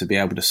canvas to be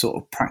able to sort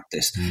of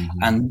practice.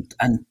 And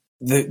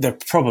there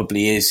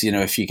probably is,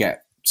 if you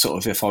get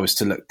sort of, if I was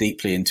to look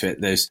deeply into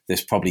it, there's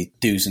probably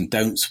do's and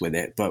don'ts with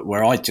it. But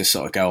where I just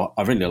sort of go,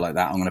 I really like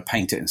that. I'm going to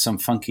paint it in some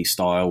funky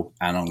style,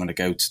 and I'm going to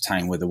go to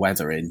town with the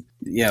weathering.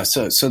 Yeah,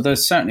 so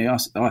there's certainly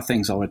are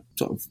things I would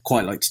sort of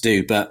quite like to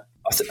do, but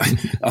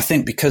I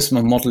think because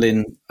my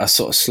modelling are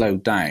sort of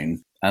slowed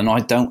down, and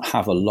I don't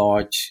have a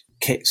large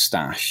kit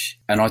stash,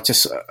 and I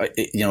just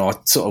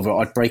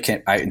I'd break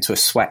it out into a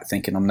sweat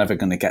thinking I'm never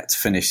going to get to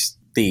finish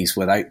these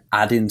without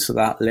adding to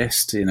that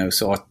list,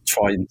 so I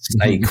try and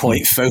stay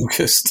quite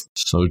focused.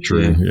 So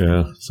true.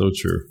 Yeah, so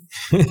true.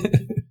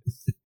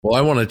 Well,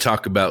 I want to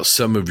talk about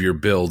some of your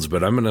builds,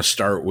 but I'm going to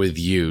start with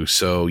you.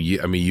 So,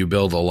 you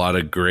build a lot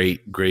of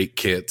great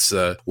kits.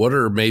 What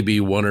are maybe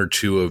one or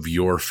two of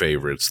your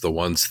favorites, the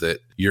ones that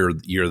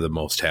you're the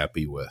most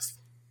happy with?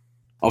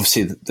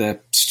 Obviously, the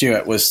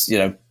Stuart was,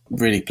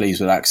 really pleased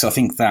with that, because I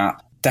think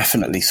that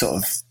definitely sort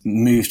of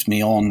moved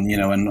me on,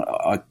 and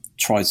I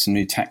tried some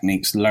new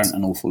techniques, learned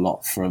an awful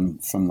lot from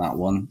that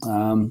one.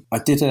 I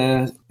did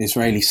a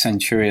Israeli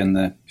Centurion,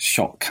 the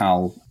Shot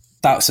Cal.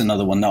 That's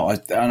another one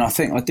that I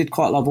think I did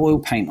quite a lot of oil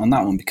paint on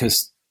that one,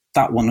 because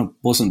that one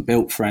wasn't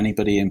built for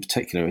anybody in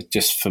particular. It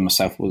just for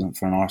myself, wasn't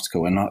for an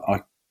article. And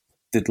I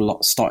did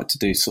started to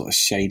do sort of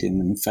shading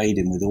and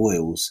fading with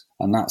oils.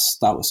 And that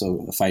was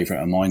a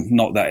favourite of mine.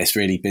 Not that it's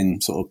really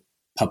been sort of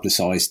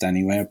publicised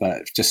anywhere,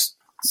 but just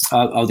the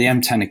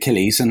M10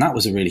 Achilles. And that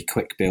was a really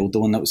quick build, the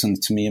one that was in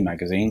the Tamiya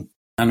magazine.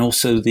 And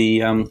also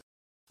the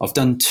I've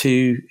done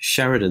two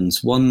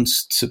Sheridans.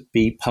 One's to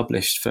be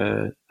published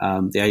for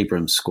the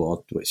Abrams Squad,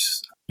 which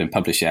hasn't been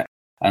published yet.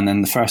 And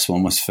then the first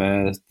one was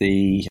for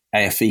the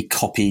AFE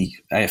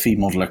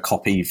modeler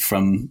copy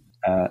from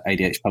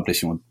ADH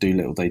Publishing, or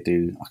Doolittle. They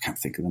do, I can't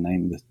think of the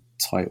name of the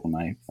title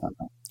now.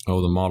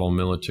 The Model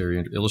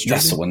Military Illustrated?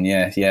 That's the one,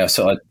 yeah.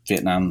 So I had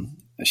Vietnam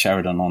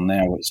Sheridan on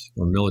there, which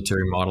or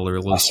Military Modeler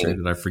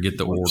Illustrated. I forget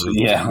the order.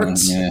 Yeah,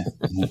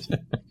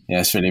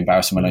 it's really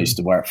embarrassing when I used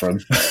to work for him.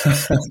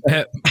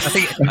 I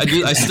think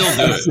I still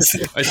do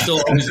it. I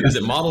still always, is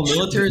it Model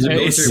Military? Is it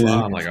Military?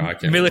 Wow, I'm like, I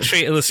can't.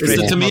 Military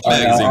Illustrated. It's the Tamiya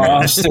magazine.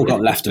 I've still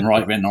got left and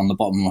right written on the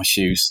bottom of my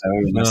shoes. So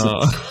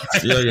no,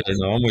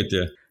 I'm with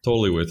you.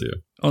 Totally with you.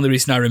 Only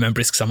reason I remember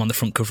is because I'm on the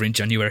front cover in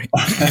January.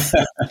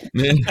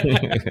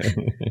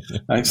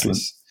 Excellent.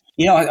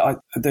 Yeah,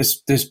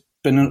 there's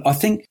been, I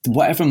think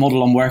whatever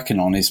model I'm working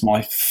on is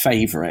my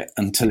favourite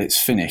until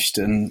it's finished,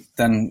 and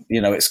then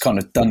it's kind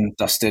of done,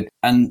 dusted.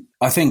 And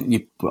I think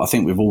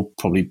we've all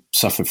probably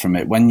suffered from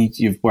it. When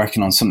you're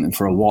working on something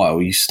for a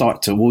while, you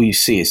start to, all you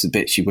see is the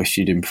bits you wish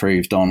you'd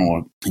improved on,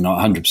 or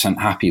 100%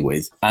 happy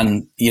with.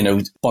 And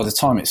by the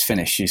time it's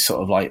finished, you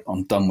sort of like,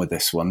 I'm done with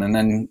this one. And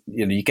then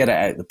you get it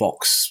out of the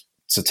box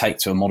to take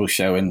to a model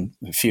show in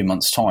a few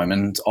months' time,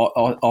 and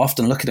I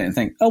often look at it and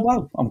think, oh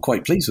wow, I'm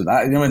quite pleased with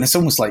that. And it's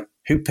almost like,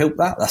 who built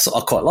that? I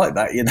quite like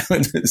that,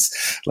 And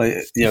it's like,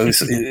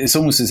 it's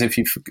almost as if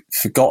you've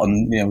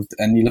forgotten,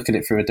 and you look at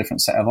it through a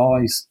different set of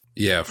eyes.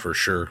 Yeah, for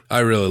sure. I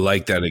really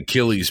like that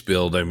Achilles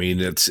build. I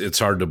mean, it's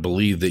hard to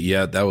believe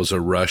that, that was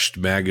a rushed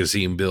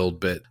magazine build,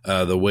 but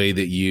the way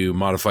that you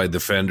modified the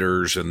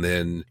fenders and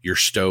then your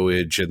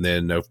stowage, and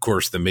then, of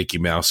course, the Mickey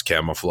Mouse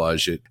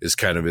camouflage, it is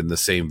kind of in the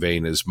same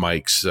vein as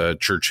Mike's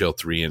Churchill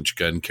 3-inch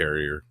gun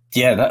carrier.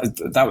 Yeah,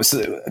 that was,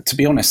 to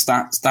be honest,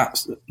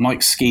 that's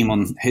Mike's scheme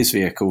on his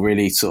vehicle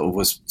really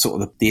was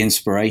the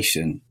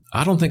inspiration.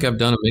 I don't think I've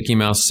done a Mickey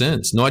Mouse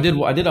since. No, I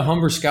did a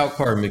Humber Scout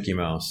Car Mickey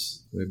Mouse.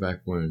 way back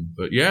when.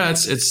 But yeah,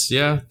 it's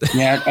yeah.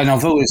 And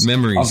I've always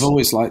memories. I've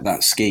always liked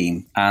that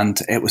scheme, and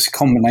it was a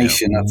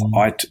combination of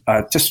I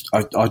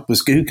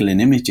was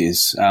googling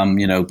images,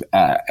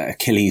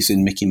 Achilles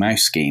and Mickey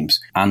Mouse schemes,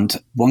 and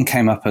one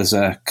came up as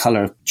a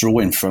color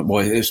drawing from.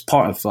 Well, it was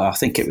part of I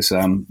think it was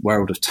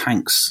World of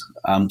Tanks.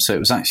 So it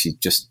was actually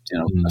just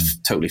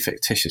totally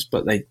fictitious,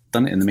 but they'd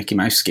done it in the Mickey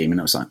Mouse scheme, and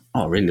I was like,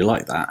 oh, I really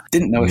like that.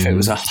 Didn't know if it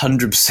was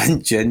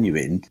 100%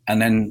 genuine,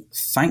 and then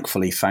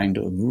thankfully found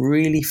a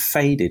really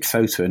faded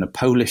photo in a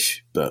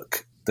Polish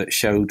book that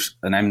showed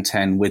an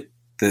M10 with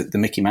the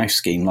Mickey Mouse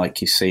scheme like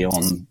you see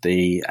on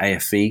the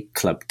AFV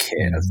club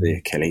kit of the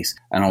Achilles.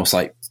 And I was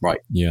like, right,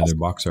 the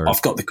box art.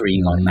 I've got the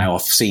green light now.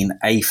 I've seen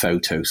a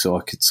photo, so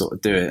I could sort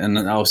of do it. And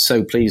I was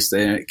so pleased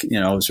that,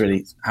 I was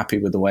really happy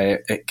with the way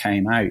it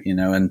came out,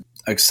 and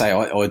like I say,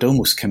 I'd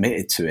almost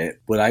committed to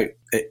it without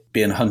it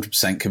being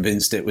 100%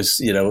 convinced it was,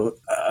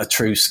 a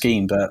true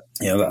scheme. But,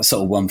 that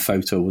sort of one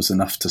photo was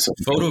enough to sort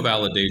of... Photo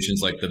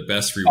validation's like the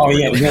best reward. Oh,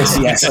 yeah,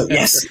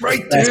 yes.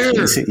 Right there.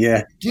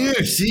 Yeah. Yeah,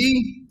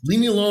 see? Leave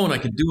me alone. I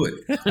can do it.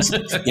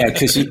 Yeah,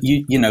 because, and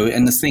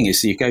the thing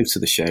is, you go to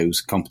the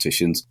shows,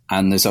 competitions,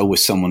 and there's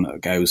always someone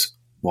that goes,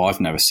 well, I've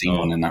never seen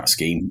one in that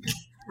scheme.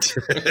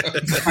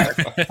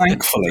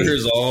 Thankfully,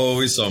 there's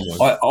always someone.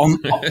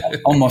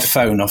 On my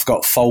phone, I've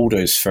got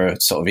folders for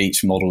sort of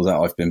each model that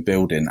I've been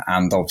building,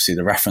 and obviously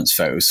the reference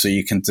photos. So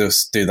you can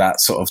just do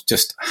that sort of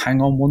just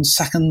hang on 1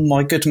 second,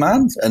 my good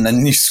man, and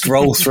then you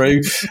scroll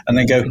through and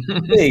then go,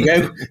 there you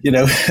go,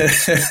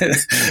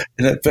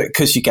 But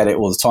because you get it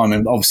all the time,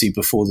 and obviously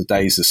before the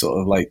days of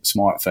sort of like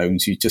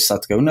smartphones, you just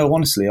had to go, no,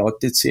 honestly, I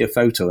did see a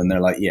photo, and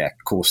they're like, yeah,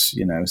 of course,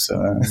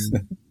 so.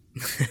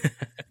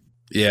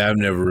 Yeah, I've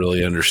never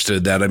really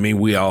understood that. I mean,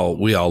 we all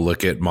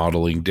look at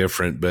modeling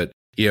different, but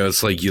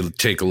it's like you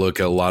take a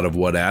look at a lot of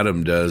what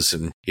Adam does,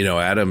 and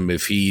Adam,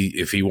 if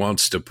he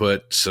wants to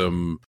put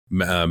some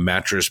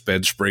mattress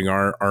bed spring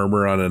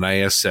armor on an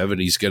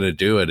IS-7, he's going to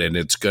do it, and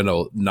it's going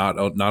to not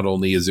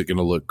only is it going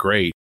to look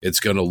great,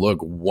 it's going to look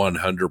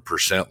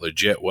 100%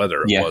 legit,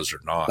 whether it was or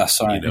not. That's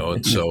right.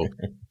 And so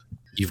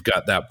you've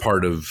got that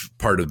part of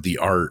the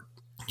art,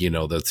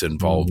 that's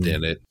involved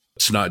in it.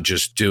 It's not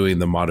just doing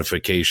the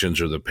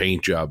modifications or the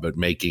paint job, but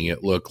making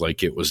it look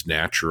like it was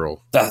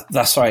natural.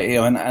 That's right.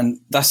 And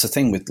that's the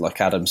thing with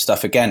like Adam's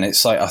stuff. Again,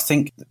 it's like, I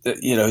think that,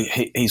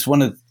 he's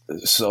one of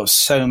sort of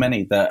so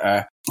many that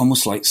are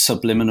almost like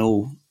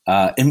subliminal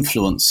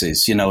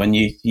influences, and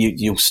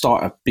you'll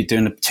start to be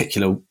doing a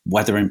particular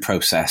weathering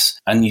process,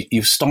 and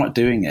you start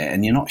doing it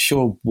and you're not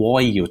sure why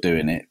you're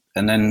doing it.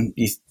 And then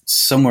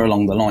somewhere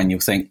along the line, you'll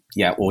think,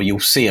 yeah, or you'll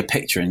see a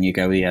picture and you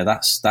go, yeah,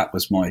 that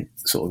was my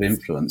sort of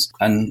influence.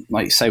 And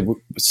like you say, with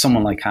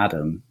someone like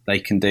Adam, they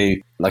can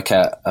do like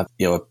a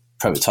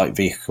prototype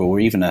vehicle or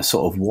even a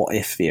sort of what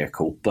if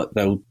vehicle, but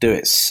they'll do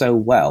it so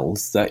well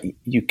that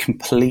you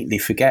completely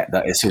forget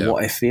that it's a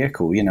what if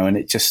vehicle, and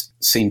it just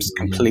seems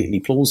completely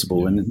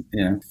plausible. And,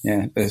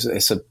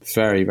 it's a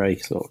very, very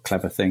sort of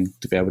clever thing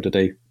to be able to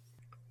do.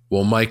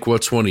 Well, Mike,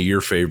 what's one of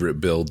your favorite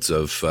builds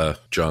of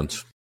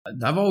John's?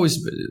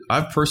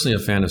 I'm personally a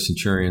fan of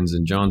Centurions,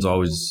 and John's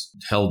always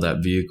held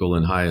that vehicle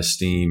in high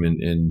esteem,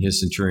 and his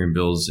Centurion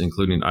builds,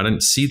 including, I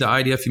didn't see the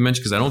IDF you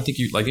mentioned because I don't think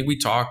I think we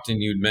talked and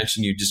you'd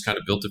mentioned you just kind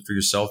of built it for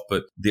yourself,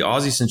 but the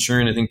Aussie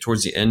Centurion, I think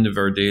towards the end of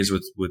our days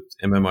with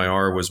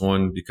MMIR was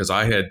one because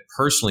I had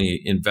personally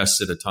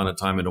invested a ton of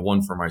time into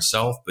one for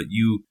myself, but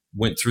you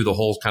went through the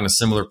whole kind of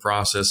similar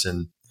process,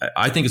 and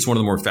I think it's one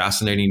of the more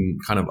fascinating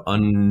kind of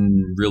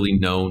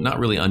not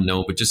really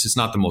unknown, but just it's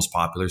not the most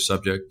popular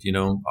subject,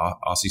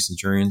 Aussie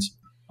Centurions.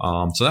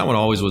 So that one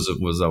I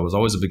was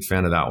always a big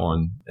fan of that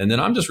one. And then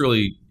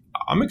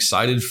I'm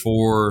excited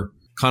for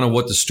kind of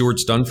what the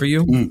Stuart's done for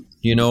you.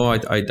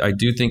 I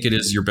do think it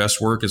is your best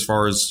work as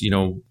far as,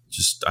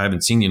 just I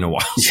haven't seen you in a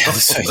while. So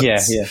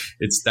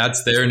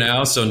that's there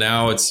now. So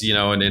now it's,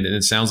 and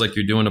it sounds like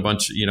you're doing a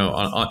bunch,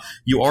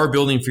 you are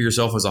building for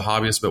yourself as a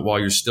hobbyist, but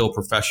while you're still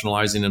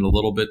professionalizing it a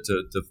little bit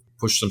to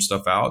push some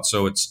stuff out.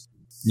 So it's,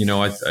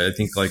 I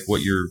think like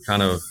what you're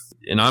kind of,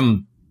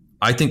 and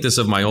I think this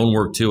of my own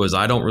work too, is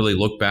I don't really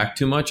look back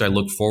too much. I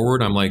look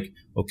forward. I'm like,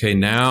 okay,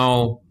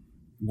 now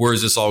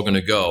where's this all going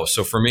to go?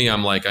 So for me,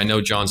 I'm like, I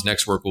know John's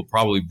next work will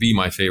probably be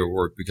my favorite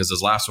work because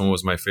his last one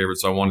was my favorite.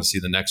 So I want to see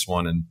the next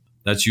one. And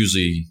that's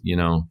usually,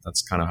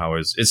 that's kind of how it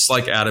is. It's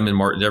like Adam and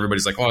Martin.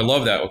 Everybody's like, oh, I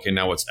love that. Okay,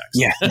 now what's next?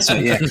 Yeah. So,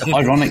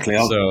 ironically,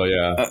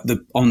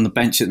 on the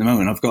bench at the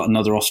moment, I've got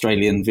another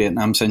Australian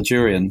Vietnam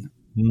Centurion,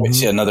 which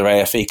is another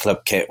AFE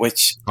club kit,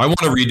 which I want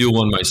to redo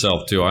one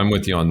myself too. I'm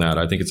with you on that.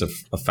 I think it's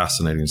a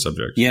fascinating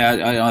subject.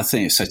 Yeah, I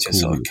think it's such a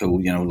sort of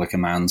cool, like a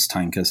man's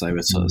tank, as they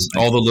would sort of say.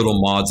 All the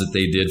little mods that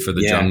they did for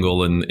the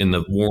jungle and in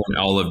the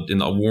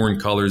worn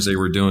colors they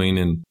were doing,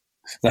 and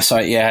that's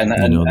right. Yeah, and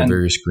the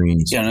various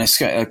screens. Yeah, and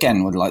it's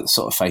again with like the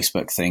sort of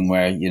Facebook thing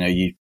where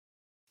you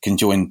can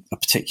join a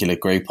particular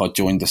group. I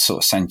joined the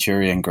sort of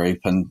Centurion group,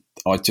 and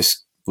I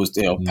just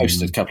posted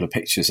a couple of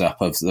pictures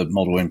up of the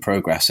model in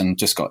progress and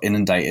just got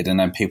inundated. And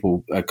then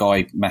a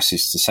guy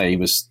messaged to say he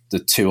was the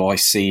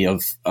 2IC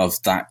of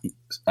that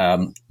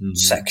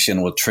section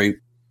or troop.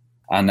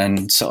 and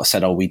then sort of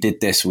said, oh, we did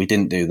this, we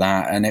didn't do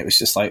that. And it was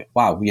just like,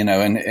 wow, you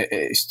know, and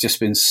it's just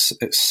been,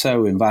 it's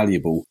so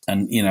invaluable.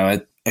 And, you know,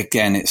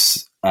 again,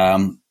 it's,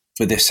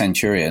 with this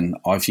Centurion,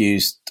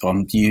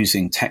 I'm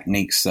using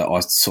techniques that I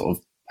sort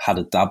of had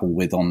a dabble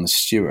with on the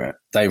Stuart.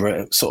 They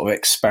were sort of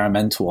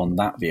experimental on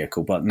that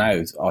vehicle, but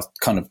now I've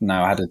kind of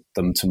now added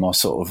them to my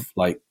sort of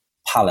like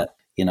palette,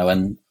 you know,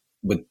 and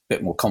with a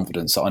bit more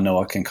confidence that I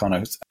know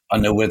I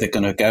know where they're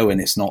going to go,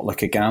 and it's not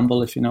like a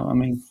gamble, if you know what I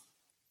mean.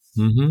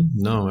 Mm-hmm.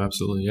 No,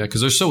 absolutely. Yeah.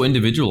 Cause they're so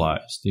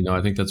individualized. You know,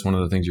 I think that's one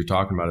of the things you're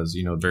talking about is,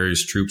 you know,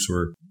 various troops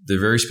they're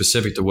very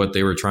specific to what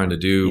they were trying to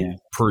do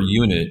per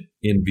unit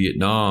in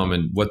Vietnam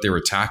and what they were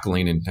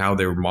tackling and how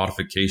there were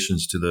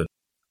modifications to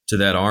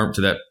that arm, to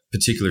that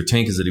particular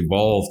tank as it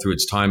evolved through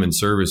its time in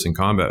service and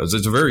combat. It's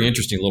a very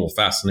interesting little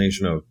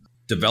fascination of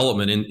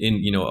development in,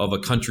 you know, of a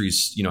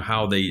country's, you know,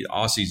 how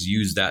Aussies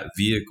use that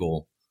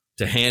vehicle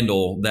to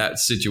handle that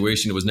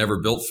situation it was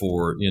never built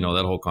for, you know,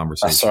 that whole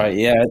conversation. That's right,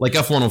 yeah. Like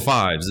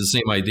F-105s, the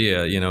same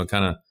idea, you know,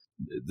 kind of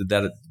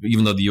that,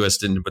 even though the U.S.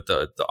 didn't, but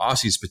the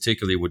Aussies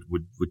particularly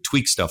would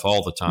tweak stuff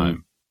all the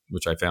time,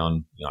 which I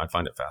found, you know, I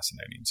find it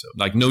fascinating. So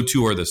like no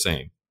two are the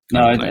same.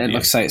 No, like I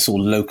say, it's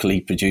all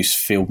locally produced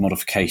field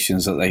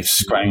modifications that they've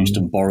scrounged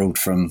and borrowed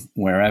from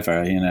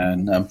wherever, you know,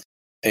 and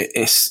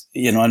it's,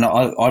 you know, and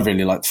I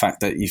really like the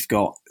fact that you've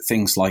got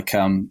things like,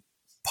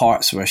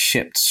 parts that were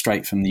shipped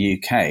straight from the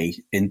UK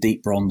in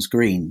deep bronze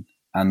green,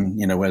 and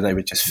you know where they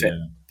would just fit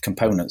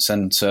components,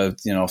 and so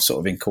you know I've sort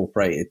of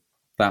incorporated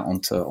that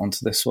onto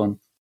this one.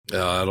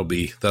 That'll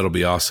be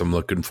awesome.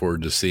 Looking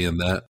forward to seeing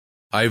that.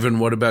 Ivan,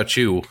 what about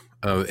you?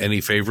 Any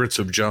favorites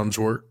of John's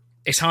work?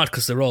 It's hard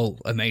because they're all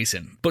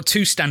amazing, but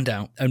two stand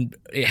out, and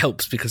it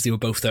helps because they were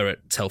both there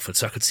at Telford,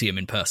 so I could see them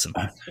in person.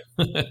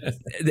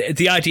 the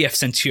IDF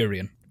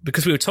Centurion.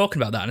 Because we were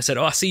talking about that, and I said,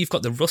 "Oh, I see you've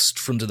got the rust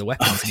from under the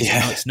weapons." And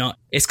no, it's not.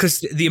 It's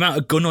because the amount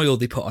of gun oil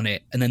they put on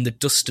it, and then the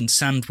dust and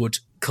sand would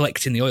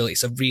collect in the oil.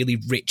 It's a really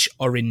rich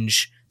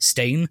orange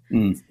stain.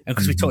 And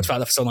because we talked about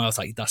that for so long, I was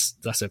like,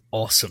 "That's an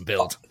awesome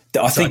build."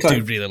 I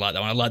do really like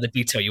that one. I like the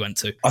detail you went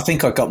to. I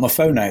think I got my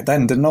phone out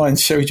then, didn't I, and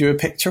showed you a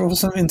picture or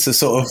something to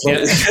sort of.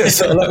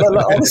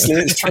 Like, honestly,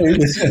 it's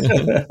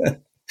true.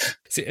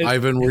 See,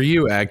 Ivan, were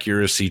you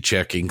accuracy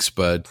checking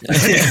Spud?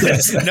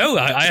 No,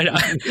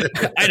 I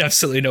had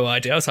absolutely no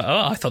idea. I was like,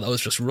 oh, I thought that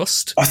was just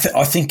rust.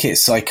 I think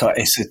it's like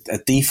it's a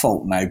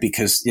default now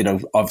because, you know,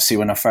 obviously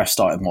when I first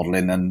started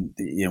modelling and,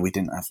 you know, we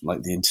didn't have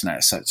like the internet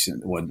as such,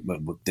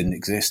 didn't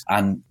exist.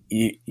 And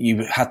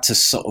you had to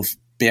sort of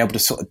be able to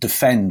sort of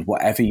defend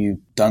whatever you've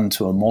done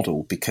to a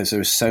model because there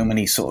was so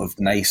many sort of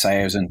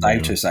naysayers and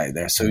doubters out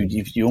there. So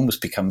you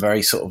almost become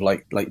very sort of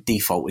like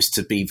default is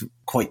to be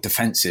quite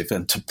defensive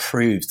and to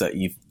prove that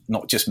you've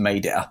not just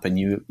made it up and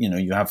you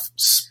have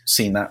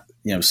seen that,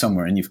 you know,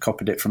 somewhere and you've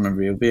copied it from a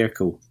real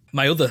vehicle.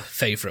 My other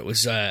favourite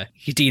was your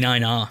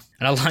D9R,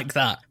 and I like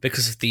that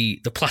because of the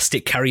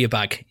plastic carrier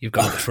bag you've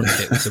got at the front of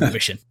it with the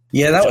revision.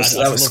 Yeah, that was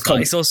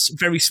it's those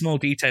very small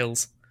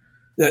details.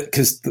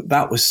 Because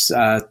that was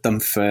done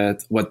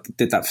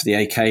did that for the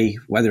AK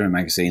Weathering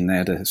magazine. They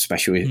had a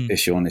special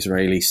issue on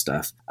Israeli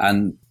stuff,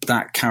 and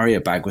that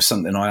carrier bag was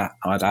something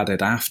I'd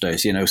added after,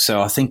 you know.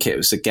 So I think it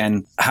was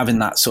again having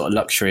that sort of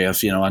luxury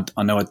of, you know,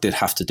 I know I did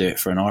have to do it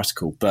for an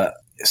article, but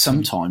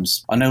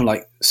sometimes I know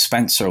like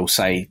Spencer will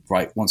say,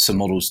 right, once the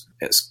model's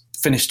it's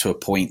finished to a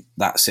point,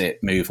 that's it,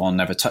 move on,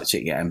 never touch it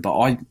again. But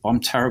I'm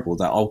terrible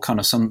that I'll kind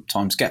of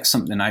sometimes get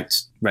something out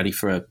ready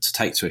to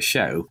take to a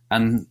show,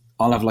 and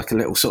I'll have like a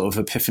little sort of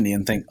epiphany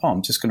and think, oh,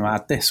 I'm just going to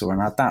add this or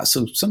add that.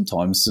 So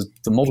sometimes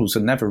the models are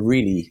never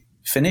really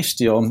finished.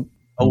 You know, I'm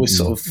always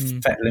sort of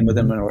fettling with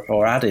them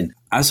or adding.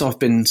 As I've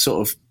been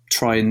sort of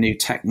trying new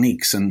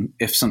techniques, and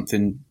if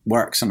something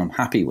works and I'm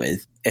happy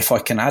with, if I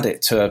can add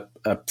it to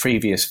a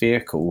previous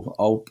vehicle,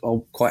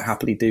 I'll quite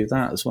happily do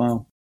that as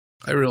well.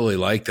 I really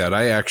like that.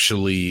 I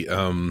actually,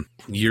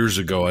 years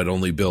ago, I'd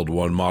only build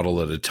one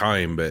model at a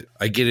time, but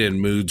I get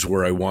in moods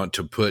where I want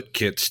to put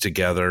kits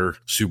together,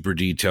 super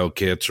detailed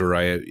kits, or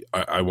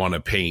I want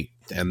to paint,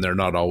 and they're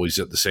not always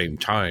at the same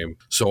time.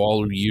 So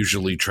I'll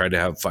usually try to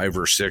have 5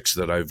 or 6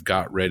 that I've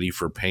got ready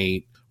for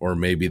paint, or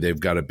maybe they've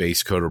got a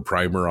base coat or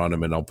primer on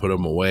them, and I'll put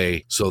them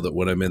away so that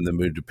when I'm in the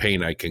mood to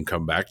paint, I can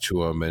come back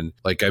to them. And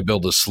like I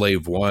built a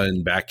Slave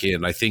 1 back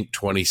in, I think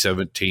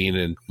 2017,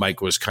 and Mike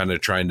was kind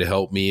of trying to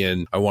help me,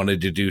 and I wanted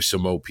to do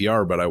some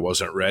OPR, but I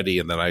wasn't ready.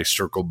 And then I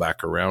circled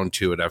back around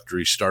to it after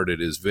he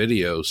started his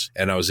videos,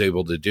 and I was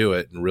able to do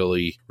it and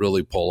really,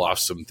 really pull off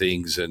some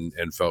things and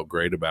felt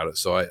great about it.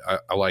 So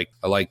I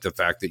like the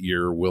fact that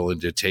you're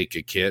willing to take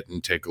a kit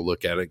and take a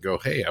look at it and go,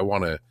 hey, I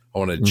want to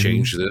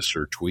change this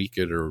or tweak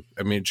it, or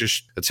I mean,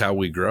 just that's how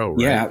we grow, right?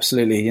 Yeah,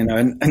 absolutely. You know,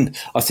 and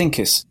I think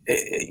it's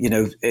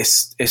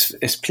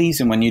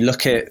pleasing when you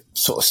look at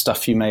sort of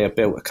stuff you may have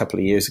built a couple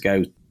of years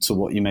ago to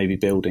what you may be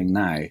building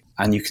now,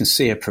 and you can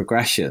see a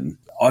progression.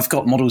 I've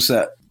got models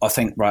that I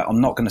think, right,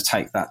 I'm not going to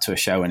take that to a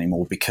show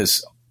anymore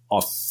because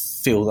I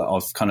feel that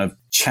I've kind of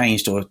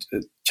changed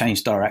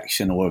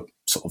direction or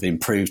sort of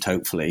improved,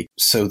 hopefully.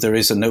 So there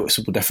is a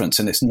noticeable difference,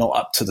 and it's not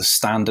up to the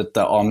standard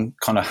that I'm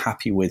kind of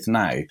happy with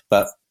now.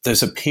 But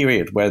there's a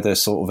period where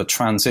there's sort of a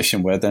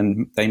transition where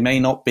then they may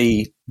not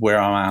be where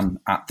I am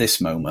at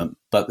this moment,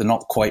 but they're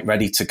not quite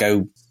ready to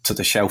go to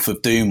the shelf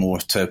of doom or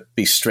to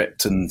be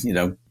stripped and,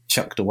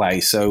 chucked away.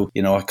 So,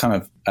 I kind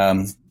of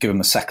give them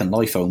a second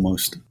life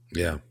almost.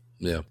 Yeah.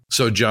 Yeah.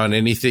 So, John,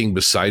 anything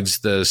besides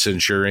the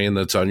Centurion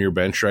that's on your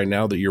bench right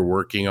now that you're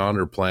working on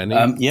or planning?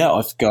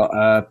 I've got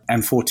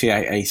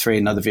M48A3,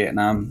 another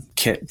Vietnam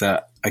kit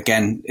that,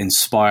 again,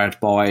 inspired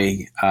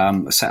by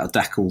a set of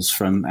decals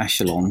from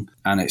Echelon.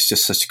 And it's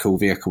just such a cool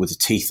vehicle with the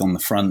teeth on the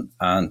front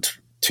and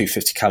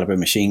 250 caliber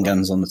machine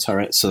guns on the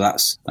turret. So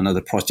that's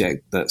another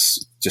project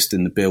that's just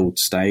in the build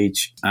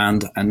stage.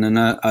 And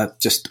then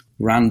just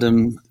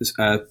random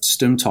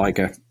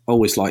Sturmtiger.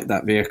 Always liked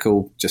that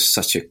vehicle, just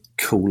such a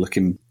cool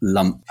looking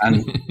lump.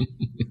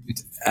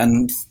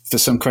 And for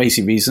some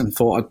crazy reason,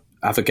 thought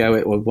I'd have a go at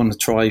it. I want to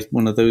try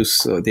one of those,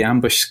 the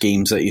ambush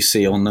schemes that you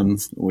see on them,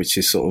 which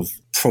is sort of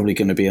probably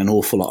going to be an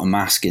awful lot of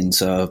masking.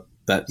 So,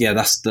 but yeah,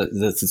 that's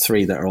the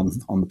three that are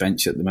on the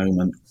bench at the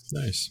moment.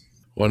 Nice.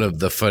 One of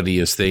the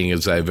funniest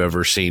things I've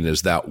ever seen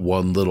is that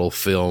one little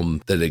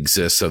film that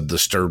exists of the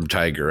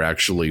Sturmtiger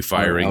actually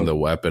firing the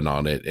weapon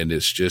on it. And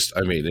it's just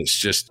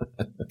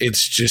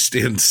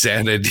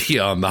insanity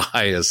on the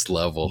highest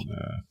level.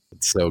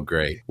 It's so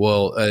great.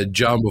 Well,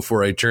 John,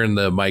 before I turn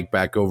the mic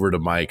back over to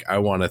Mike, I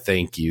want to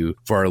thank you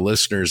for our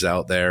listeners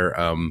out there.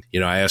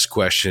 I asked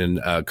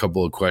a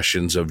couple of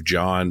questions of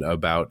John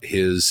about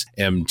his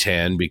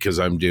M10 because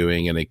I'm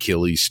doing an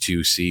Achilles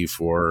 2C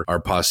for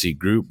our posse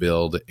group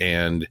build.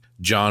 And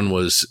John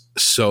was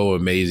so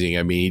amazing.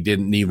 I mean, he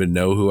didn't even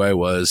know who I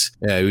was.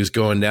 He was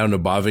going down to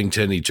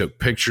Bovington. He took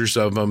pictures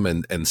of them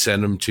and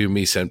sent them to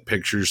me, sent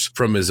pictures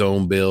from his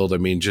own build. I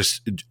mean,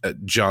 just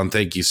John,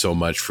 thank you so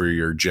much for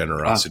your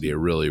generosity. I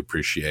really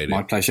appreciate it.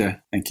 My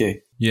pleasure. Thank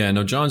you. Yeah,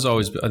 no, John's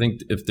always, I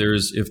think if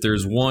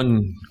there's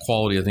one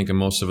quality I think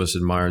most of us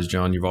admire is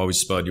John, you've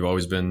always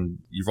been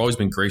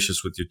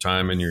gracious with your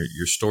time, and your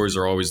stories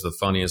are always the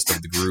funniest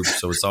of the group.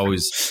 So it's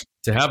always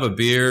to have a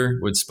beer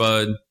with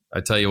Spud. I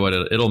tell you what,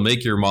 it'll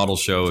make your model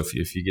show if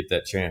you get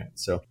that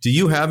chance. So do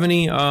you have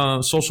any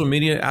social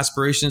media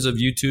aspirations of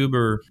YouTube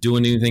or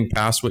doing anything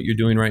past what you're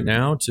doing right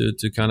now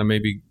to kind of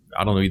maybe,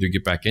 I don't know, either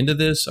get back into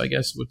this, I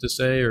guess, what to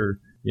say, or,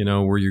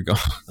 where you're going?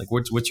 Like,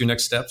 what's your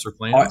next steps or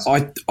plans?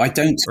 I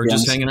don't. Or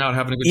just hanging out,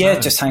 having a good time? Yeah,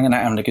 just hanging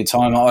out, having a good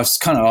time. I was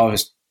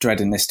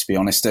dreading this, to be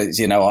honest. I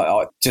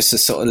just a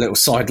sort of little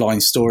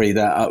sideline story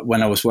that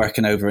when I was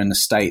working over in the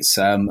States,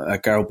 a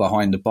girl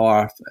behind the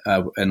bar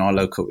in our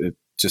local,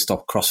 just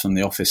across from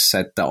the office,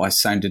 said that I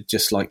sounded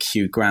just like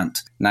Hugh Grant.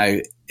 Now,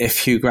 if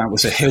Hugh Grant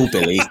was a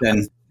hillbilly,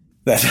 then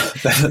I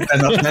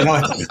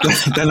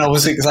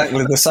was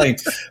exactly the same.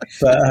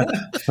 But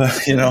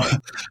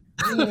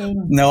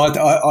no,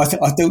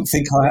 I don't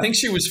think I think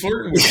she was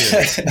flirting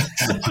with you.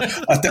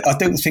 I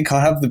don't think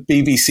I have the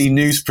BBC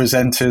News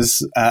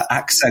presenter's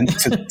accent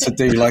to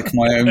do like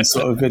my own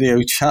sort of video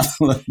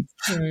channel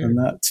and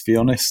that, to be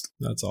honest.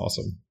 That's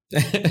awesome.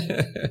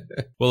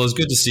 Well, it's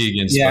good to see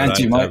you again,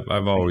 Spud.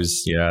 I've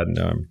always, yeah,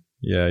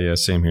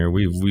 same here.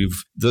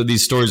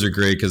 These stories are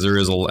great because there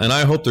is and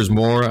I hope there's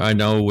more. I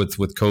know with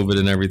COVID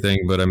and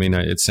everything, but I mean,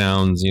 it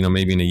sounds,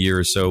 maybe in a year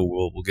or so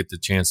we'll get the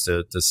chance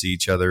to see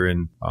each other.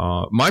 And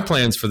my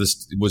plans for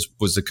this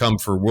was to come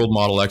for World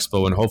Model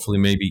Expo and hopefully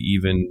maybe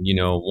even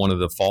one of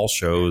the fall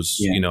shows,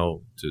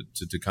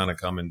 to kind of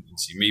come and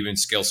see, maybe even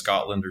Scale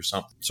Scotland or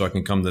something, so I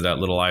can come to that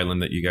little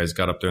island that you guys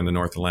got up there in the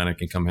North Atlantic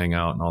and come hang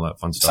out and all that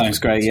fun stuff. Sounds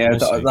great. Yeah,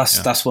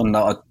 that's one that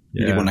I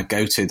really want to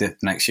go to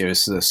next year,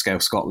 is the Scale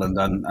Scotland,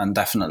 and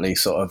definitely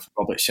sort of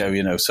Robert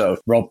show. So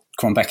Rob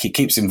Kronbecky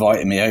keeps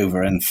inviting me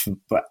over, and for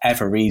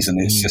whatever reason,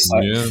 it's just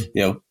like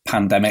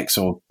pandemics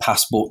or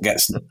passport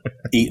gets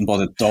eaten by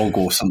the dog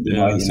or something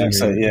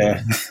So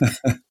yeah.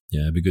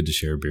 Yeah, it'd be good to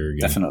share a beer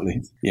again.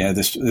 Definitely. Yeah,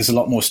 there's a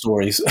lot more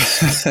stories.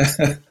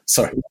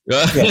 Sorry.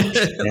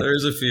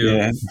 There's a few.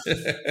 Yeah.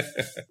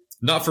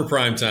 Not for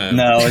prime time.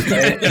 No,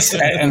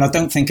 and I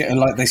don't think,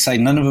 like they say,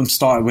 none of them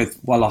started with,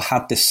 well, I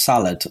had this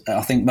salad.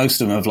 I think most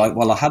of them have like,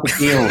 well, I had a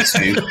beer or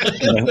two.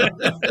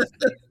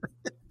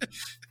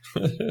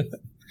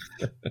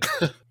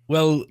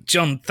 Well,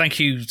 John, thank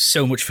you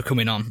so much for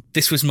coming on.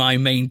 This was my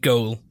main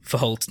goal for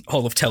Hall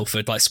of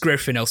Telford. Like, screw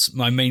everything else,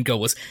 my main goal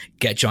was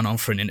get John on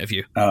for an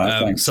interview.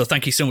 So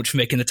thank you so much for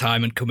making the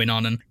time and coming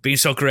on and being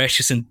so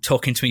gracious and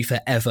talking to me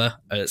forever.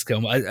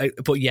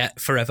 But yet,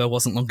 forever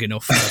wasn't long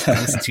enough. I've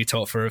listened to you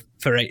talk for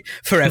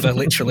forever,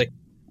 literally.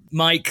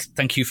 Mike,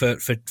 thank you for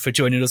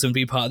joining us and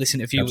being part of this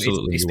interview.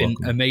 Absolutely, it's been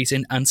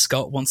amazing. And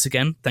Scott, once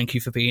again, thank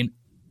you for being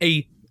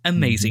an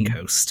amazing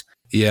host.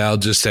 Yeah, I'll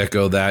just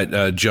echo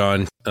that.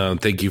 John,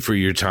 thank you for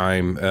your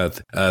time.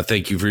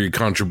 Thank you for your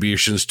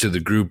contributions to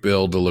the group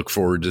build. I look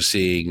forward to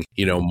seeing,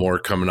 more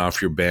coming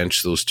off your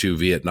bench. Those 2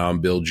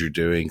 Vietnam builds you're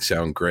doing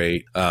sound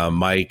great.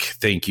 Mike,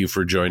 thank you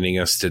for joining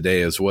us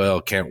today as well.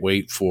 Can't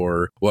wait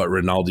for what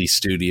Rinaldi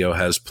Studio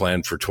has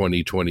planned for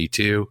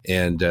 2022.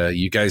 And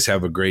you guys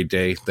have a great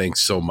day.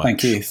 Thanks so much.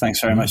 Thank you.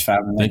 Thanks very much for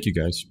having me. Thank you,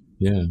 guys.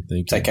 Yeah, thank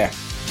you. Take care.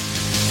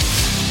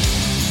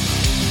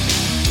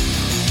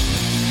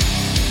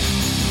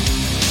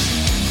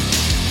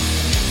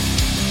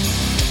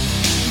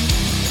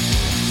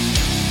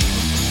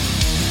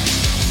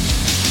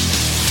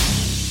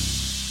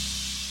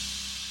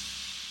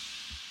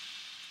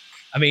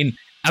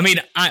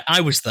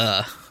 I was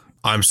there.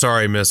 I'm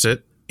sorry I missed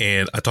it.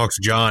 And I talked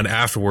to John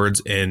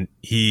afterwards, and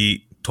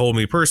he told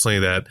me personally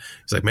that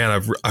he's like,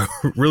 man, I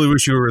really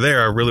wish you were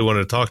there. I really wanted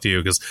to talk to you,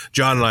 because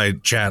John and I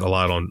chat a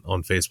lot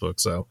on Facebook.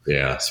 So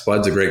yeah,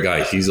 Spud's a great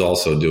guy. He's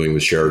also doing the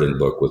Sheridan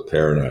book with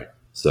Per and I.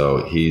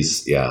 So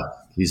he's a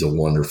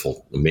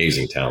wonderful,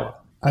 amazing talent.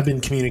 I've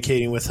been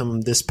communicating with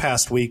him this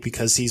past week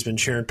because he's been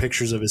sharing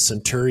pictures of his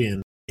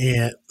Centurion,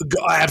 and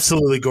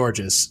absolutely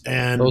gorgeous.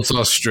 And those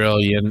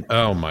Australian,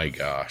 oh my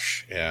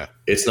gosh, yeah,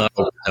 it's not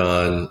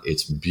overdone.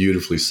 It's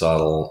beautifully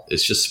subtle.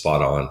 It's just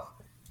spot on.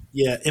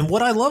 Yeah, and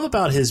what I love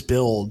about his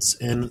builds,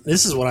 and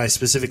this is what I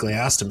specifically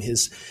asked him,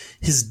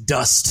 his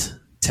dust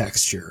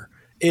texture.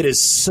 It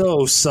is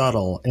so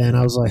subtle, and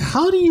I was like,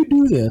 how do you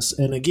do this?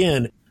 And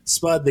again,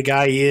 Spud, the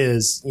guy he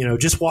is,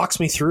 just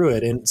walks me through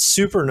it, and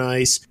super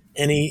nice.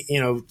 And he,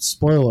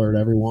 spoiler alert,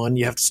 everyone,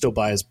 you have to still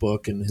buy his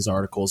book and his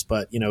articles,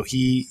 but,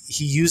 he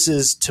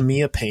uses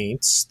Tamiya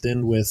paints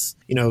then with,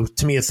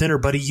 Tamiya thinner,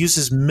 but he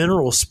uses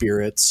mineral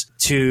spirits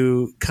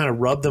to kind of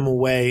rub them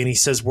away. And he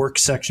says work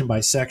section by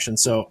section.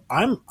 So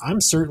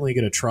I'm certainly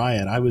going to try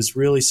it. I was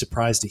really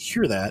surprised to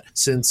hear that,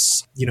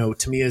 since,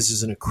 Tamiya's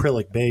is an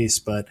acrylic base,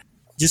 but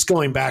just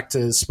going back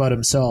to Spud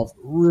himself,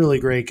 really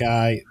great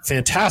guy,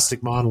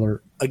 fantastic modeler.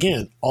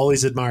 Again,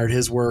 always admired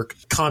his work.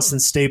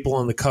 Constant staple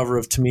on the cover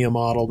of Tamiya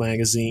Model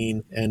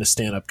magazine, and a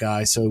stand-up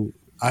guy. So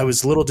I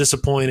was a little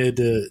disappointed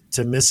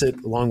to miss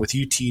it along with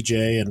you,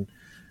 TJ, and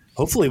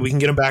hopefully we can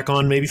get him back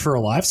on maybe for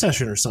a live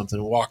session or something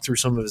and walk through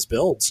some of his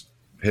builds.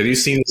 Have you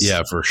seen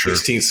yeah, for sure.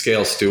 16th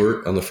scale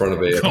Stewart on the front of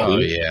AFB? Oh,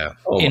 yeah.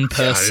 In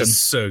person. God, it's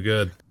so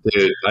good.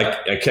 Dude,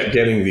 I kept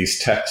getting these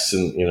texts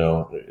in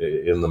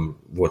the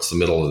what's the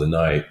middle of the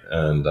night,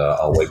 and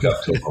I'll wake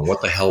up to them.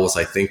 What the hell was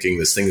I thinking?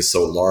 This thing is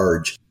so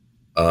large.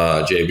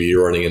 JB,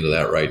 you're running into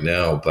that right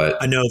now,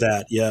 but I know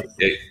that. Yeah,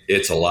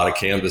 it's a lot of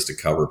canvas to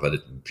cover, but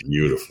it's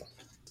beautiful.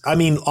 I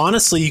mean,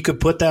 honestly, you could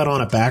put that on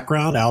a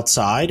background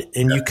outside,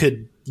 and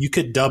you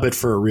could dub it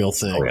for a real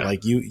thing. Oh, yeah.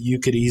 Like you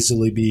could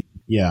easily be.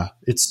 Yeah,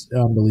 it's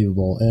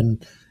unbelievable.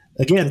 And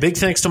again, big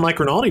thanks to Mike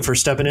Rinaldi for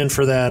stepping in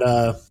for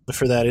that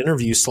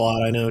interview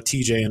slot. I know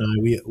TJ and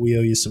I we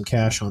owe you some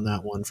cash on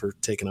that one for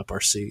taking up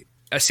our seat.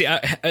 I see.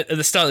 At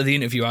the start of the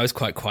interview, I was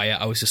quite quiet.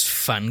 I was just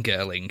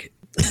fangirling.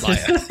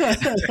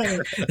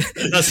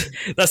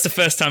 That's the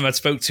first time I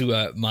spoke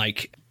to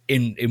Mike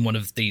in one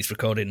of these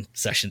recording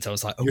sessions. I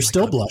was like, "Oh, you're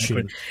still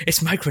blushing."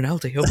 It's Mike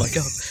Rinaldi. Oh my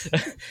god!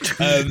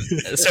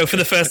 So for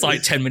the first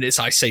 10 minutes,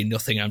 I say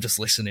nothing. I'm just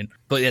listening.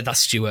 But yeah, that's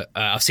Stuart.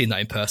 I've seen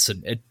that in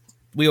person.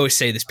 We always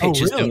say this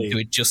pictures don't do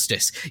it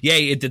justice. Yeah,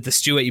 it did. The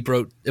Stuart he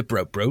brought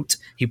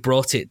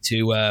it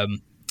to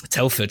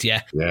Telford.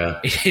 Yeah,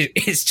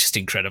 it's just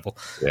incredible.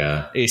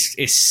 Yeah,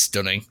 it's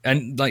stunning.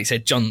 And like you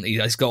said, John,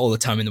 he's got all the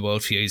time in the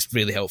world for you. He's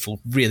really helpful,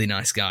 really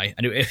nice guy,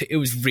 and it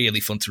was really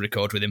fun to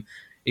record with him.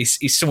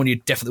 He's someone you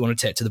definitely want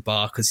to take to the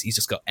bar because he's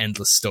just got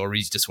endless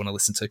stories you just want to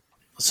listen to.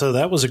 So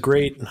that was a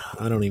great.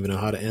 I don't even know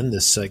how to end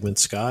this segment,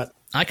 Scott.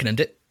 I can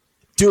end it.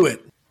 Do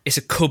it. It's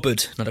a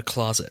cupboard, not a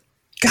closet.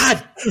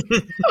 God.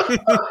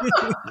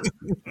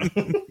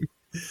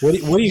 What do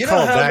you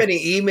call know how that?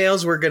 many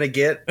emails we're going to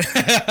get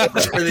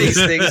for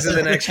these things in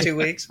the next 2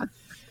 weeks?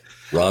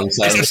 Wrong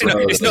side of the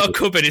road. It's not a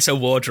cupboard, it's a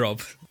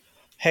wardrobe.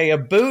 Hey, a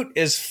boot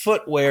is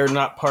footwear,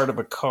 not part of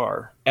a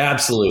car.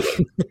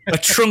 Absolutely. A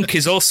trunk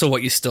is also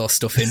what you store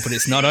stuff in, but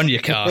it's not on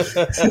your car.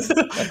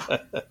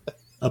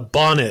 A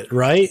bonnet,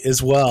 right?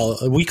 As well.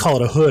 We call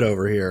it a hood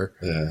over here.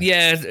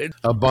 Yeah.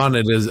 A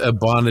bonnet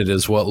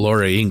is what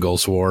Laura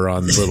Ingalls wore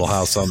on Little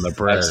House on the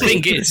Prairie. The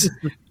thing is,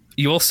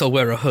 you also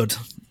wear a hood.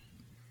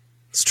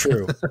 It's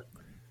true.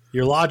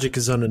 Your logic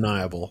is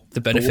undeniable.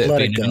 The benefit of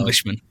being an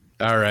Englishman.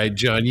 All right,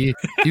 John, you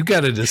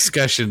got a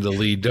discussion to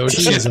lead, don't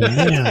you?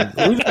 Man,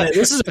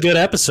 this is a good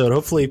episode.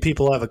 Hopefully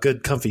people have a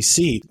good comfy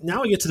seat.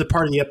 Now we get to the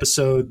part of the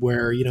episode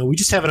where, we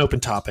just have an open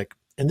topic.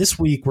 And this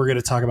week we're going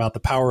to talk about the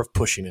power of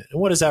pushing it.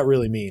 And what does that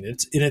really mean?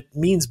 It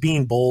means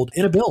being bold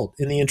in a build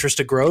in the interest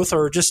of growth,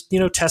 or just,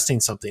 testing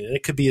something. And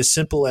it could be as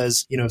simple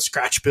as,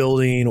 scratch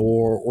building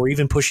or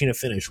even pushing a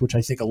finish, which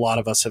I think a lot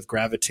of us have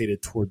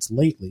gravitated towards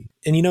lately.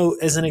 And,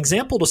 as an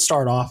example to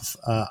start off,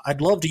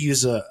 I'd love to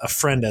use a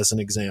friend as an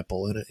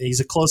example. And he's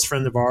a close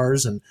friend of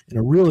ours and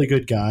a really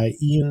good guy,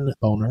 Ian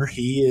Boner.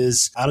 He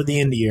is out of the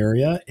Indy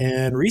area.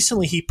 And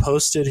recently he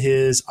posted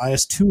his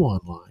IS-2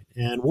 online.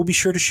 and we'll be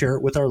sure to share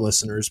it with our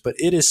listeners. But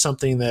it is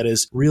something that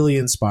is really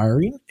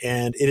inspiring,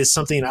 and it is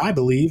something I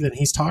believe, and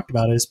he's talked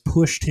about, has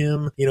pushed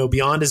him,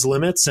 beyond his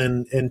limits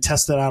and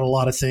tested out a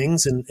lot of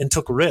things and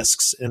took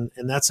risks. And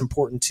that's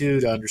important too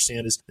to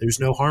understand, is there's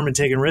no harm in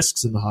taking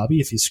risks in the hobby.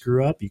 If you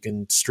screw up, you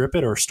can strip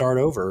it or start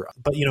over.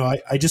 But,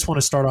 I just want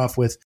to start off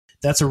with,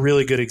 that's a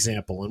really good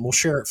example, and we'll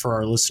share it for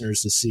our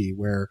listeners to see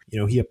where,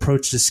 he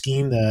approached a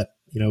scheme that,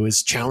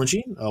 is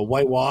challenging, a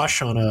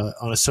whitewash on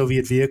a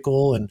Soviet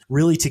vehicle, and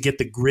really to get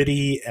the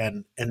gritty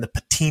and the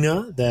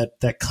patina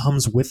that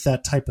comes with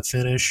that type of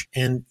finish,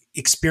 and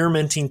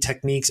experimenting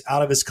techniques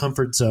out of his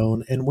comfort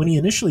zone. And when he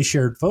initially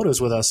shared photos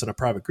with us in a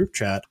private group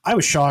chat, I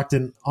was shocked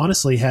and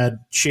honestly had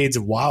shades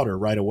of Wilder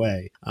right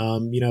away.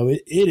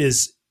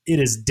 It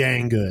is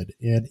dang good.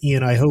 And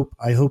Ian, I hope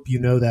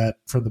that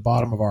from the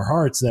bottom of our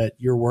hearts that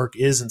your work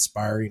is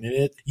inspiring,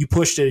 and you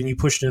pushed it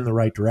in the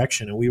right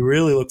direction. And we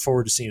really look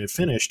forward to seeing it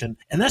finished. And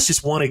that's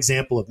just one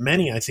example of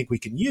many I think we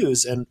can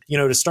use. And,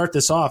 to start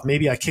this off,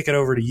 maybe I kick it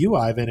over to you,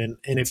 Ivan,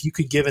 and if you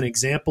could give an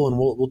example, and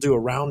we'll do a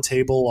round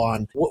table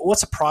on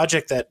what's a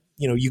project that,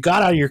 you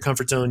got out of your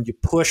comfort zone, you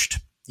pushed,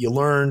 you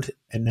learned,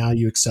 and now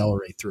you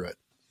accelerate through it.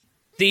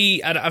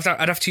 I'd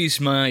have to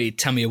use my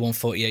Tamiya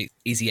 148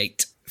 Easy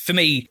 8. For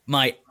me,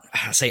 my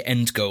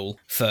end goal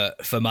for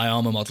my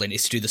armor modeling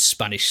is to do the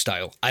Spanish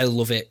style. I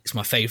love it. It's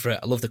my favorite.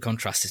 I love the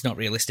contrast. It's not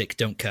realistic.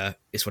 Don't care.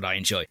 It's what I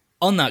enjoy.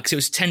 On that, because it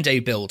was a 10-day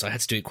build, I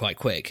had to do it quite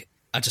quick.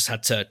 I just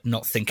had to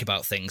not think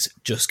about things,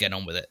 just get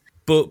on with it.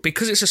 But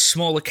because it's a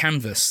smaller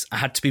canvas, I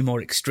had to be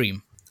more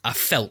extreme. I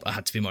felt I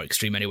had to be more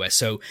extreme anyway.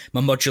 So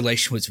my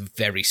modulation was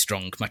very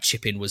strong. My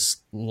chipping was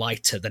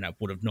lighter than I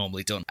would have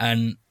normally done.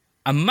 And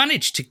I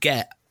managed to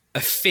get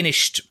a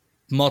finished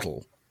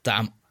model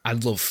that I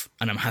love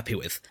and I'm happy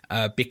with,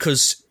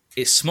 because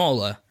it's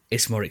smaller,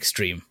 it's more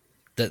extreme.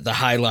 The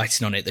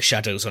highlighting on it, the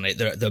shadows on it,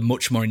 they're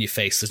much more in your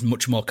face. There's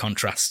much more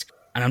contrast,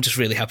 and I'm just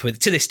really happy with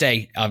it. To this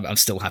day, I'm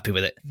still happy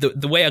with it.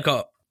 The way I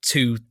got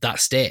to that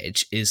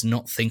stage is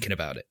not thinking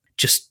about it.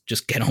 Just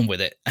get on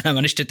with it, and I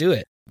managed to do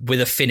it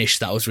with a finish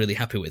that I was really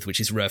happy with, which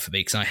is rare for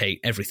me because I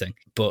hate everything.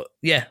 But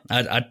yeah,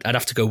 I'd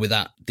have to go with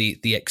that,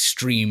 the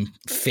extreme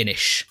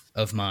finish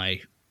of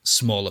my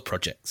smaller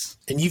projects.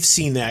 And you've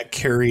seen that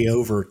carry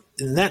over,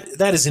 and that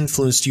has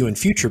influenced you in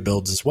future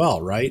builds as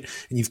well, right?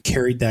 And you've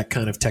carried that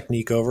kind of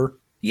technique over?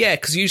 Yeah,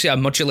 because usually I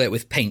modulate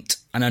with paint,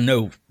 and I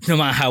know no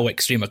matter how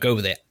extreme I go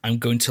with it, I'm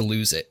going to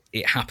lose it.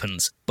 It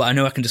happens. But I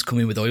know I can just come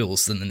in with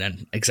oils and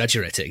then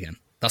exaggerate it again.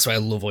 That's why I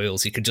love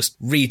oils. You can just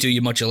redo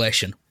your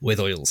modulation with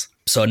oils.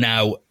 So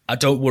now I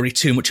don't worry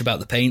too much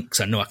about the paint because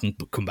I know I can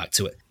come back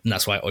to it. And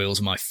that's why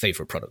oils are my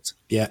favorite product.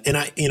 Yeah, and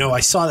I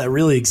saw that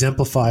really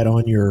exemplified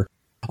on your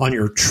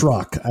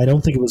truck. I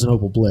don't think it was an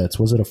Opel Blitz.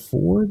 Was it a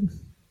Ford?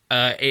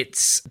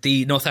 It's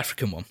the North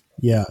African one.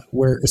 Yeah,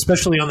 where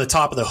especially on the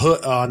top of the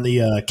hood, on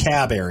the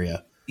cab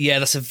area. Yeah,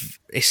 it's a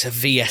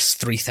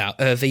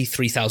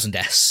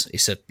V3000S.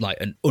 It's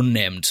an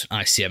unnamed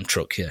ICM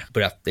truck here,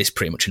 but it's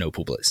pretty much an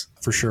Opel Blitz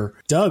for sure.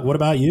 Doug, what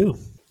about you?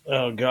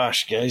 Oh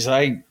gosh, guys,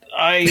 I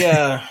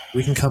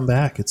we can come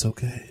back. It's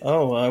okay.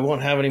 Oh, I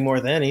won't have any more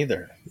then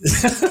either.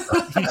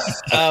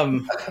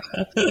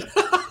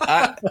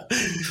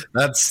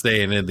 That's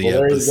staying in the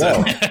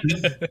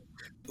episode.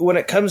 When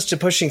it comes to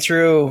pushing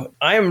through,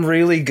 I'm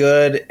really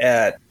good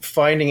at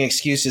finding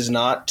excuses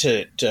not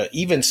to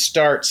even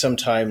start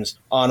sometimes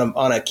on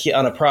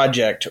a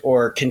project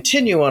or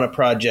continue on a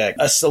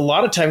project. A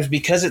lot of times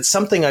because it's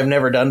something I've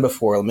never done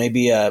before.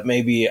 Maybe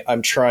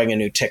I'm trying a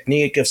new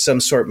technique of some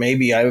sort.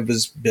 Maybe I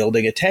was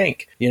building a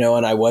tank,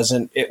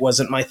 and it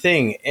wasn't my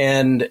thing.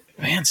 And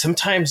man,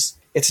 sometimes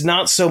it's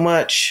not so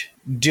much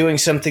doing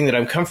something that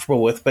I'm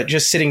comfortable with, but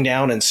just sitting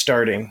down and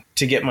starting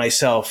to get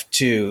myself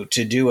to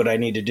do what I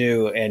need to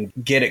do and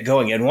get it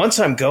going. And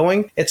once I'm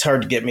going, it's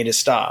hard to get me to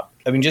stop.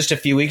 I mean, just a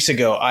few weeks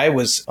ago, I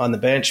was on the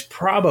bench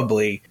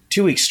probably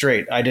 2 weeks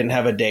straight. I didn't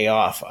have a day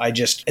off.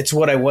 It's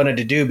what I wanted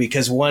to do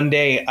because one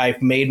day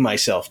I've made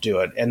myself do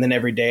it. And then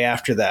every day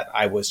after that,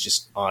 I was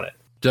just on it.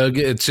 Doug,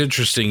 it's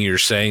interesting you're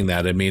saying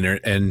that. I mean,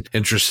 and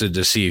interested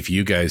to see if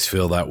you guys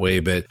feel that way.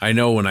 But I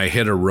know when I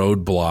hit a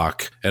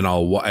roadblock and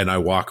I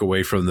walk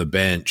away from the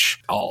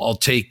bench, I'll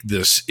take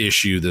this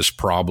issue, this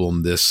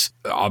problem, this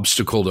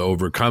obstacle to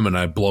overcome, and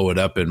I blow it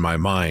up in my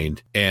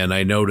mind. And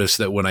I notice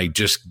that when I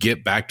just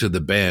get back to the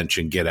bench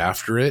and get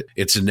after it,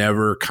 it's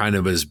never kind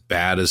of as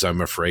bad as I'm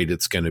afraid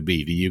it's going to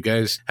be. Do you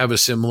guys have a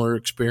similar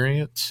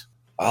experience?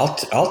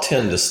 I'll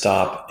tend to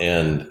stop,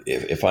 and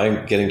if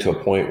I'm getting to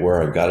a point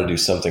where I've got to do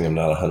something, I'm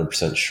not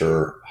 100%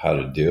 sure how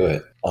to do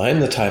it. I'm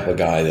the type of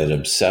guy that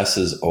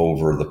obsesses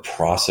over the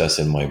process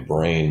in my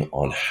brain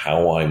on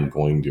how I'm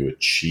going to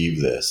achieve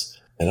this.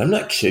 And I'm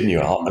not kidding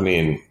you.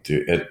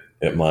 Dude,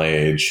 at my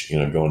age,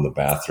 going to the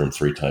bathroom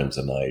 3 times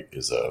a night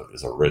is a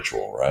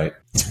ritual, right?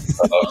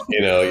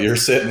 You're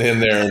sitting in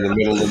there in the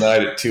middle of the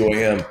night at 2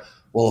 a.m.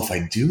 Well, if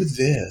I do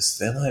this,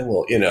 then I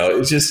will.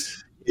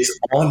 It's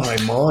on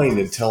my mind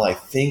until I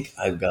think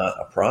I've got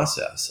a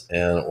process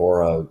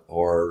or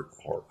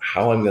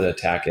how I'm going to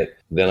attack it.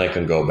 Then I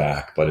can go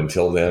back. But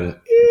until then,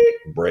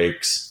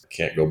 breaks.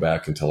 Can't go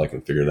back until I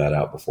can figure that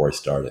out before I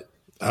start it.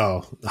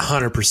 Oh,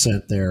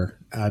 100% there.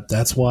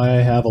 That's why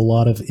I have a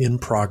lot of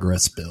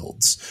in-progress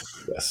builds.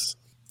 Yes.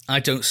 I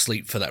don't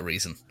sleep for that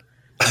reason.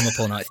 I'm up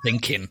all night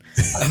thinking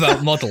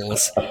about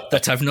models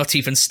that I've not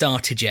even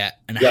started yet.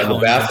 And yeah, the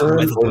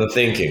bathroom or the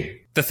thinking?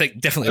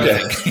 Definitely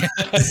the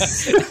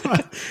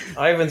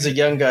thinking. Ivan's a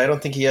young guy. I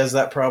don't think he has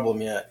that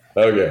problem yet.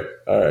 Okay.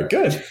 All right,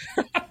 good.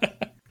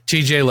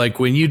 TJ, like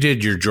when you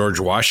did your George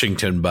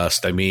Washington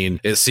bust, I mean,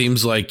 it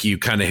seems like you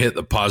kind of hit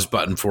the pause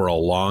button for a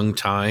long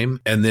time.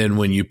 And then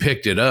when you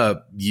picked it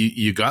up,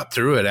 you got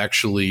through it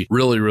actually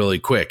really, really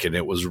quick. And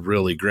it was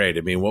really great.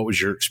 I mean, what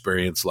was your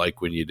experience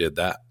like when you did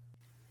that?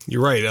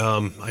 You're right.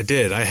 I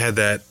did. I had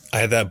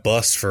that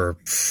bust for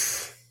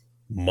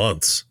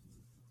months.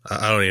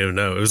 I don't even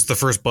know. It was the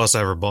first bust I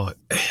ever bought.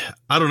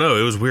 I don't know.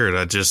 It was weird.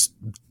 I did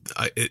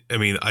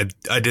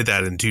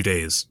that in 2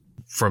 days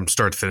from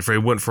start to finish. It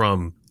went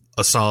from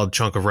a solid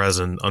chunk of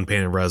resin,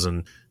 unpainted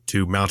resin,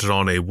 to mounted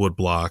on a wood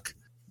block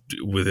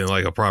within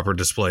like a proper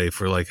display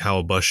for like how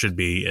a bust should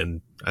be.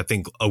 And I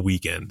think a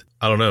weekend.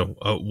 I don't know.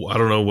 I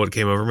don't know what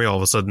came over me. All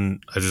of a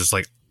sudden, I just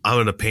like, I'm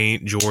going to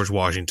paint George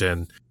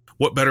Washington.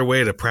 What better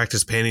way to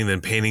practice painting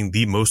than painting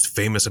the most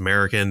famous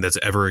American that's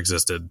ever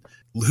existed,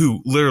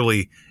 who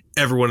literally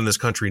everyone in this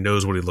country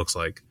knows what he looks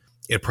like,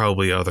 and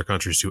probably other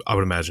countries too, I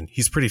would imagine.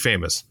 He's pretty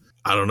famous.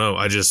 I don't know.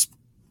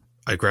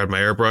 I grabbed my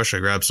airbrush, I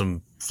grabbed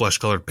some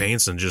flesh-colored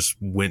paints, and just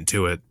went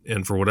to it.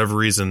 And for whatever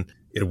reason,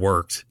 it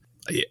worked.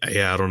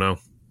 Yeah, I don't know.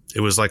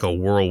 It was like a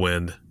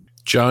whirlwind.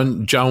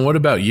 John, what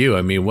about you?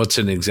 I mean, what's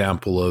an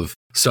example of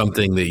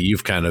something that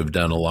you've kind of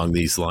done along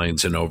these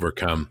lines and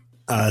overcome?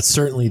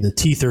 Certainly the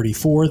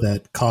T-34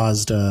 that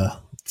caused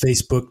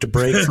Facebook to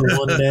break for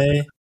one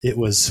day. It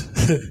was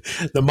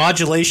the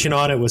modulation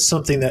on it was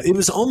something that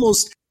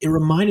it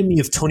reminded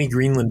me of Tony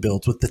Greenland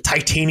builds with the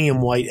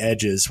titanium white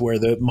edges where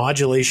the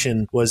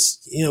modulation was,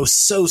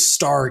 so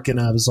stark.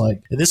 And I was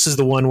like, and this is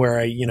the one where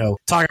I,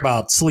 talk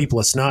about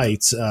sleepless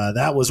nights.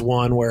 That was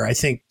one where I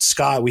think,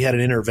 Scott, we had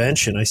an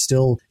intervention. I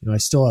still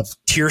have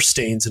tear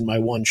stains in my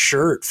one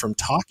shirt from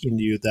talking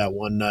to you that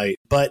one night.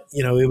 But,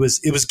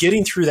 it was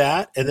getting through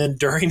that. And then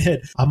during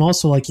it, I'm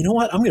also like, you know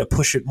what? I'm going to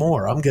push it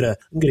more. I'm going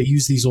to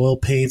use these oil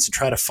paints and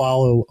try to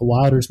follow a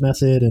Wilder's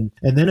method. And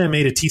then I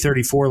made a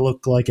T-34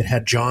 look like it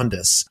had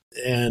jaundice.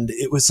 And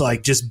it was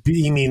like just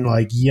beaming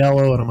like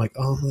yellow. And I'm like,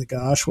 oh my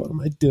gosh, what am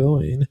I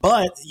doing?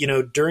 But,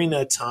 during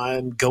that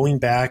time, going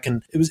back,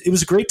 and it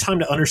was a great time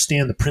to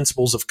understand the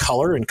principles of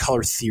color and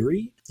color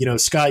theory.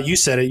 Scott, you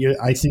said it.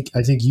 I think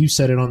you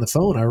said it on the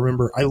phone.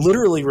 I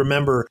literally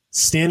remember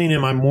standing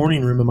in my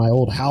morning room in my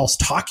old house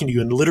talking to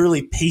you and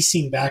literally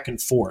pacing back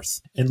and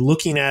forth and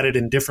looking at it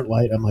in different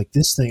light. I'm like,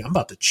 this thing, I'm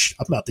about to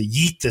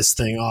yeet this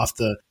thing off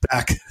the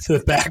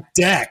back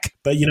deck.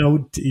 But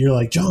you're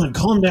like, John,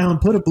 calm down,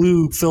 put a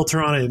blue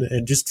filter on it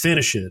and just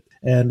finish it.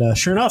 And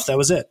sure enough, that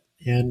was it.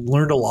 And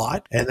learned a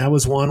lot. And that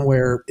was one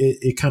where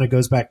it kind of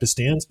goes back to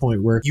Stan's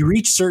point where you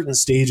reach certain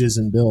stages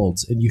in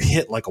builds and you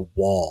hit like a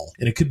wall.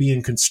 And it could be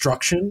in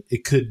construction.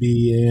 It could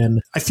be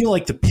I feel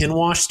like the pin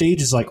wash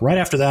stage is like right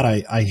after that,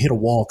 I hit a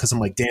wall because I'm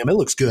like, damn, it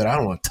looks good. I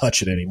don't want to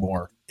touch it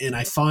anymore. And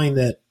I find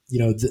that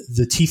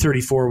the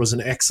T-34 was an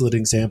excellent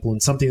example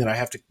and something that I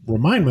have to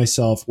remind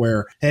myself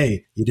where,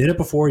 hey, you did it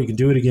before, you can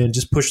do it again,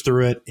 just push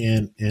through it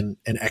and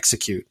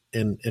execute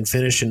and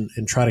finish and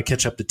try to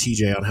catch up to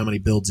TJ on how many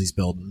builds he's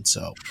building.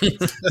 So,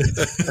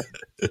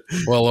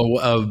 well,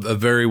 a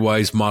very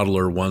wise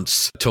modeler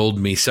once told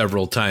me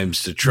several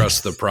times to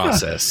trust the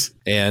process.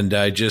 And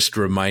I just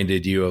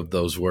reminded you of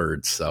those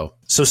words. So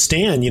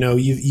Stan,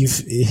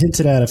 you've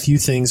hinted at a few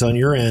things on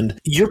your end.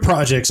 Your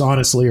projects,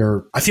 honestly,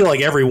 I feel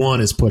like everyone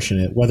is pushing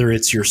it, whether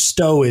it's your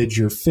stowage,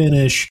 your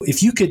finish.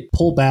 If you could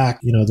pull back,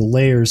 the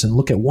layers and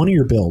look at one of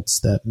your builds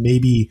that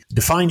maybe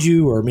defined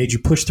you or made you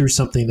push through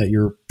something that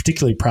you're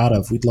particularly proud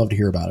of, we'd love to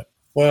hear about it.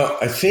 Well,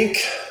 I think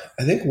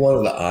one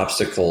of the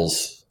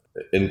obstacles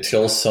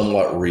until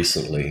somewhat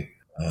recently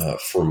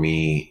for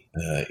me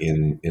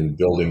in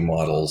building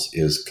models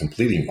is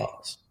completing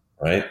models,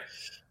 right?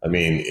 I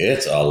mean,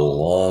 it's a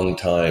long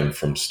time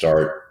from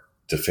start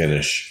to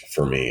finish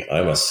for me.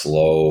 I'm a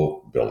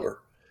slow builder.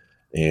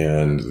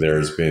 And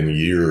there's been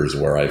years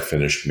where I've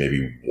finished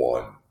maybe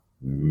one,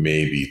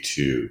 maybe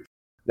two.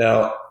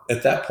 Now,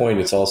 at that point,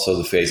 it's also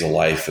the phase of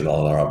life and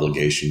all our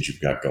obligations you've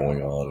got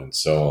going on and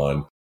so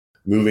on.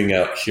 Moving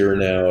out here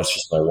now, it's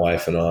just my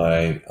wife and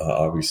I,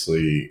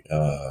 obviously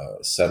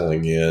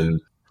settling in,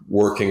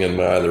 working in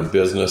my other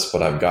business,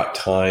 but I've got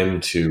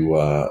time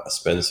to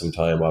spend some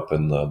time up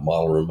in the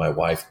model room. My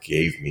wife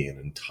gave me an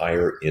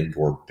entire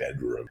indoor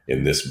bedroom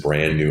in this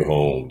brand new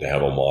home to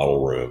have a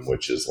model room,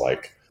 which is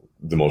like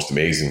the most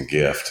amazing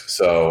gift.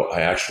 So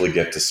I actually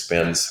get to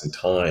spend some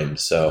time.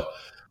 So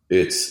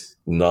it's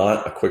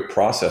not a quick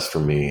process for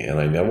me. And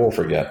I never will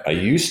forget, I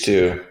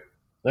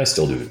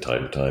still do from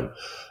time to time.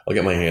 I'll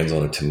get my hands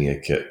on a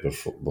Tamiya kit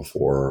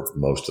before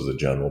most of the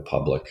general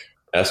public.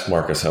 ask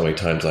Marcus how many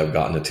times I've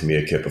gotten a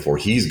Tamiya kit before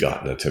he's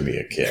gotten a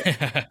Tamiya kit.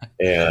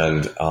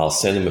 And I'll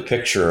send him a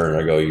picture and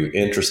I go, you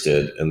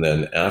interested? And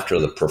then after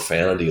the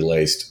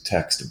profanity-laced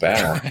text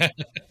back,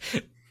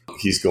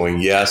 he's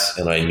going, yes,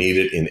 and I need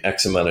it in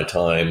X amount of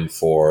time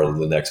for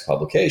the next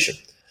publication.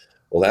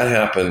 Well, that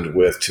happened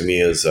with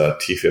Tamiya's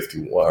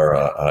T51 or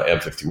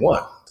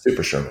M51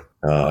 Super Sherman.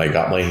 I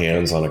got my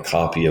hands on a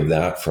copy of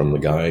that from the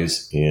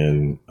guys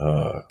in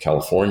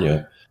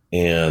California.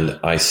 And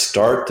I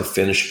start to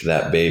finish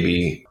that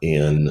baby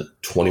in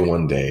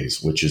 21 days,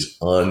 which is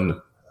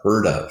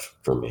unheard of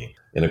for me.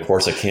 And of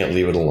course, I can't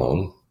leave it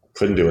alone.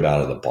 Couldn't do it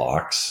out of the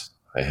box.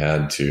 I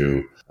had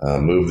to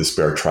move the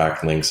spare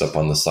track links up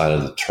on the side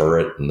of the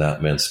turret, and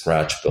that meant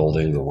scratch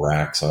building the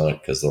racks on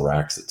it because the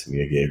racks that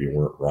Tamiya gave you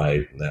weren't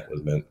right. And that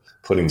meant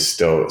putting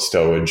stowage,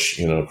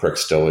 correct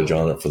stowage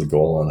on it for the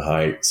Golan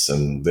Heights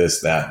and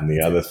this, that, and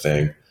the other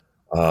thing.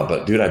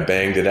 But dude, I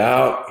banged it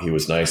out. He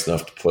was nice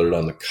enough to put it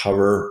on the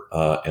cover.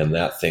 And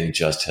that thing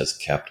just has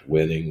kept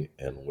winning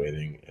and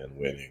winning and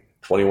winning.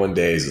 21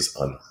 days is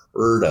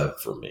unheard of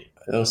for me.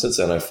 Since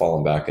then I've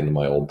fallen back into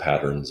my old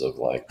patterns of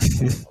like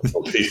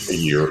a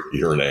year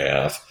and a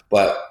half.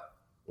 But,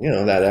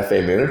 that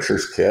FA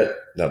Miniatures kit,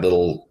 that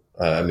little,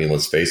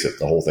 let's face it,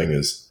 the whole thing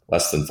is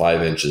less than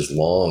 5 inches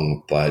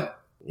long. But,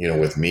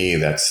 with me,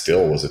 that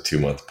still was a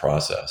 2-month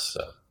process.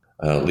 So.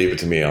 Leave it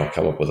to me. I'll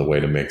come up with a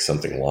way to make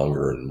something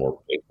longer and more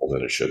painful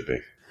than it should be.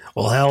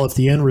 Well, hell, if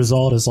the end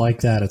result is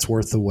like that, it's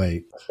worth the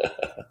wait.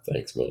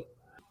 Thanks, man.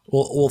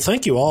 Well,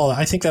 thank you all.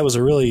 I think that was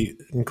a really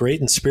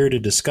great and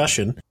spirited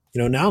discussion.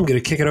 Now I'm going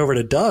to kick it over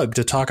to Doug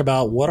to talk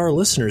about what our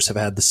listeners have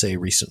had to say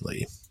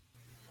recently.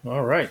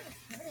 All right.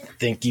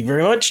 Thank you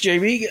very much,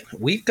 JB.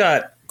 We've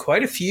got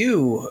quite a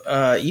few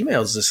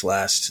emails these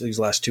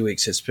last 2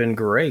 weeks. It's been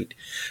great.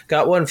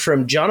 Got one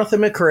from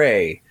Jonathan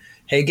McRae.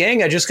 Hey,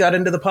 gang, I just got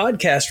into the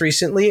podcast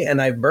recently,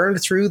 and I've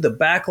burned through the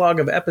backlog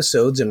of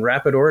episodes in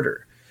rapid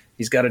order.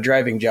 He's got a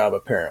driving job,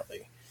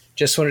 apparently.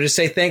 Just wanted to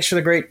say thanks for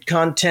the great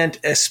content,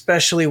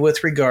 especially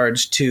with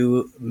regards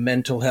to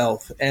mental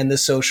health and the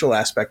social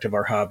aspect of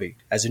our hobby.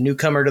 As a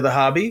newcomer to the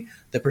hobby,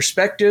 the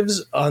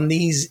perspectives on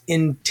these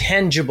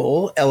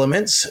intangible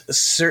elements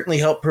certainly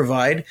help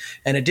provide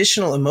an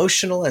additional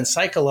emotional and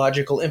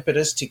psychological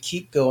impetus to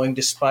keep going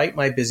despite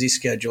my busy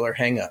schedule or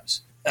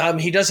hang-ups.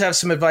 He does have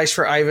some advice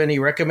for Ivan. He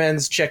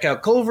recommends check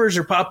out Culver's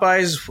or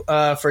Popeyes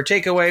for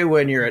takeaway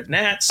when you're at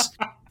Nat's.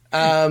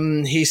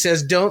 He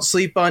says don't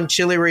sleep on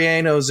chili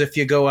rellenos if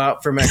you go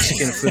out for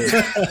Mexican food.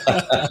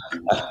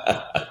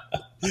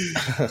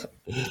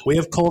 We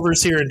have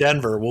Culver's here in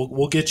Denver.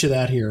 We'll get you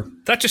that here.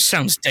 That just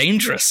sounds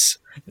dangerous.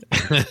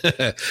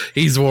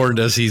 He's warned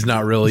us he's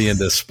not really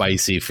into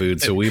spicy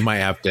food, so we might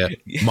have to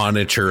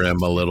monitor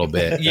him a little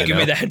bit. You give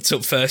me the heads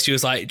up first. He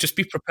was like, just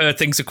be prepared.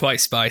 Things are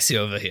quite spicy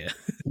over here.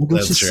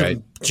 That's right.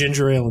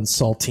 Ginger ale and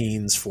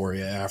saltines for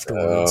you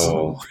afterwards.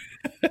 Oh.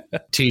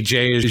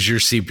 TJ, is your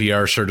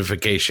CPR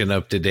certification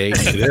up to date?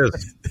 It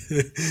is.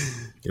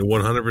 It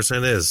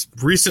 100% is.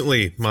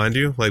 Recently, mind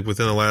you, like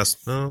within the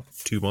last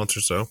 2 months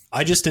or so.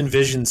 I just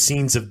envisioned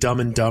scenes of Dumb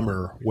and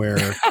Dumber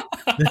where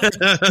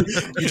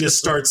you just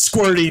start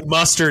squirting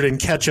mustard and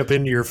ketchup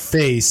into your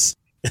face,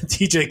 and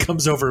TJ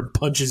comes over and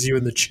punches you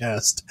in the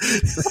chest.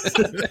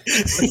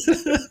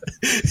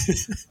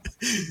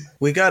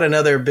 We got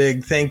another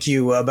big thank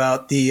you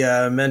about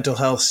the mental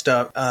health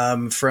stuff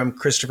from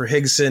Christopher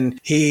Higson.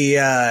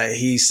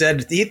 He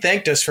said he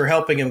thanked us for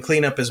helping him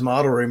clean up his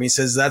model room. He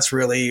says that's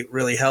really,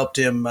 really helped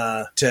him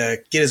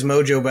to get his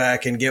mojo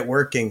back and get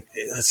working.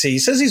 Let's see. He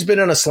says he's been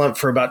on a slump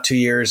for about 2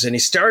 years and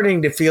he's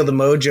starting to feel the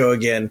mojo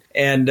again.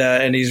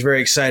 And he's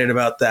very excited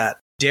about that.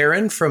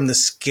 Darren from the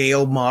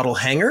Scale Model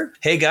Hangar.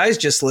 Hey guys,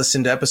 just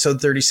listened to episode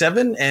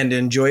 37 and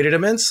enjoyed it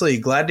immensely.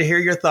 Glad to hear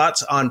your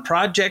thoughts on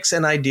projects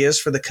and ideas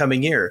for the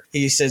coming year.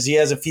 He says he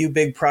has a few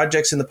big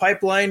projects in the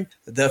pipeline.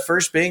 The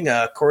first being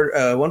a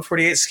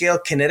 148 scale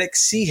Kinetic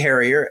Sea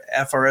Harrier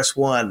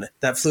FRS-1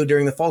 that flew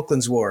during the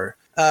Falklands War.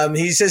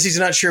 He says he's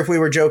not sure if we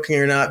were joking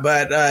or not,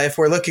 but if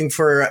we're looking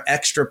for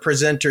extra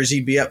presenters,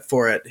 he'd be up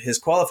for it. His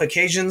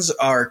qualifications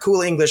are cool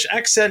English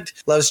accent,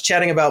 loves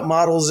chatting about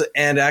models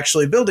and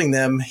actually building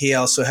them. He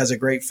also has a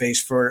great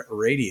face for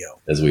radio.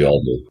 As we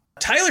all do.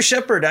 Tyler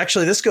Shepard,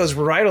 actually, this goes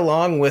right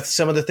along with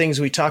some of the things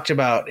we talked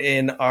about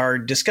in our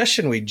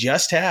discussion we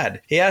just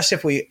had. He asked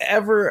if we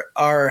ever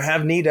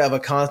have need of a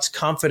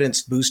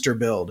confidence booster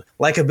build,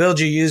 like a build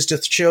you use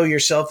to show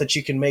yourself that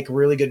you can make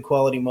really good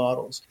quality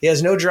models. He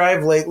has no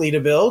drive lately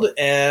to build,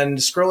 and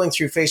scrolling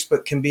through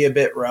Facebook can be a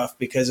bit rough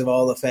because of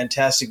all the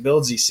fantastic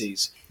builds he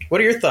sees. What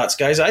are your thoughts,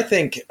 guys? I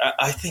think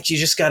you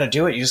just got to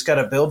do it. You just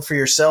got to build for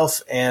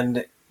yourself,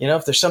 and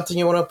if there's something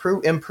you want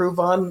to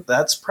improve on,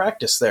 that's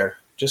practice there.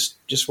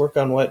 Just work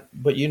on what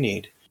you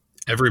need.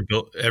 Every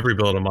build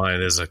of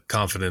mine is a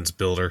confidence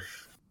builder.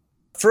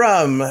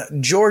 From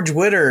George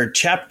Witter,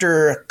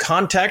 chapter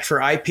contact for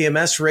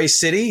IPMS Race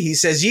City. He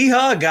says,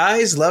 yeehaw,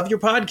 guys. Love your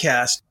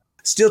podcast.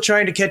 Still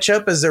trying to catch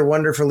up as they're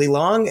wonderfully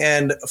long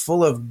and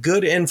full of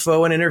good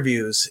info and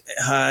interviews.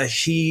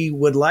 He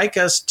would like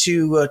us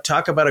to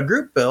talk about a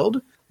group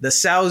build The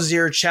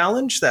Sauzier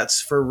Challenge,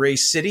 that's for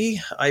Race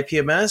City,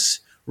 IPMS.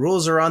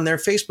 Rules are on their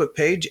Facebook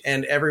page,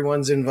 and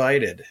everyone's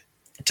invited.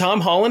 Tom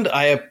Holland,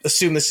 I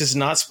assume this is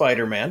not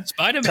Spider-Man.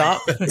 Spider-Man.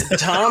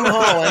 Tom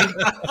Holland.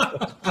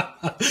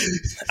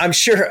 I'm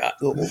sure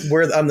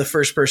I'm the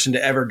first person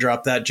to ever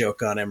drop that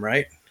joke on him,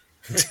 right?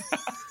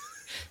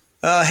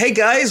 Hey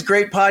guys,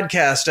 great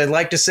podcast. I'd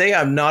like to say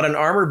I'm not an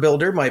armor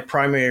builder. My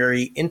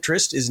primary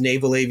interest is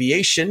naval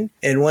aviation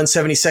in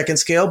 1/72nd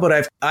scale,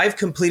 but I've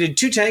completed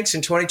 2 tanks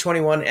in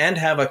 2021 and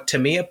have a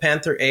Tamiya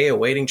Panther A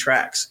awaiting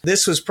tracks.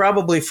 This was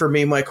probably for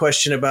me my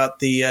question about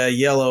the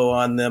yellow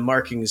on the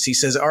markings. He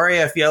says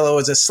RAF yellow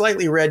is a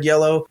slightly red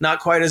yellow,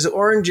 not quite as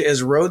orange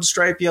as road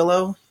stripe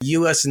yellow.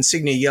 U.S.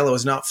 insignia yellow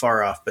is not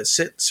far off, but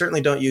certainly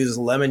don't use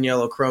lemon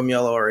yellow, chrome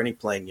yellow, or any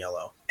plain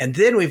yellow. And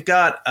then we've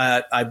got,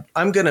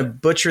 I'm going to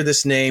butcher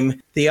this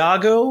name,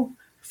 Thiago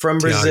from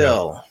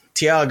Brazil.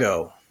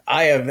 Thiago.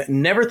 I have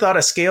never thought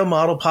a scale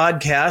model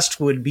podcast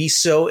would be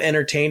so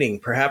entertaining,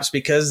 perhaps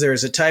because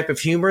there's a type of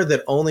humor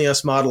that only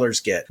us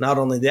modelers get. Not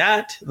only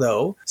that,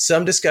 though,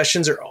 some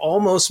discussions are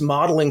almost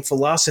modeling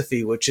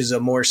philosophy, which is a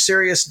more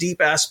serious,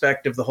 deep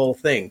aspect of the whole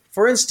thing.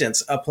 For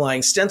instance,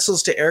 applying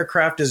stencils to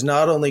aircraft is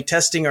not only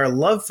testing our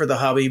love for the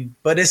hobby,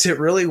 but is it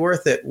really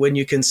worth it when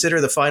you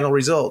consider the final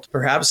result?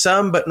 Perhaps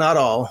some, but not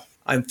all.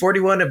 I'm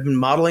 41, I've been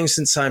modeling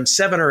since I'm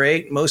 7 or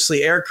 8,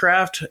 mostly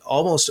aircraft,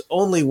 almost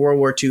only World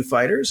War II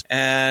fighters,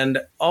 and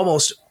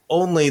almost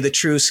only the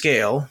true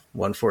scale,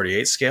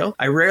 1/48 scale.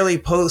 I rarely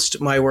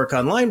post my work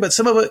online, but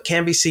some of it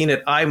can be seen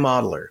at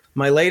iModeler.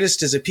 My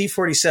latest is a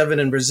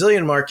P-47 in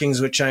Brazilian markings,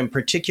 which I'm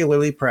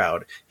particularly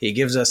proud. He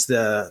gives us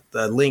the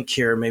link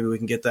here. Maybe we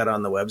can get that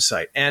on the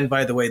website. And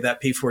by the way, that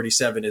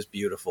P-47 is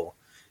beautiful.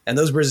 And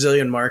those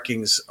Brazilian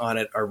markings on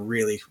it are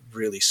really,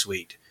 really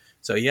sweet.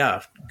 So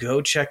yeah,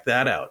 go check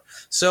that out.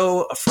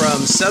 So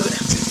from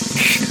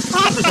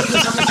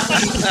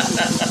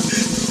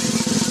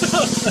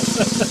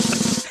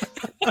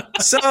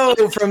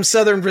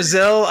southern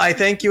Brazil, I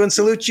thank you and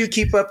salute you.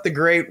 Keep up the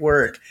great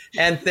work.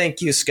 And thank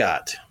you,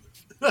 Scott.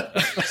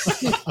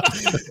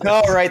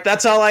 All right,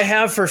 that's all I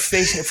have for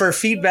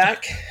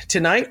feedback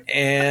tonight.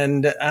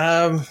 And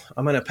I'm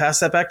going to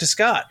pass that back to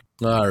Scott.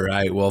 All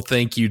right. Well,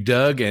 thank you,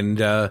 Doug.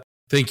 And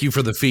thank you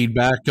for the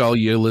feedback to all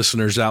you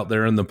listeners out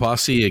there in the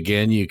posse.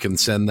 Again, you can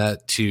send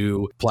that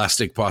to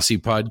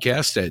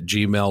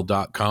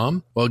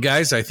plasticpossepodcast@gmail.com. Well,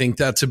 guys, I think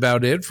that's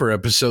about it for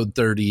episode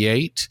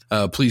 38.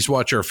 Please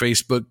watch our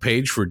Facebook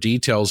page for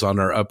details on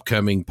our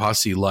upcoming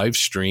Posse live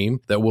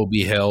stream that will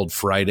be held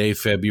Friday,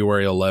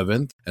 February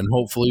 11th. And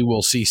hopefully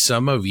we'll see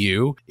some of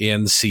you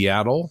in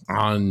Seattle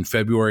on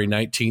February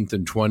 19th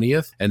and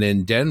 20th and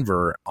in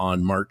Denver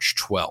on March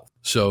 12th.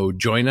 So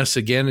join us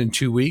again in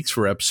 2 weeks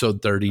for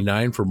episode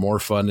 39 for more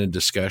fun and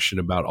discussion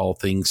about all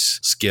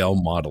things scale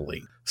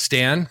modeling.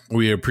 Stan,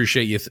 we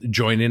appreciate you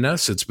joining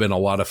us. It's been a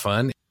lot of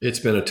fun. It's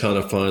been a ton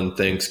of fun.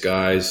 Thanks,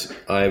 guys.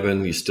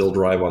 Ivan, you still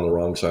drive on the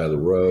wrong side of the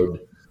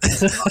road.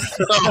 It's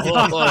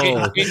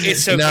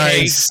okay.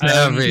 Nice,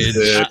 savage.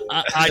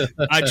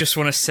 I just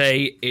want to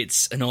say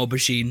it's an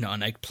aubergine, not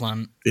an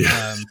eggplant.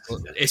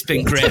 It's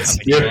been great having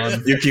you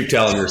on. You keep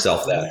telling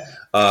yourself that.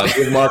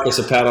 Give Marcus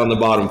a pat on the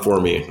bottom for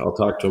me. I'll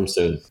talk to him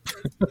soon.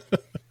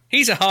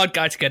 He's a hard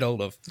guy to get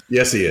hold of.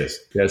 Yes, he is.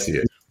 Yes, he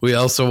is. We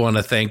also want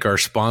to thank our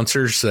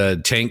sponsors,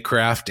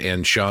 Tankcraft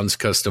and Sean's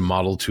Custom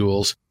Model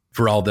Tools,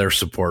 for all their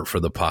support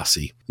for the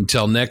posse.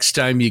 Until next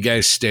time, you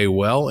guys stay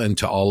well. And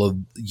to all of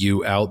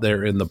you out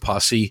there in the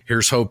posse,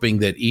 here's hoping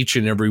that each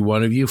and every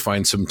one of you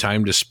find some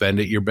time to spend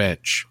at your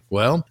bench.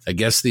 Well, I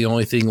guess the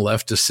only thing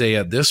left to say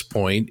at this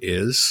point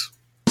is...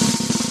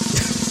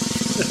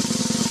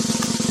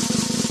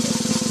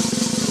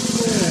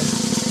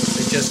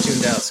 They just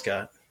tuned out,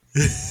 Scott.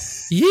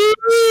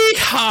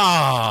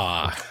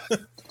 Yeehaw!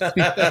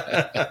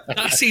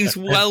 That seems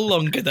well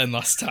longer than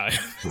last time.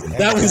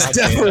 That was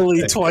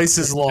definitely twice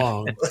as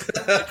long.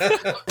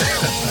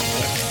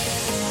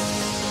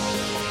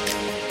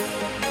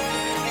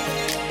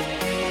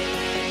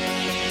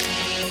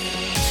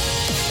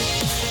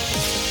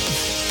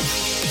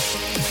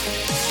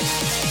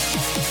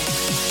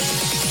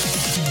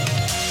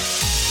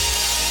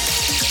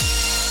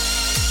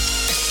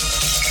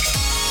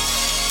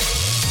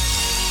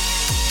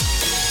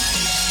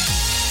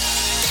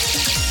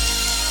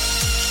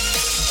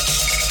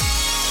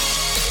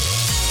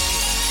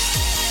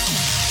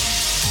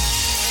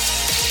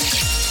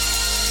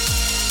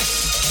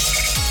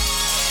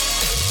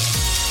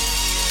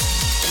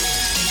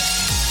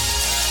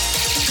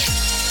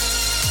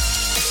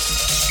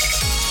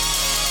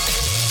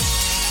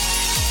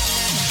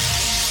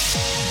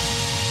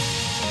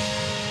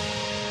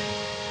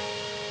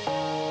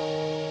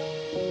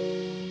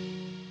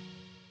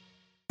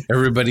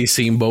 Everybody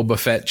seen Boba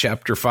Fett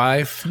Chapter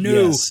 5? No.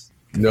 Yes.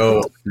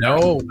 No.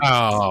 No?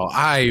 Oh,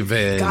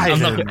 Ivan. I'm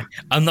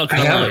not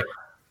gonna lie.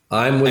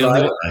 I'm with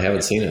Ivan. I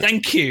haven't seen it.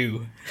 Thank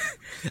you.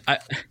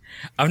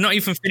 I've not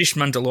even finished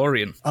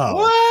Mandalorian. Oh.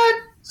 What?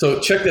 So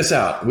check this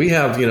out. We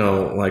have,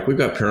 we've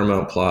got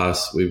Paramount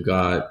Plus, we've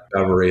got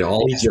Discovery,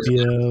 all these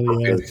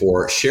HBO,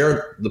 for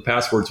share the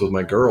passwords with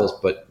my girls,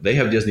 but they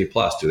have Disney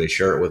Plus. Do they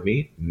share it with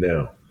me?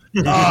 No.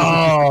 Change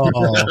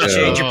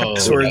your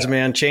passwords,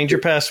 man. Change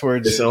your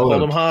passwords.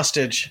 Hold them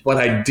hostage. But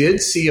I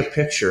did see a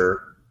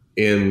picture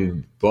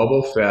in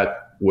Boba Fett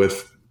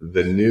with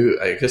the new,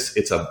 I guess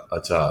it's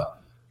a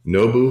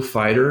Naboo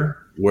fighter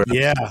where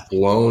it's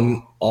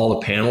blown all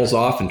the panels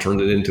off and turned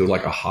it into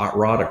like a hot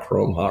rod, a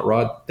chrome hot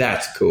rod.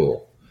 That's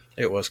cool.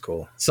 It was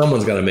cool.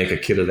 Someone's got to make a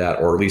kit of that,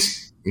 or at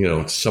least,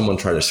 someone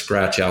try to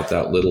scratch out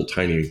that little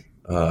tiny,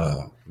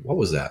 what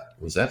was that?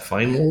 Was that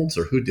Fine Molds,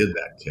 or who did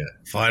that kit?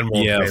 Fine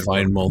Molds. Yeah,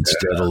 Fine Molds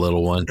did a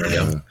little one.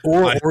 Yeah.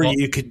 Or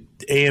you could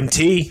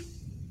AMT.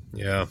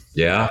 Yeah.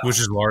 Yeah. Which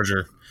is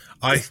larger.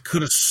 I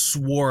could have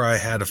swore I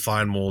had a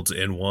Fine Molds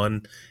in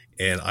one,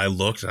 and I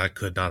looked and I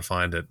could not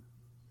find it.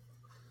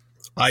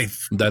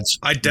 That's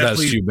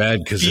too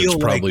bad, because it's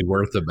probably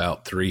worth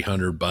about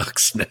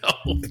 $300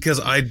 now. Because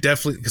I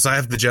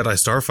have the Jedi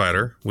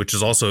Starfighter, which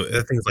is also,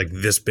 that thing's like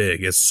this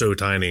big. It's so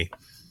tiny.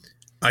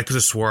 I could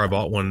have swore I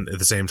bought one at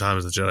the same time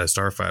as the Jedi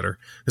Starfighter,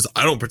 because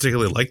I don't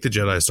particularly like the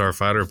Jedi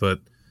Starfighter, but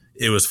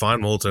it was Fine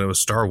Molds and it was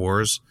Star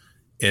Wars,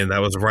 and that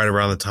was right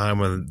around the time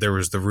when there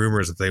was the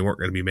rumors that they weren't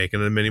going to be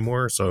making them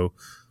anymore. So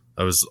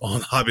I was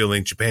on Hobby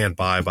Link Japan,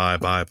 buy.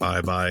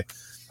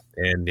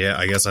 And yeah,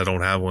 I guess I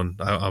don't have one.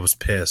 I was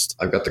pissed.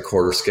 I've got the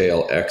quarter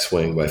scale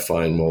X-Wing by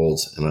Fine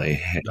Molds,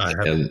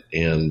 and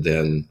and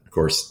then of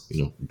course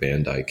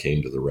Bandai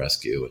came to the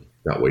rescue and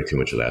got way too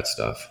much of that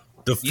stuff.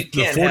 You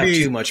can't have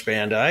too much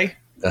Bandai.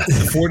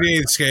 The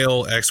 48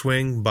 scale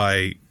X-Wing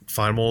by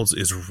Fine Molds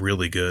is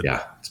really good.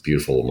 Yeah, it's a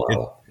beautiful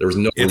model. There was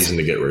no reason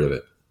to get rid of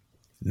it.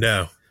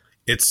 No,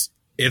 it's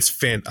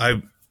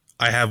I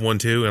have one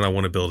too, and I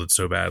want to build it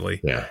so badly.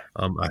 Yeah,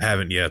 I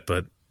haven't yet,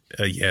 but.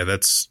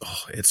 It's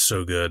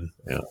so good.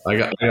 Yeah, I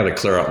got to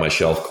clear out my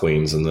shelf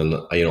queens, and then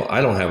I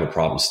don't have a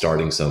problem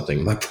starting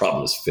something. My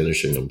problem is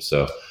finishing them.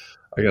 So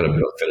I got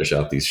to finish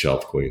out these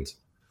shelf queens.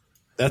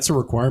 That's a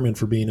requirement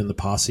for being in the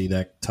posse.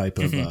 That type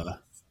of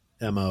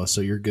MO.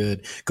 So you're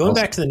good. Going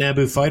back to the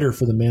Naboo fighter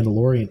for the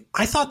Mandalorian,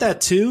 I thought that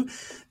too.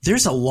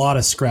 There's a lot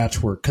of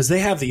scratch work because they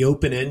have the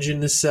open engine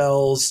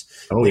nacelles.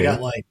 They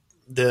got like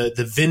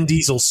the Vin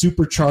Diesel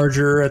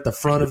supercharger at the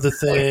front of the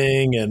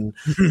thing, and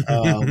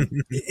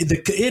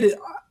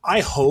I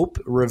hope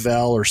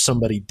Revell or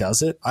somebody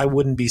does it. I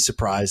wouldn't be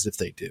surprised if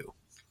they do.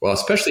 Well,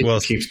 especially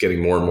if it keeps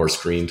getting more and more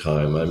screen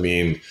time. I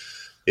mean,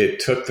 it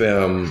took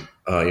them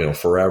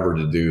forever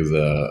to do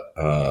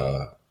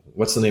the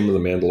what's the name of the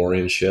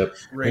Mandalorian ship?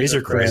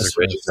 Razor Crest.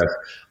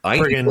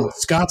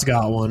 Scott's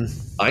got one.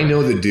 I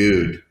know the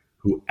dude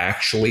who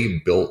actually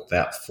built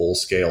that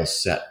full-scale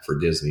set for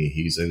Disney.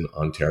 He's in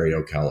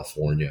Ontario,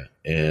 California,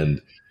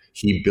 and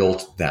he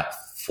built that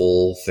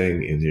full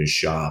thing in his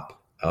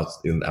shop out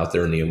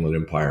there in the Inland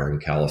Empire in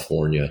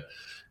California.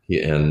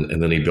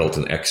 And then he built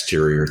an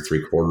exterior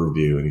 3/4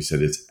 view, and he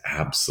said it's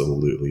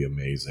absolutely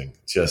amazing.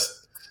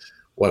 Just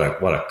what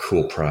a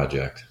cool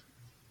project.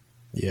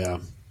 Yeah.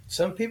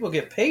 Some people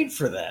get paid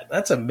for that.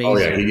 That's amazing. Oh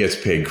yeah, he gets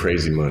paid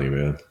crazy money,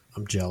 man.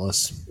 I'm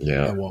jealous.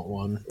 Yeah. I want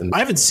one. I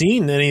haven't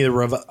seen any of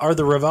the Are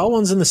the Revell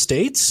ones in the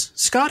States?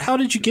 Scott, how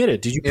did you get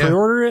it? Did you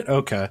pre-order it?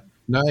 Okay.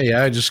 No,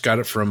 yeah, I just got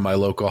it from my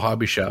local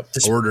hobby shop.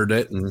 Ordered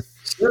it, and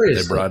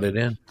they brought it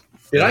in.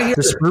 Did I hear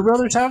the Sprue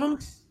Brothers have them?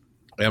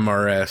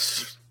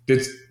 MRS.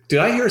 Did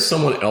I hear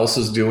someone else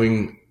is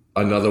doing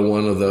another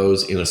one of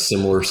those in a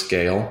similar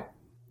scale?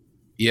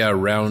 Yeah,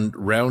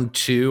 round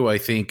 2, I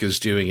think, is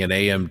doing an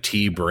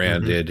AMT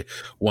branded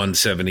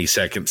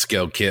 1/72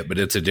 scale kit, but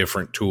it's a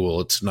different tool.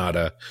 It's not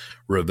a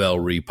Revell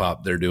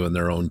repop. They're doing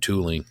their own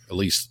tooling, at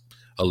least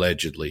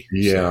allegedly.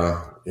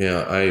 Yeah,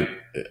 yeah.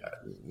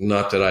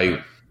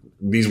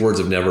 These words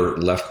have never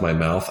left my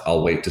mouth.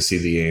 I'll wait to see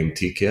the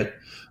AMT kit,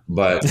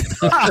 but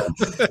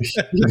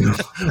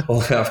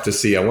I'll have to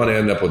see. I want to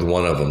end up with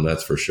one of them,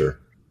 that's for sure.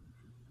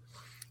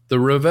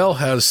 The Revell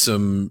has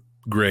some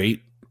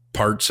great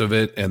parts of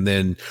it and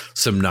then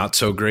some not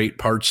so great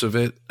parts of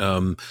it.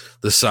 The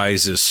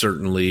size is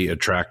certainly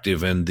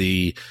attractive, and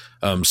the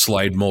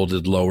slide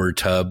molded lower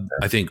tub,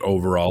 I think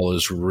overall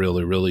is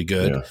really, really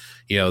good.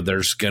 Yeah.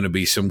 There's going to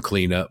be some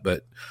cleanup,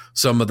 but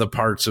some of the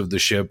parts of the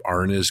ship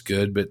aren't as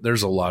good, but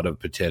there's a lot of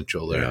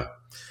potential there.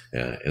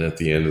 Yeah. And at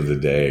the end of the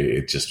day,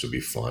 it just would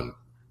be fun.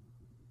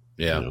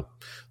 Yeah.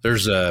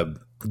 There's a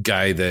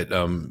guy that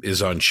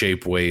is on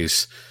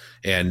Shapeways,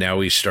 and now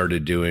he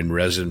started doing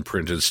resin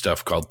printed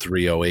stuff called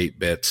 308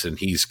 bits, and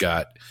he's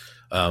got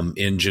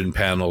engine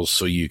panels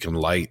so you can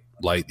light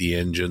the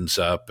engines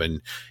up,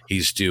 and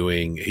he's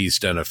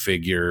done a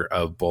figure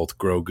of both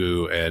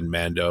Grogu and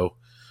Mando,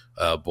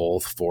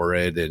 both for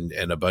it,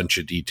 and a bunch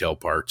of detail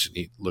parts, and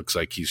he looks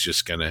like he's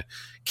just gonna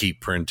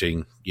keep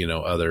printing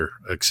other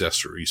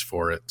accessories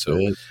for it.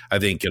 So I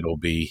think it'll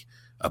be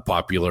a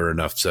popular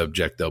enough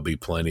subject. There'll be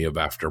plenty of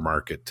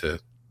aftermarket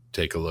to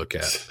take a look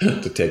at.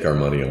 To take our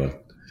money on.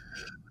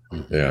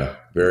 Yeah,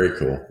 very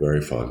cool.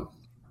 Very fun.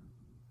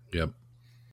 Yep.